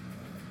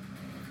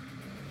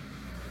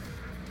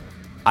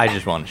 I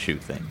just want to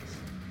shoot things.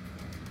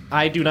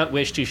 I do not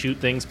wish to shoot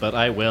things, but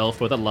I will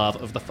for the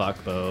love of the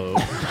fuckboat.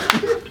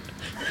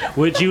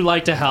 Would you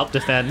like to help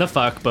defend the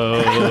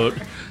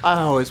fuckboat?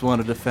 I always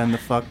want to defend the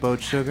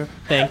fuckboat, Sugar.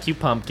 Thank you,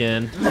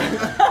 Pumpkin.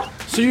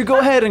 So you go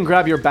ahead and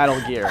grab your battle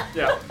gear.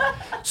 Yeah.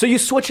 So you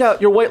switch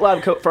out your white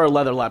lab coat for a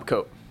leather lab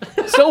coat.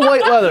 So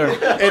white leather.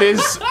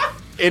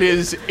 It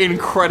is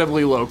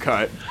incredibly low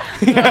cut.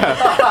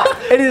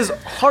 It is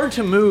hard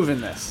to move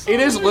in this. It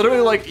is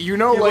literally like, like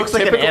looks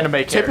like an typical, anime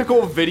character.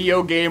 typical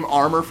video game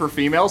armor for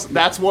females.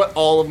 That's what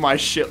all of my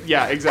shit.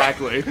 Yeah,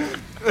 exactly.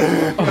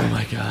 Oh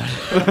my god.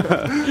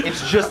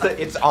 It's just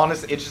it's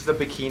just a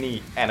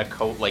bikini and a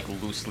coat like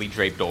loosely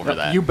draped over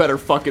that. You better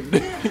fucking.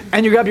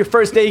 And you grab your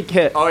first aid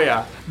kit. Oh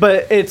yeah.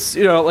 But it's,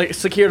 like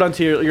secured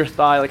onto your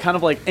thigh, like kind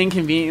of like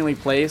inconveniently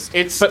placed.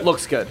 But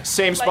looks good.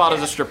 Same spot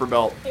as a stripper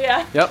belt.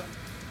 Yeah. Yep.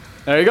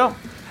 There you go.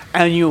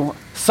 And you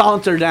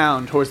saunter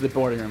down towards the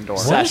boarding room door.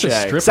 What is a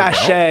stripper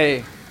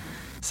belt?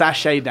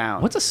 Sashay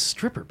down. What's a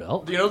stripper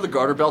belt? Do you know the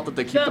garter belt that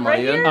they keep The the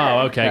money right in? here? Oh,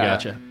 okay, Yeah.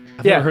 gotcha.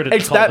 I've never heard it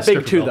it's called that a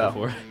big stripper too, belt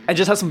though. before. It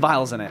just has some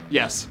vials in it.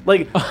 Yes.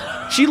 Like,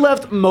 she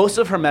left most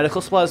of her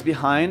medical supplies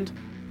behind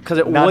because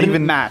it Not wouldn't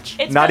even- match.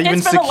 It's Not for- even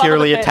it's for the love of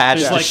securely the fish. attached.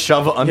 There's Just like-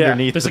 shove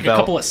underneath There's the like belt.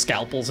 a couple of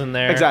scalpels in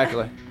there.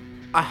 Exactly.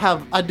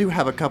 I do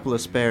have a couple of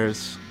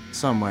spares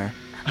somewhere.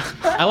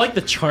 I like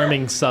the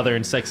charming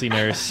southern sexy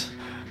nurse.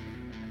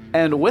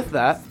 And with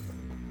that,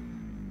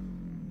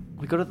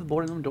 we go to the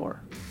boarding room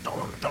door.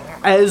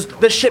 As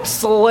the ship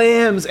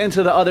slams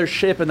into the other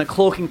ship and the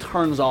cloaking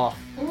turns off.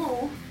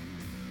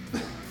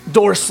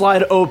 Doors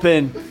slide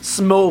open,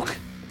 smoke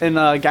and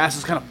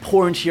gases kind of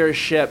pour into your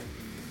ship.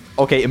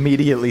 Okay,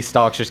 immediately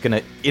Stock's just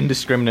gonna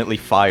indiscriminately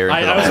fire. Into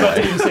I was about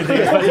to do the same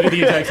thing. I was about to do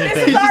the exact same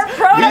thing. Our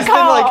He's been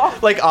protocol.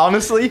 like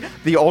honestly,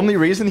 the only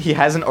reason he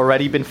hasn't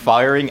already been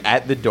firing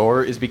at the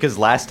door is because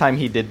last time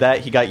he did that,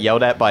 he got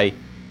yelled at by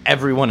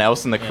everyone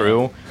else in the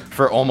crew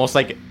for almost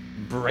like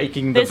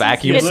breaking the This is-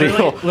 vacuum it's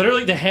seal.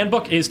 Literally, the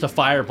handbook is to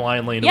fire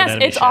blindly into Yes, an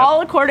enemy it's ship.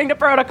 all according to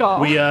protocol.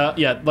 We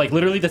like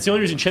literally that's the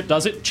only reason Chip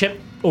does it. Chip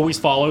always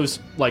follows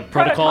like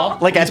protocol.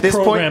 Like, at He's this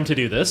point- programmed to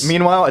do this.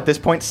 Meanwhile, at this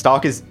point,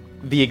 Stock is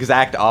the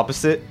exact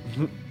opposite.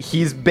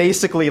 He's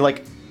basically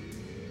like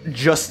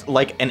just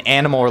like an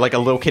animal or like a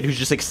little kid who's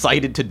just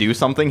excited to do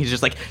something. He's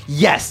just like,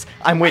 yes,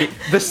 I'm waiting.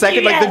 The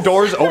second like the Yes!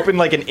 doors open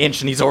like an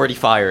inch and he's already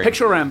firing.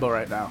 Picture Rambo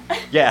right now.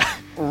 Yeah.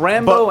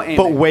 Rambo but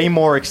aiming. way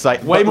more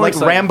excited. Way more like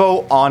excited.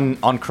 Rambo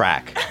on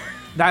crack.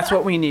 That's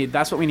what we need.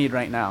 That's what we need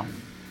right now.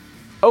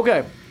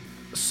 Okay.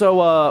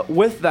 So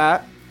with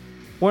that,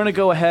 we're gonna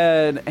go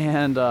ahead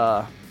and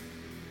I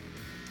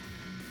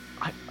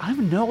don't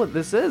even know what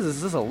this is.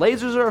 Is this a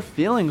lasers or a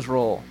feelings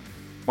roll?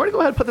 We're gonna go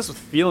ahead and put this with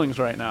feelings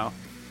right now.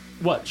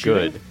 What?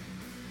 Shooting? Good.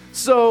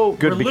 So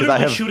Good We're because literally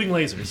I have. shooting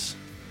lasers.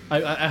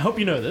 I hope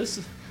you know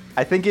this.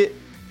 I think it.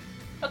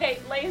 Okay,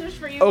 lasers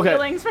for you, Okay.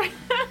 feelings for.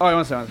 Oh,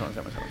 one second. I'm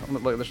gonna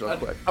look at this real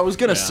quick. I was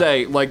gonna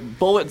say, like,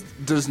 Bullet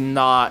does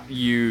not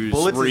use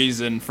Bullets is-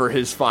 reason for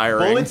his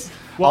firing. Bullets.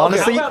 Well,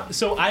 honestly, how about-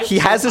 so he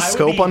has a I would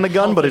scope be on the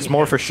gun, but it's helping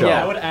more him. for show. So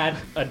I would add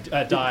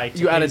a die to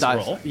You add a his die.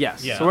 roll.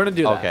 Yes. Yeah. So we're gonna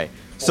do that. Okay.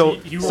 So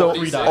you roll so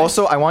 3 dice.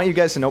 also I want you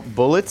guys to know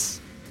bullets.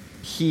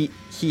 He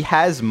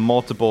has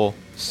multiple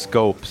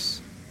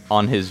scopes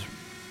on his.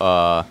 It's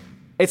a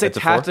It's a 4?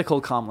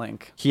 tactical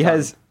comlink. He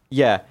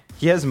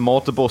has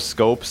multiple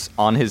scopes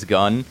on his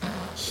gun.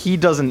 He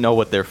doesn't know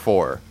what they're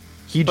for.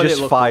 He But it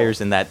just looked fires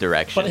in that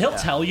direction. But he'll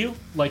tell you,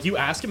 like you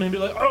ask him and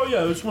he'll be like, "Oh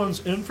yeah, this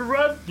one's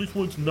infrared, this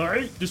one's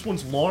night, this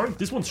one's long,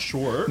 this one's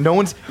short." no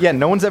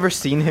one's ever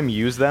seen him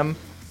use them,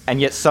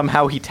 and yet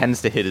somehow he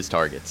tends to hit his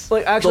targets.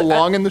 Like The actually,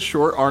 long and the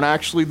short aren't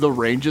actually the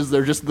ranges;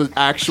 they're just the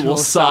actual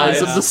size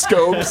size. of the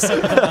scopes.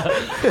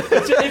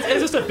 It's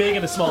just a big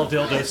and a small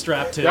dildo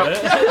strapped to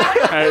it.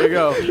 there you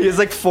go. He has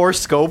like 4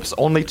 scopes.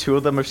 Only 2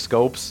 of them are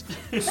scopes.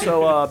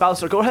 So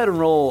Ballister, go ahead and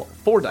roll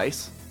 4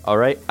 dice. All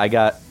right, I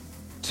got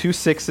 2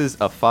 6s,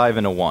 a 5,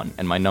 and a 1,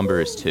 and my number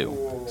is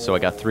 2. So I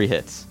got 3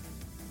 hits.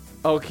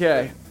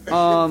 Okay.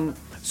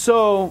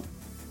 So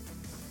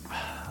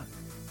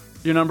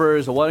your number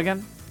is a what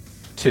again?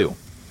 2.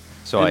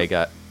 So I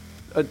got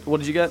What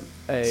did you get?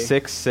 a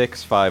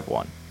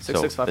 6651.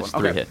 6651. So it's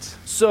 3 Okay. hits.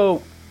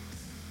 So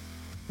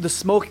the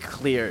smoke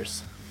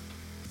clears,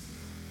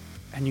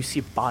 and you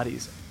see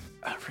bodies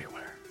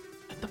everywhere.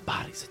 Let the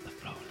bodies hit the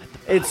floor.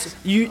 It's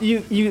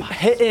you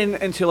hit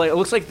into like it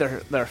looks like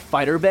their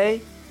fighter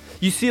bay.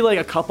 You see like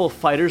a couple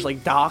fighters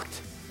like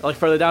docked like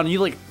further down, and you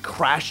like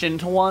crash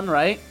into one,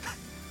 right?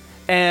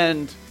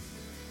 And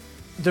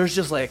there's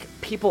just like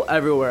people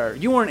everywhere.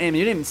 You weren't aiming,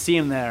 you didn't even see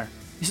him there.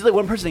 You see like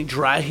one person like,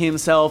 drag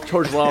himself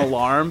towards the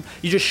alarm.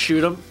 You just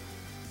shoot him,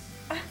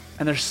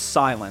 and there's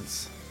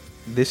silence.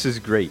 This is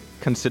great,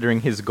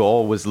 considering his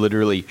goal was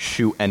literally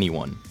shoot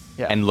anyone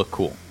and look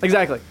cool.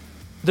 Exactly.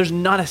 There's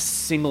not a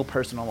single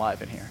person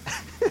alive in here.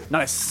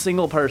 Not a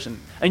single person.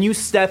 And you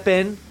step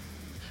in,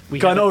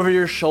 gun over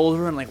your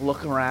shoulder, and like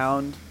look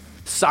around.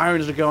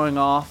 Sirens are going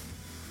off.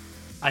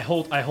 I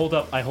hold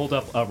up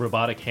a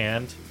robotic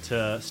hand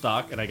to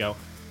Stock, and I go,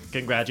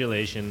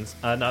 "Congratulations,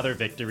 another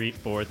victory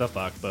for the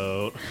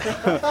fuckboat."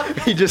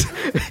 he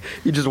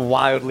just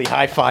wildly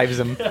high fives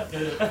him.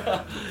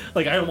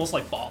 Like I almost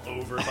like fall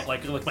over, but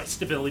like my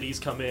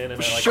stabilities come in,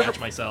 and I like catch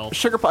myself.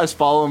 Sugar Pie's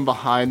following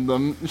behind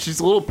them. She's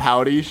a little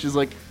pouty. She's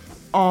like,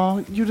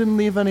 "Oh, you didn't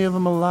leave any of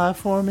them alive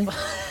for me."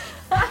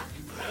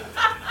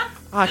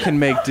 I can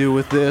make do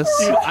with this.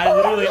 Dude,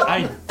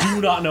 I do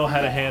not know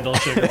how to handle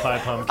Sugar Pie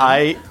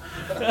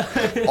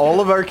Pumpkin. All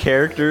of our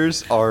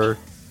characters are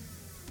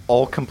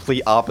all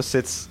complete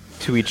opposites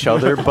to each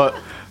other, but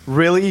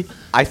really,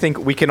 I think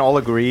we can all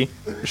agree,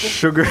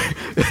 Sugar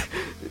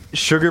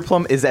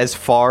Plum is as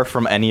far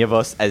from any of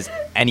us as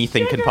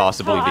anything can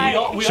possibly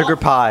be. Sugar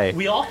Pie.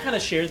 We all kind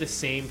of share the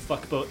same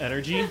fuckboat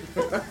energy.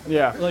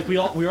 Yeah. Like we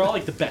were all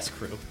like the best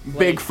crew.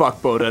 Big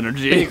fuckboat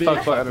energy. Big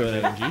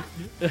fuckboat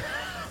energy.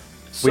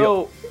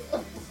 So,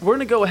 we're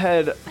gonna go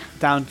ahead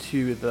down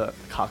to the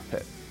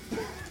cockpit.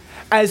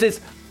 As it's,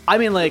 I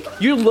mean, like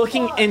you're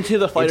looking into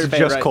the fighter It's bay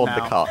just right called now.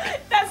 the cock.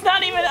 That's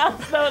not even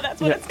us, though.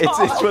 That's what it's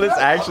called. It's what it's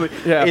actually.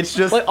 Yeah. It's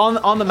just like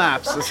on the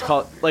maps. It's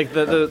called like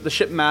the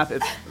ship map.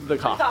 It's the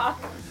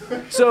cock.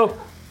 So,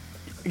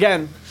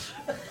 again,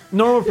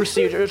 normal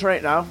procedures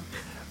right now.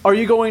 Are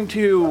you going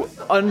to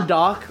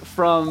undock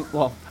from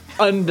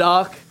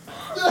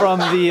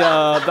the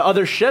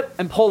other ship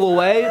and pull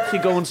away to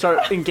go and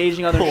start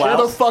engaging other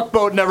ships? The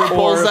fuckboat never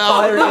pulls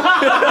out.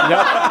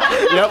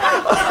 Yep.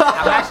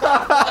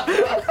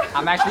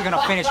 I'm actually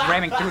gonna finish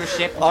ramming through the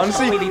ship and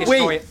Honestly, just completely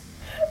destroy wait. it.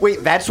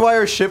 Wait, that's why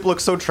our ship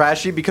looks so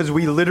trashy, because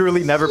we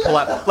literally never pull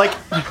out. Like,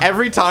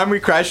 every time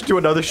we crash into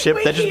another ship,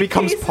 that just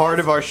becomes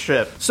part of our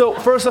ship. So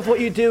first off, what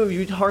you do,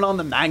 you turn on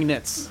the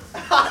magnets,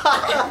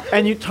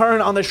 and you turn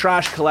on the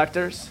trash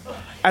collectors,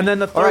 and then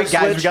the third All right,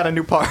 guys, switch, we got a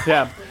new part.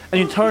 yeah, and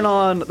you turn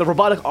on the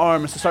robotic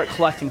arms to start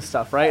collecting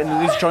stuff, right?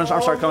 And these drones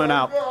start coming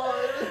out.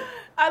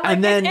 I like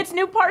And then- it's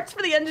new parts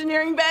for the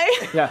engineering bay.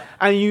 Yeah,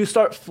 and you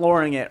start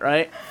flooring it,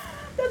 right?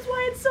 That's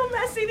why it's so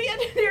messy. The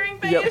engineering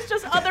bay Yep. is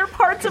just other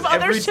parts of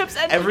other ships'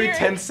 engineering. Every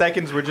 10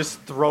 seconds, we're just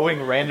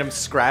throwing random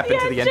scrap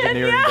into the engine,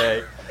 engineering yeah.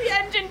 bay. The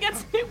engine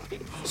gets new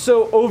pieces.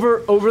 So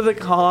over the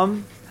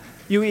comm,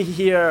 you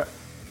hear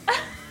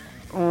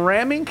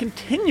ramming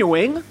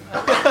continuing.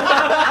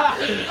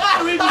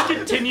 We just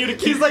continue to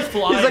keep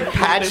flying. He's like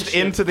patched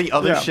into the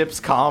other Yeah. ship's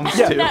comms,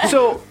 too. Yeah.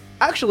 So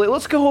actually,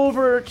 let's go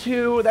over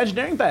to the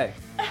engineering bay.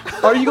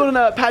 Are you going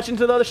to patch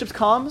into the other ship's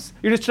comms?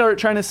 You're just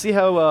trying to see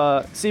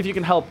how see if you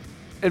can help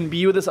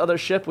imbue this other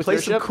ship with Play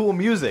your some ship. cool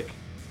music.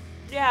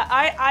 Yeah,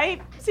 I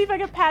see if I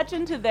can patch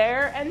into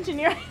their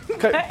engineering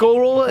Okay, bay. go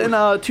roll in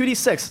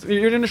 2d6.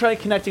 You're going to try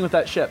connecting with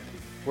that ship.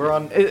 We're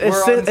on.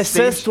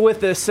 Assist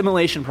with the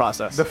simulation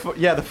process. The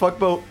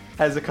fuckboat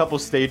has a couple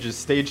stages.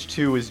 Stage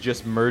 2 is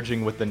just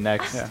merging with the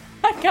next. Yeah.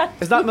 I got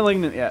It's not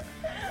malignant yet.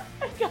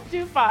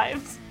 2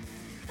 5s.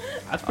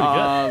 That's pretty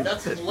good.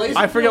 That's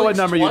I forget what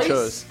number you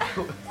chose.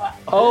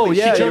 Oh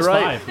yeah, She you're chose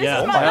right. 5. This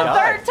Yeah. is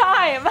my third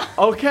time.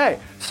 Okay,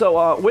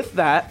 so with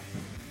that,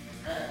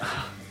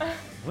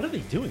 What are they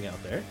doing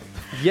out there?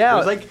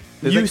 yeah,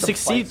 There's you like some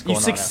succeed. fights You going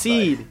on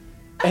succeed,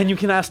 and you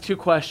can ask 2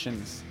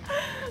 questions.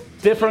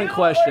 Different You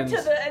questions. Or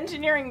to the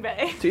engineering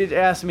bay. To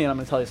ask me, and I'm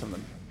gonna tell you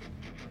something.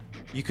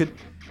 You could,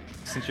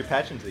 since you're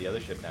patching to the other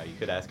ship now, you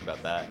could ask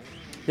about that.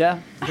 Yeah,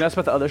 you can ask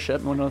about the other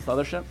ship. You want to know the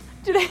other ship?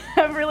 Do they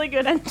have really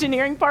good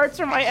engineering parts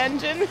for my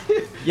engine?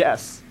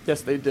 Yes,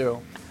 yes they do.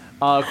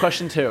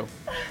 Question 2.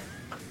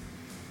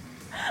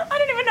 I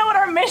don't even know what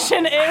our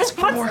mission is.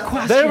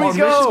 There we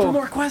go.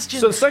 More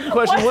questions. So the second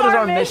question: What's what is our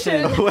our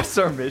mission? mission? What's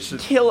our mission?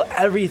 Kill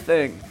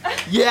everything.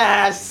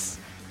 Yes!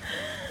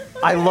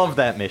 I love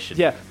that mission.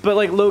 Yeah, but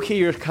like low key,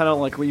 you're kind of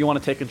like you want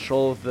to take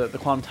control of the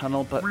quantum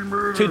tunnel, but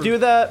to do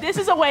that, This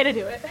is a way to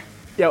do it.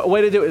 yeah, a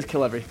way to do it is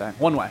kill everything.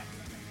 One way,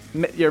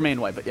 your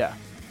main way, but yeah,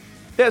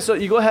 yeah. So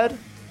you go ahead,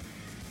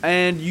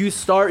 and you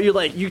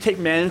take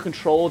manual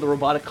control of the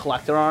robotic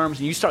collector arms,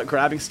 and you start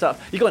grabbing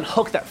stuff. You go and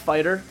hook that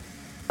fighter,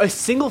 a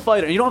single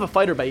fighter, and you don't have a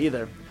fighter bay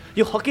either.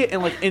 You hook it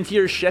and like into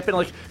your ship, and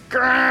like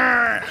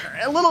grrr,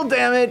 a little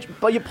damage,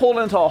 but you pull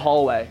it into a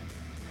hallway,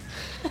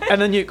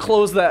 and then you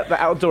close the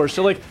outdoors.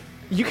 So like.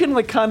 You can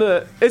like kind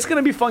of, it's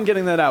gonna be fun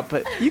getting that out,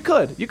 but you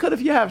could if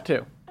you have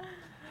to.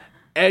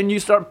 and you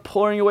start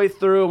pouring your way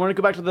through. We're gonna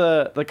go back to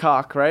the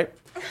cock, right?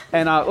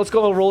 And let's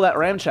go roll that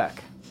ram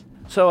check.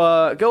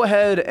 So go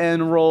ahead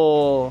and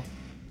roll.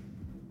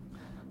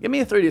 Give me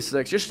a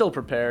 3d6. You're still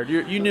prepared.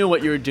 You knew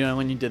what you were doing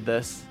when you did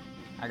this.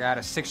 I got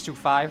a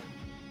 625.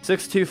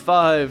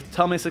 625.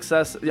 Tell me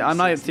success. Yeah, I'm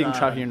not even taking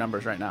track of your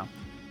numbers right now.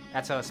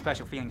 That's a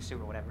special feeling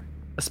suit or whatever.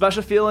 A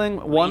special feeling,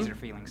 one. Laser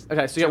feelings.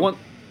 Okay, so you get one,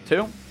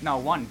 two, No,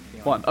 one.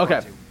 Feeling. one. Or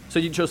Okay, two. so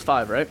you chose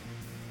 5, right?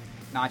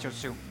 No, I chose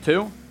 2.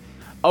 2.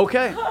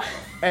 Okay,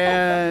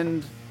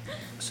 and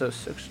so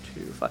 6,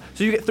 2, 5.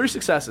 So you get 3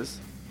 successes.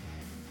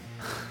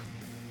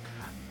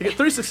 You get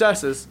 3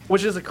 successes,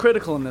 which is a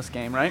critical in this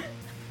game, right?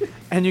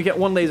 And you get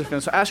 1 laser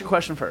feeling. So ask your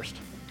question first.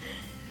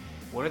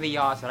 What are the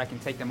odds that I can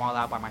take them all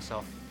out by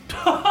myself?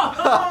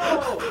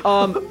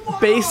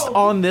 Based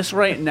on this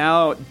right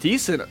now,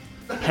 decent,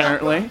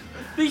 apparently.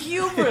 The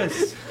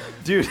hubris.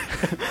 Dude,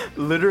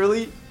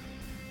 literally,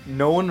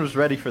 no one was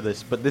ready for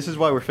this, but this is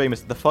why we're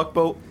famous. The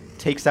fuckboat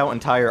takes out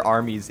entire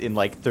armies in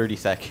like 30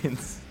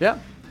 seconds. Yeah.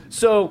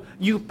 So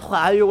you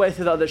plow your way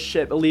through the other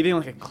ship, leaving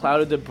like a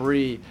cloud of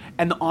debris,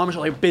 and the armies are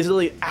like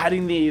busily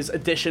adding these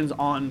additions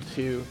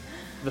onto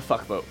the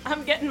fuckboat.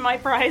 I'm getting my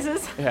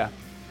prizes. Yeah.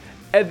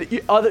 And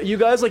you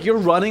guys, like, you're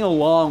running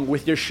along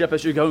with your ship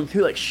as you're going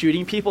through, like,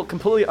 shooting people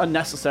completely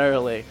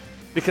unnecessarily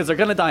because they're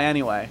gonna die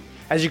anyway.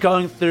 As you're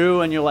going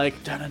through and you're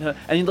like, da-da-da,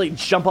 and you like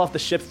jump off the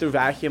ship through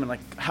vacuum and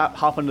like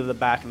hop into the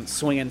back and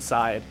swing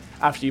inside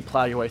after you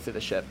plow your way through the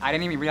ship. I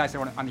didn't even realize they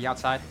were on the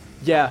outside.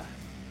 Yeah,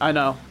 I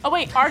know. Oh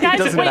wait, our guys.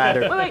 doesn't wait,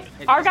 matter. wait.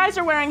 Our guys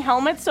are wearing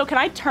helmets, so can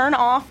I turn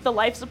off the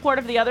life support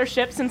of the other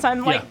ship since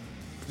I'm like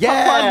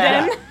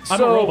plugged in?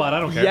 I'm a robot, I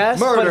don't care. Yes,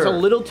 but it's a Murder.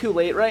 little too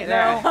late right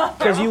now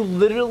because you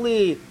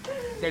literally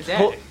They're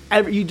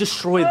dead. you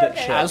destroyed that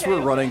ship. As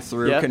we're running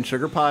through, Yep. can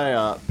Sugar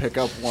Pie pick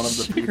up one of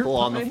the people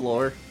on the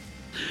floor?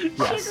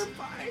 Yes.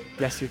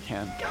 Yes, you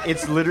can.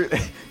 It's literally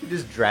you're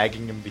just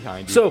dragging him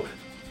behind you. So,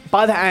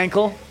 by the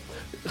ankle,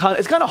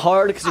 it's kind of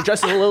hard because your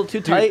dress is a little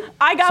too tight.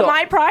 I got So-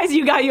 my prize.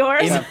 You got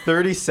yours. in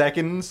 30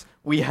 seconds,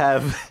 we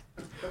have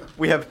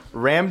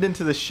rammed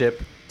into the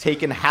ship,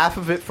 taken half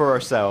of it for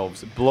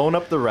ourselves, blown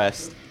up the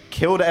rest,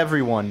 killed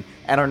everyone,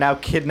 and are now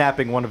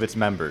kidnapping one of its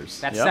members.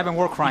 That's Yep. 7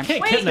 war crimes.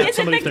 Can't Wait, kidnap is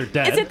somebody it if the,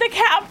 they're dead. Is it the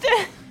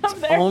captain of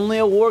their? Only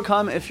a war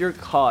crime if you're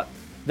caught.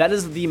 That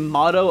is the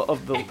motto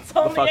of the It's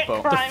only a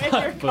fuckboat. crime if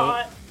you're fuckboat.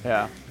 caught.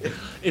 Yeah.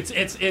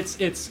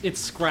 It's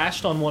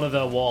scratched on one of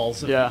the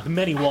walls. Yeah. The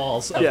many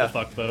walls of Yeah. the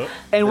fuckboat.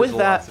 And with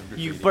lots that, of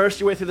you graffiti. burst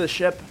your way through the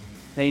ship.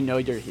 They know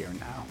you're here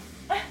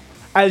now.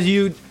 As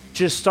you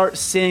just start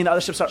seeing the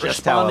other ships start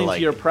Just how I responding like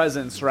to your it.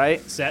 presence,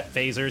 right? Set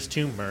phasers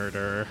to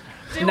murder.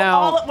 Do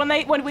Now-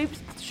 when we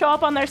show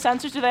up on their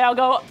sensors, do they all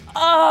go,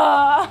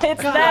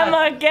 it's them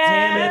again?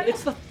 Damn it!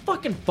 It's the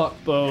fucking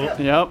fuckboat.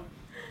 Yep.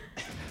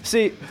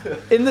 See,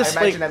 in I this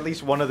imagine like, at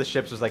least one of the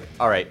ships was like,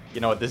 all right,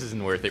 you know what, this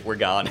isn't worth it, we're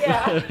gone.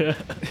 Yeah.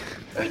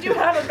 We do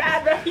have a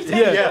bad reputation.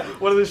 Yeah,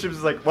 one of the ships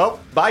is like, well,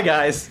 bye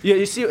guys. yeah,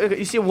 you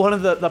see one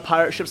of the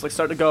pirate ships like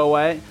start to go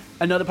away.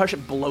 Another pirate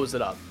ship blows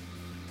it up.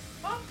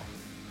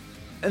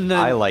 And then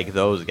I like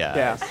those guys.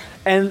 yeah,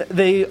 and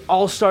they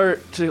all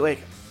start to like,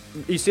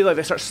 you see like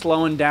they start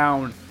slowing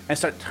down and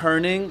start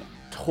turning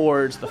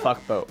towards the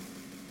fuckboat.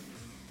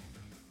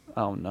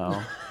 Oh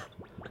no.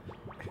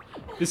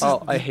 This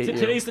Oh, I hate you.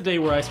 Today's the day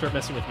where I start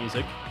messing with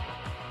music.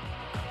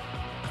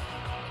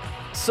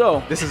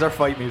 So This is our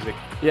fight music.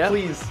 Yeah.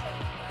 Please,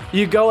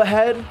 you go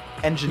ahead.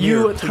 engineer.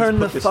 You please turn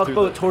the put this through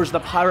fuckboat towards the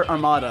pirate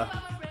armada.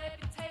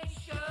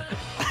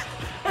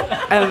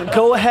 And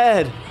go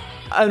ahead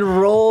and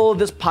roll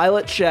this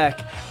pilot check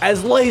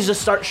as lasers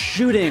start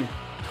shooting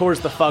towards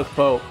the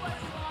fuckboat.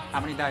 How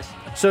many dice?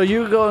 So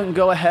you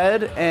go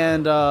ahead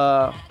and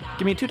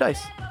give me 2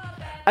 dice.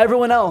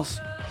 Everyone else,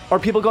 are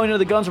people going into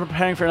the guns or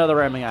preparing for another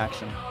ramming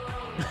action?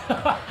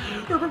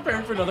 We're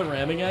preparing for another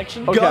ramming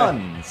action. Okay.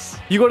 Guns.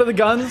 You go to the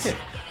guns?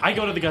 I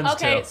go to the guns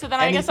Okay, too. so then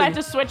I guess I have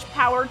Anything- to switch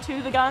power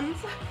to the guns.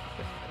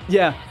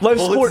 Yeah. Life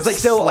Bullets support is like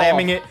still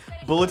slamming off.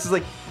 it. Bullets is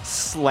like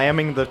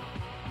slamming the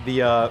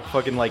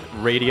fucking like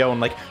radio and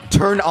like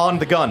turn on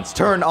the guns.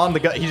 Turn on the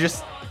gun. He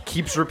just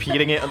keeps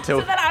repeating it until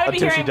So then I would be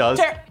until hearing she does.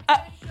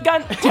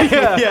 gun.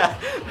 Yeah.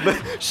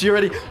 But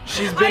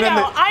she's been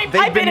know. they've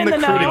I've been in the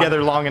crew know.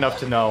 together long enough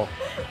to know.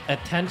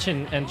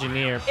 Attention,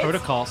 engineer.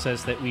 Protocol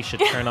says that we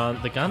should turn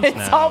on the guns It's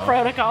now. all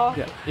protocol.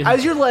 Yeah.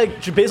 As you're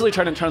like basically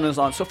trying to turn this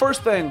on. So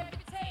first thing,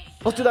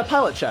 let's do that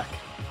pilot check.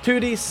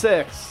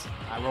 2d6.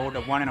 I rolled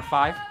a 1 and a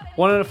 5.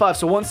 1 and a 5,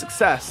 so 1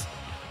 success.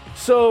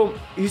 So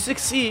you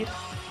succeed,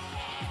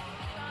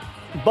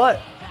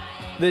 but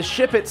the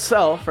ship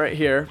itself right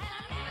here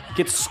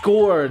gets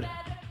scored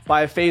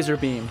by a phaser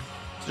beam.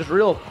 Just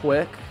real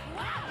quick.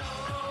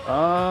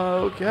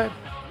 Okay.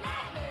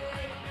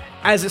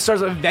 As it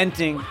starts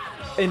venting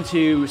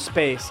into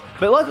space.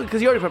 But luckily,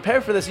 because you already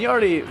prepared for this, you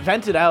already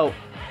vented out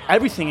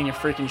everything in your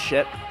freaking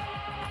ship.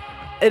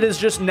 It is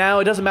just now,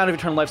 it doesn't matter if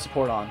you turn life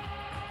support on.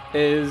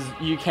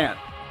 You can't.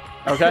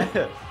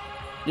 Okay?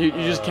 You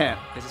just can't.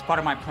 This is part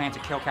of my plan to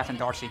kill Captain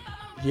Darcy.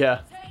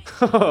 Yeah.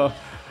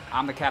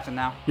 I'm the captain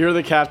now. You're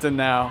the captain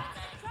now.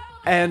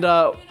 And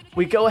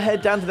we go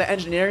ahead down to the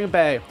engineering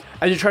bay.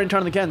 As you're trying to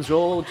turn the guns,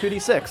 roll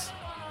 2d6.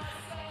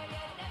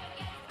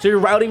 So you're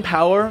routing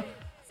power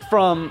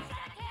from,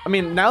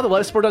 now the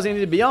life support doesn't need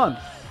to be on,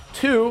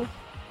 to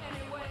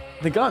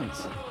the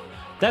guns.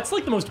 That's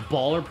like the most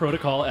baller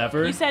protocol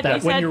ever. You said- that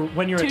you said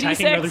when you're 2d6?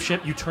 attacking another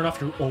ship, you turn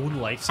off your own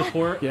life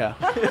support. Yeah.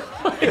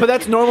 But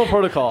that's normal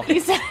protocol. You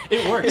said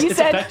It works. You It's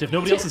said- effective.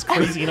 Nobody else is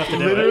crazy enough to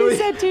do you it.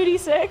 said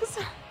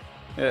 2d6.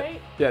 Yeah,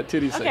 yeah,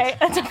 2d6. Okay,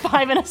 that's a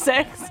 5 and a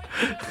 6.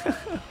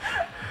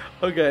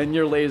 Okay, and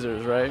your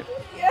lasers, right?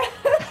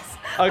 Yes.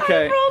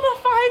 Okay. I rolled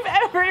a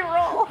 5 every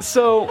roll.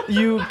 So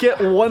you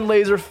get 1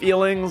 laser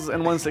feelings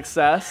and 1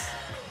 success.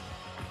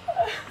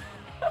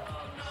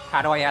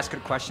 How do I ask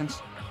good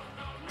questions?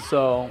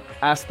 So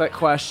ask that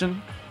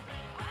question.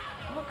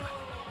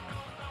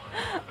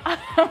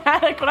 I'm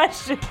out of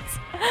questions.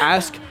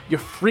 Ask your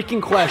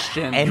freaking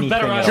question. Anything,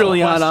 better at ask all. a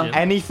Juliana. question.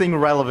 Anything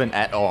relevant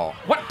at all.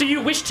 What do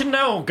you wish to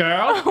know,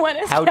 girl? When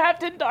is How-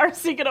 Captain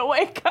Darcy gonna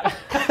wake up?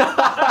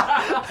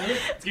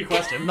 That's a good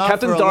question. Not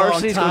Captain for a long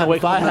Darcy's time gonna wake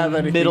if I up have in the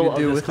anything middle to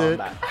do of this with it.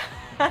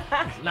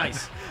 combat.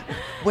 Nice.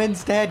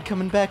 When's Dad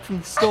coming back from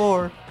the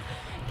store?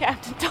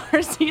 Captain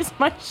Darcy's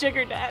my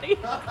sugar daddy.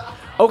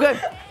 Okay,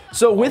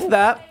 so with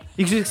that,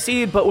 you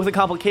succeed, but with a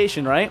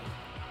complication, right?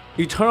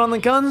 You turn on the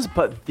guns,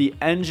 but the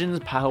engines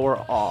power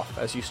off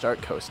as you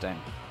start coasting.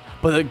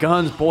 But the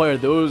guns, boy, are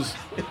those...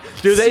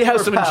 Do they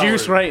have some Superpowered.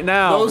 juice right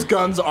now? Those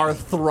guns are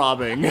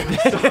throbbing.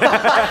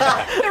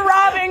 They're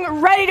robbing,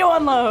 ready to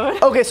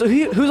unload. Okay, so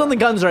who's on the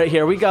guns right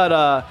here? We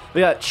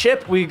got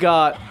Chip, we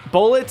got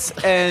Bullets,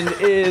 and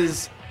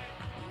is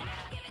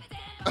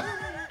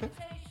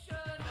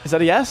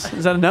that a yes?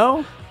 Is that a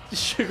no?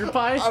 Sugar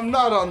pie? I'm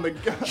not on the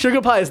gun.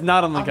 Sugar Pie is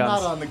not on the I'm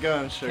guns. not on the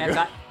gun, Can't Sugar.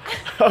 I-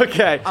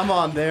 Okay. I'm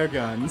on their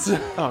guns.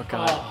 Oh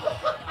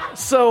god.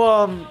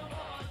 So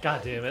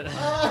God damn it.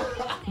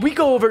 we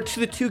go over to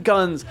the 2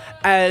 guns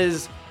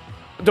as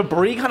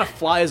debris kind of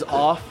flies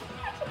off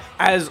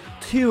as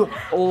 2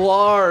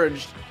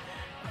 large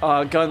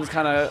guns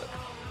kind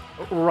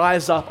of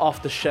rise up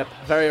off the ship,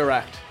 very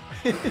erect,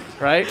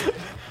 right?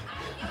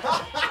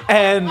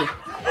 And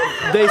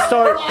they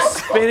start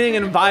spinning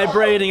and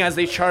vibrating as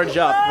they charge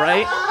up,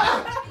 right?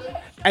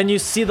 And you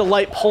see the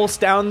light pulse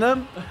down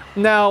them.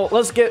 Now,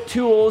 let's get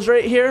 2 rolls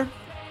right here.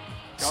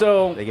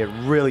 So They get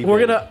really we're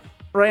big. gonna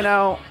right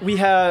now we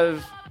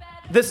have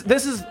this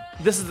is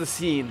the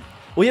scene.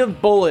 We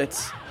have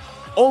Bullets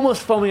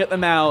almost foaming at the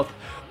mouth,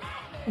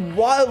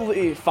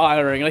 wildly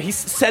firing. Like he's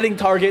setting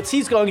targets.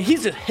 He's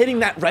just hitting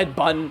that red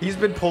button. He's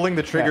been pulling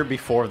the trigger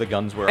before the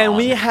guns were And on.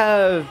 we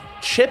have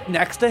Chip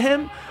next to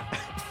him,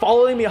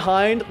 following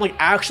behind, like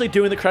actually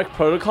doing the correct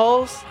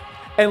protocols,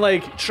 and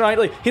like trying,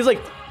 like he's like,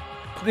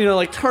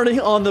 like turning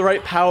on the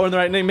right power and the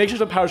right thing, make sure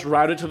the power's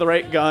routed to the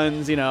right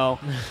guns,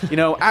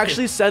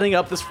 actually setting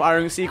up this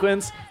firing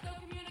sequence,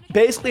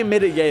 basically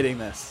mitigating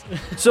this.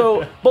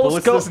 So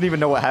Bullets go, doesn't even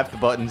know what half the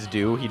buttons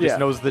do. He just Yeah.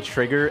 knows the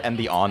trigger and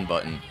the on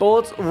button.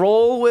 Bullets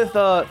roll with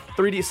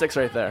 3d6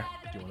 right there.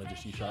 Do you want to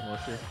just use shot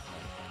moisture?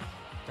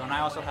 Don't I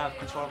also have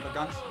control of the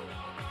guns?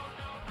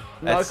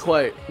 Not That's-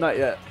 quite, not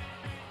yet.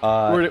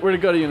 We're to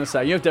go to you in a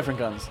sec. You have different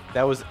guns.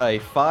 That was a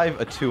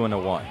 5, a 2, and a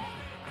 1.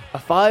 A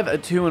 5, a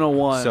 2, and a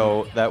 1.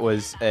 So that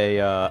was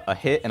a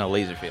hit and a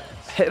laser field.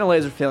 hit and a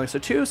laser feeling. So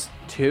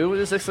two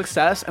is a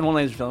success and 1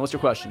 laser feeling. What's your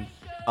question?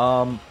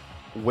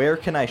 Where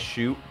can I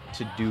shoot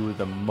to do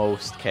the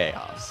most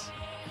chaos?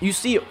 You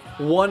see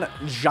 1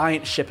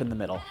 giant ship in the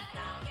middle.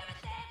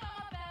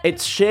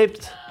 It's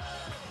shaped.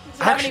 Does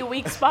it have any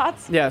weak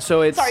spots? Yeah,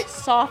 so it's Sorry,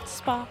 soft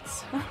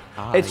spots.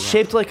 it's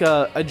shaped like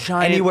a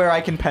giant Anywhere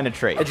I can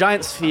penetrate. a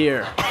giant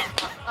sphere,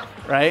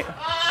 right?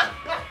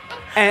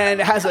 And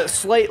it has a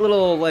slight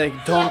little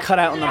like dome cut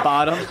out on the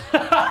bottom.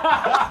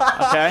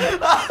 Okay.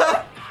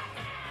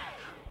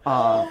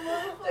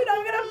 Dude,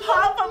 I'm gonna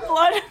pop a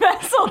blood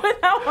vessel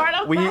with that part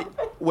of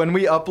When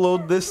we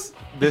upload this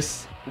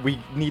we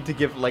need to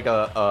give like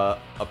a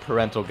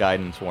parental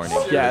guidance warning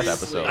for Yes. this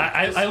episode.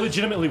 I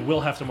legitimately will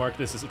have to mark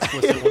this as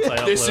explicit once I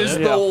upload This is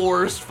it. the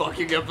worst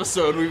fucking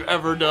episode we've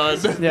ever done.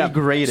 Yeah.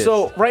 greatest.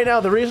 So right now,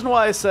 the reason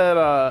why I said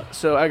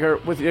so Edgar,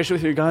 with the issue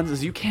with your guns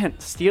is you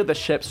can't steer the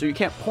ship, so you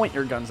can't point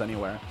your guns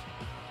anywhere.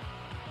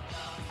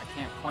 I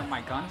can't point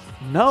my guns.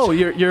 No,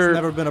 you're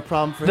Never been a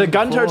problem for the him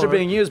gun turrets are before.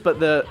 being used, but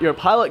your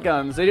pilot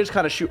guns, they just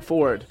kind of shoot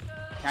forward.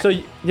 So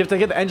you have to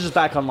get the engines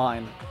back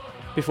online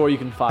before you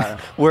can fire.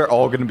 We're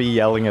all gonna be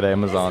yelling at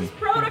Amazon.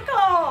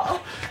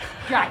 protocol.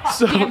 God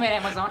damn it,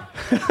 Amazon.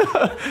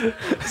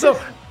 So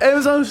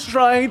Amazon's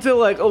trying to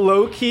like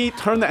low key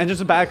turn the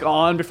engines back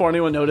on before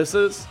anyone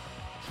notices.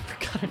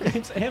 God, her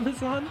name's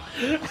Amazon?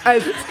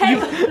 As Hey,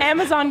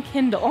 Amazon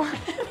Kindle.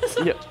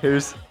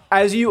 Here's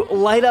as you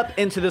light up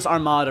into this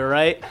armada,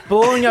 right,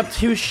 blowing up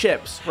 2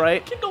 ships,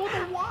 right? Kindle with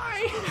a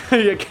Y.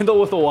 Yeah, Kindle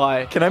with a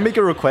Y. Can I make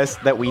a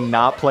request that we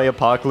not play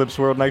Apocalypse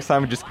World next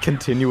time and just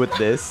continue with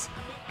this?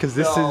 Because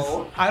this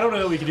I don't know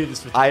that we can do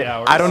this for 3 is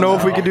hours. I don't know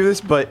if we could do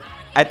this, but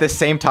at the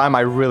same time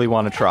I really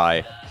want to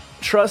try.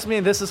 Trust me,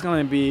 this is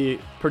going to be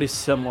pretty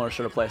similar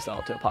sort of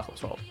playstyle to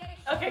Apocalypse World.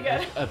 Okay, Okay,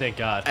 good. Thank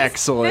God.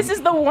 Excellent. This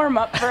is the warm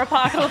up for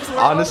Apocalypse World.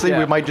 Honestly, Yeah.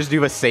 we might just do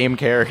the same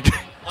character.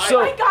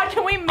 Oh my God,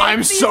 can we make I'm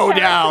these so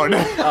characters? down.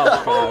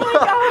 Oh my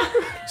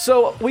God.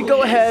 So we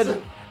go ahead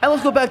and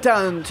let's go back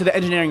down to the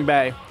engineering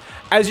bay.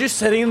 As you're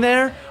sitting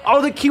there,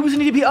 all the cubes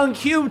need to be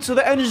uncubed so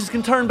the engines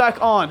can turn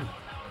back on.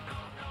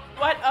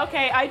 What?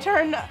 Okay, I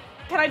turn.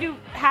 Can I do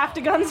half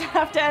to guns,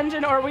 half to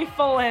engine, or are we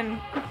full in?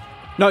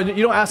 No,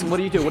 you don't ask him. What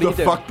do you do? What do The you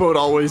do? fuck boat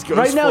always goes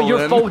Right now, full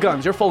you're in. full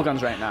guns. You're full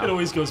guns right It now.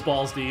 always goes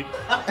balls deep.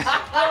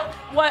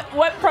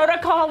 What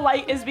protocol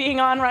light is being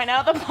on right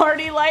now? The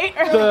party light?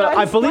 Or the I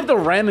guns believe the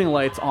ramming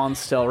light's on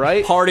still,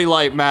 right? Party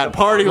light, Matt.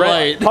 Party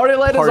light. Party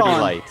light is Party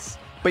on. lights.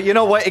 But you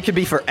know what? It could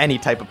be for any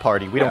type of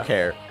party. We don't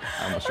care.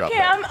 I almost dropped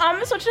Okay, that.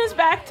 I'm switching this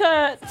back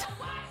to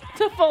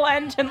full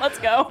engine. Let's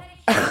go.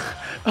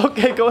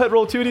 Okay, go ahead,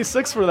 roll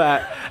 2d6 for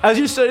that. As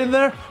you're sitting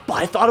there, but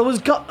I thought it was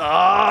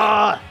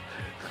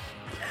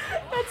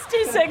That's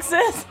 2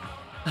 6s.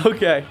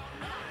 Okay.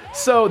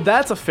 So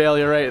that's a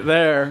failure right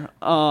there.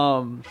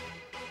 Oh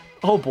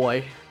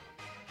boy.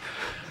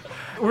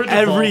 We're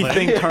devolving.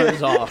 Everything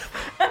turns off.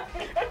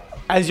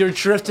 As you're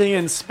drifting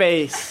in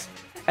space.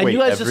 And Wait, you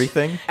guys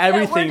everything? Just,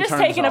 everything We're just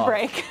turns taking off. a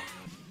break.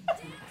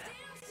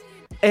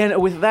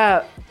 And with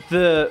that,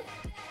 the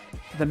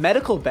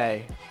medical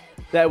bay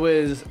that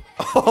was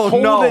Oh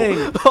holding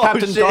no! Oh,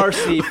 Captain shit.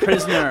 Darcy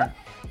prisoner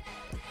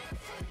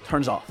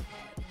turns off.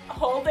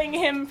 Holding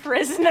him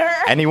prisoner.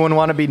 Anyone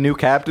want to be new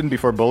captain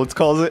before Bullets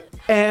calls it?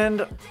 And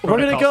we're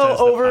gonna Protocol go says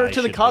that over I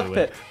to the should do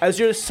cockpit. it. As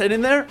you're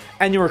sitting there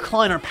and your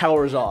recliner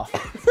powers off.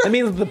 That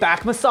means the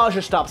back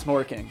massager stops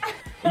working.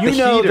 You The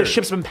know heater the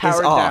ship's been is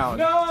powered off.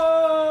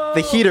 down.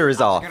 The heater is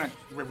off. I'm gonna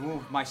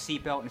remove my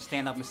seatbelt and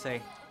stand up and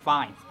say,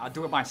 "Fine, I'll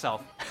do it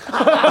myself."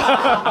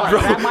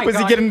 Grab my Was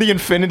he gun. getting the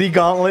Infinity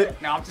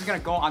Gauntlet? No, I'm just gonna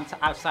go on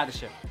outside the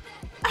ship.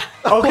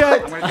 Okay.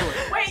 I'm gonna do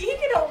it. Wait, he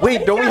can hold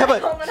Wait, don't we have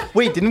a?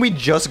 Wait, didn't we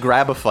just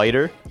grab a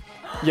fighter?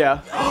 Yeah.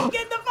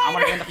 Get the I'm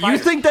gonna fighter. get in the fighter. You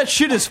think that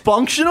shit is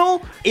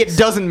functional? It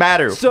doesn't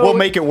matter. So we'll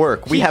make it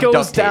work. We he have goes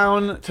duct tape.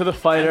 down to the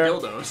fighter,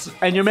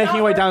 and you're making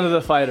your way down to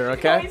the fighter,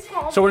 okay? he's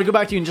small. So we're gonna go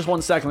back to you in just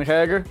 1 second, okay,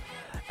 Edgar?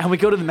 And we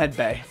go to the med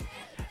bay.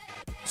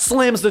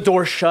 Slams the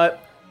door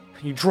shut.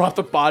 You drop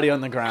the body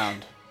on the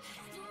ground.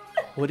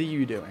 What are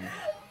you doing?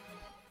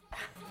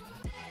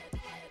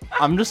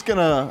 I'm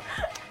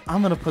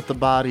gonna put the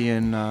body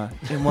in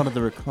one of the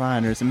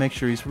recliners and make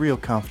sure he's real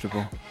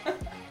comfortable.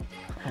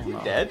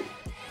 Dead?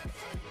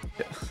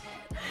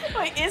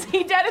 Wait, is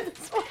he dead at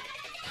this point?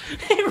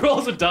 He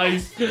rolls a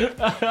dice.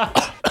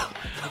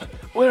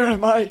 Where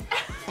am I?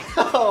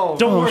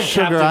 Don't Oh, worry,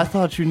 sugar, Captain. I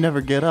thought you'd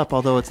never get up,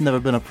 although it's never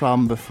been a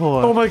problem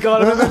before. Oh my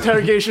god, I'm in the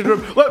interrogation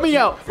room. Let me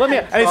out. Let me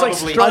out. And he's like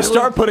Probably. I struggling.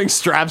 start putting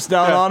straps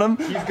down on him.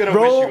 He's gonna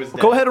Roll,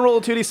 go ahead and roll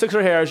a 2d6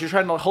 right here as you're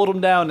trying to hold him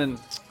down. And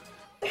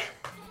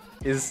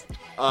Is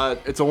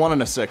It's a 1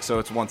 and a 6, so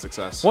it's 1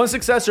 success. one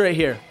success right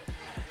here.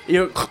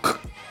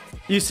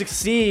 You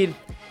succeed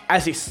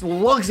as he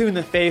slugs you in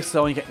the face,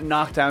 though, and you get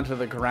knocked down to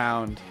the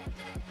ground.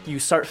 You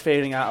start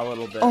fading out a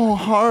little bit. Oh,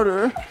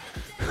 harder.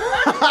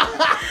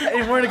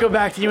 And we're gonna go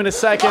back to you in a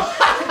second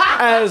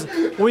as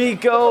we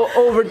go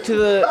over to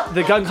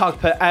the gun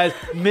cockpit. As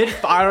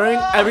mid-firing,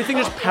 everything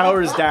just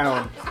powers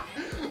down.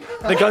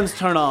 The guns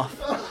turn off.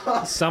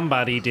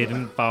 Somebody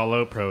didn't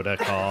follow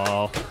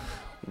protocol.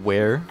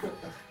 where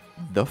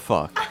the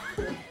fuck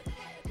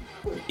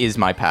is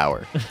my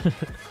power?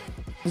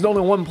 There's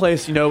only one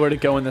place you know where to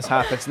go when this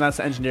happens, and that's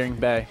the engineering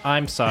bay.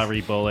 I'm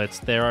sorry, Bullets.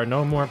 There are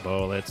no more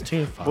bullets.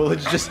 Too far.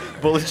 Bullets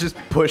just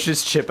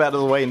pushes Chip out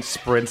of the way and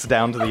sprints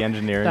down to the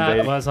engineering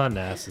That bay. was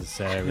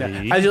unnecessary.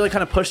 As you're like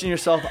kind of pushing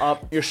yourself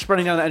up, you're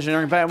sprinting down the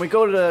engineering bay, and we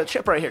go to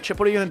Chip right here. Chip,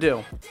 what are you gonna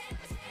do?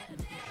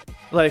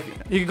 Like,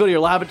 you could go to your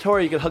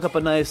laboratory, you could hook up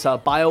a nice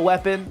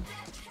bioweapon.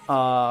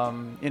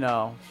 You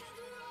know,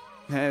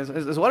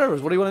 it's whatever.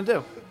 What do you want to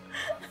do?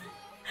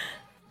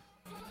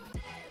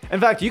 In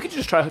fact, you could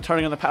just try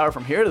turning on the power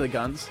from here to the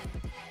guns.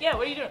 Yeah,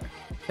 what are you doing?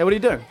 Hey, what are you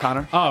doing,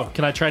 Connor? Oh,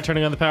 can I try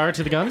turning on the power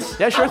to the guns?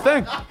 Yeah, sure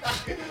thing.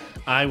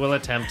 I will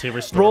attempt to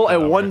restore. Roll a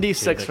power 1d6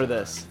 to the for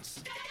guns.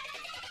 this.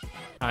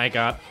 I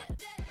got.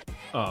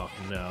 Oh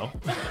no.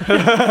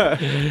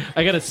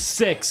 I got a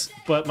 6,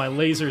 but my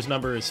laser's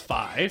number is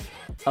 5.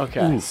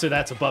 Okay. So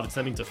that's above it.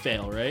 So that means a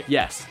fail, right?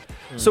 Yes.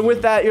 So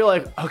with that, you're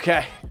like,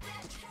 okay,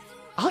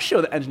 I'll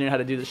show the engineer how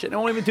to do this shit. And I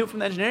won't even do it from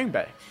the engineering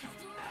bay.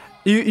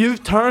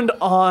 You've turned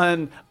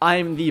on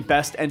I'm the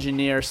best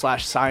engineer /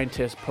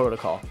 scientist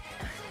protocol.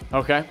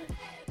 Okay?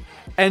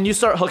 And you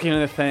start hooking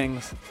into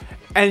things,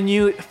 and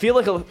you feel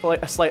like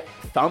a slight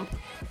thump,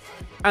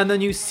 and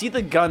then you see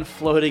the gun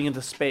floating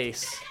into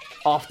space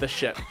off the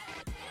ship.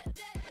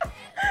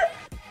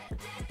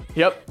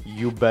 Yep.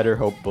 You better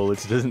hope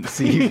Bullets doesn't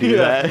see you do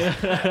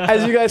that.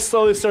 As you guys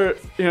slowly start,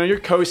 you're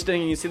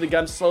coasting, and you see the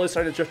gun slowly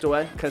starting to drift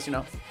away, because, you're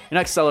not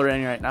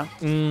accelerating right now.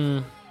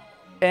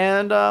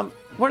 And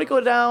we're going to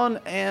go down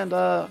and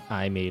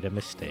I made a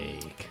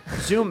mistake.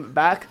 zoom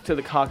back to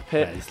the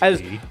cockpit. Leslie.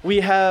 As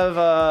we have,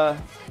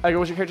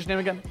 what's your character's name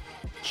again?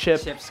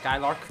 Chip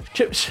Skylark.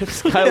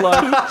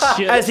 Skylark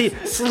as he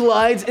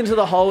slides into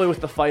the hallway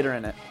with the fighter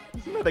in it.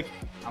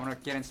 I'm gonna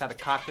get inside the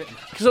cockpit.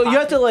 So you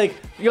have to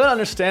you gotta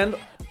understand,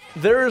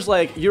 there's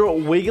you're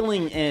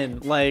wiggling in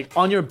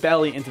on your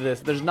belly into this.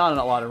 There's not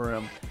a lot of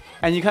room,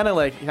 and you kind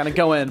of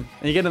go in and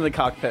you get in the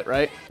cockpit,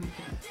 right?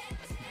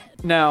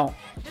 Now,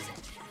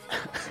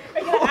 Are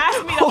you gonna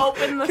ask me to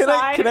open the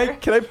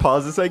side? Can I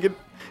pause a second?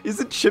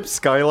 Isn't Chip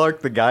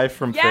Skylark the guy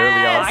from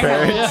Yes!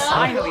 Fairly Odd Parents?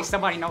 Finally,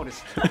 somebody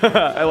noticed.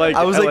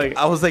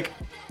 I was like,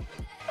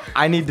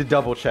 I need to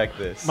double check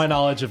this. My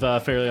knowledge of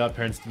Fairly Odd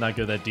Parents did not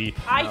go that deep.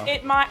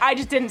 I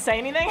just didn't say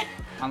anything.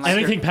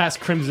 Anything past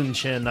Crimson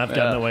Chin, I've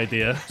got no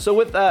idea. So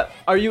with that,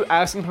 are you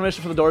asking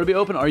permission for the door to be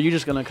open, or are you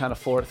just gonna kind of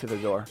floor it through the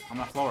door? I'm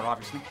gonna floor it,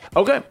 obviously.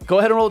 Okay, go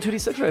ahead and roll a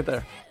 2d6 right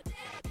there.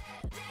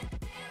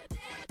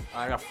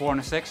 I got 4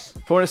 and a 6.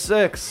 4 and a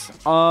 6.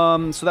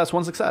 So that's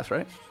 1 success,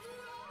 right?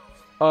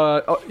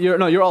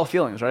 You're all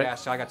feelings, right? Yeah,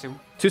 so I got 2.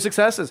 2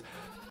 successes.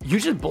 You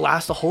just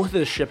blast a hole through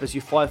the ship as you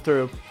fly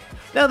through.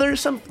 Now there's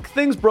some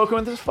things broken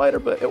with this fighter,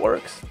 but it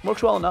works.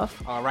 Works well enough.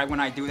 Right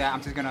when I do that,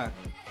 I'm just gonna.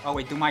 Oh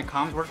wait, do my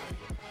comms work?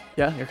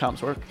 Yeah, your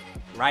comms work.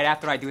 Right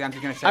after I do that, I'm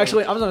just gonna say.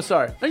 Actually, I'm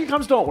sorry. No, your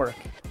comms don't work.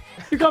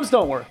 Your comms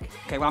don't work.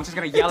 Okay, well I'm just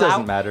gonna yell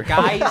doesn't out, matter.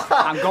 guys,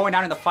 I'm going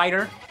out in the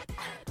fighter.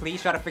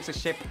 Please try to fix the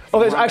ship. Okay,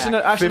 We'll so run actually,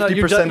 back. no,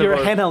 your 50% of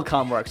handheld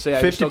comm works. So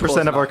yeah, you're still 50% close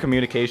of our enough.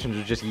 communications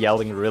are just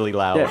yelling really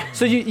loud. Yeah.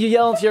 So you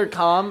yell into your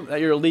comm that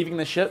you're leaving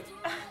the ship.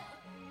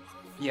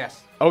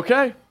 Yes.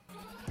 Okay.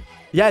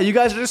 Yeah, you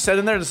guys are just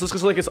sitting there. This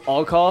looks like it's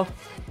all call,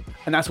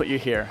 and that's what you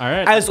hear. All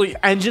right. As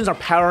engines are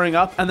powering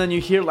up, and then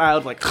you hear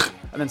loud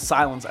and then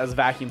silence as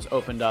vacuums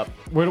opened up.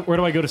 Where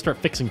do I go to start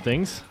fixing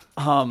things?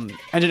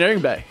 Engineering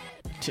bay.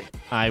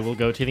 I will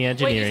go to the Wait, you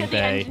engineering said the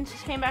bay. engines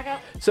just came back up?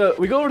 So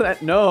we go over to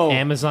that. No.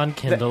 Amazon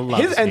Kindle The-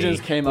 loves his engines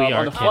me. came We up are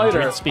on the kindred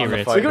fighter.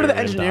 spirits. So we go to the You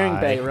and engineering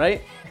I. bay,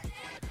 right?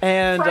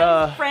 And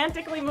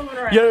Frantically moving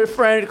around. you're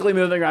frantically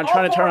moving around,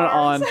 trying to turn it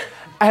on,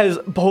 as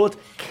Bolt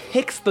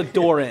kicks the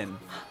door in,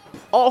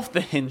 off the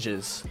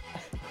hinges.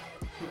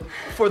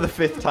 For the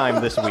 5th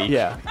time this week.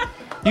 Yeah.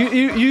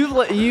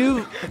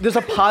 You there's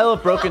a pile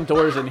of broken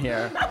doors in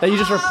here that you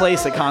just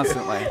replace it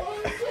constantly.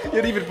 You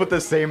didn't even put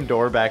the same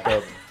door back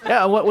up.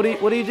 Yeah, what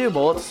do you do,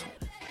 Bullets?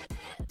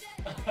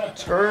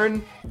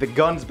 Turn the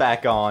guns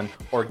back on,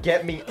 or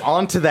get me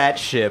onto that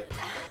ship,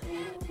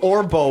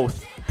 or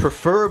both,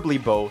 preferably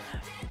both.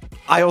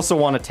 I also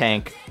want a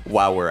tank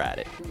while we're at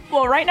it.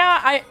 Well, right now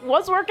I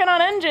was working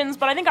on engines,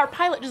 but I think our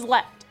pilot just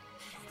left.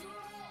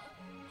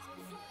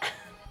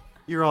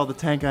 You're all the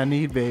tank I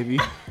need, baby.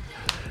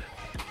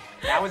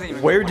 That wasn't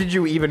even. Where did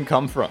you even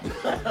come from?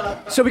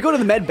 So we go to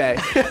the med bay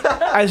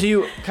as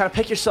you kind of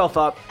pick yourself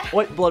up,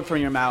 white blood from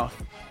your mouth,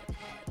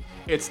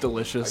 It's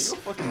delicious.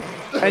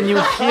 and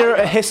you hear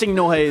a hissing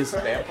noise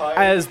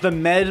as the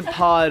med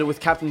pod with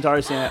Captain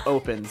Darcy in it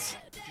opens.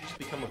 Did you just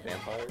become a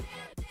vampire?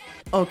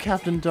 Oh,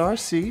 Captain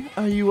Darcy,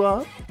 are you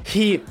up?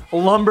 He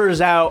lumbers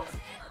out,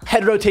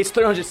 head rotates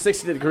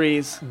 360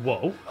 degrees.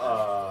 Whoa.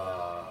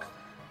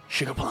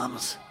 Sugar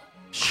plums.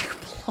 Sugar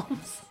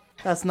plums.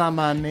 That's not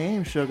my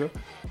name, Sugar.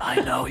 I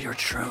know your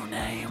true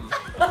name.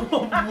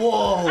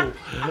 Whoa.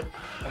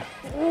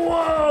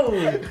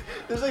 Whoa.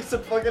 There's like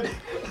some fucking...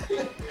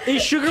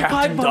 Is Sugar Pie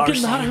Captain Pumpkin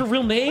Darcy. not her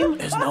real name?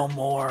 There's no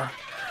more.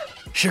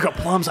 Sugar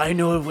plums, I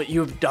know what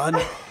you've done.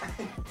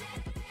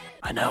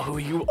 I know who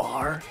you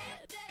are.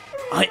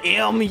 I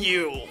am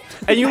you.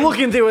 And you look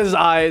into his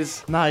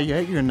eyes. Not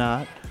yet, you're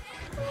not.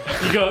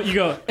 You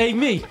go, hey,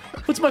 me,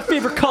 what's my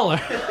favorite color?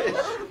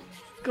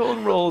 Go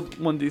and roll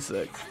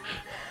 1d6.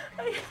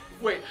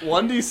 Wait,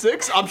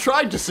 1d6? I'm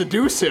trying to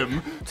seduce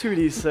him.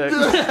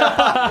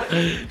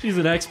 2d6. She's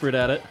an expert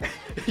at it.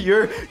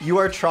 You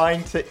are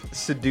trying to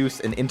seduce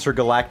an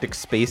intergalactic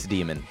space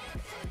demon.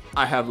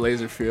 I have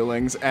laser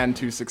feelings and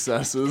 2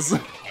 successes.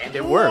 And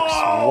it works.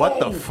 What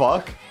the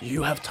fuck?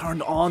 You have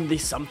turned on the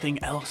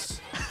something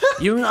else.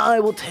 You and I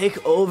will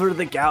take over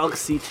the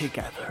galaxy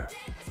together.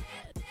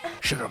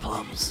 Sugar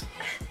plums.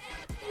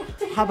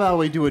 How about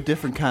we do a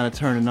different kind of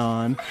turning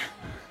on?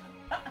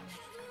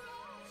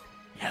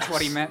 That's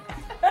what he meant.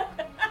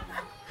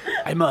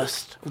 I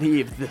must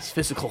leave this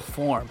physical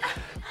form.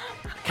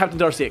 Captain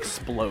Darcy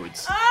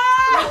explodes.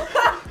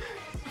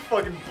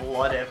 Fucking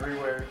blood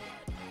everywhere.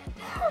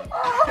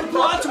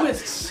 Plot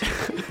twists.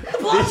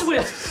 Plot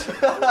twists.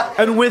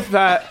 And with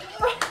that,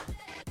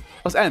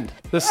 let's end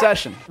this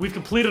session. We've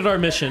completed our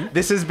mission.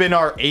 This has been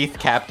our 8th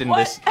captain.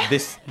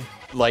 This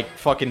like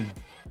fucking.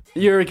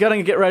 You're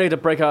gonna get ready to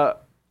break out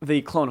the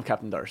clone of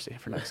Captain Darcy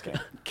for next game.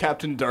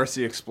 Captain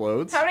Darcy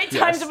explodes. How many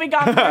times have we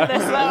gone through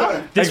this,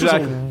 though? This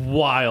Exactly. was a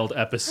wild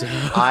episode.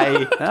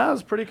 That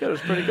was pretty good. It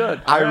was pretty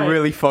good. I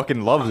really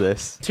fucking love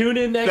this. Tune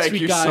in next Thank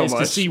week, you so guys, to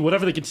much. see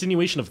whatever the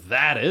continuation of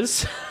that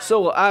is.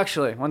 So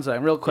actually, one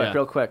second, real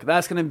Yeah. quick.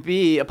 That's gonna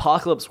be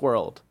Apocalypse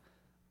World,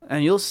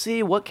 and you'll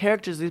see what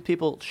characters these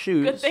people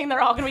choose. Good thing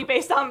they're all going to be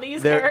based on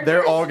these characters.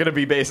 They're all gonna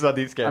be based on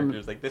these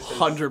characters. Like this.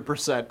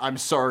 100%. I'm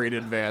sorry in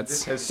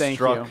advance. Has Thank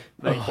struck you.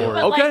 the chord.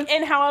 But Okay. like,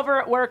 in however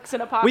it works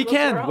in Apocalypse We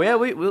can.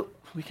 World. Yeah,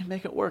 we can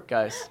make it work,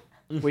 guys.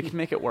 We can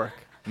make it work.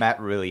 Matt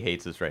really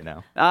hates us right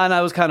now. And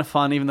that was kind of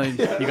fun, even though you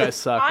guys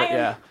suck. I But am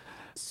yeah.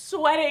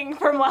 sweating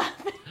from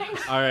laughing.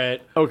 All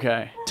right.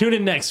 Okay. Tune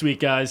in next week,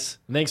 guys.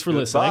 Thanks for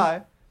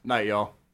listening. Night, y'all.